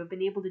lucky to have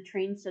been able to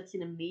train such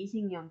an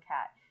amazing young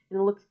cat,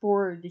 and look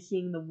forward to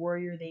seeing the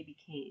warrior they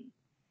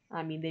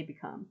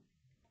become.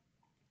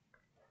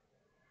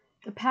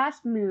 The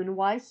past moon,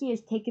 YC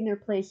has taken their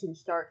place in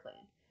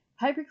StarClan.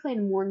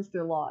 HyperClan mourns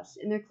their loss,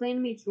 and their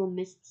clanmates will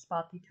miss the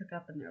spot they took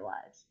up in their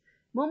lives.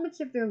 Moments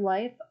of their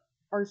life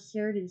are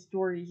shared in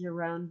stories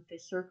around the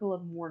circle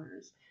of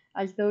mourners,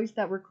 as those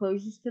that were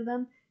closest to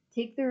them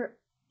take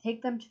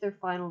them to their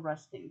final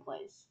resting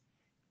place.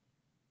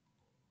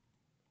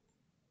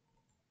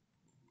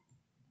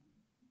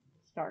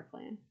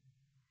 StarClan.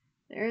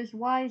 There's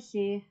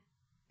YC.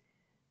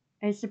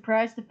 Is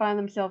surprised to find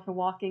themselves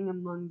walking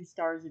among the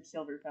stars of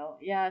Silverfell.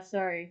 Yeah,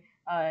 sorry.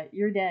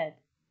 You're dead.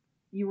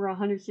 You were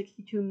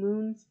 162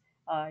 moons.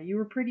 You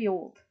were pretty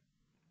old.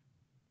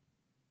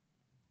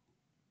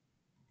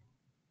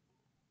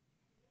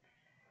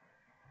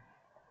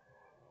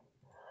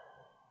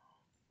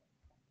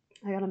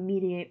 I gotta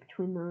mediate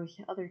between those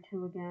other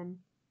two again.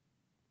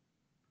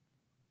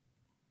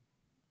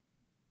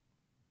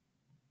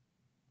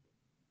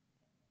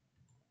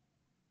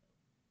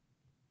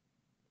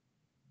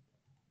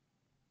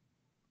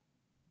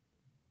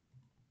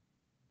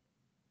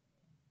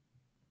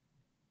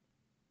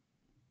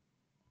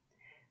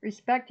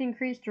 Respect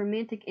increased,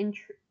 romantic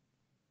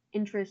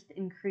interest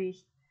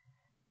increased,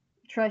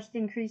 trust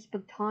increased,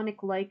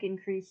 platonic like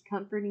increased,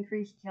 comfort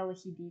increased,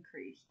 jealousy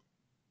decreased.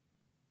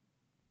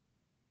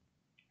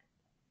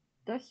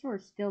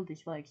 Dustshore still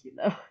dislikes you,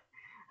 though.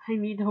 I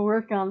need to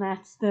work on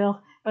that still.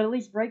 But at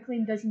least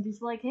Brightgleam doesn't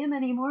dislike him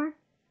anymore.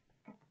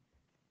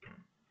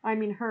 I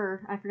mean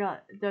her. I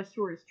forgot.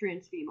 Dustshore is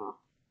trans female.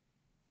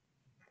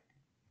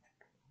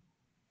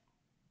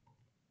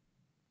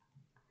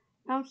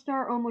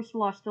 Mousestar almost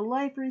lost a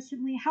life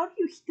recently. How do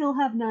you still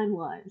have 9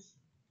 lives?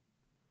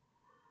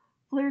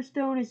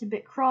 Flarestone is a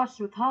bit cross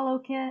with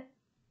Hollowkit.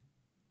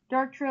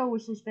 Darktrail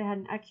wishes they had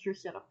an extra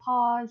set of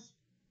paws.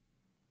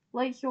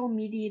 Lightsoul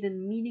mediated a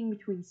meeting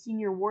between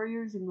senior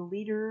warriors and the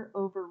leader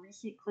over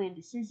recent clan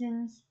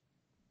decisions.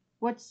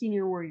 What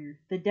senior warrior?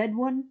 The dead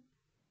one?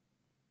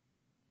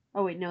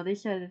 Oh wait, no, they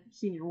said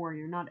senior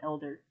warrior, not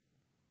elder.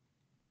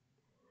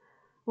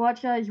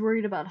 Watcheye is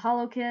worried about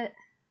Hollowkit.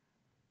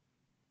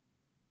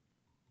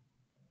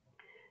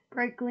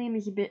 Brightgleam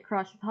is a bit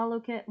cross with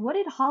Hollowkit. What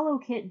did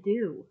Hollowkit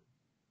do?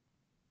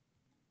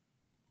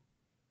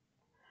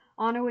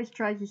 Honor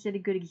tries to set a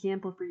good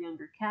example for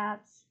younger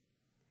cats.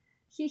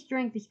 Sea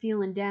Strength is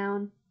feeling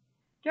down.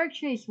 Dark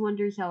Chase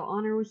wonders how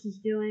Honorwish is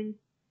doing.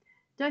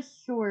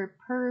 Dustshore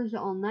purrs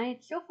all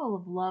night, so full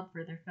of love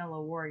for their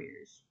fellow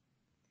warriors.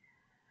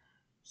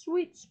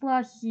 Sweet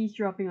Splash is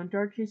eavesdropping on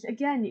Dark Chase.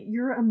 Again,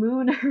 you're a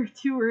moon or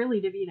too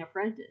early to be an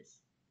apprentice.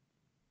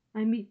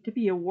 I mean, to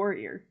be a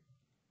warrior.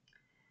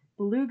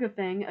 Beluga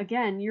Fang,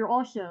 again, you're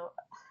also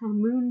a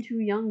moon too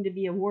young to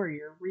be a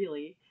warrior,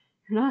 really.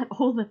 You're not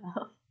old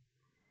enough.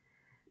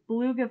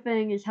 Beluga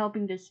Fang is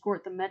helping to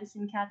escort the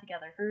medicine cat to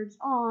gather herbs.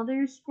 Aw,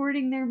 they're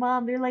escorting their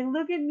mom. They're like,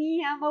 look at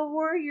me, I'm a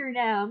warrior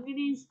now. I'm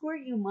gonna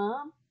escort you,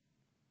 Mom.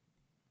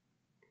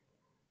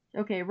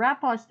 Okay,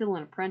 Ratpaw's still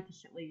an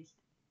apprentice at least.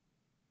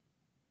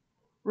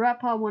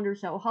 Ratpaw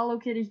wonders how Hollow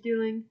Kid is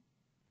doing.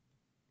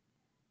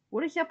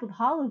 What is up with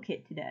Hollow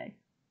Kid today?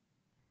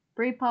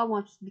 Bravepaw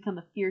wants to become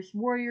a fierce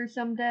warrior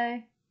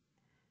someday.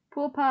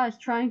 Poolpaw is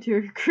trying to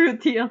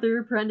recruit the other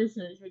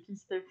apprentices, which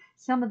is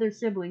some of their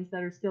siblings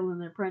that are still in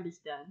the apprentice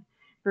den,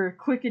 for a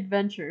quick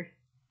adventure.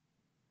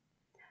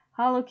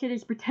 Hollow Kid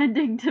is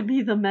pretending to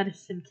be the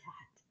medicine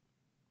cat.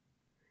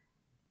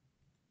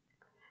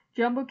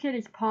 Jumbo Kid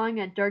is pawing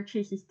at Dark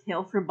Chase's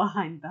tail from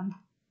behind them.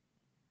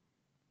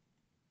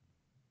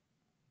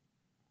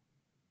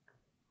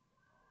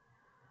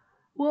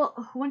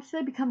 Well, once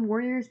they become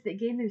warriors, they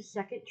gain their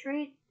second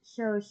trait,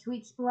 so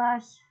Sweet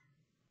Splash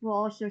will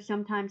also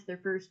sometimes their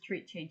first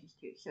trait changes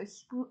too. So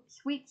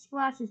Sweet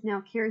Splash is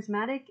now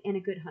charismatic and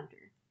a good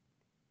hunter.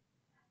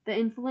 The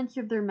influence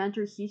of their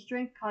mentor Sea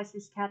Strength caused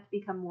this cat to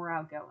become more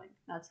outgoing.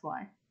 That's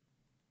why.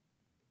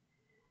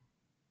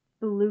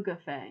 Beluga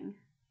Fang.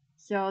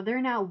 So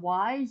they're now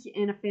wise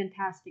and a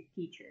fantastic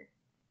teacher.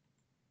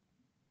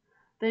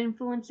 The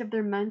influence of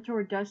their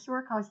mentor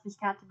Dustshore caused this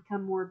cat to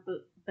become more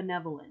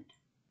benevolent.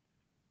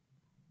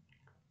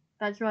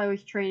 That's why I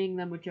was training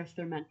them with just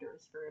their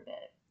mentors for a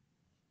bit.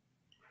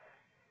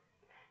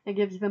 It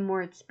gives them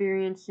more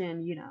experience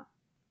and, you know.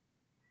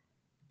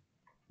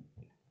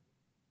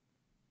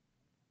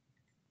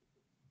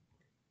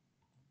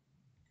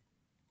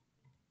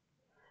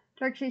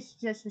 Dark Chase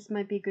suggests this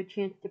might be a good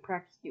chance to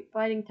practice new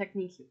fighting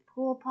techniques with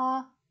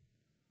Poolpaw.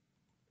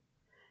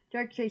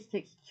 Dark Chase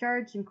takes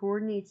charge and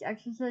coordinates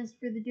exercises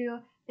for the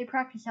duo. They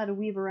practice how to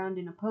weave around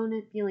an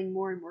opponent, feeling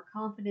more and more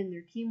confident in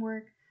their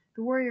teamwork.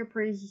 The warrior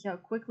praises how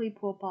quickly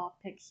Poolpaw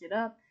picks it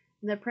up,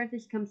 and the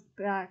apprentice comes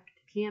back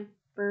to camp,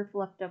 fur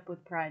fluffed up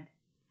with pride.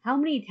 How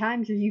many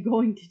times are you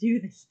going to do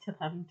this to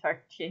them,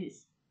 Dark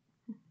Chase?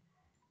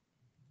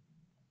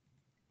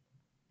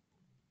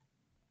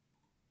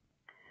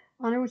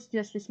 Honor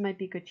suggests this might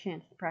be a good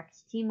chance to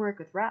practice teamwork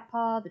with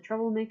Ratpaw, the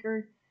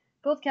troublemaker.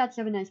 Both cats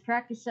have a nice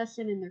practice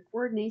session, and their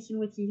coordination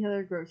with each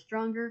other grows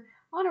stronger.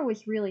 Honor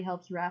Wish really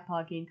helps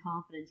Ratpaw gain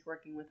confidence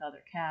working with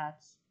other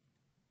cats.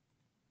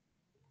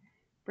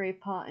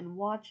 Bravepaw and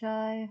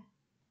Watcheye.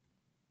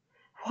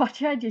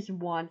 Watcheye just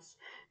wants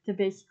to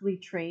basically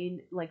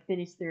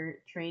finish their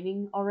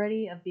training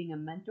already of being a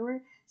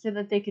mentor so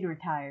that they can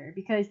retire,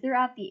 because they're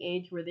at the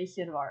age where they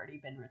should have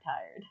already been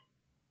retired.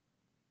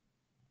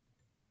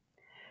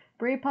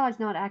 Bravepaw is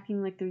not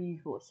acting like their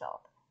usual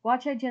self.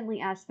 Watcheye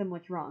gently asks them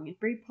what's wrong, and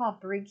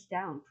Bravepaw breaks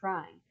down,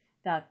 crying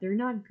that they're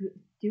not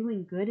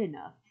doing good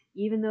enough,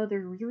 even though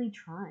they're really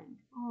trying.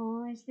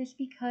 Oh, is this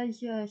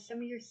because some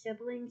of your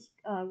siblings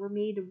were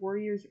made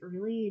warriors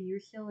early and you're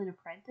still an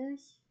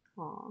apprentice?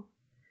 Aw.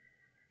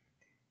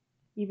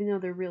 Even though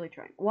they're really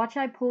trying.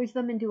 Watcheye pulls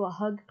them into a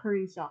hug,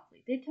 purring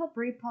softly. They tell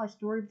Bravepaw a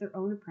story of their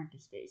own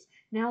apprentice days.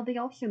 Now they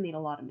also made a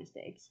lot of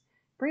mistakes.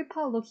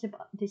 Bravepaw looks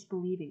up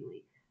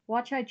disbelievingly.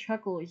 Watcheye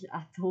chuckles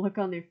at the look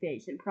on their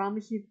face and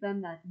promises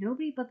them that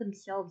nobody but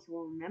themselves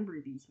will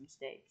remember these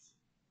mistakes.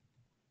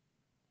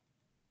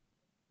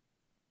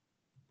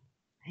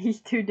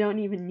 These two don't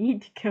even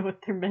need to go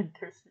with their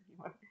mentors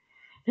anymore.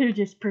 They're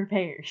just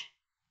prepared.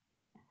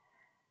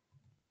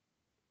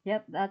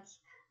 Yep, that's...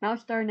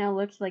 Mousestar now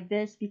looks like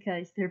this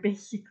because they're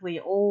basically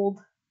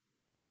old.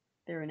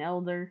 They're an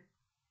elder.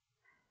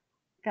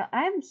 God,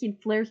 I haven't seen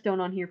Flarestone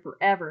on here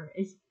forever.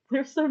 Is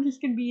Flarestone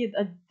just gonna be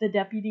the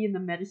deputy in the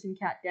medicine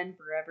cat den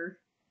forever?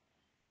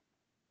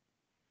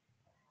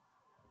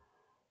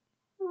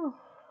 Oh.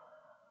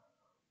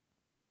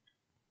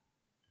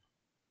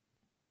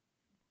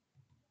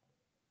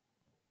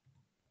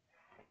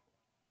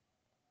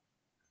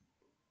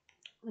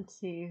 Let's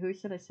see, who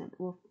should I send?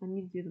 Well, I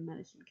need to do the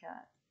medicine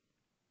cat.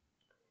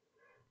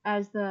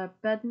 As the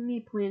Bethany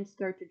plants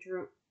start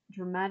to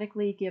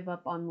dramatically give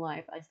up on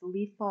life as the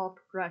leaf fall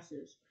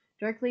progresses,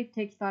 Darkleaf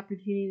takes the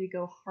opportunity to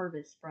go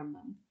harvest from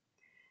them.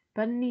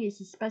 Bethany is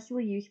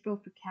especially useful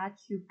for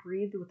cats who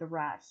breathe with a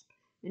rasp,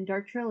 and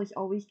Darktrail is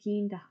always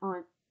keen to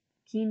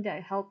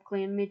help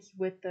clanmates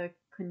with the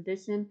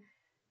condition.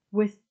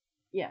 With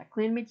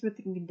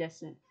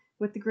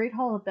the Great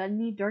Hall of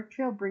Bethany,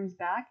 Darktrail brings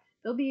back,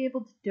 they'll be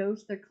able to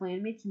dose their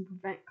clanmates and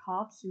prevent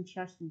coughs and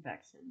chest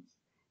infections.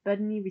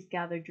 Bethany was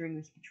gathered during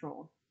this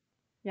patrol.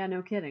 Yeah,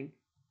 no kidding.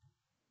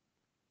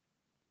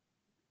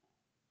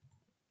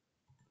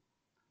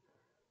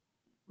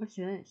 What's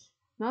this?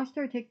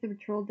 Mousestar takes the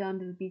patrol down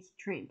to the beach to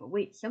train, but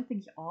wait,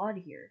 something's odd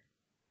here.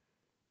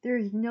 There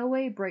is no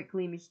way Bright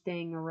Gleam is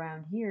staying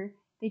around here.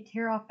 They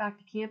tear off back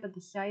to camp at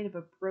the sight of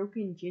a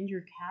broken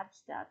ginger cat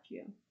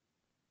statue.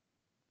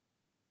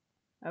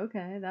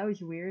 Okay, that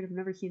was weird. I've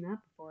never seen that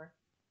before.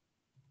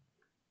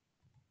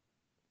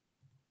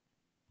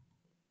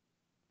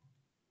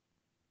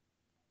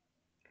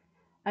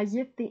 As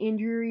if the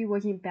injury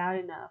wasn't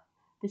bad enough,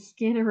 the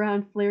skin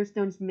around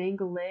Flarestone's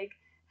mangled leg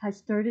has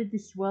started to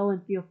swell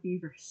and feel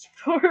feverish.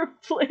 Poor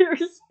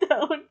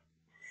Flarestone!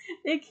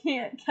 They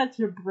can't catch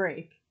a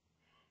break.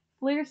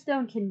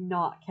 Flarestone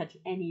cannot catch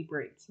any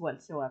breaks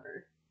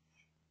whatsoever.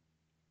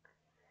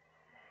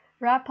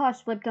 Ratpaw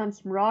slipped on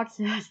some rocks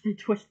as they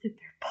twisted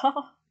their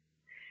paw.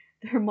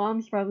 Their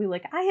mom's probably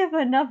like, I have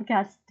enough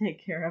cats to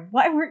take care of.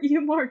 Why weren't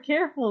you more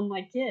careful,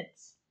 my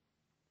kids?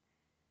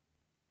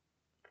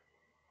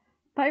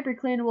 Piper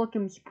Clan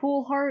welcomes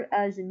Poolheart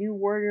as a new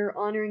warrior,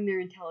 honoring their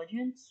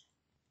intelligence.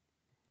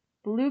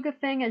 Beluga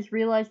Fang has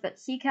realized that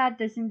Seacat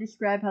doesn't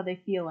describe how they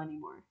feel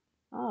anymore.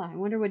 I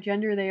wonder what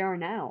gender they are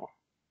now.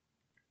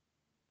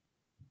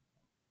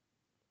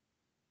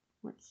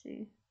 Let's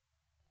see.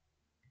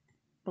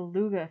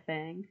 Beluga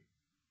Fang.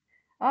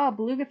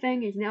 Beluga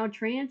Fang is now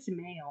trans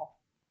male.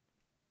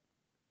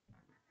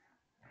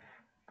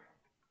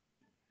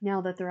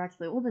 Now that they're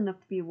actually old enough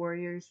to be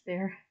warriors,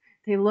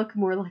 they look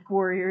more like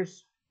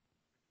warriors.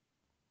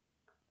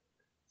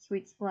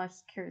 Sweet Splash,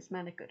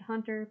 charismatic good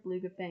hunter.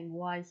 Beluga Fang,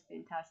 wise,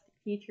 fantastic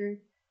teacher.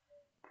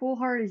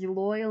 Poolheart is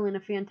loyal and a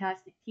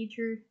fantastic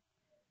teacher.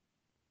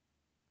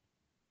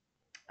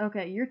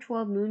 Okay, you're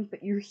 12 moons,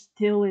 but you're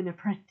still an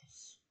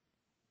apprentice.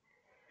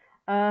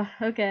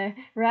 Okay.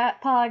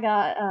 Ratpaw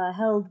got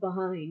held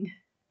behind.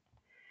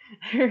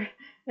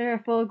 They're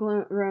a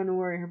full-grown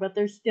warrior, but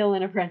they're still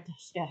an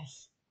apprentice,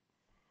 guys.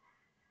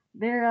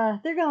 They're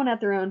going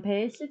at their own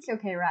pace. It's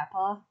okay,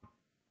 Ratpaw.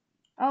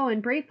 Oh,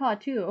 and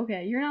Bravepaw too.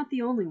 Okay, you're not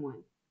the only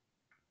one.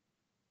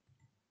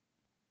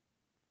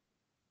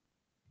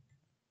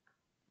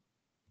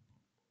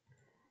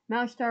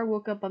 Mousestar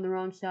woke up on the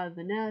wrong side of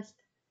the nest.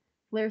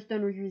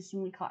 Flarestone was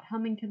recently caught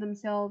humming to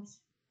themselves.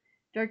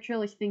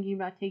 Darktrail is thinking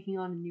about taking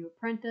on a new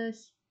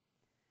apprentice.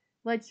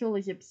 Lightsoul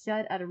is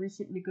upset at a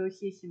recent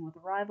negotiation with a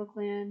rival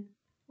clan.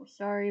 Oh,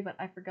 sorry, but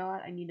I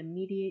forgot. I need to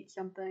mediate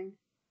something.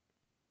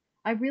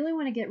 I really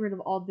want to get rid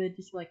of all the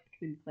dislike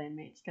between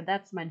clanmates, because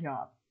that's my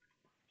job.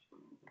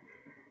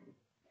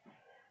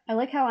 I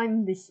like how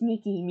I'm the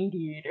sneaky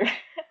mediator.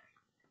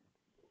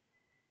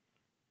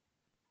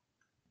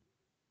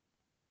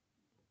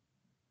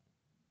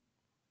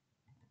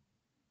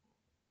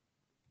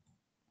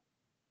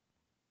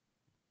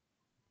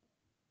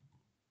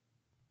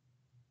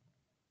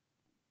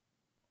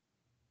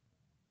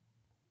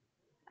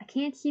 I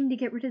can't seem to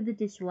get rid of the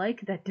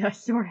dislike that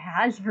Dustor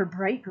has for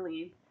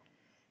Brightgleam.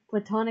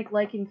 Platonic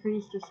like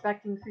increased,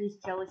 respect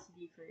increased, jealousy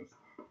decreased.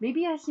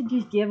 Maybe I should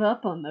just give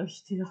up on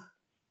those two.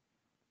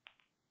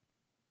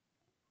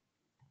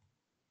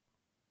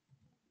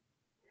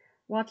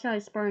 Watcheye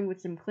is sparring with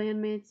some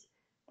clanmates.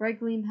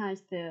 Brightgleam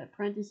has the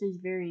apprentices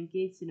very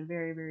engaged in a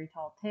very, very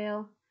tall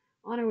tale.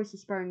 Honor-Wish is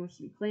sparring with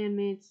some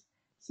clanmates.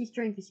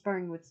 Sea-Strength is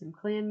sparring with some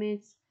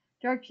clanmates.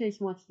 Darkchase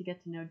wants to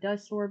get to know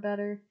Dustor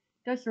better.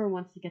 Dustor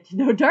wants to get to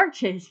know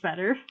Darkchase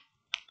better.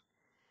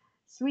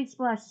 Sweet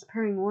Splash is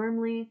purring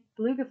warmly.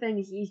 Beluga Fang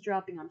is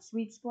eavesdropping on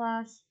Sweet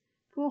Splash.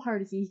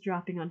 Poolheart is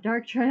eavesdropping on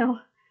Darktrail.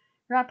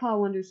 Ratpaw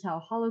wonders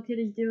how Hollowkid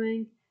is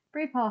doing.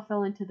 Bravepaw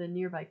fell into the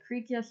nearby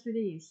creek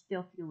yesterday and is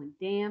still feeling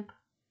damp.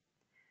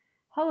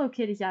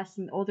 Hollowkid is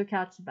asking the older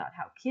cats about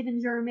how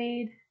kittens are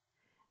made.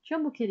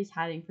 Jumbлекid is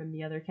hiding from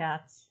the other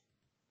cats.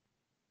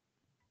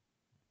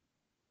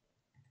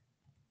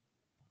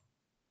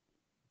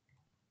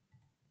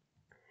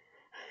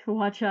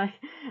 Watcheye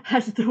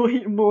has to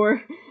wait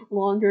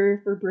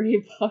longer for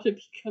Bravepaw to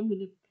become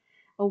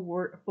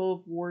a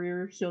full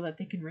warrior so that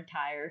they can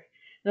retire.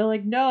 They're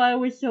like, no, I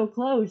was so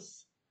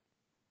close.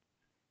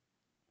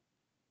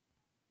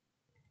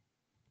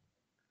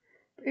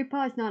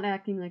 Bravepaw is not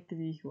acting like the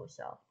usual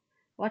self.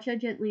 Watcheye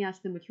gently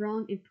asks them what's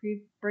wrong, and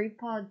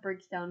Bravepaw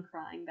breaks down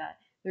crying that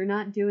they're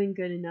not doing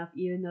good enough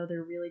even though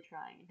they're really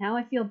trying. Now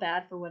I feel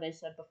bad for what I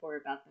said before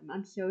about them.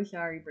 I'm so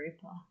sorry,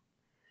 Bravepaw.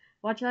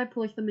 Watcheye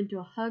pulls them into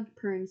a hug,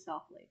 purring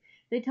softly.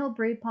 They tell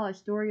Bravepaw a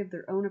story of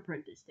their own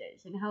apprentice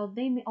days, and how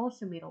they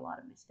also made a lot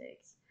of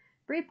mistakes.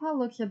 Bravepaw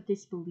looks up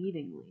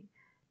disbelievingly.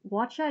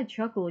 Watcheye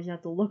chuckles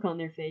at the look on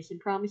their face and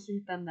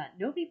promises them that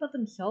nobody but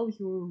themselves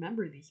will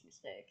remember these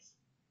mistakes.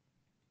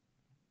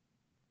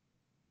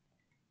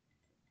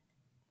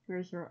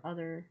 Where's our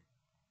other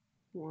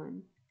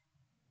one?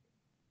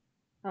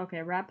 Okay,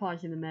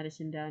 Ratpaw's in the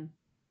medicine den.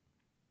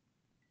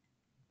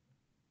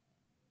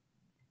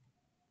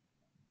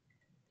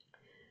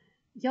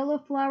 Yellow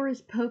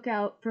flowers poke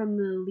out from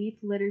the leaf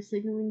litter,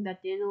 signaling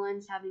that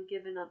dandelions haven't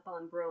given up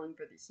on growing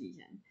for the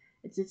season.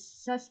 It's a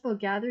successful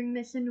gathering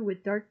mission,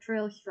 with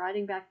Darktrail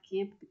striding back to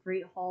camp with the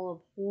Great Hall of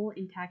whole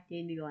intact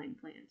dandelion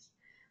plants.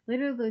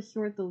 Later they'll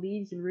sort the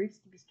leaves and roots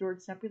to be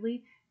stored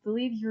separately. The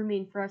leaves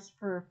remain fresh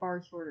for a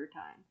far shorter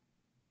time.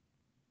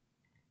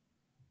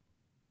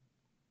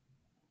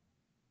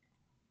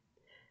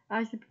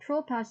 As the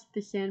patrol passes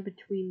the sand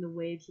between the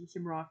waves and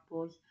some rock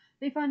pools,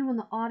 They find one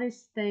of the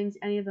oddest things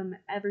any of them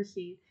ever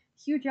seen.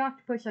 Huge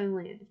octopus on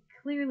land,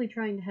 clearly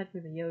trying to head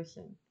for the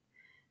ocean.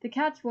 The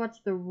cats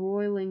watch the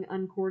roiling,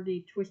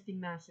 uncoordinated, twisting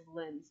mass of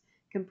limbs,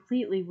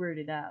 completely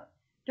weirded out.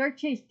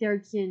 Darkchase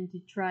darts in to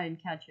try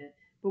and catch it,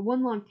 but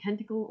one long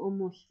tentacle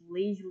almost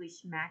lazily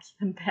smacks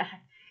them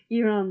back.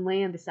 Even on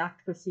land, this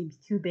octopus seems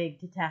too big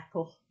to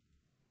tackle.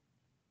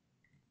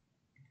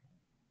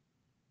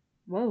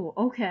 Whoa,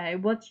 okay,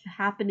 what's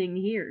happening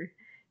here?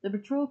 The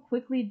patrol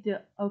quickly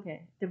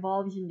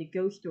devolves into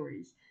ghost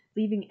stories,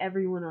 leaving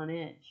everyone on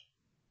edge.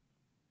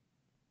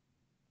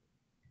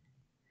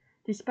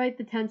 Despite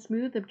the tense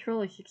mood, the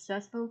patrol is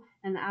successful,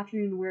 and the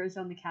afternoon wears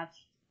on. The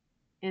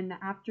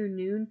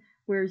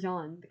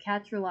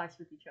cats relax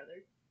with each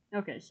other.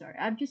 Okay, sorry.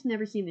 I've just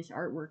never seen this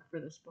artwork for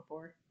this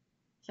before.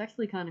 It's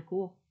actually kind of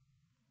cool.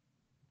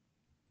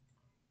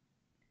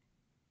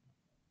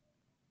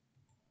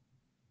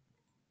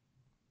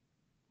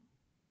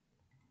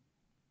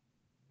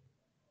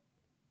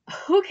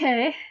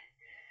 Okay.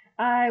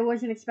 I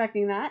wasn't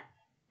expecting that.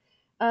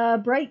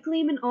 Bright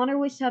Gleam and Honor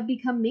Wish have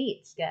become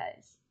mates,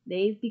 guys.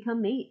 They've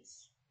become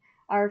mates.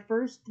 Our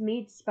first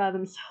mates by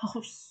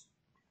themselves.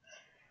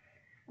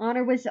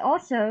 Honor Wish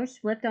also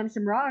slipped on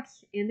some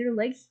rocks and their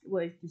legs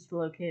was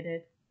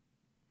dislocated.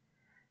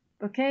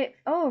 Okay.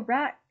 Oh,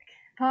 Rat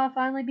Paw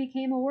finally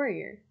became a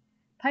warrior.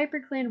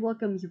 Piper Clan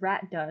welcomes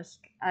Rat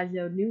Dusk as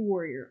a new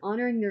warrior,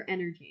 honoring their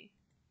energy.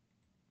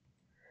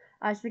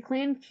 As the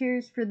clan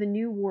cheers for the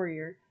new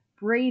warrior,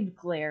 Brave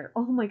Glare.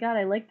 Oh my god,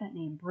 I like that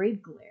name,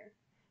 Brave Glare.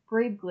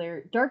 Brave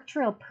Glare. Dark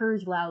Trail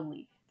purrs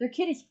loudly. Their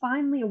kid is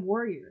finally a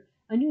warrior.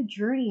 A new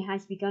journey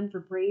has begun for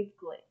Brave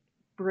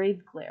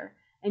Glare,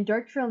 and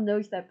Dark Trail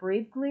knows that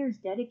Brave Glare's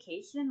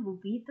dedication will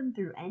lead them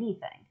through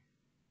anything.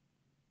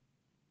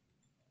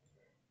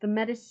 The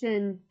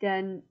medicine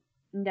den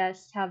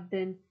nests have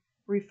been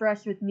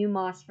refreshed with new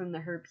moss from the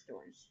herb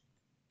stores.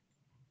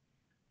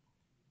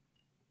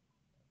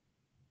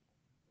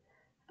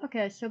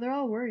 Okay, so they're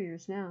all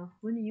warriors now.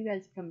 When do you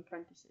guys become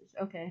apprentices?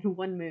 Okay,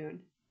 1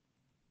 moon.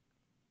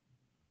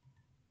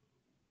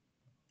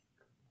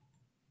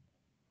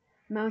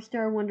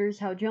 Mousestar wonders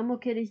how Jumbo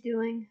Kid is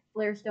doing.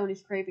 Blairstone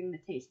is craving the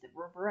taste of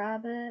Rubber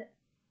Rabbit.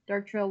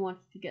 Dark Trail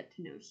wants to get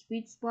to know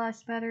Sweet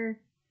Splash better.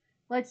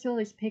 Light Soul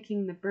is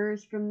picking the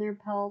burrs from their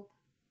pelt.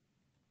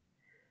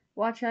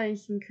 Watch Eye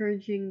is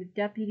encouraging the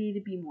deputy to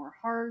be more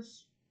harsh.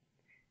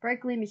 Bright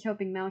Gleam is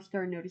hoping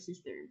Mousestar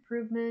notices their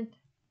improvement.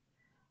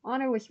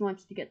 Honor Wish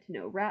wants to get to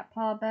know Rat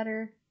Paw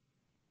better.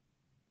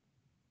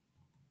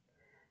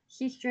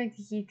 Sea Strength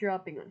is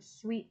eavesdropping on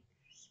Sweet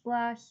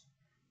Splash.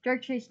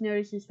 Darkchase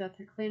notices that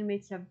her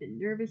clanmates have been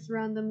nervous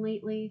around them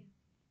lately.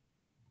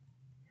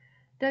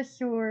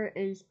 Dustshore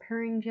is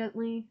purring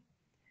gently.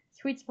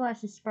 Sweet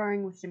Splash is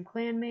sparring with some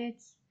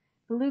clanmates.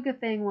 Beluga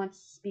Fang wants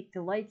to speak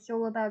to Light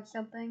Soul about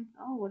something.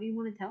 Oh, what do you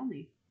want to tell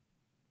me?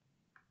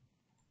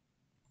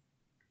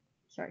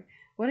 Sorry.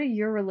 What are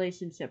your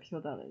relationships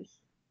with others?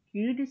 Do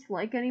you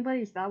dislike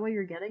anybody? Is that why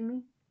you're getting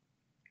me?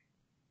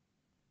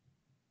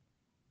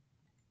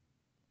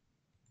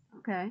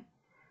 Okay.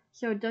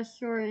 So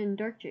Dustshore and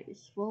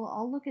Darkchase. Well,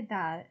 I'll look at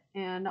that,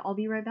 and I'll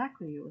be right back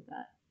with you with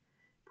that.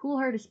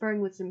 Poolheart is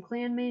sparring with some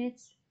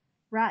clanmates.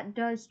 Rat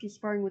Dusk is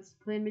sparring with some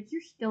clanmates.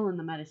 You're still in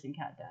the Medicine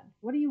Cat Den.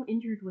 What are you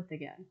injured with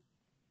again?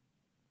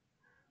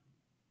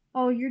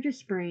 Oh, you're just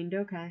sprained.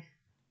 Okay.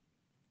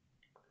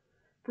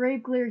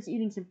 Brave Glare is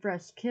eating some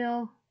fresh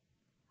kill.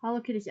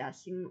 Hollow Kid is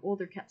asking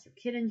older cats if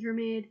kittens are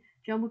made.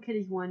 Jumbo Kid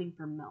is whining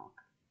for milk.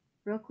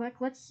 Real quick,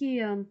 let's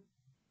see,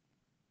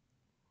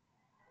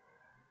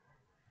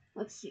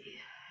 let's see.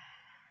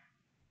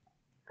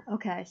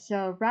 Okay,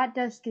 so Rat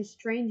Dusk is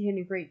strange and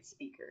a great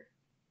speaker.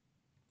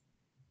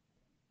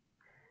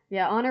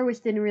 Yeah, Honor Wish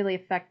didn't really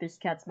affect this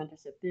cat's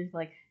mentorship. There's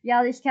like,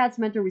 yeah, this cat's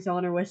mentor was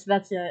Honor Wish,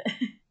 that's it.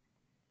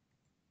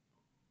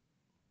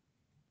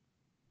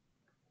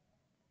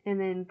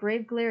 And then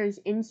Brave Glare is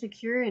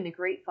insecure and a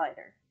great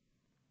fighter.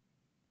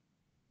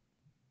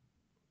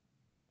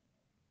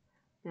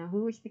 Now,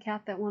 who was the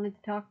cat that wanted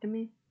to talk to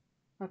me?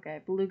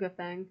 Okay, Beluga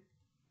Fang.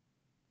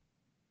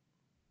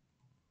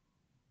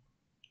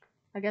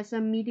 I guess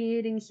I'm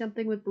mediating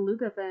something with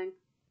Beluga Fang.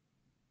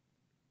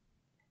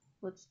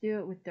 Let's do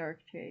it with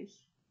Darkchase.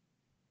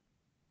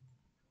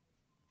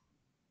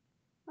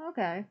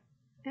 Okay.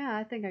 Yeah,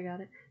 I think I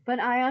got it. But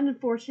I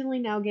unfortunately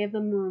now gave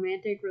them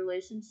romantic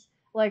relations.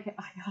 Like,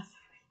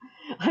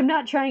 I'm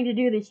not trying to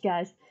do this,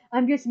 guys.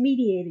 I'm just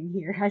mediating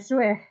here, I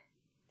swear.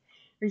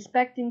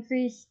 Respect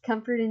increased,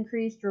 comfort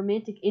increased,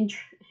 romantic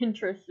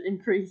interest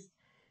increased,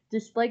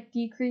 dislike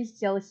decreased,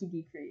 jealousy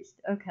decreased.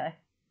 Okay.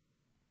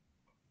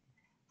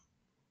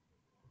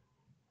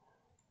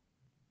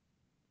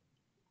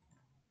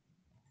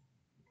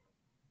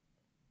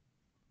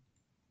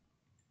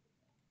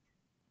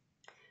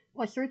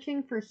 While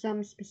searching for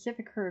some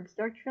specific herbs,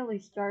 Dark Trail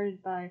is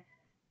started by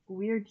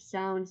weird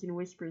sounds and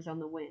whispers on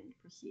the wind.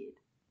 Proceed.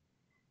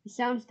 The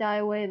sounds die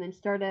away and then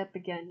start up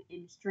again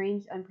in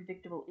strange,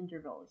 unpredictable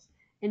intervals.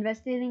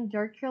 Investigating,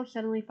 Dark Trail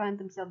suddenly find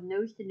themselves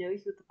nose to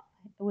nose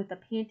with a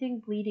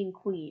panting, bleeding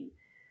queen.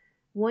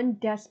 one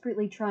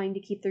desperately trying to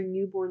keep their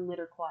newborn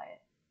litter quiet.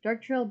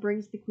 Dark Trail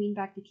brings the queen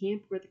back to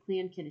camp where the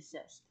clan can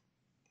assist.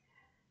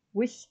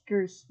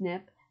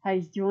 Whiskersnip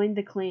has joined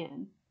the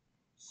clan.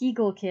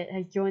 Seagull Kit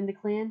has joined the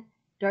clan.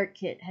 Dark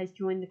Kit has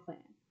joined the clan.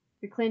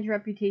 The clan's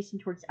reputation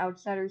towards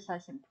outsiders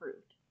has improved.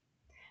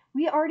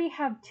 We already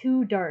have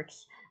 2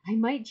 Darks. I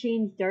might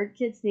change Dark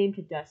Kit's name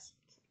to Dusk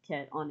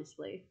Kit,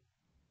 honestly.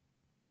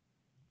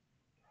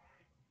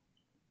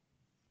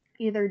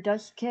 Either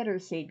Dusk Kit or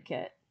Shade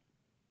Kit.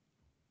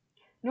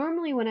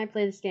 Normally when I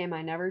play this game,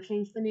 I never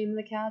change the name of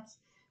the cats,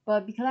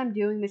 but because I'm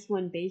doing this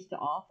one based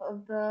off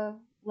of the,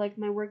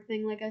 my work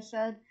thing, like I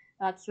said,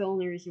 that's the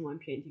only reason why I'm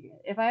changing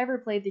it. If I ever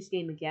played this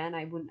game again,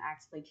 I wouldn't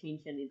actually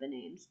change any of the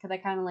names, because I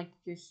kind of like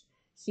to just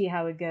see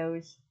how it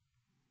goes.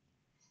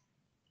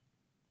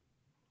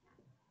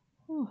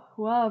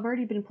 Well, I've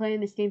already been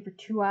playing this game for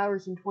 2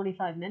 hours and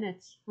 25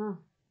 minutes. Huh.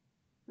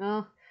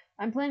 Well,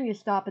 I'm planning to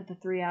stop at the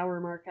 3-hour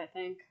mark, I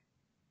think.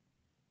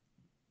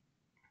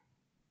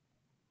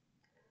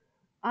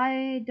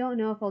 I don't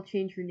know if I'll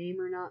change her name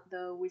or not,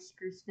 though,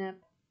 Whiskersnip.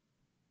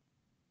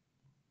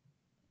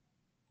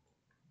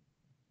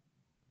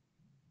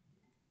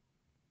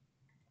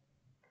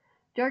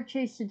 Dark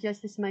Chase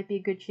suggests this might be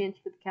a good chance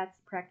for the cats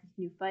to practice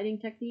new fighting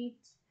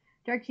techniques.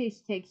 Dark Chase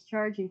takes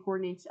charge and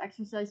coordinates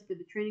exercise for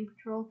the training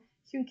patrol.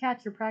 Soon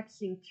cats are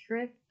practicing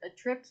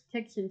trips,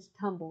 ticks, and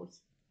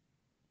tumbles.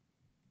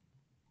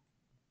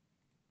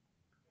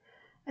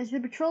 As the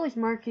patrol is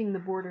marking the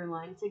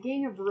borderlines, a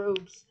gang of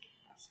rogues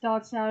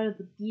stalks out of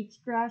the beach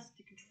grass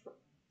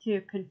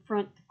to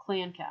confront the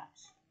clan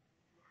cats.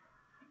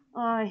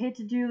 I hate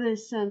to do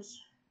this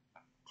since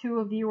 2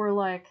 of you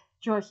are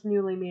just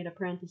newly made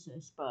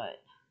apprentices,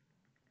 but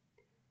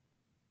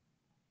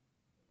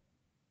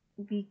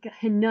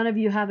none of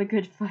you have a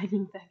good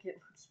fighting deck, it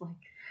looks like.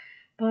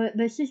 But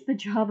this is the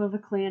job of a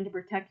clan to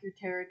protect your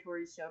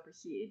territory, so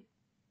proceed.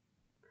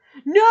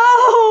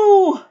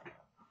 No!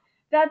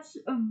 That's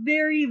a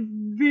very,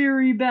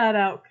 very bad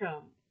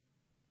outcome.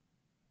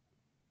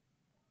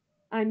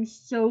 I'm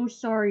so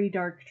sorry,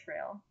 Dark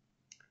Trail.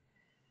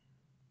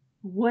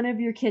 One of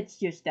your kids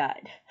just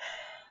died.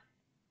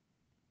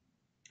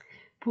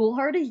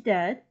 Poolheart is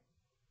dead.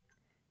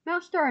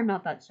 Mousestar I'm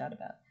not that sad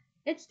about.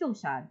 It's still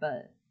sad,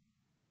 but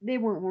they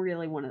weren't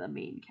really one of the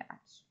main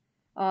cats.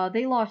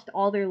 They lost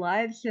all their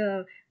lives,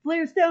 so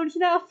Flarestone's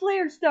now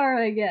Flarestar,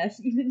 I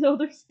guess, even though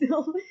they're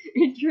still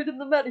injured in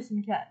the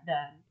medicine cat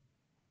den.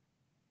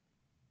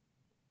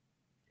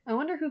 I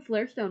wonder who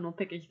Flarestone will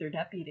pick as their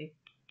deputy.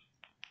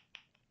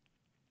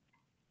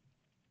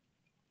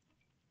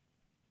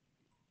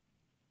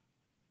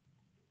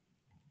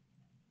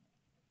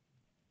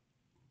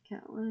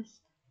 Cat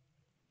list.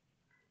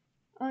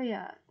 Oh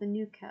yeah, the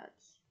new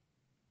cats.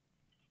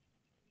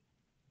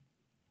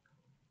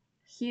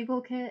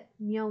 Seagull Kit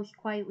meows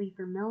quietly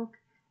for milk.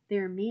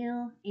 They're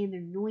male and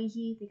they're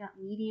noisy. They got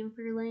medium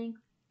fur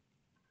length.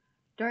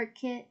 Dark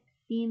Kit,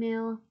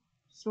 female,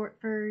 short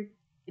furred,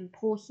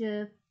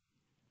 impulsive.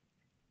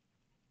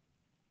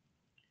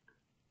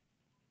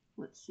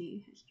 Let's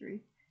see,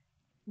 history.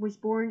 Was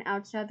born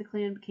outside the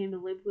clan, became to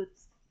live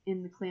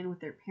in the clan with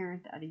their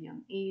parent at a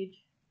young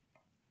age.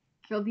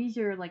 So these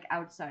are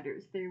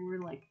outsiders. They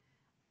were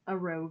a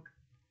rogue.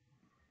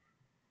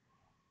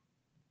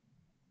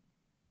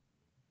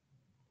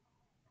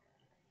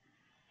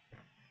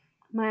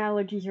 My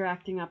allergies are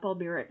acting up. I'll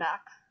be right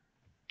back.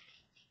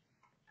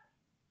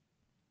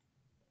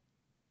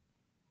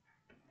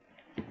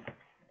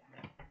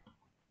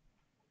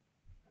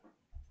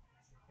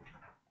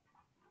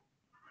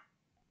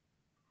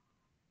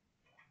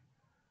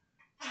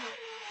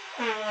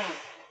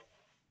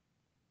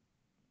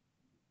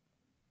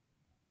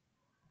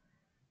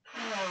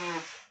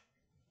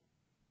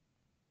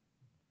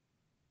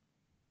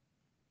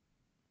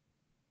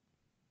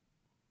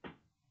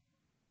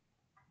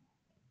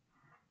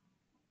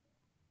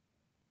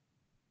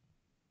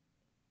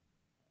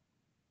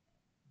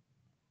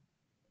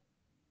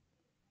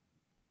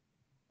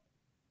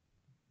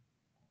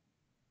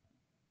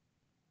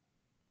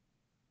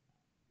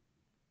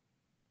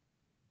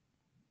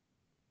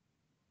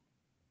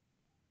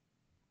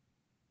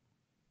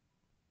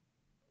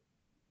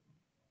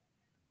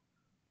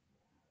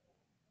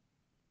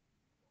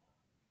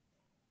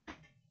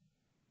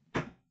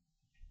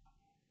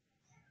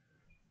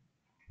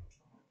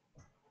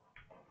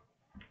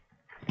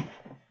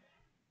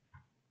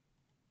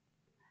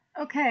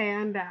 Okay,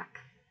 I'm back.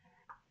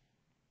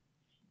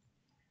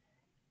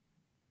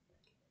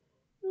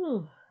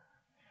 Ooh.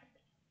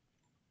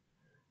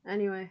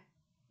 Anyway,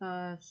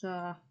 so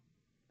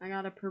I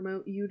gotta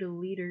promote you to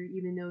leader,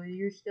 even though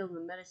you're still the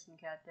medicine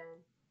cat den.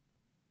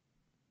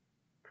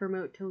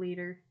 Promote to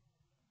leader.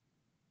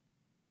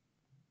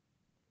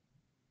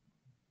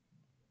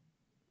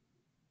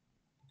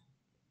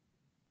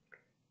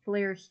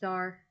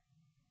 Flarestar.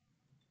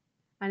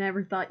 I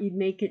never thought you'd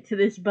make it to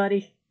this,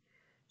 buddy.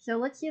 So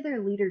let's see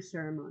their leader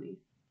ceremony.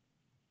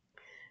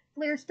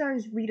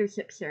 Flarestar's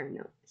leadership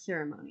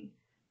ceremony.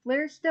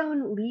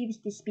 Flarestone leaves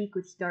to speak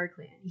with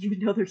StarClan, even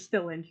though they're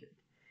still injured.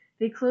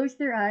 They close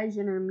their eyes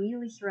and are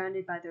immediately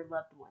surrounded by their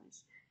loved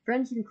ones,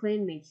 friends and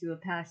clanmates who have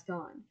passed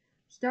on.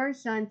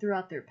 Stars shine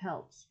throughout their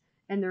pelts,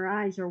 and their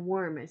eyes are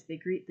warm as they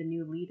greet the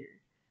new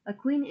leader. A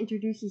queen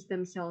introduces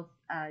themselves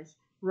as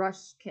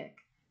Russ Kick.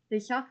 They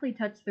softly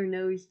touch their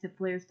nose to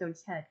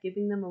Flarestone's head,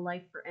 giving them a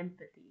life for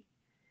empathy.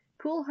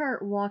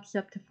 Poolheart walks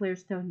up to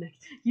Flarestone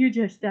next. You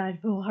just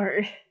died,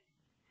 Poolheart.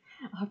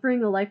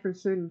 Offering a life for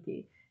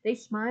certainty. They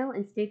smile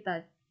and state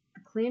that the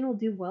clan will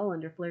do well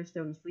under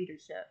Flarestone's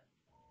leadership.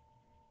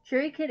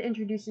 Cherry Kid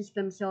introduces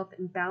themselves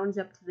and bounds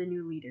up to the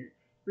new leader,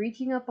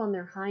 reaching up on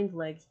their hind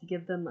legs to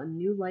give them a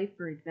new life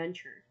for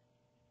adventure.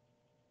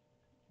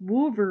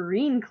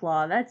 Wolverine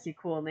Claw, that's a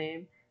cool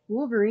name.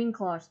 Wolverine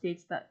Claw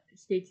states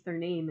their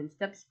name and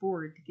steps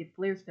forward to give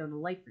Flarestone a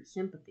life for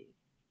sympathy.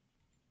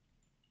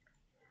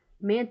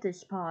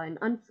 Mantis Paw, an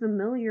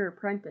unfamiliar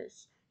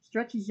apprentice,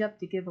 stretches up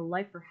to give a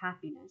life for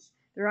happiness.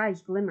 Their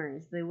eyes glimmer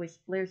as they wish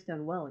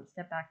Flarestone well and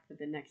step back to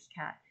the next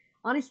cat.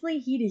 Honestly,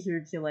 he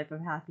deserves a life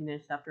of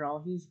happiness after all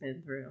he's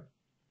been through.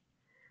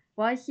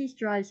 Wisely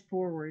strides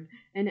forward,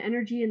 an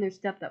energy in their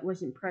step that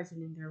wasn't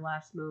present in their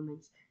last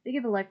moments. They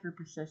give a life for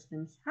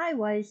persistence. Hi,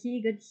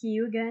 Wisely, good to see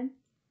you again.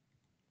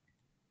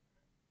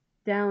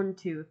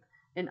 Downtooth,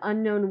 an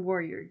unknown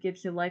warrior,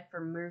 gives a life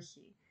for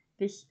mercy.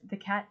 The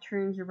cat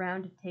turns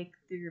around to take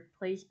their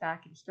place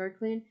back in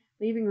StarClan,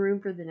 leaving room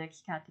for the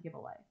next cat to give a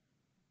life.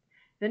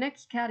 The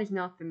next cat is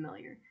not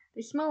familiar.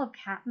 They smell of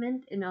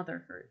catmint and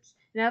other herbs,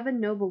 and have a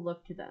noble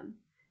look to them.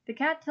 The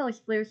cat tells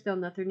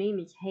Flarestone that their name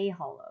is Hay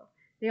Hollow.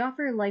 They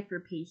offer a life for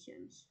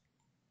patience.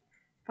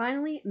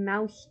 Finally,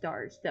 Mouse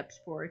Star steps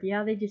forward.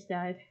 Yeah, they just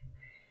died.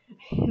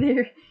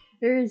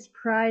 there is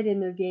pride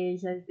in their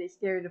gaze as they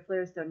stare into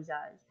Flarestone's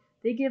eyes.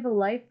 They give a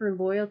life for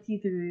loyalty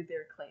through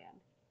their clan.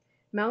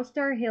 Mouse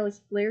Star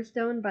hails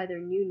Flarestone by their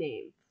new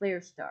name,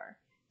 Flarestar,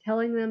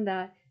 telling them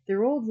that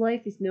their old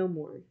life is no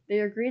more. They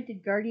are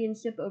granted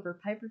guardianship over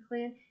Piper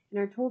Clan and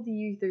are told to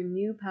use their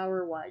new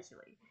power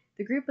wisely.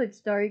 The group of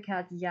starry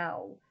cats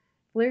yowl,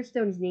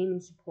 Flarestone's name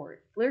and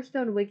support.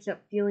 Flarestone wakes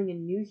up feeling a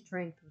new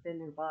strength within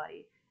their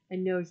body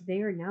and knows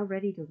they are now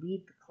ready to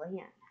lead the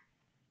clan.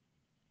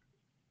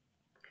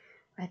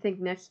 I think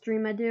next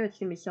stream I do, it's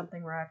going to be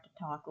something where I have to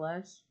talk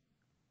less.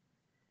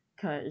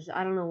 Because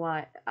I don't know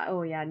why.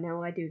 Oh yeah,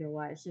 now I do know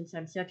why. Since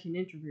I'm such an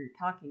introvert,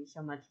 talking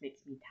so much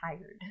makes me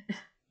tired.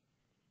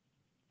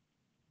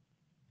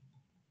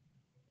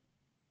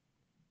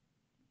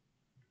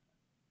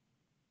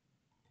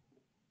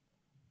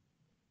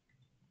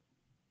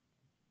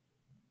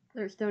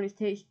 Flarestone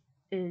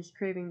is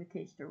craving the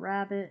taste of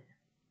rabbit.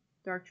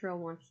 Dark Trail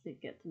wants to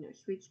get to know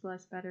Sweet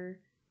Splash better.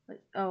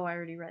 Oh, I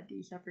already read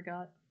these, I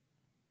forgot.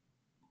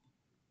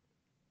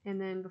 And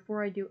then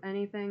before I do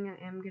anything, I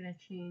am gonna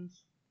change.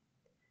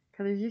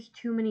 Because there's just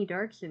too many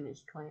darks in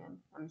this clan.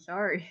 I'm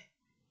sorry.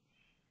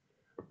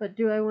 But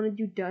do I want to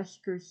do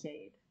Dusk or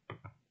Shade?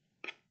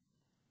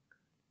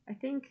 I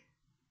think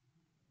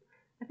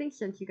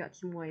since you got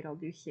some white, I'll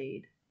do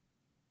Shade.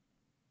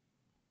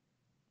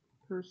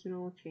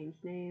 Personal, change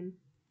name.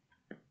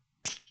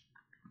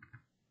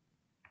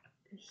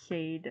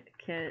 Shade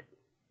Kit.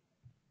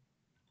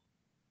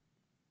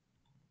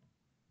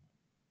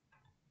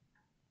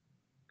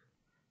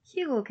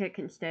 Seagull Kit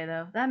can stay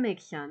though, that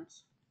makes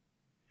sense.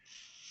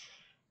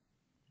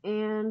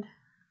 And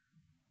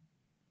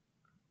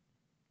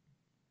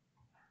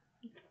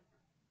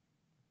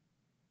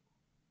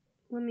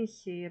let me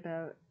see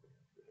about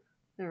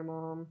their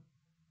mom.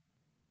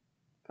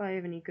 If I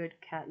have any good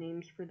cat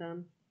names for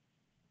them.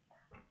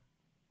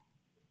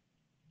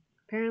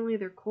 Apparently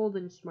they're cold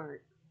and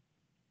smart.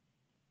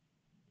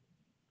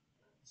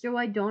 So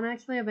I don't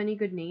actually have any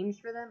good names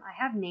for them. I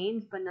have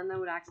names, but none that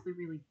would actually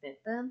really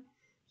fit them.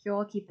 So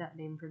I'll keep that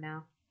name for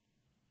now.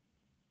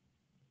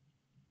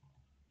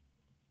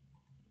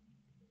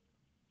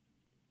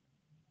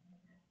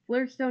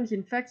 Flarestone's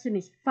infection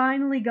is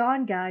finally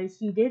gone, guys.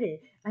 He did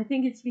it. I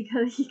think it's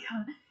because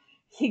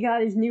he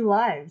got his new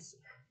lives.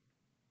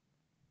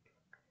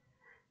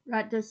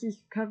 Rat Dust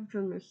is recovered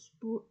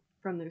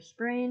from their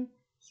sprain.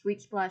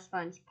 Sweet Splash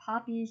finds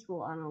poppies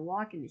while on a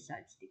walk and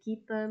decides to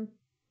keep them.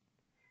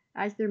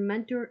 As their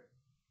mentor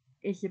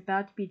is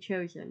about to be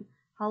chosen,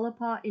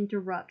 Hollowpaw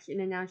interrupts and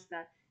announces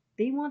that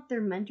they want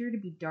their mentor to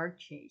be Dark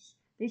Chase.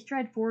 They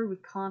stride forward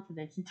with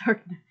confidence and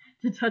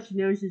to touch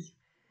noses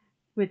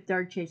with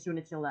Dark Chase when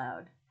it's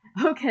allowed.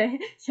 Okay,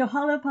 so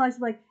Hollowpaw's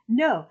like,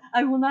 no,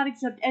 I will not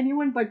accept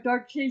anyone but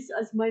Dark Chase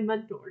as my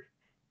mentor.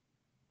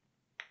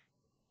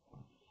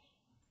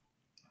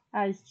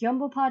 As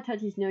Jumblepaw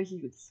touches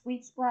noses with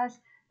Sweet Splash,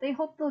 they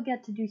hope they'll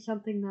get to do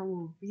something that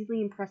will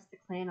really impress the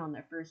clan on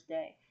their first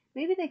day.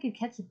 Maybe they could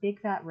catch a big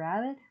fat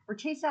rabbit or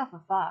chase off a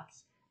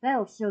fox.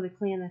 That'll show the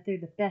clan that they're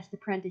the best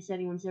apprentice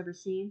anyone's ever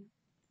seen.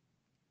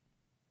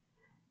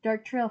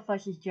 Dark Trail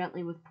fushes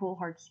gently with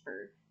Poolheart's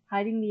fur,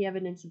 hiding the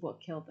evidence of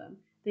what killed them.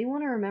 They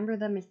want to remember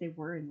them as they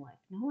were in life,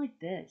 not like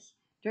this.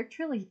 Dark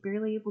Trail is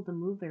barely able to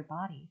move their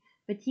body,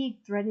 fatigue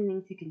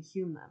threatening to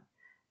consume them.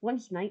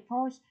 Once night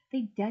falls,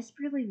 they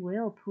desperately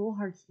wail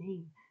Poolheart's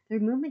name, their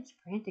movements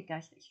frantic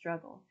as they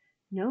struggle.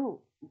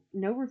 No,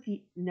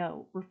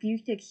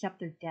 refused to accept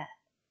their death.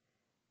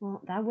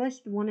 Well, that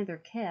was one of their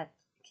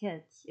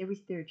kids. It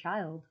was their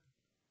child.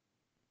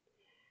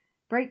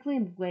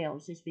 Brightgleam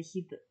wails as they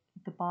see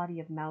the body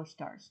of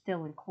Mousestar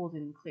still and cold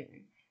in the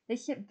clearing. They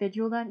sit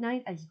vigil that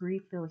night as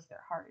grief fills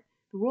their heart.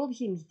 The world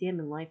seems dim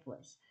and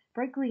lifeless.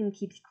 Brightgleam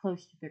keeps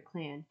close to their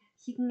clan,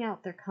 seeking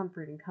out their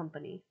comfort and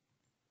company.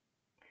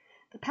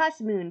 The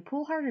past moon,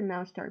 Poolheart and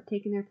Mousestar have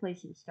taken their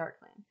place in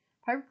Starkland.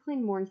 Pirate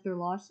Clan mourns their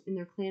loss, and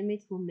their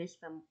clanmates will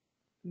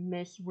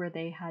miss where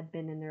they had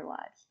been in their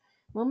lives.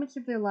 Moments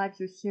of their lives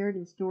are shared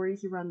in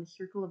stories around the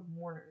circle of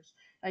mourners,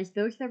 as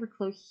those that were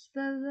closest to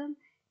them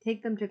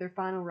take them to their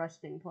final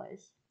resting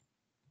place.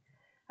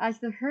 As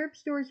the herb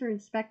stores are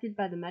inspected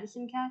by the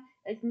medicine cat,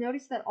 it's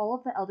noticed that all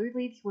of the elder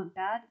leaves went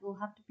bad will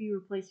have to be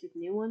replaced with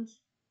new ones.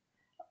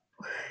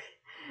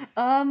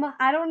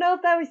 I don't know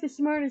if that was the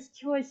smartest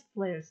choice,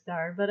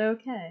 Flarestar, but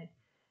okay.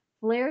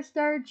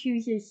 Flarestar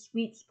chooses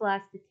Sweet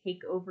Splash to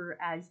take over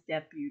as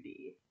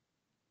deputy.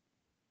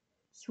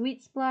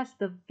 Sweet Splash,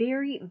 the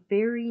very,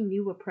 very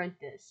new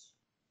apprentice.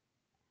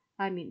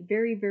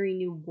 Very, very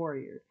new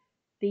warrior.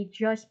 They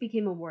just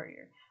became a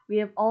warrior. We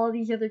have all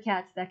these other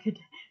cats that could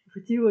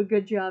do a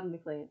good job in the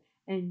clan,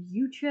 and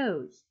you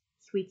chose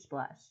Sweet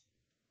Splash.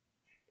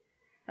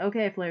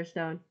 Okay,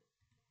 Flarestone.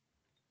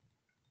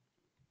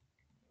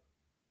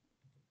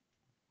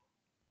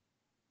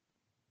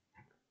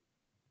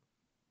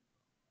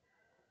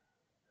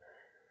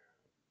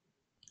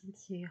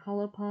 Let's see,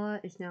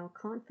 Hollowpaw is now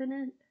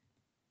confident,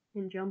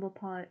 and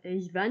Jumblepaw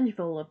is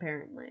vengeful,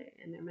 apparently,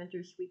 and their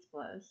mentor Sweet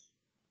Splash.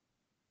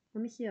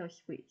 Let me see how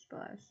Sweet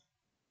Splash.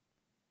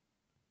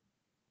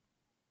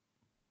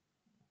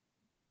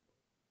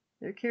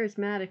 They're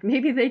charismatic.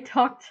 Maybe they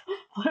talked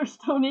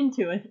Flarestone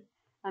into it.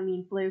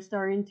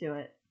 Flarestar into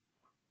it.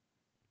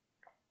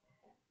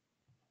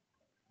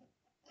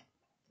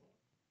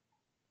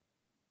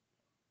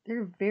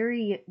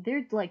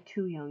 They're like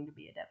too young to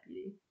be a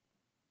deputy.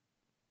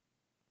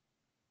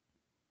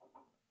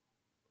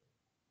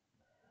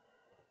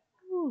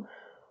 Whew.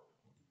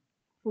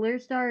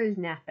 Flarestar is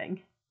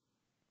napping.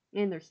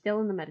 And they're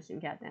still in the medicine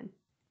cat den.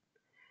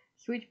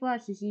 Sweet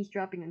Splash is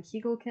eavesdropping on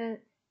Seagull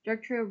Kit.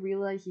 Darktrio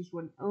realizes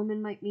what an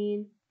omen might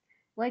mean.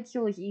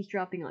 Lightsoul is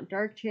eavesdropping on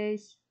Dark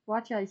Chase.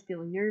 Watch Eye is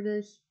feeling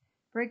nervous.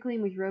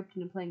 Brightgleam was roped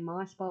into playing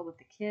Moss Ball with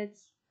the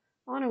kids.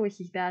 Honor-Wish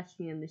is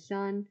basking in the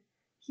sun.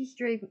 Sea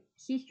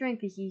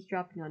Strength is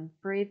eavesdropping on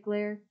Brave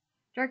Glare.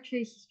 Dark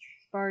Chase is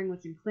sparring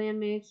with some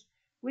clanmates.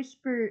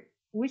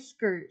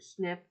 Whisker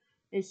Snip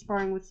is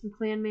sparring with some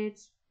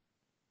clanmates.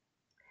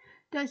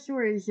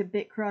 Dustsword is a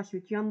bit cross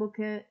with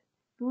Jumblecute.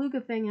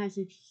 Beluga Fang has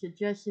a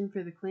suggestion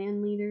for the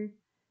clan leader.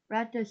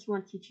 Rat Dust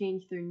wants to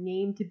change their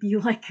name to be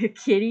like a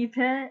kitty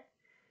pet.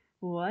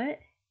 What?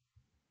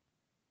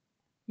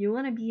 You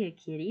want to be a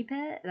kitty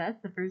pet?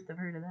 That's the first I've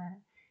heard of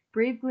that.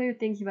 Brave Glare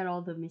thinks about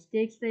all the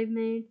mistakes they've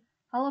made.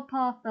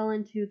 Hollowpaw fell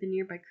into the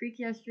nearby creek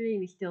yesterday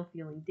and is still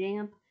feeling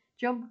damp.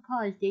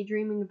 Jumblepaw is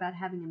daydreaming about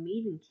having a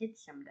maid and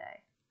kids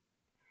someday.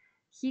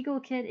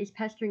 Seagull Kid is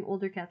pestering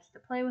older cats to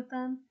play with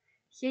them.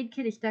 Shade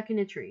Kid is stuck in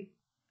a tree.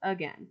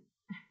 Again.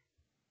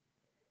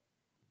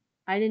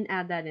 I didn't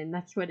add that in,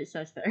 that's what it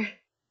says there.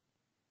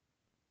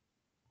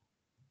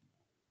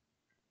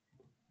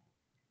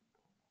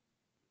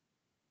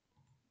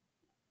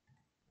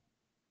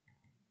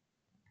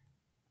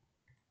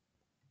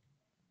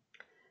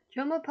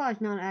 Jumblepaw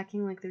is not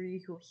acting like their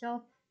usual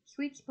self.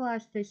 Sweet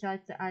Splash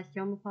decides to ask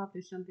Jumblepaw if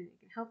there's something they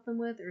can help them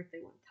with or if they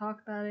want to talk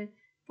about it.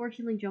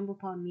 Fortunately,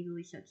 Jumblepaw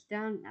immediately shuts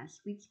down and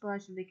asks Sweet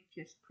Splash if they could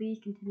just please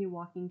continue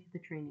walking to the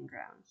training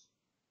grounds.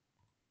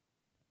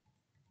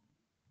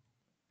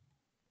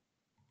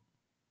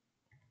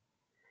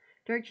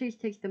 Dark Chase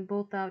takes them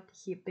both out to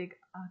see a big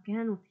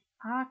again with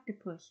the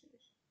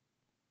octopuses.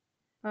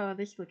 Oh,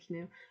 this looks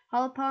new.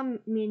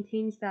 Hollowpaw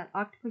maintains that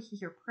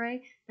octopuses are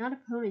prey, not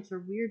opponents or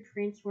weird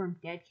transformed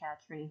dead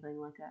cats or anything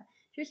like that.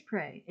 Just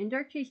prey, and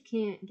Dark Chase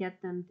can't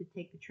get them to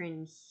take the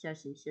training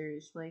session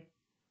seriously.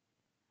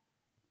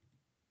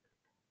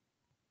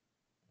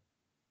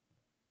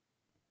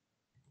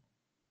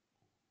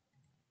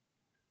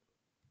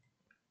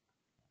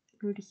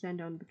 Who to send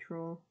on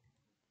patrol?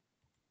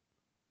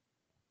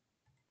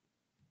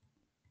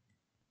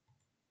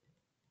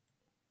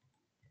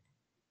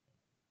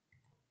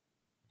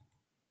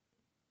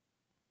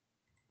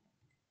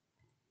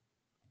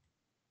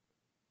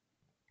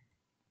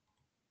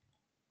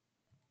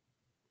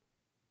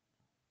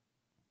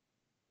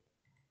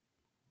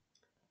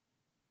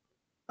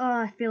 Oh,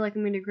 I feel like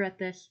I'm gonna regret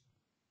this.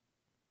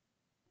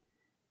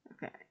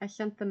 Okay, I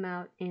sent them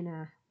out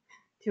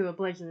to a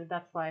blizzard,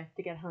 that's why,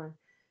 to get hung.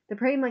 The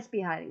prey must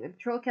be hiding. The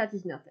patrol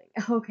catches nothing.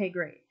 Okay,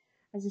 great.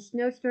 As a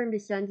snowstorm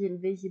descends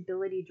and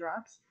visibility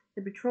drops,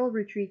 the patrol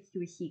retreats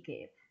to a sea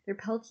cave, their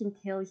pelts and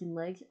tails and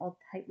legs all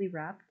tightly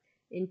wrapped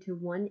into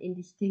one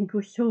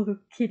indistinguishable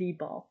kitty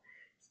ball.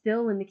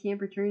 Still, when the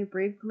camp returns,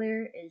 Brave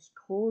Glare is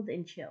cold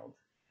and chilled.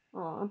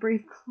 Aw,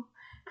 Brave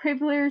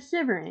Glare is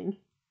shivering.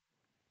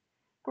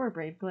 Poor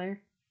Brave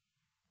Glare.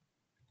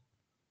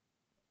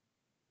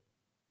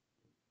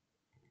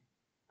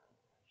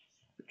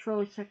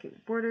 Patrol is checking the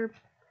border.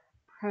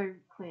 Predator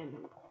clan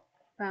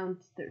found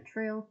their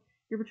trail.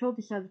 Your patrol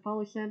decides to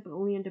follow scent, but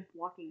only end up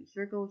walking in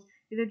circles.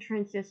 Either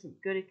train's just as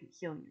good at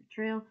concealing your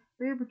trail,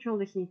 or your patrol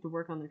just needs to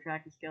work on their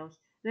tracking skills.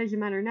 It doesn't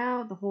matter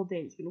now, the whole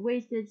day has been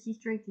wasted. Sea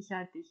Strength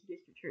decided they should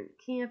just return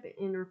to camp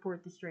and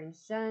report the strange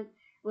scent.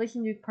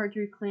 Relations with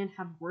Partridge Clan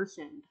have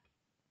worsened.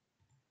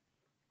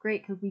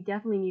 Great, because we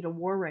definitely need a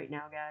war right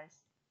now, guys.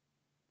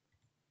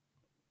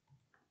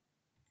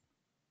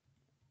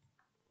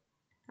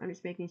 I'm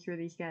just making sure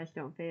these guys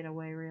don't fade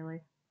away,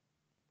 really.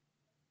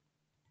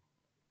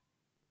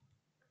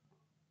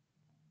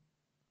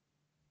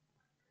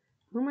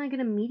 Who am I going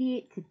to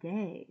mediate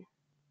today?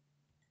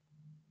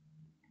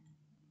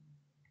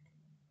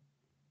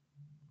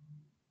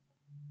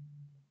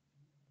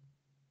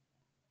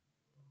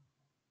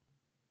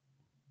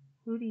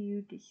 Who do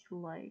you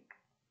dislike?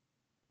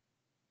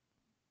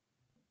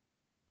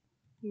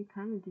 You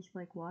kind of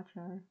dislike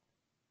Watchar.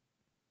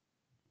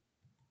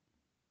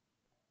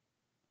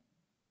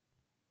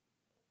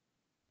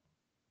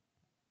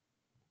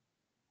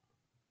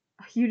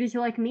 You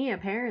dislike me,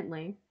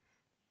 apparently.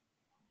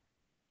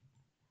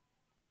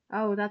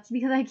 Oh, that's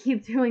because I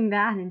keep doing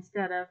that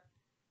instead of...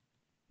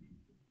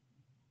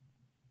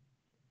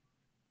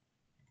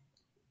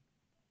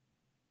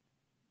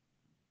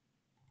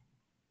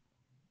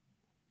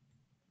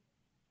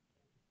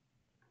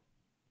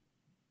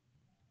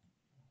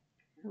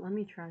 Let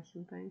me try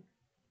something.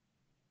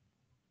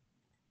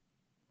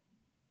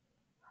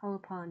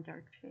 Hollowpaw and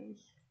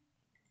Darkchase.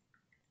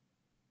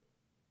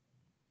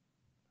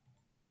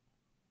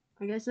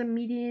 I guess I'm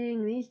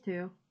mediating these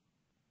two.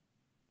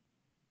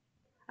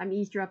 I'm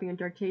eavesdropping on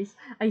Darkchase.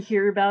 I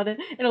hear about it,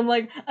 and I'm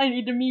like, I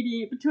need to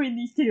mediate between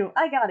these two.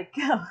 I gotta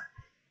go.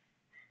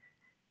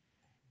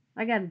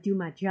 I gotta do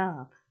my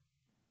job.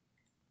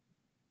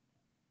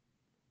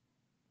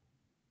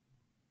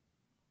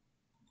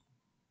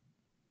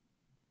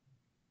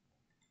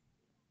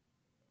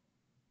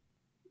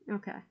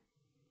 Okay.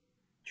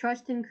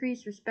 Trust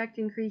increased, respect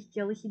increased,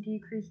 jealousy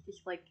decreased,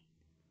 dislike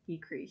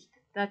decreased.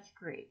 That's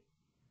great.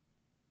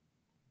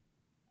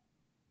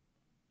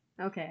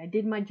 Okay, I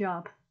did my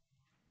job.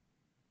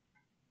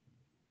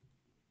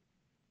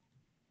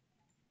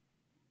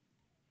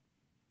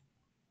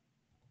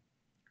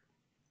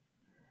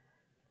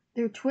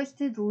 Their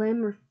twisted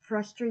limb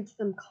frustrates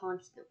them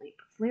constantly,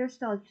 but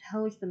Flarestar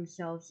tells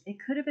themselves it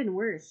could have been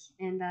worse,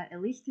 and that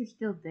at least they're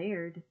still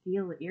there to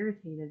feel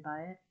irritated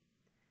by it.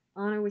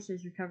 Honor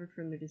wishes recovered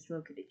from their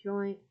dislocated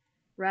joint.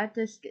 Rat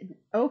Disc.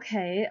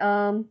 Okay,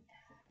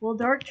 well,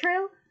 Dark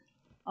Trail,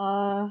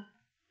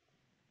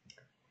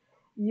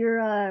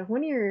 your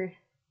one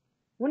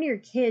of your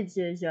kids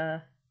is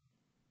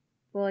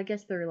well, I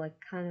guess they're like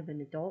kind of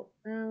an adult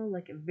now,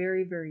 like a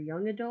very, very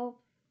young adult,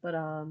 but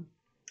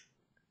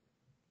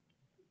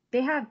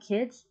they have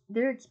kids.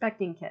 They're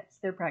expecting kids.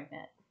 They're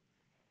pregnant.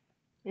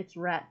 It's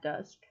Rat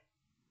Dusk.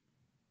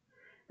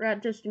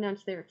 Rat Dusk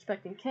announced they were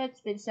expecting kids.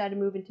 They decided to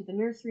move into the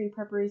nursery in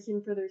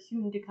preparation for their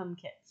soon-to-come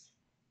kids.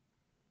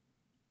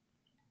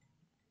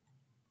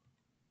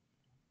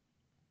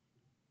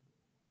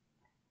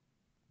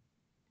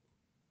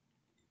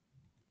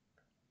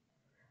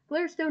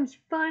 Blairstone's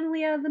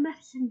finally out of the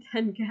medicine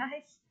den,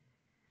 guys.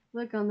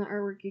 Look on the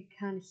artwork, you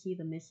kind of see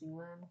the missing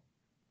limb.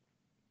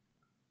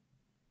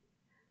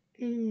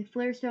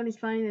 Flarestone is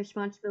finding the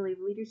responsibility of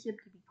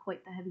leadership to be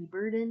quite the heavy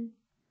burden.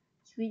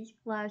 Sweet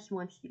Splash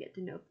wants to get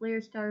to know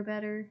Flarestar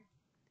better.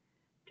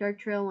 Dark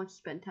Trail wants to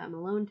spend time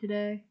alone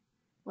today.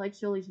 Light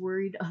Soul is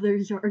worried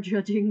others are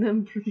judging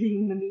them for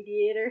being the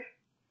mediator.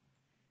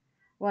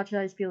 Watch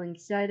Eye is feeling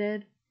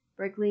excited.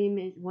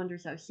 Breakleam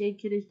wonders how Shade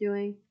Kid is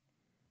doing.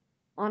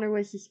 Honor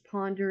Wish is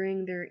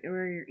pondering their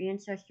warrior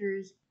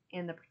ancestors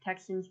and the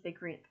protections they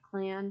grant the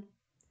clan.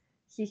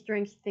 Sea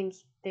Strength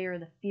thinks they are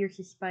the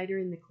fiercest fighter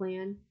in the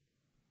clan.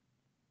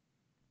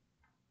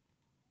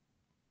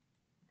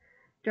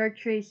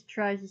 Darkchase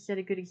tries to set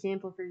a good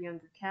example for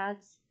younger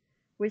cats.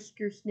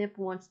 Whisker Snip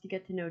wants to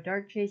get to know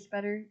Darkchase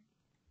better.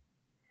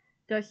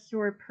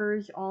 Dustshore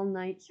purrs all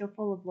night, so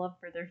full of love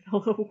for their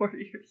fellow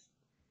warriors.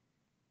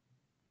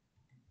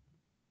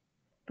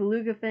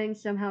 Beluga Fang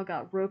somehow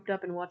got roped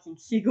up in watching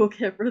Seagull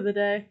Kit for the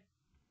day.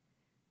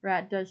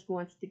 Rat Dusk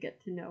wants to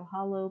get to know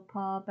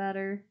Hollowpaw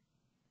better.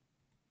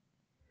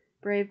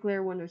 Brave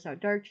Glare wonders how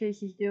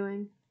Darkchase is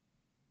doing.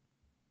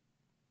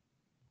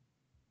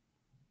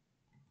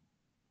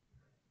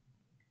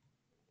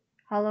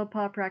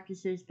 Hollowpaw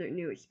practices their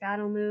newest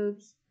battle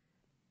moves.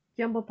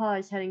 Jumblepaw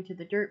is heading to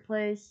the dirt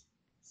place.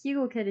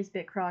 Seagull Kid is a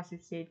bit cross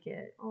with Shade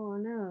Kid. Oh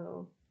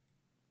no.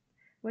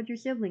 What'd your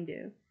sibling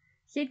do?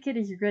 Shade Kid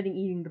is regretting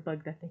eating the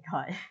bug that they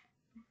caught.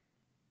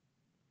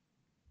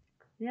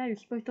 Yeah, you're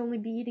supposed to only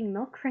be eating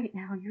milk right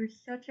now. You're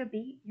such a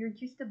baby. You're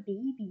just a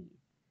baby.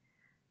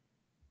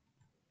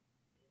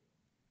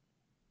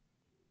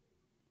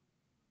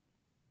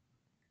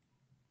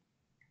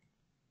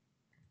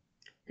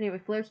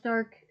 Anyway,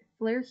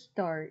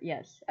 Flarestar,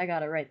 yes, I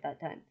got it right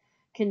that time,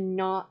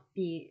 cannot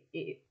be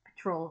a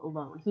patrol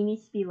alone. He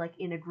needs to be like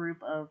in a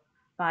group of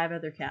 5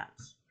 other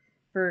cats.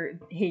 for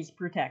his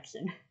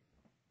protection.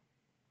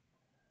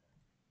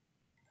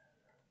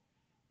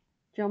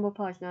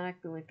 Jumblepaw is not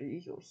acting like their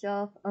usual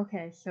self.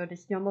 Okay, so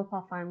does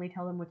Jumblepaw finally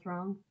tell them what's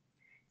wrong?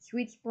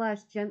 Sweet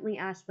Splash gently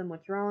asks them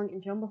what's wrong,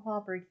 and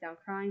Jumblepaw breaks down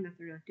crying that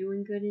they're not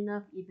doing good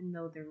enough, even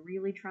though they're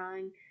really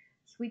trying.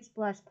 Sweet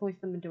Splash pulls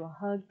them into a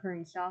hug,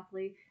 purring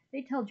softly.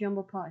 They tell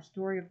Jumblepaw a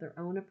story of their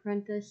own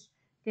apprentice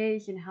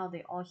days and how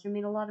they also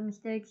made a lot of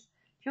mistakes.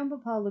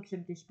 Jumblepaw looks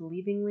at them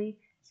disbelievingly.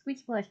 Sweet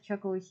Splash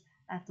chuckles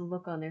at the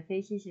look on their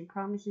faces and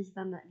promises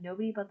them that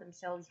nobody but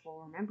themselves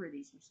will remember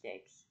these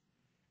mistakes.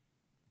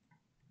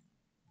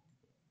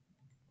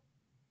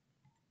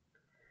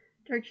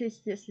 Darkchase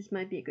suggests this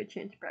might be a good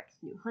chance to practice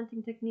new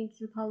hunting techniques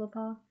with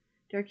Hollowpaw.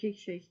 Darkchase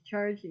shows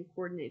charge and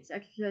coordinates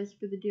exercise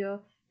for the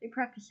duo. They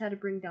practice how to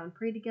bring down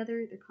prey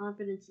together, their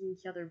confidence in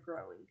each other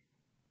growing.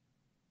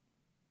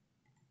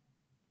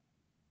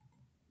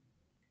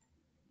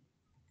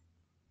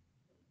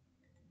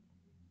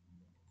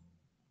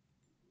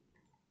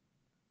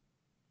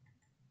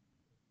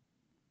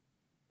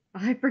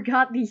 I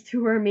forgot these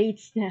two are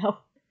mates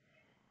now.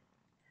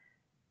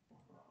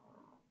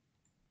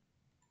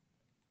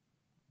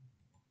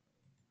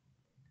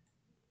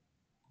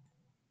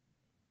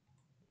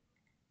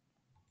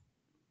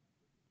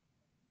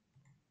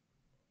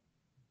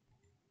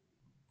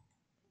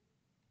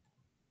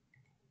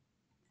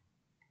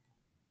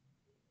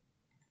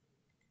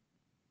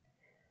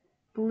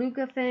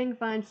 Beluga Fang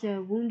finds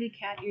a wounded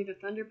cat near the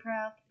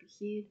Thunderpath to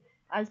proceed.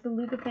 As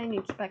Beluga Fang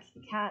inspects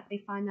the cat,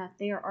 they find that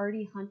they are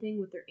already hunting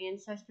with their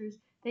ancestors.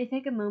 They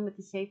take a moment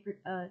to say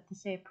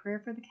a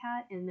prayer for the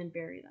cat and then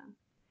bury them.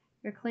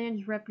 Their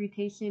clan's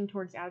reputation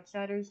towards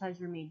outsiders has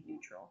remained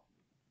neutral.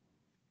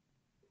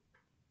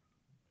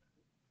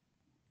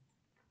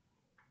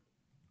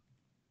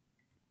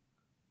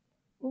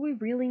 What we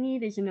really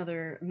need is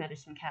another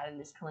medicine cat in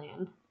this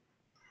clan.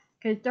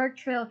 Because Dark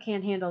Trail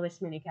can't handle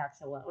this many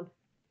cats alone.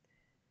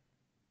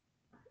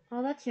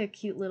 Oh, that's a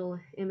cute little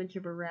image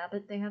of a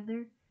rabbit they have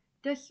there.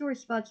 Dustshore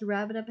spots a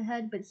rabbit up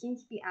ahead, but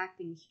seems to be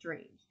acting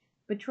strange.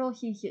 Patrol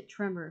sees it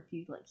tremor a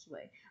few lengths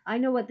away. I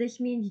know what this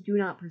means, do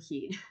not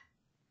proceed.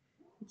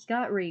 It's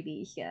got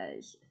rabies,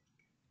 guys.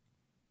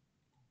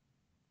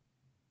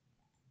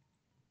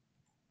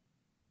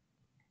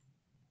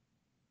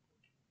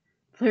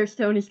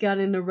 Flirestone has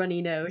gotten a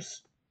runny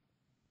nose.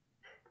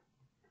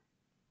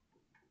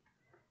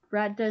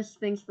 Rat Dust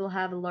thinks they'll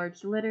have a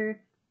large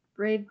litter.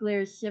 Brave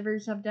Glare's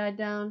shivers have died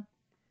down.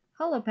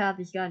 Hollowpath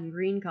has gotten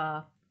green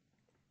cough.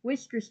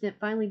 Whiskersnip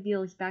finally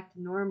feels back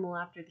to normal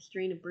after the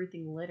strain of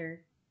birthing the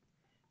litter.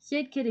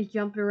 Shade Kid is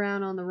jumping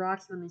around on the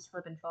rocks when they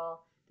slip and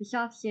fall. The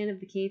soft sand of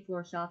the cave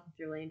floor softens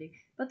their landing,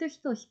 but they're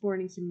still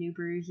sporting some new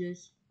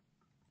bruises.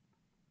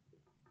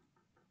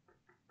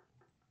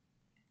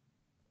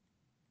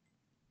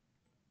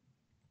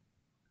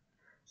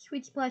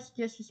 Sweet Splash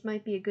suggests this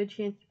might be a good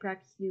chance to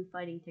practice new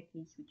fighting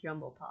techniques with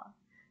Jumblepaw.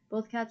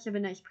 Both cats have a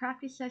nice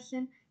practice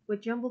session,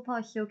 with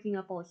Jumblepaw soaking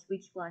up all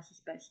Sweet Splash's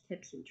best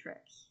tips and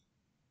tricks.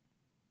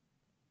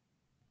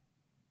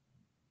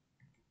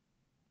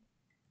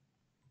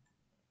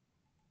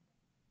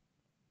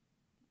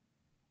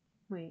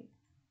 Wait.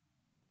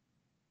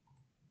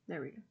 There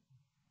we go.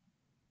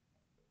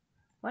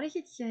 Why does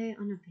it say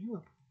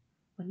unavailable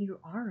when you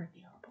are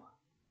available?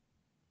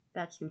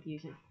 That's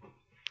confusing.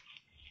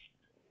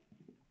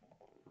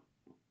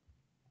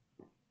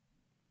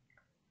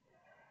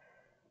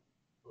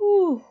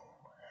 Ooh.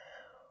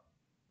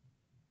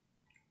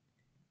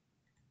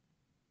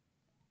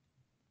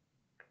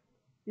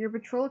 Your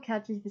patrol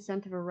catches the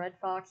scent of a red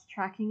fox.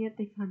 Tracking it,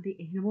 they find the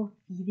animal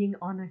feeding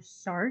on a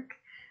shark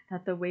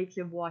that the waves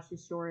have washed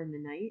ashore in the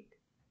night.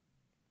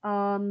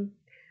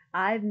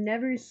 I've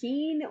never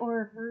seen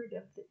or heard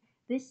of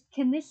this.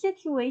 Can this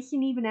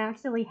situation even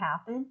actually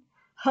happen?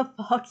 A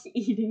fox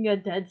eating a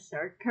dead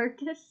shark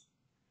carcass?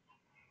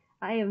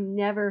 I have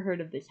never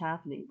heard of this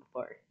happening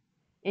before.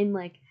 In,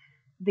 like,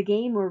 the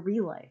game or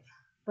real life.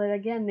 But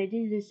again, they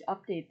did just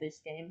update this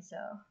game, so...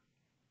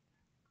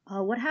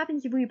 what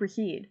happens if we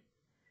proceed?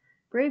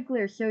 Brave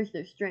Glare shows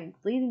their strength,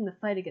 leading the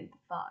fight against the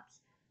fox.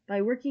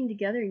 By working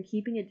together and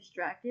keeping it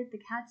distracted, the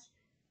cats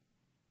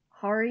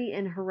harry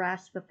and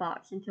harass the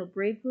fox until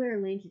Brave Glare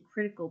lands a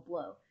critical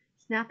blow,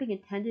 snapping a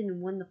tendon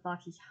in one of the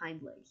fox's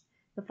hind legs.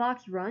 The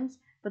fox runs,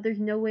 but there's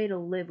no way to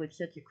live with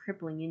such a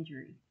crippling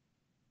injury.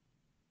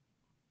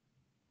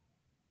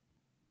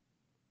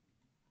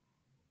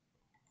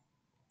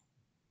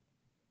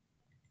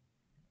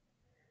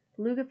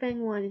 Beluga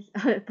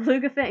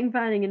Fang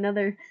finding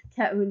another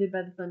cat wounded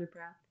by the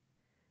Thunderpath.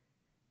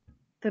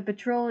 The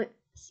patrol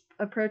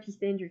approaches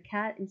the injured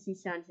cat and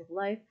sees signs of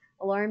life.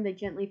 Alarmed, they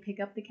gently pick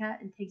up the cat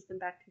and takes them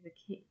back to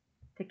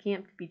the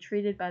camp to be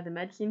treated by the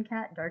medicine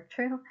cat, Dark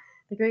Trail.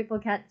 The grateful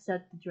cat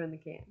decides to join the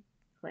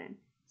clan.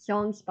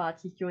 Song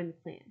Spots has joined the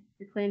clan.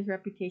 The clan's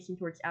reputation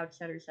towards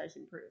outsiders has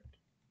improved.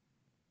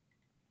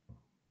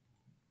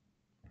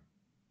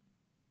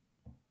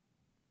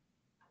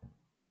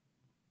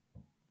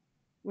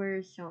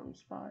 Where's Song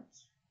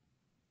Spots?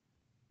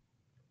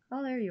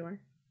 Oh, there you are.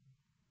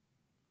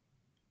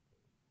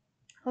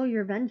 Oh,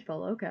 you're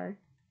vengeful, okay.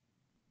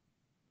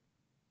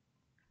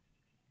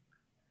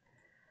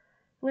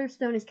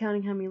 Flarestone is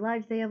counting how many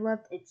lives they have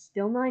left. It's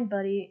still 9,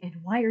 buddy. And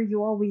why are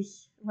you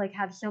always, like,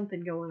 have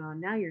something going on?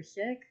 Now you're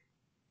sick?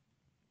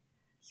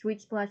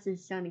 Sweet Splash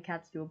is sending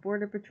cats to a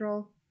border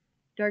patrol.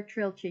 Dark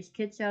Trail chase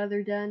Kits out of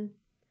their den.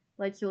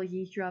 Light Soul is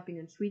eavesdropping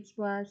on Sweet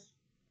Splash.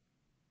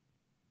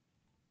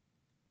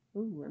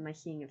 Ooh, am I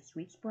seeing if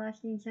Sweet Splash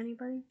needs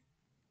anybody?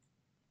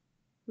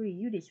 Who do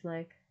you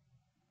dislike?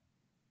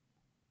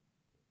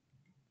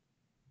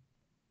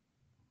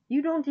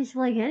 You don't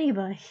dislike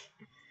anybody.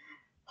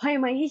 Why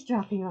am I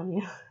eavesdropping on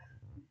you?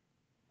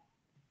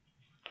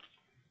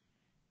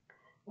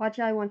 Watch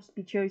Eye wants to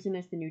be chosen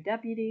as the new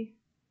deputy.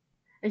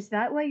 Is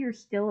that why you're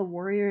still a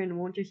warrior and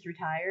won't just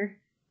retire?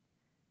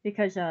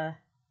 Because,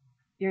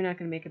 you're not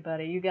gonna make it,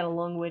 buddy. You got a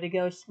long way to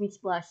go. Sweet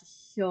Splash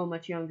is so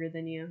much younger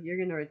than you. You're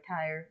gonna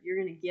retire. You're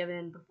gonna give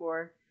in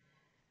before...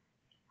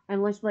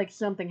 Unless, like,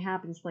 something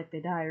happens, like they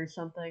die or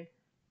something.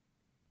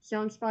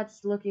 Songspot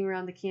is looking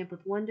around the camp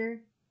with wonder.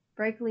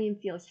 Brightgleam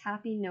feels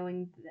happy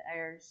knowing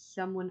there's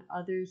someone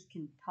others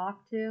can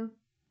talk to.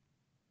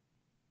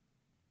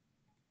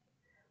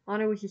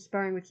 Honor was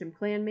sparring with some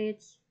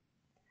clanmates.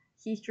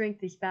 Sea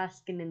Strength is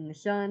basking in the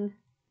sun.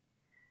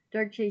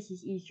 Dark Chase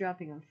is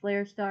eavesdropping on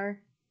Flarestar.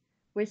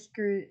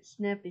 Whisker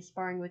Snip is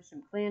sparring with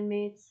some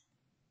clanmates.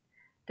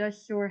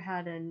 Dustsoar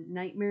had a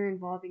nightmare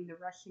involving the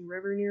rushing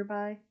river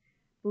nearby.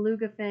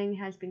 Beluga Fang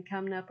has been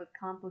coming up with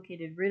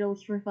complicated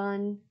riddles for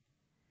fun.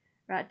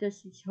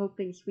 Ratdust is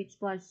hoping Sweet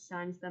Splash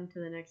assigns them to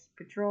the next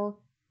patrol.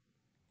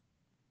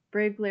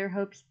 Brave Glare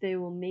hopes they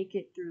will make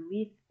it through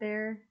Leaf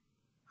Bear.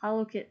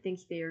 Hollow Kit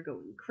thinks they are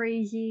going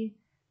crazy.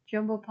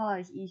 Jumbo Paw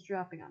is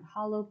eavesdropping on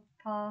Hollow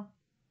Paw.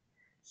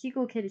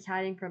 Sequel Kit is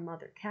hiding from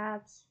other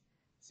cats.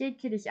 Sid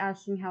Kit is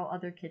asking how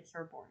other kits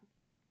are born.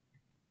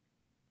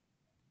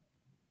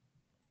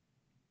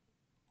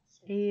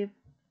 Save.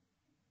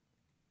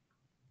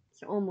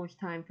 It's almost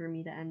time for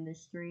me to end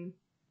this stream.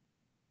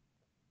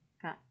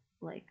 Got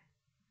like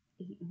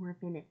 8 more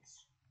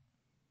minutes.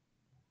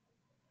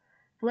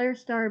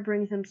 Flarestar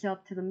brings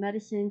himself to the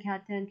medicine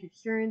cat den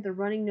concerned. The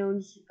running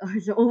nose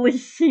only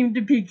seem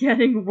to be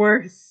getting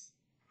worse.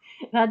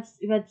 That's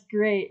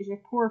great. It's a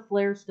poor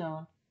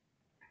Flarestone.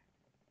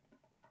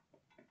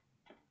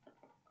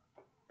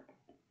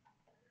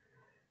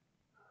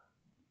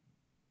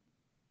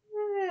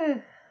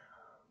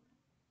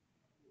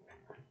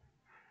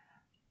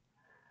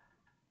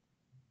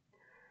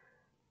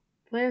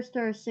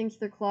 Flarestar sinks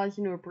their claws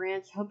into a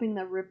branch, hoping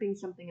that ripping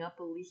something up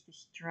will at least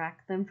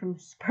distract them from the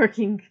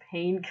sparking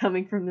pain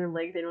coming from their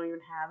leg they don't even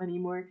have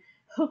anymore.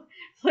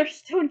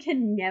 Flarestone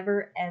can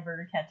never,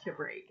 ever catch a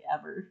break,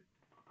 ever.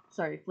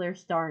 Sorry,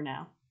 Flarestar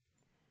now.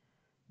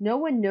 No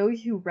one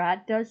knows who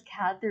Ratdust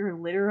had their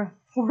litter of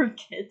 4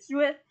 kits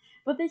with,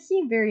 but they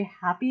seem very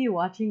happy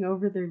watching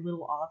over their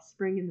little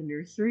offspring in the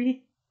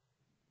nursery.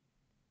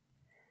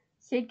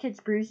 Sid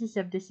Kit's bruises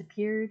have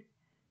disappeared.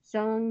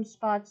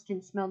 Sunspots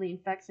can smell the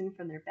infection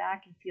from their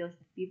back and feels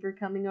the fever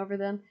coming over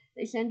them.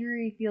 This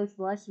injury feels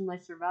less and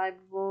less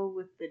survivable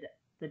with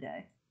the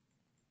day.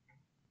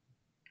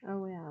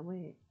 Oh yeah,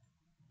 wait.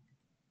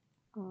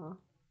 Oh.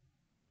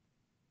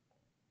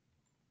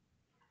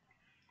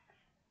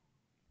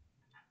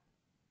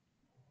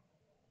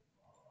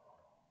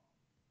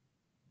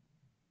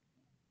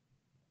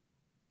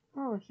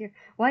 Oh, here.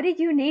 Why did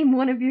you name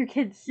one of your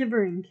kids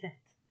Shivering Kit?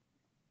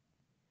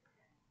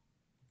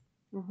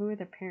 Well, who are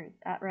the parents?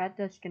 At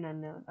Ratdust and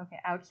Unknown. Okay,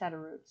 outside of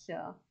Roots,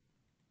 so.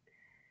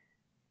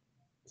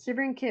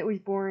 Shivering Kit was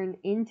born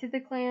into the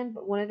clan,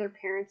 but one of their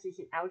parents is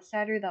an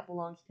outsider that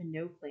belongs to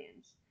no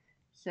clans.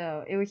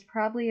 So, it was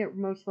probably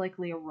most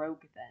likely a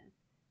rogue then.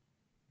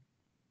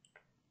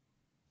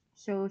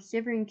 So,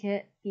 Shivering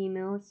Kit,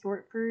 female,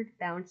 Shortbird,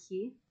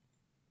 bouncy.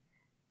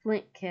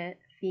 Flint Kit,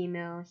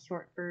 female,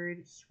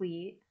 Shortbird,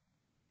 sweet.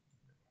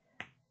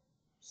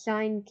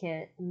 Shine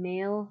Kit,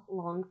 male,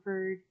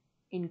 Longford,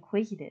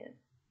 inquisitive.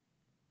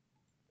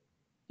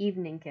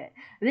 Evening Kit.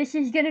 This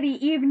is gonna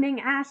be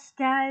evening ass,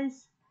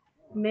 guys.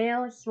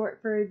 Male,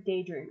 Shortbird,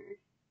 daydreamer.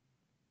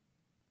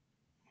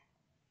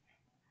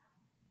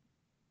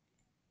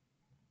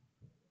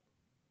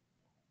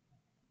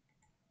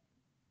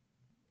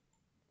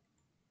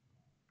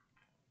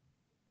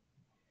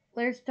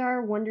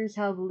 Flarestar wonders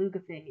how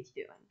Beluga Fang is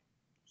doing.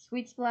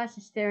 Sweet Splash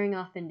is staring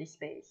off into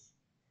space.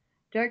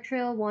 Dark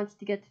Trail wants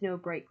to get to know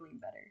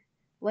Brightgleam better.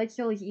 Light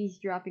Soul is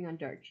eavesdropping on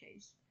Dark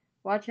Chase.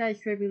 Watch Eye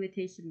is craving the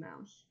taste of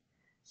mouse.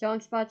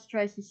 Songspots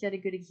tries to set a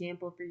good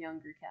example for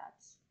younger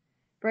cats.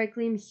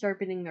 Brightgleam is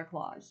sharpening their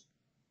claws.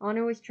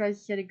 Honor always tries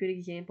to set a good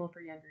example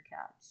for younger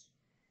cats.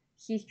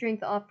 Sea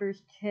Strength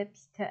offers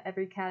tips to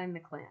every cat in the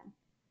clan.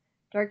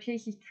 Dark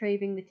Chase is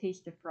craving the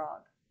taste of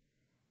frog.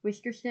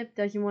 Whisker Snip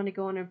doesn't want to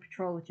go on a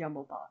patrol with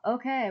Jumbo Paw.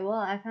 Okay, well,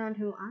 I found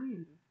who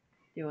I'm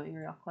doing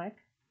real quick.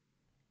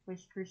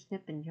 Whisker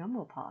Snip and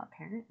Jumbo Paw,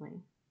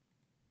 apparently.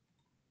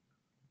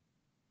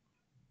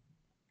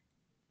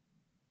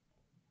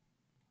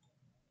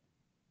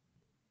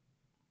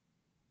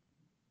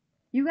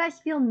 You guys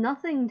feel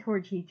nothing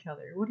towards each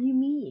other. What do you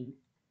mean?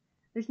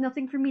 There's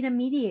nothing for me to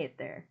mediate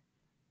there.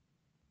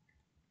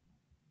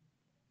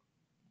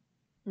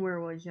 Where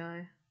was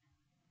I?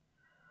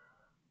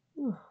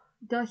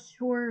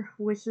 Dusthor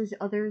wishes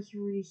others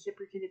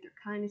reciprocated their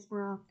kindness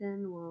more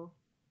often. Well,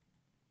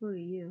 look at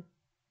you.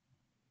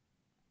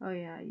 Oh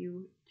yeah,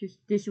 you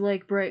just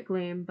dislike Bright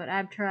Gleam, but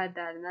I've tried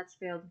that and that's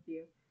failed with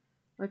you.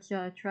 Let's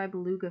try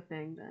Beluga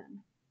Fang then.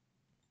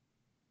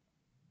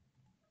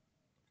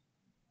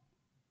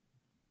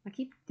 I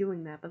keep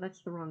doing that, but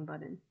that's the wrong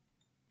button.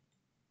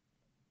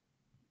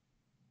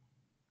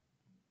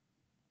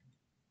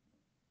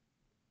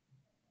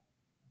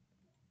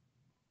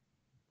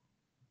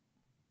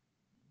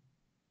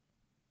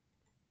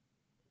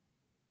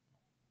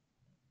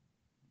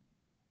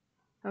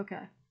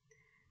 Okay.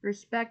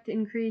 Respect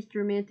increased,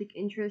 romantic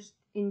interest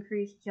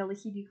increased,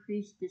 jealousy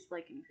decreased,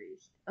 dislike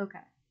increased. Okay.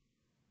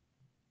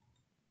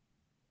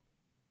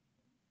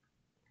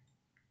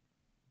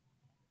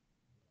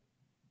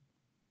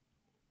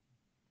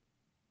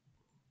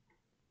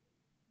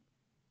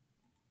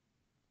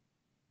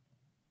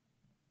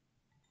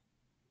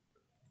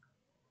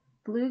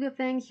 Beluga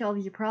Fang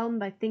solves your problem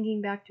by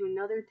thinking back to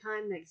another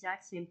time the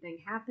exact same thing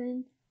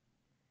happened.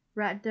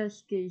 Rat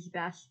Dusk is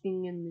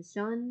basking in the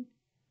sun.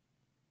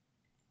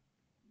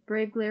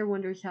 Brave Glare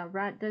wonders how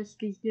Rat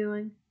Dusk is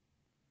doing.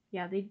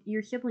 Yeah,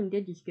 your sibling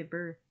did just give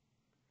birth.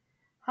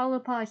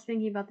 Hollowpaw is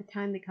thinking about the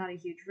time they caught a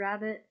huge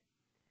rabbit.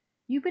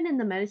 You've been in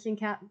the medicine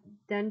cat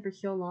den for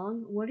so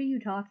long, what are you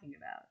talking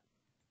about?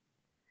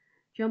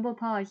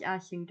 Jumblepaw is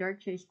asking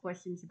Dark Chase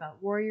questions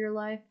about warrior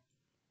life.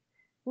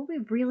 What we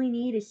really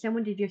need is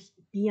someone to just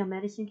be a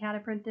medicine cat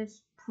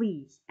apprentice.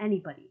 Please,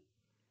 anybody.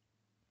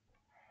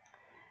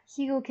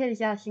 Seagull Kid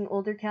is asking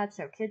older cats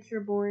how kids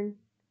are born.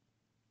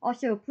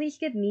 Also, please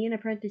give me an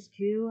apprentice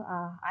too.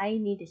 I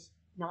need to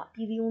not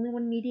be the only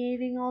one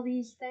mediating all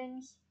these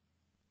things.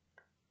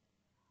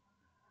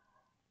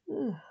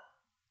 Ugh.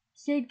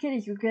 Shade Kid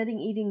is regretting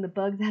eating the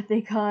bug that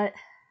they caught.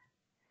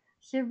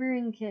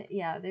 Shivering Kid,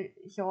 yeah,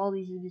 so all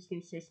these are just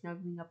gonna stay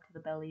snuggling up to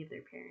the belly of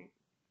their parent.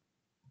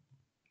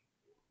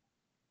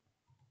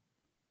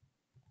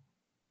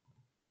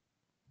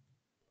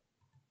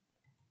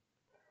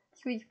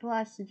 Sweet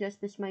Splash suggests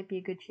this might be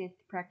a good chance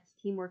to practice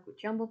teamwork with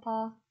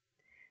Jumblepaw.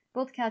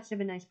 Both cats have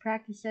a nice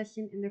practice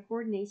session, and their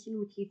coordination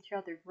with each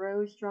other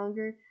grows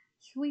stronger.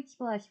 Sweet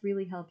Splash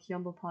really helps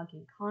Jumblepaw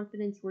gain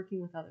confidence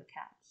working with other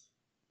cats.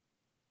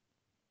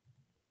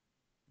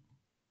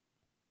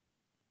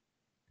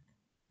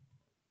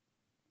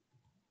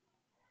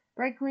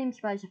 Bright Gleam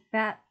spies a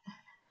fat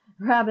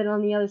rabbit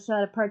on the other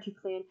side of Partridge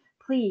Clan.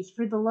 Please,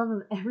 for the love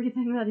of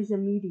everything that is a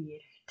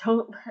mediator,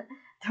 don't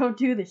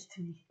do this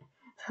to me.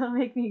 Don't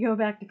make me go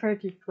back to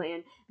Partridge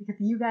Clan, because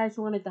you guys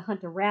wanted to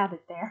hunt a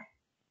rabbit there.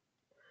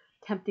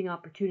 Tempting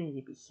opportunity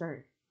to be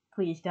sure.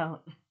 Please don't.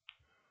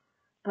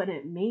 But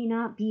it may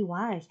not be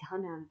wise to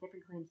hunt on a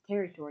different clan's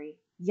territory.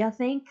 You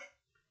think?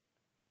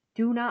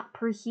 Do not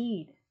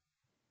proceed.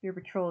 Your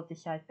patrol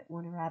decides that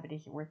one rabbit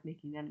isn't worth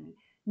making an enemy.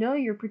 No,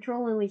 your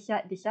patrol only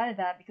decided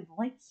that because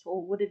Light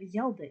Soul would have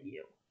yelled at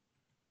you.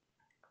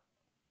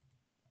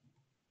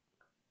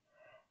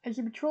 As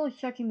your patrol is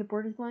checking the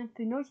borders line,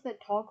 they notice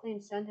that Tall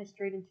Clan's son has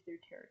strayed into their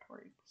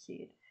territory.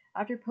 Proceed.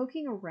 After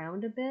poking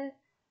around a bit,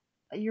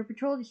 your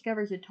patrol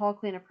discovers a Tall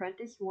Clan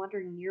apprentice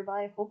wandering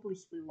nearby,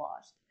 hopelessly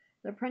lost.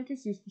 The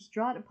apprentice is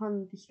distraught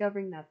upon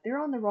discovering that they're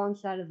on the wrong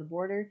side of the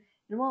border,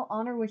 and while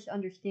Honorwish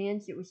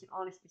understands it was an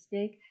honest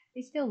mistake,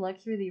 they still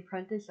lecture the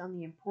apprentice on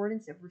the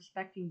importance of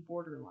respecting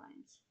border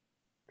lines.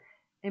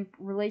 And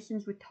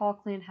relations with Tall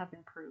Clan have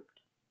improved.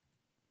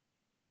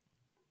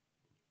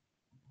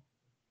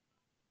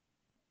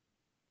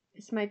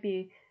 This might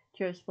be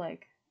just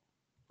like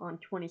on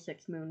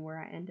 26 Moon where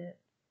I end it.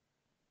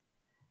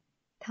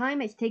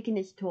 Time has taken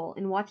its toll,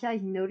 and Watch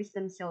Eyes notice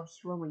themselves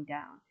slowing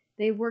down.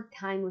 They've worked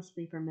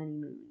tirelessly for many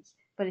moons,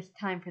 but it's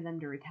time for them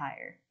to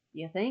retire.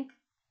 You think?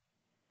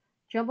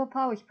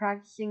 Jumblepaw was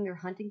practicing their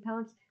hunting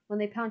pounce when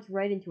they pounced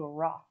right into a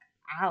rock.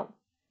 Ow!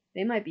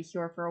 They might be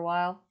sore for a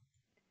while.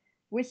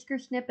 Whisker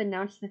Snip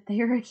announced that they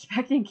are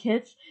expecting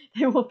kids.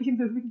 They will be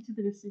moving to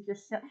the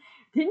deciduous set.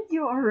 Didn't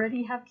you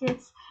already have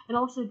kids? And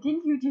also,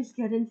 didn't you just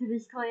get into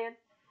this clan?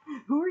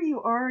 Who are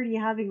you already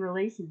having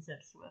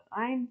relationships with?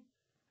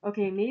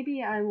 Okay,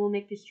 maybe I will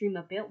make this stream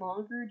a bit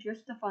longer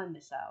just to find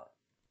this out.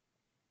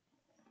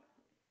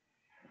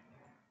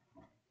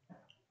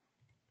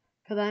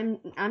 Cause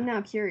I'm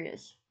now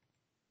curious.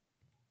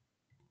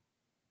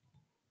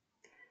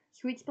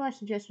 Sweet Splash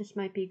suggests this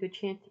might be a good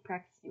chance to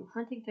practice new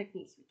hunting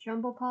techniques with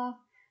Jumblepaw.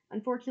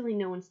 Unfortunately,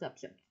 no one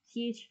steps up to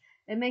teach.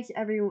 It makes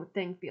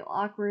everything feel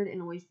awkward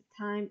and a waste of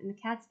time, and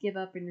the cats give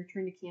up and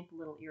return to camp a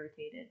little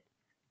irritated.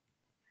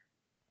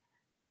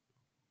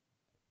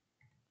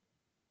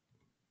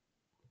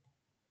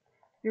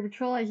 Your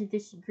patrol has a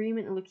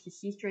disagreement and looks to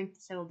Sea Strength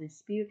to settle the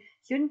dispute.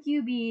 Shouldn't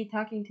you be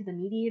talking to the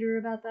mediator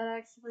about that,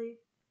 actually?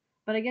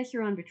 But I guess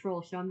you're on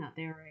patrol, so I'm not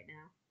there right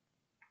now.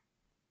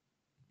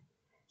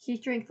 Sea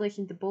Strength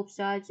listens to both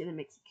sides and it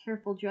makes a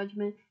careful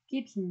judgment.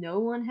 Keeps no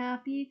one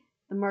happy.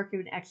 The mark of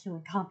an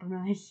excellent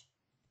compromise.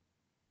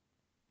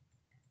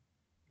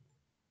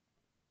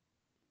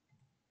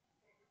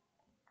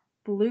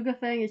 Beluga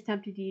Fang is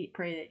tempted to eat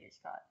prey they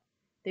just caught.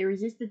 They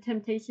resist the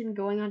temptation,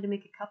 going on to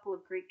make a couple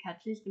of great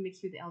catches to make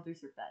sure the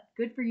elders are fed.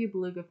 Good for you,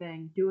 Beluga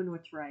Fang, doing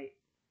what's right.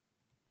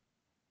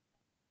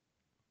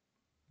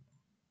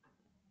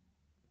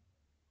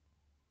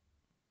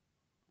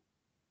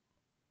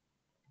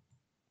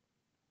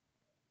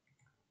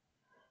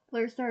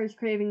 Flare Star is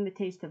craving the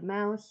taste of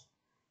mouse.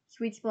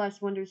 Sweet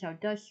Splash wonders how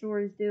Dust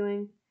Shore is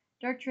doing.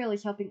 Dark Trail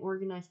is helping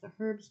organize the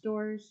herb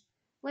stores.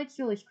 Light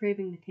Soul is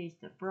craving the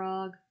taste of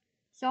frog.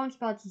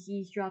 Songspots is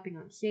eavesdropping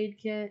on Shade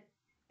Kit.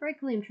 Bright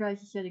Gleam tries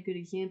to set a good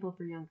example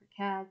for younger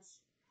cats.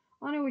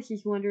 Honorwish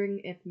is wondering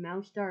if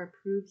Mouse Star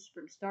approves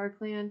from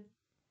StarClan.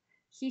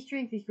 Sea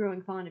Strength is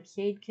growing fond of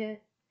Shade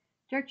Kit.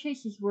 Dark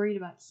Chase is worried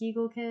about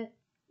Seagull Kit.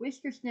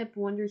 Whisker Snip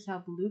wonders how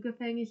Beluga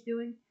Fang is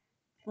doing.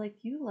 Like,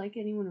 do you like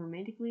anyone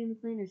romantically in the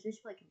clan, or is this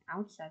like an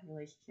outside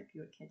relationship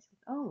you had kids with?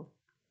 Oh,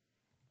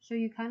 so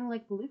you kind of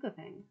like Beluga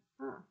Fang.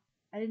 Huh,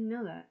 I didn't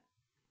know that.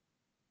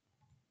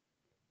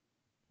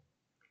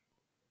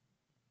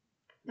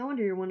 No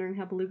wonder you're wondering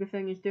how Beluga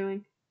Fang is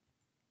doing.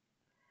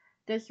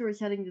 Destor is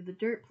heading to the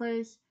dirt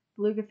place.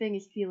 Beluga Fang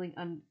is feeling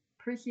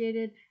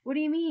unappreciated. What do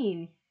you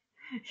mean?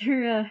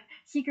 Your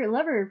secret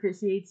lover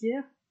appreciates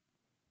you.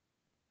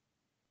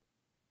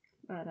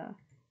 But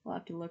we'll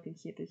have to look and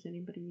see if there's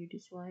anybody you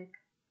dislike.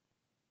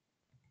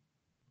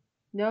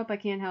 Nope, I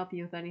can't help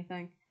you with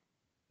anything.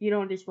 You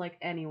don't dislike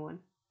anyone.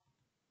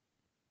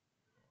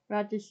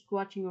 Rat is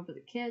watching over the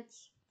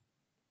kits.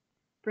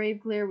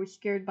 Brave Glare was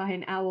scared by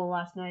an owl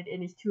last night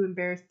and is too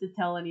embarrassed to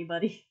tell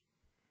anybody.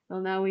 Well,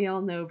 now we all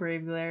know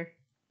Brave Glare.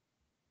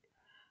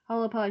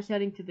 Hollowpaw is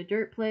heading to the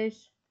dirt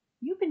place.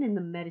 You've been in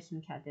the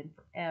medicine cat den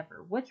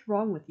forever. What's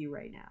wrong with you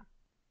right now?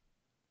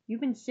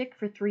 You've been sick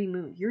for 3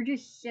 moons. You're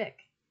just sick.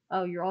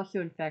 Oh, you're also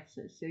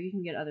infectious, so you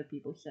can get other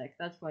people sick.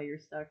 That's why you're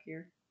stuck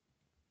here.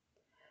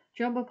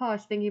 Jumbo Paw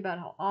is thinking about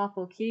how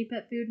awful kitty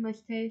pet food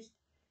must taste.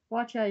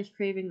 Watch Eye is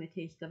craving the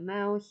taste of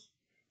mouse.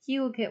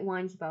 Seagull Kit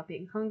whines about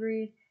being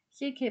hungry.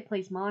 Shade Kit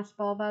plays Moss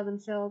Ball by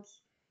themselves.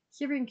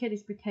 Shivering Kit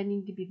is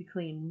pretending to be the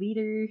clan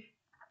leader.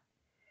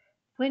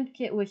 Flint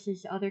Kit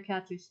wishes other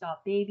cats would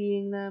stop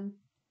babying them.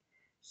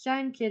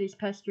 Shine Kit is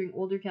pestering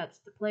older cats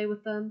to play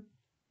with them.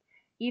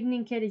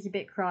 Evening Kit is a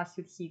bit cross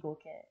with Seagull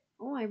Kit.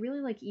 Oh, I really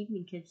like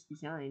Evening Kit's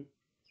design.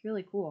 It's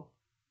really cool.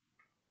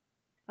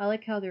 I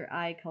like how their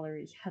eye color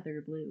is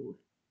heather blue.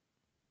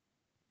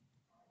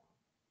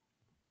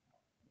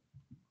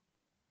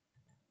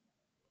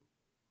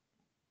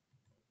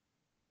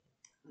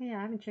 Oh, yeah,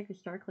 I haven't checked the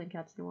StarClan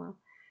cats in a while.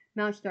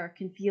 Mouse Star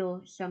can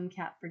feel some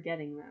cat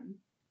forgetting them.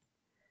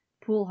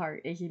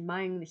 Poolheart is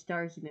admiring the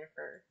stars in their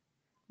fur.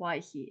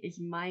 Wisey is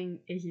admiring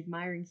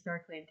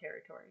StarClan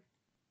territory.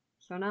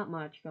 So not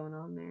much going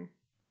on there.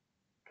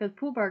 Because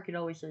Poolbark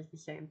always says the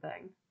same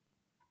thing.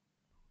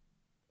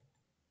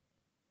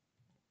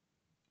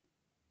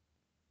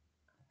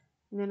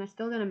 And then I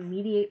still gotta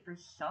mediate for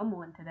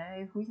someone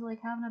today. Who's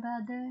like having a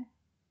bad day?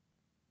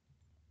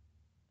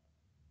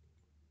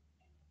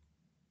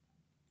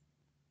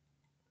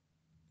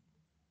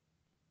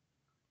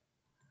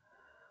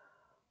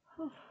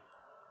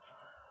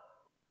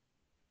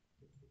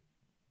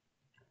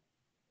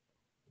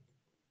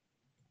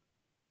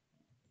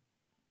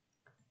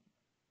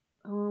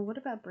 Oh, what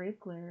about Brave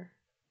Glare?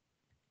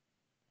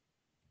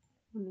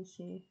 Let me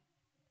see.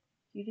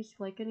 Do you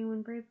dislike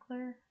anyone, Brave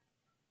Glare?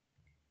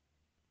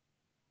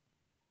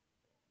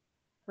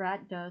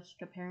 Rat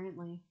Dusk,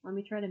 apparently. Let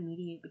me try to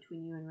mediate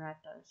between you and Rat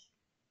Dusk.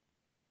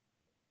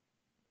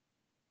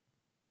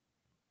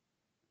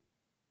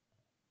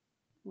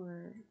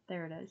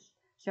 There it is.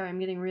 Sorry, I'm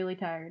getting really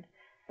tired.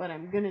 But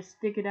I'm gonna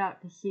stick it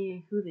out to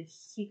see who the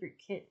secret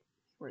kit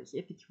was,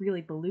 if it's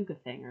really Beluga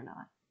Fang or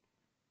not.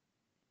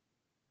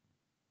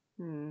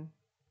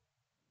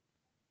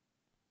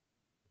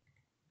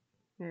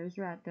 There's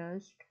Rat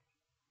Dusk.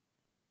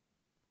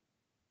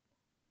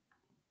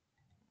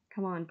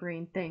 Come on,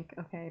 brain, think.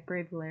 Okay,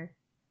 Brave Glare.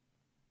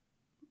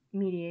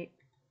 Mediate.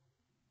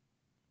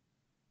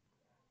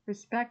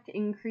 Respect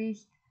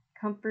increased,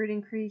 comfort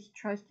increased,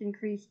 trust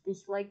increased,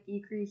 dislike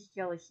decreased,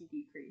 jealousy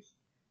decreased.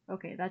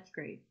 Okay, that's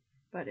great.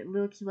 But it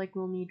looks like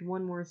we'll need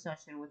one more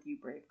session with you,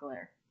 Brave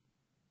Glare.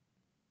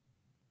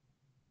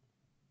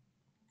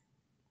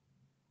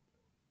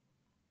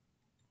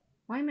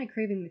 Why am I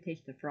craving the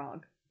taste of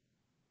frog?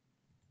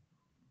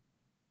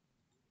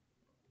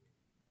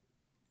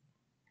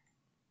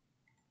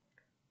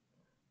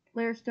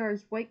 Flare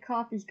Star's white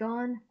cough is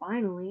gone,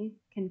 finally.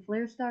 Can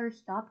Flare Star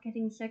stop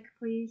getting sick,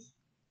 please?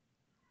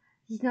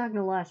 He's not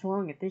gonna last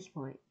long at this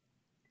point.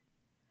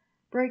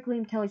 Bright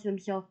Gleam tells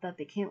himself that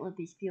they can't let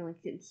these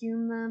feelings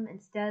consume them,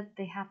 instead,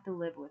 they have to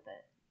live with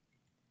it.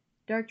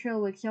 Dark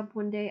Trail wakes up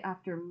one day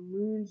after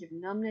moons of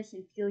numbness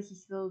and feels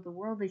as though the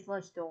world is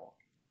less dull.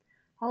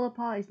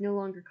 Hollowpaw is no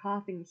longer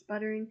coughing and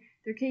sputtering,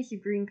 their case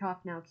of green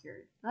cough now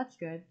cured. That's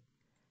good.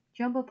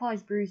 Jumbo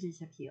Paw's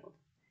bruises have healed.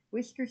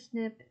 Whisker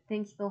Snip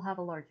thinks they'll have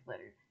a large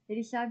litter. They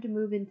decide to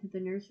move into the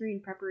nursery in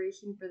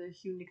preparation for their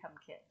soon-to-come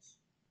kids.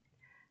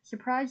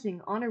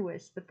 Surprising,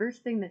 Honorwish, the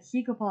first thing that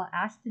Seagull Paw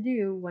asks to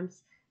do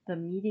once the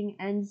meeting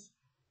ends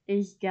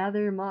is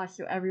gather moss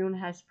so everyone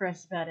has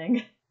fresh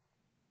bedding.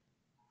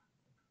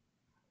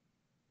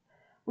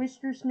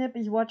 Whiskersnip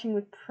is watching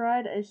with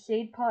pride as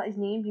Shadepaw is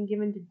named and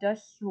given to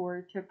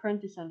Dustsword to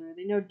apprentice under.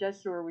 They know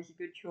Dustsword was a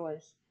good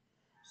choice.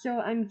 So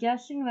I'm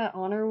guessing that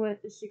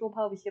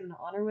Sigglepaw was given an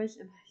honor wish,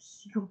 and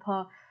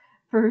Sigglepaw,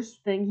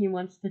 first thing he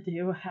wants to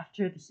do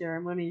after the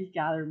ceremony is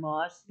gather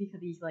moss,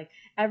 because he's like,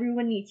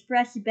 everyone needs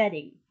fresh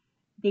bedding.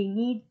 They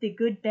need the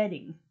good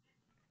bedding.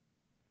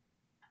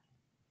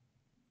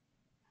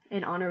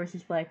 And honor wish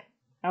is like,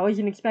 I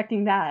wasn't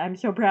expecting that. I'm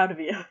so proud of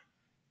you.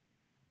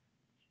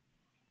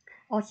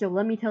 Also,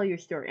 let me tell you a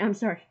story. I'm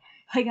sorry.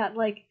 I got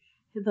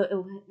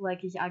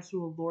his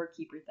actual lore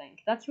keeper thing.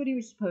 That's what he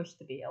was supposed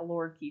to be, a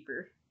lore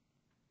keeper.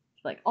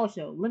 Like,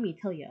 also, let me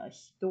tell you a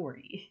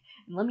story.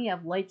 And let me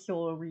have Light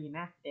Solo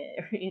reenact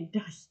it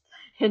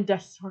and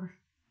Dust Sword.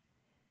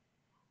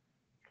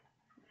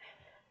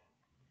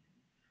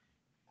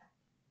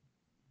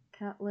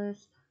 Cat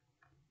list.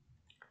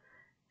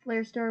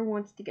 Flarestar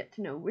wants to get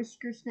to know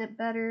Whiskersnip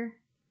better.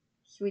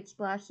 Sweet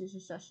Splash is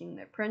assessing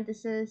the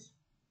apprentices.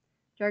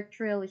 Dark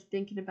Trail is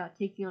thinking about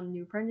taking on a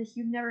new apprentice.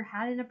 You've never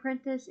had an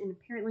apprentice, and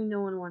apparently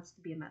no one wants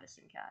to be a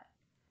medicine cat.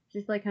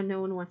 Just like how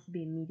no one wants to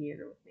be a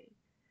mediator with me.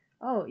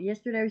 Oh,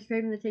 yesterday I was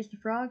craving the taste of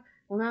frog?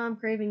 Well, now I'm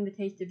craving the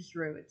taste of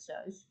shrew, it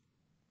says.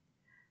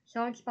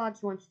 Song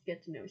Spots wants to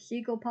get to know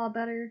Seaglepaw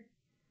better.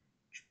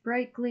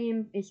 Bright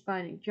Gleam is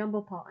finding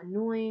Jumblepaw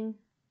annoying.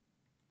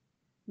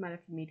 Might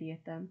have to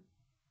mediate them.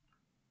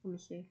 Let me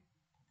see.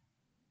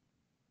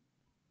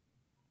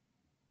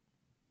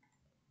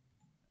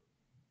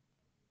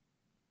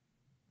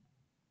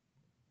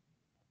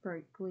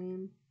 Bright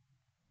Gleam.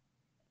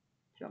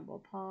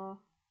 Jumblepaw.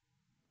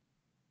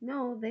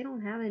 No, they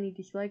don't have any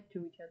dislike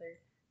to each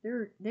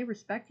other. They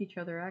respect each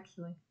other,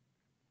 actually.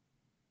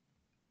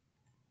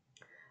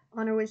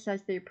 Honor Wish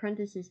says the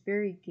apprentice is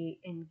very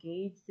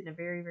engaged in a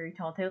very, very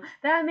tall tale.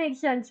 That makes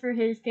sense for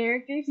his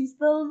character. He's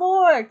the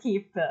lore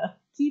keeper.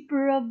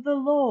 Keeper of the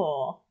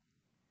lore.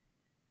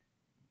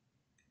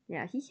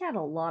 Yeah, he's had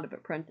a lot of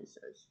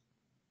apprentices.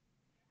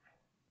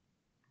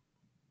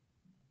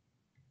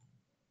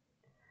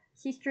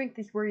 Sea Strength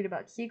is worried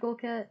about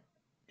Seagullcat.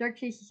 Dark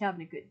Chase is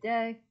having a good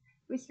day.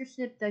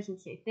 Whiskersnip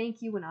doesn't say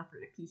thank you when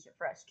offered a piece of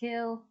fresh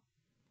kale.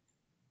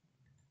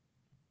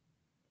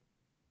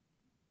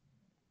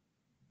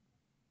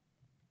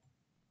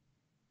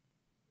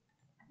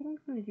 I think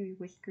I'm going to do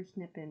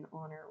Whiskersnip and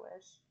Honor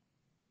Wish.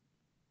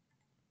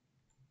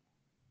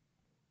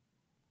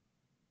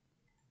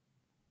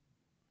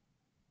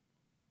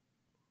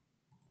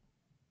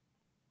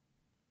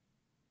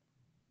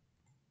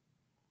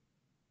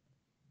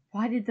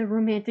 Why did the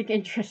romantic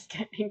interest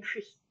get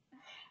increased?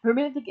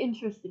 Romantic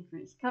interest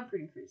increased, comfort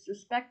increased,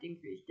 respect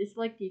increased,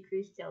 dislike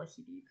decreased,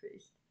 jealousy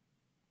decreased.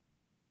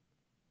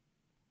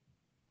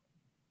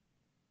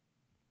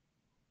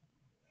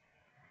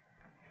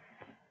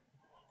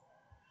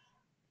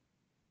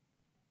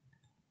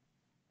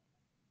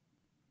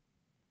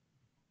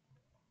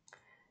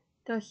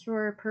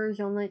 Dustsword purrs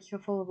all night so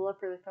full of love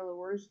for their fellow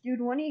warriors.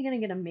 Dude, when are you gonna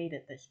get a mate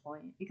at this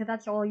point? Because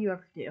that's all you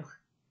ever do.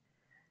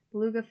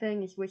 Beluga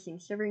Fang is wishing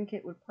Shivering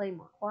Kit would play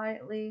more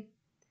quietly.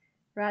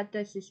 Rat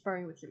Dust is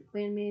sparring with some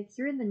clanmates.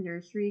 You're in the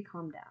nursery,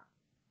 calm down.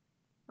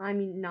 I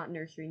mean, not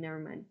nursery, never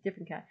mind.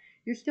 Different cat.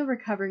 You're still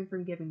recovering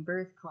from giving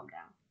birth, calm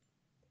down.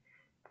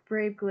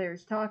 Brave Glare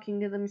is talking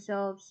to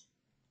themselves.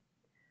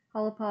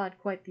 Hollowpaw had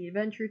quite the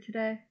adventure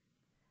today.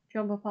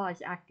 Jumblepaw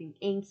is acting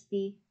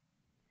angsty.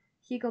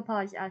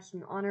 Seaglepaw is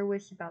asking Honor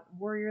Wish about the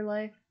warrior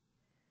life.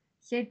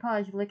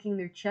 Shadepaw is licking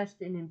their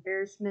chest in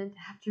embarrassment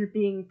after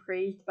being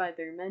praised by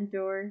their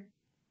mentor.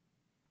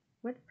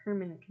 What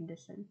permanent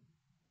condition?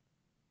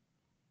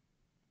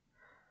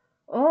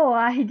 Oh,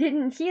 I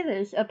didn't see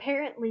this.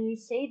 Apparently,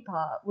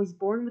 Shadepaw was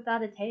born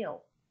without a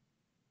tail.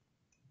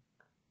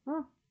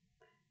 Oh,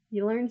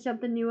 you learn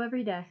something new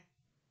every day.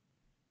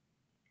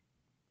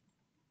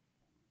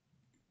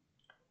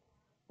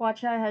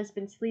 Watcheye has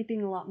been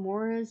sleeping a lot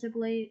more as of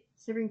late.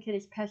 Shivering Kit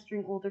is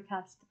pestering older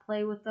cats to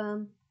play with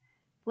them.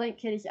 Blank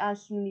Kit is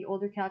asking the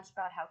older cats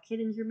about how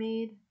kittens are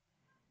made.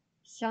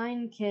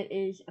 Shine Kit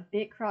is a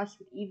bit cross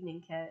with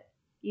Evening Kit.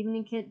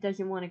 Evening Kit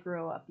doesn't want to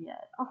grow up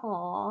yet.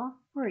 Aww,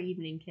 poor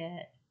Evening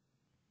Kit.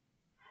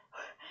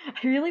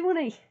 I really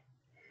want to...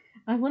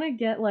 I want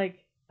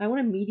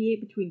to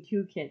mediate between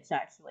two kits,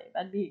 actually.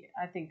 That'd be,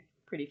 I think,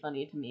 pretty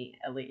funny to me,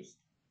 at least.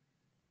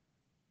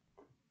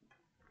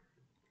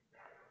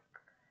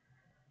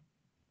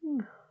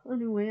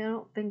 Anyway, I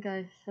don't think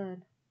I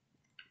said...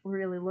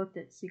 really looked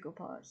at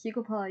Seaglepaw.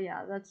 Seaglepaw,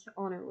 yeah, that's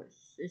Honor Wish,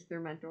 is their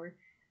mentor.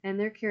 And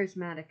they're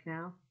charismatic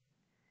now.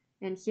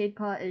 And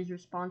Shadepaw is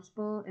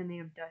responsible, and they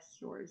have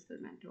Dustsword as their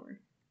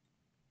mentor.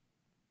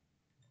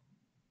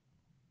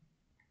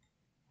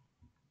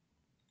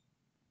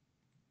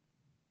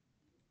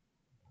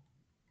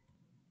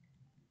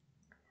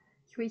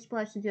 Sweet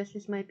Splash suggests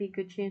this might be a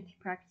good chance to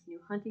practice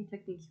new hunting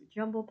techniques with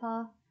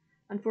Jumblepaw.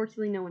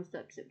 Unfortunately, no one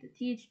steps up to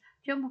teach.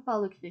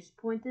 Jumblepaw looks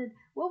disappointed.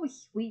 What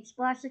was Sweet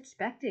Splash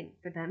expecting?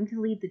 For them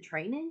to lead the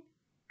training?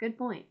 Good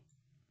point.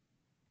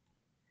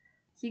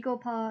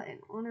 Seagullpaw and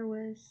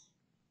Honorwish.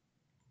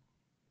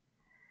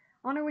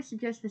 Honorwish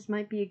suggests this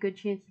might be a good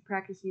chance to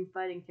practice new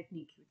fighting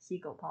techniques with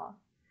Seagullpaw.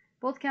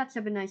 Both cats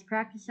have a nice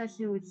practice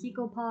session with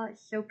Seagullpaw,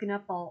 soaking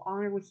up all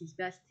Honorwish's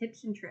best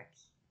tips and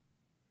tricks.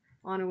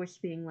 Honorwish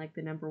being like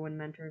the #1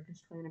 mentor of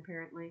this clan,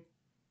 apparently.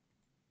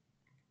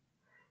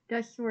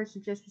 Dusknoir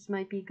suggests this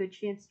might be a good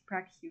chance to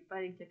practice new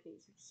fighting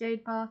techniques with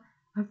Shadepaw.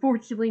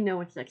 Unfortunately, no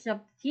one steps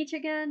up to teach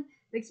again.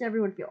 Makes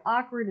everyone feel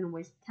awkward and a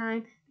waste of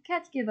time. The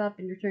cats give up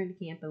and return to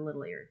camp a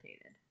little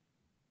irritated.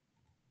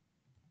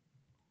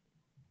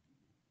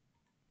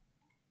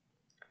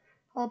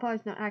 Hollowpaw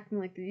is not acting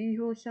like their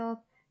usual self.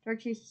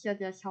 Darkchase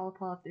suggests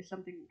Hollowpaw if there's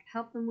something they can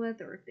help them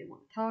with or if they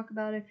want to talk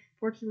about it.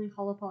 Fortunately,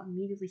 Hollowpaw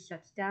immediately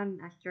shuts down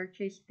and asks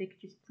Darkchase if they could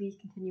just please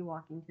continue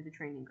walking to the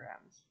training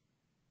grounds.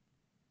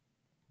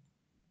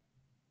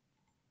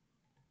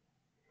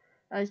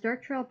 As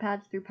Dark Trail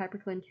pads through Piper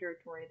Clan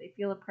territory, they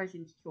feel a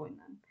presence join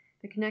them.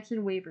 The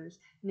connection wavers,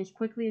 and as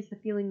quickly as the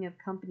feeling of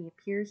company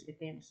appears, it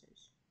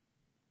vanishes.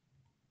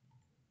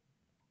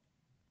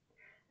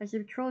 As the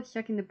patrol is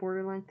checking the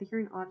borderlines, they hear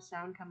an odd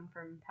sound coming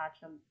from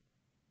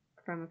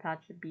a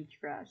patch of beach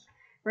grass.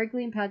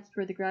 Regularly pads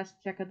toward the grass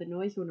to check out the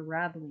noise when a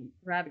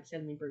rabbit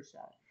suddenly bursts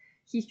out.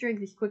 Sea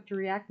Strength is quick to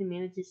react and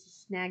manages to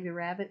snag the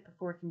rabbit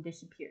before it can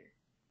disappear.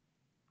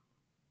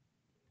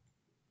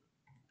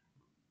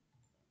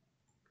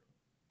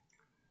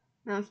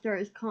 Mousestar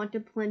is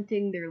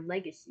contemplating their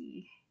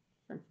legacy,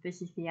 since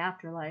this is the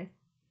afterlife.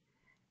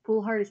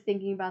 Foolheart is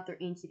thinking about their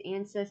ancient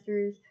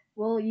ancestors.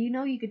 Well, you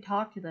know you could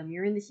talk to them.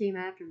 You're in the same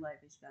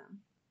afterlife as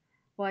them.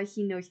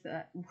 YC knows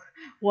that.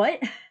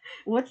 What?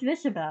 What's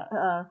this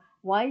about?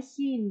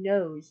 YC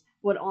knows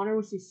what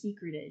Honorwish's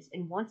secret is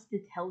and wants to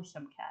tell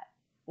some cat.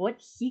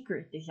 What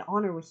secret does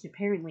Honorwish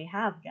apparently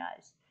have,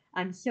 guys?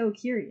 I'm so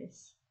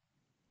curious.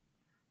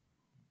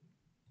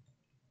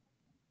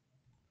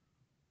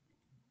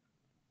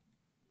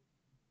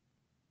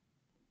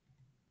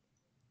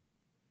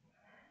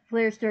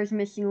 Flarestar's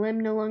missing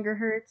limb no longer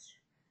hurts.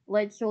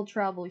 Lightsoul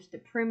travels to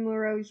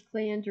Primrose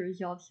Clan to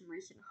resolve some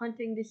recent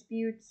hunting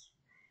disputes.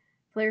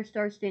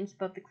 Flarestar stands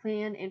above the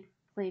clan and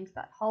claims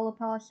that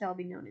Hollowpaw shall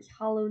be known as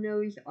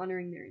Hollownoze,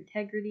 honoring their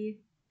integrity.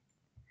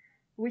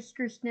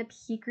 Whiskersnip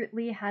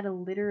secretly had a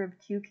litter of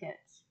 2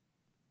 kits.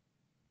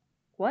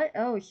 What?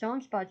 Oh,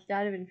 Songspots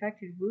died of an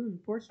infected wound.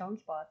 Poor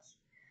Songspots.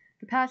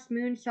 The past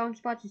moon,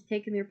 Songspots has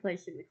taken their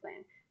place in the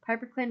clan.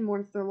 Piper Clan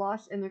mourns their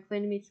loss, and their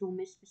clanmates will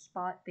miss the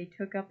spot they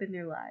took up in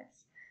their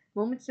lives.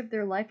 Moments of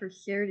their life are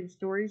shared in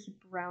stories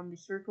around the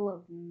circle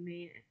of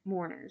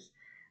mourners,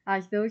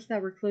 as those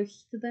that were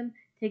closest to them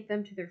take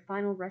them to their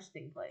final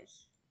resting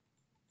place.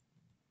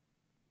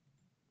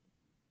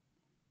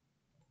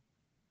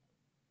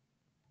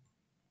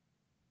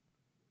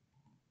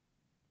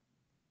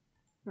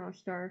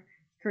 Mousestar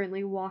is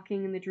currently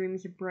walking in the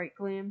dreams of Bright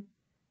Glam.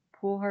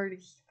 Poolheart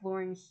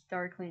exploring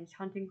Star Clan's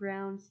hunting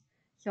grounds.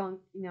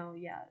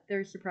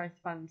 They're surprised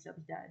to find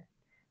themselves dead.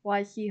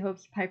 YC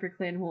hopes Piper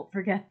Clan won't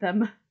forget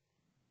them.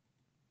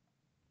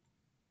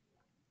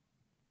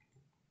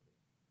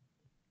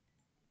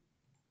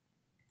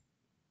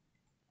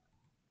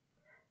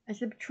 As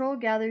the patrol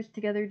gathers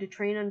together to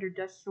train under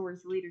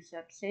Dusknoir's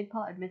leadership,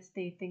 Shadepaw admits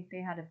they think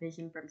they had a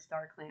vision from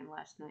Star Clan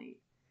last night.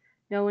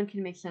 No one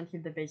can make sense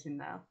of the vision,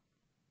 though.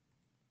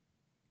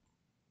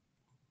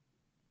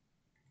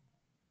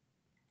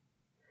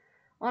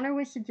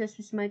 Honorwish suggests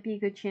this might be a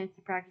good chance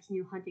to practice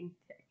new fighting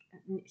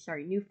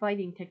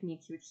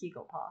techniques with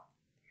Seagullpaw.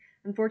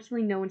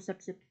 Unfortunately, no one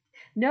steps up.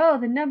 No,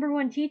 the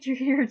 #1 teacher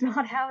here is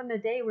not having a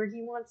day where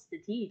he wants to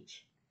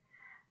teach.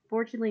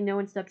 Fortunately, no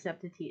one steps up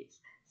to teach.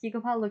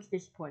 Seagullpaw looks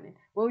disappointed.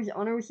 What was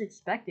Honorwish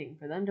expecting?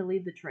 For them to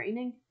lead the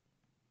training?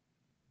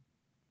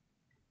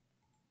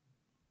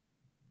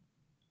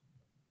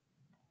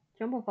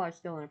 Jumblepaw is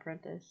still an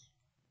apprentice,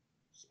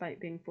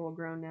 despite being full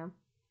grown now.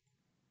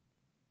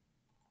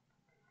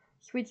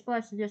 Sweet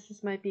Splash suggests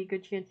this might be a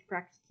good chance to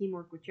practice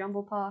teamwork with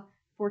Jumblepaw.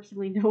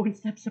 Fortunately, no one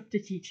steps up to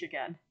teach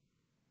again.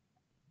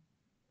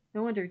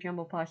 No wonder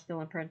Jumblepaw is still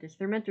an apprentice.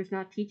 Their mentor's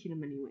not teaching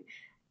him anyway.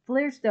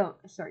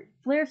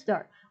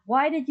 Flarestar,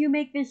 why did you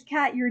make this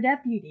cat your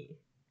deputy?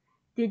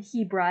 Did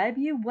he bribe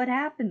you? What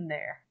happened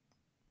there?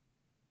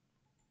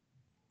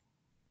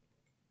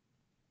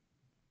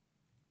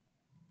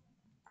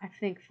 I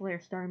think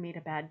Flarestar made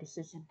a bad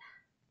decision.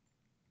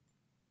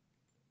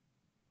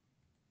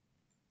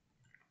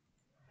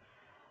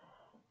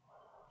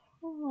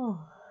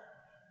 Oh.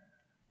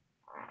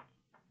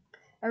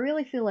 I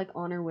really feel like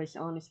Honorwish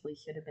honestly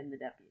should have been the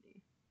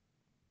deputy.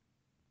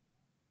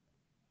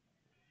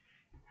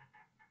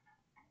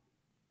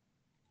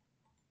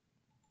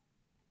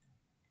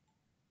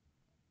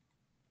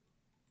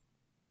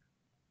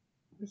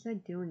 What was I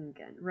doing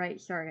again?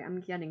 Right, sorry, I'm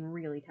getting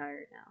really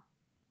tired now.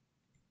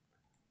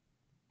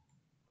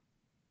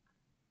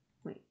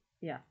 Wait,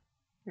 yeah,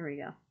 there we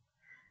go.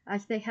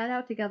 As they head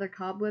out to gather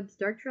cobwebs,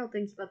 Dark Trail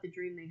thinks about the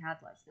dream they had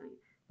last night.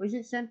 Was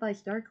it sent by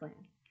Star Clan?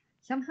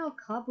 Somehow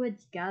cobweb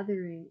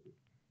gathering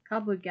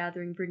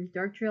brings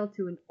Dark Trail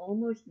to an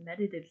almost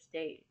meditative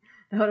state.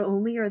 Not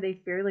only are they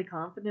fairly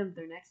confident of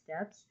their next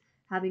steps,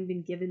 having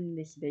been given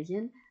this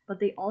vision, but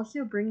they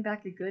also bring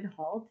back a good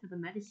haul to the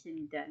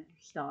medicine den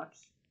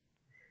stocks.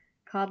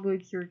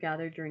 Cobwebs were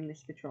gathered during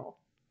this patrol.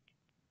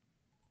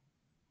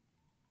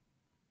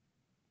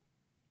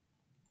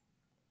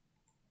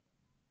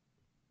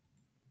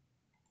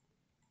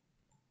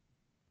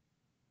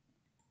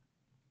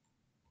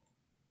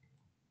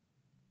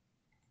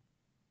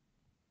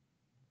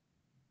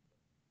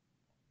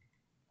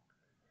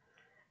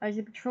 As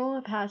the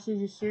patrol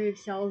passes a series of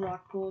solid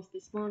rock pools,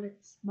 the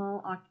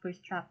small octopus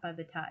trapped by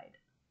the tide.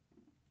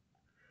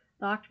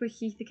 The octopus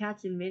sees the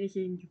catch and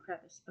vanishes into a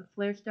crevice, but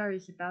Flarestar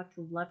is about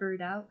to lever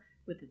it out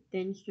with a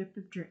thin strip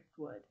of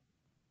driftwood.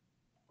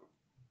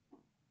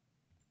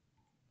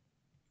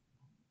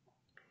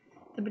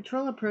 The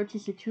patrol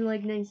approaches a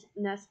two-legged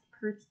nest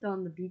perched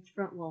on the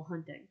beachfront while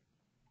hunting.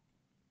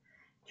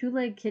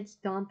 Two-legged kits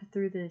stomp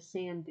through the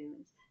sand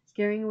dunes,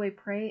 scaring away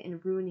prey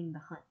and ruining the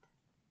hunt.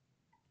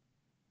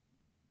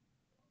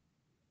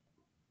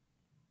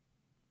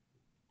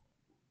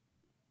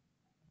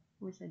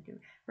 What's I doing?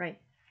 Right.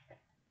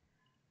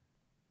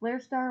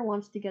 Flarestar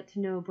wants to get to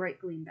know Bright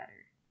Gleam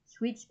better.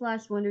 Sweet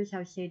Splash wonders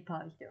how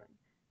Shadepaw is doing.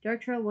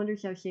 Dark Trail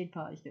wonders how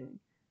Shadepaw is doing.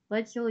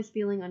 Lightsoul is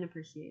feeling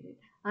unappreciated.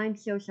 I'm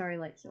so sorry,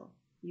 Lightsoul.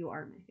 You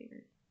are my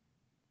favorite.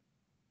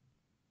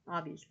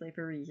 Obviously,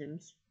 for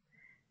reasons.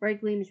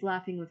 Bright Gleam is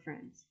laughing with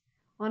friends.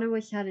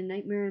 Honorwish had a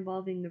nightmare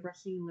involving the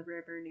rushing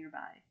river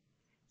nearby.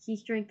 Sea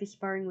Strength is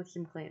sparring with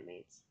some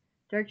clanmates.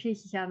 Dark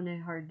Chase is having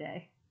a hard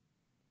day.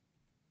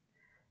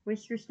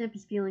 Whisker Snip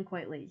is feeling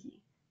quite lazy.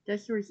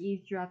 Dustor is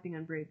eavesdropping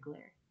on Brave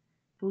Glare.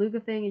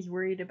 Beluga Fang is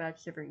worried about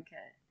Shivering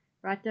Cat.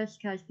 Rat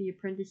Dusk has the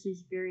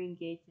apprentices very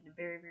engaged in a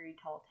very, very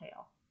tall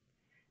tale.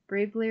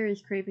 Brave Glare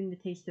is craving the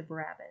taste of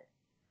rabbit.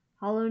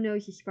 Hollow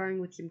Nose is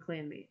sparring with some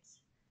clanmates.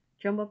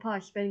 Jumblepaw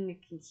is spending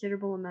a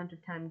considerable amount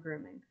of time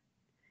grooming.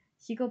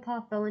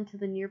 Seagulpaw fell into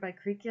the nearby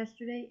creek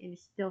yesterday and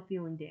is still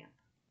feeling damp.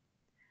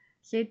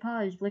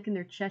 Shadepaw is licking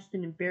their chest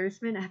in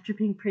embarrassment after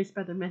being praised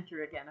by their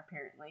mentor again,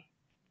 apparently.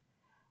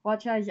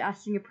 Watcheye is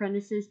asking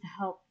apprentices to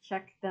help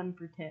check them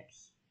for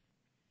ticks.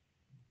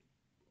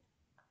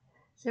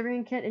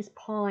 Shivering Kit is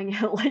pawing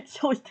out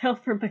Lightsoul's tail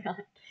from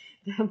behind.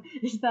 Damn,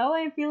 is that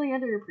why I'm feeling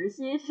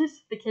underappreciated?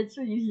 The kids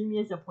are using me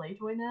as a play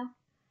toy now?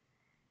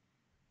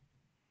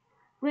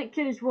 Flint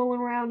Kit is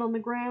rolling around on the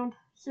ground.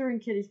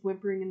 Shivering Kit is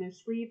whimpering in their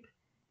sleep.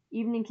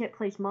 Evening Kit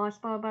plays Mosh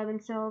Ball by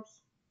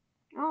themselves.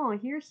 Oh,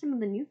 here's some of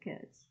the new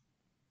kids.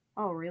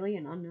 Oh, really?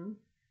 An unknown?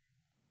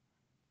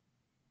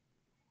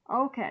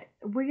 Okay,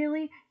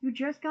 really? You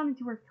just got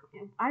into our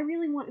clan. I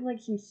really want,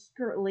 like, some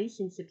secret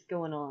relationships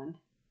going on.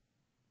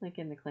 Like,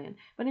 in the clan.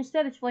 But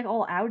instead, it's, like,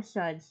 all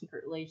outside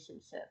secret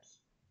relationships.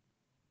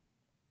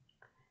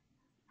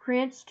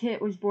 Prance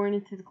Kit was born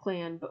into the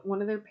clan, but one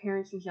of their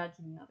parents resides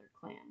in another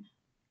clan.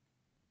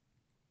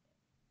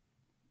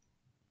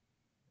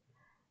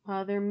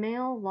 They're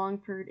male,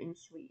 Longford, and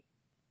Sweet.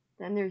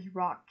 Then there's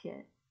Rock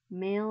Kit.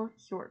 Male,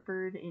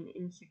 Shortbird, and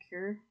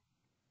Insecure.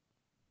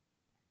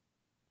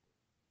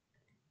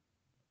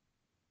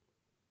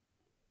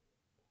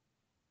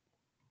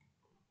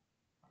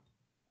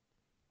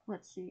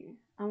 Let's see.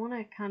 I want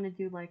to kind of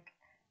do like,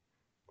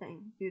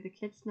 dang, do the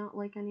kids not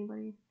like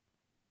anybody?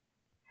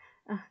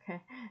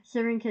 Okay.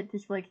 Shivering Kit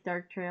dislikes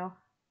Dark Trail.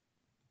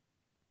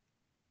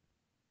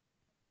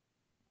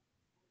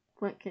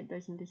 Flint Kit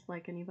doesn't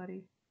dislike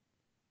anybody.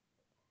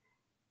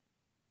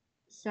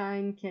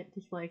 Shine Kit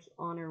dislikes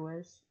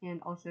Honorwish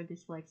and also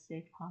dislikes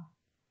Shadepaw.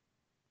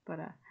 But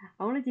I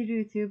wanted to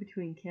do two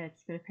between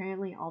kits, but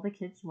apparently all the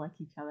kids like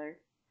each other.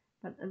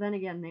 But then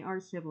again, they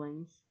are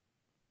siblings.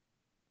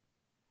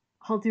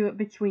 I'll do it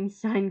between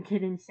Shine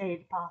Kit and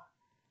Shadepaw.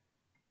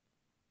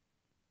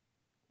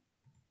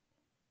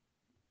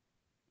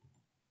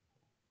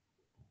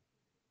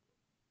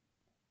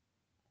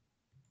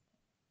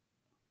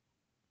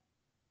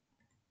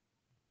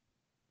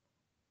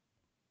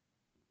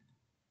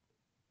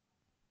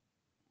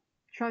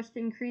 Trust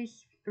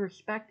increased,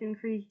 respect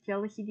increased,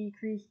 jealousy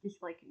decreased,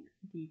 dislike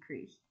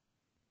decreased.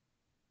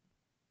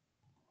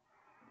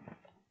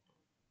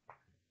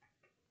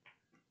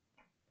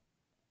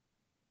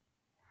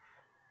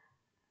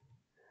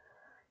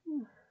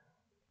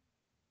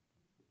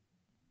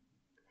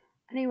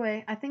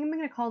 Anyway, I think I'm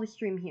gonna call the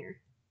stream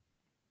here.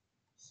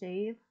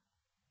 Save.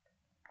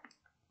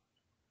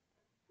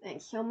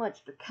 Thanks so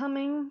much for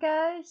coming,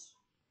 guys.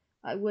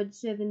 I would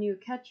say the new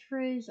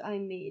catchphrase I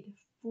made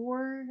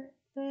for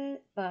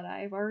it, but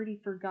I've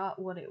already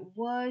forgot what it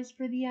was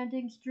for the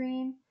ending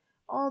stream.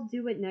 I'll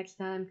do it next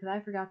time, because I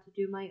forgot to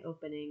do my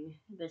opening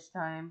this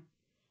time.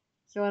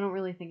 So I don't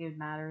really think it would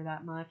matter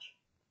that much.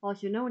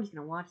 Also, no one's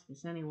gonna watch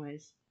this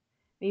anyways.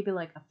 Maybe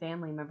like a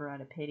family member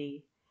out of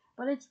pity.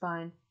 But it's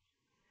fine.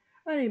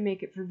 I didn't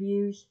make it for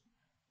views.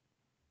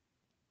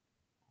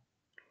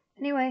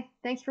 Anyway,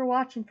 thanks for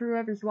watching, for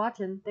whoever's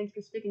watching. Thanks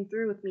for sticking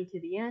through with me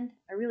to the end.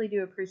 I really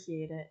do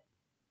appreciate it.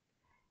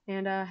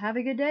 And have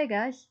a good day,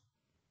 guys.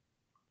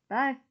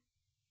 Bye.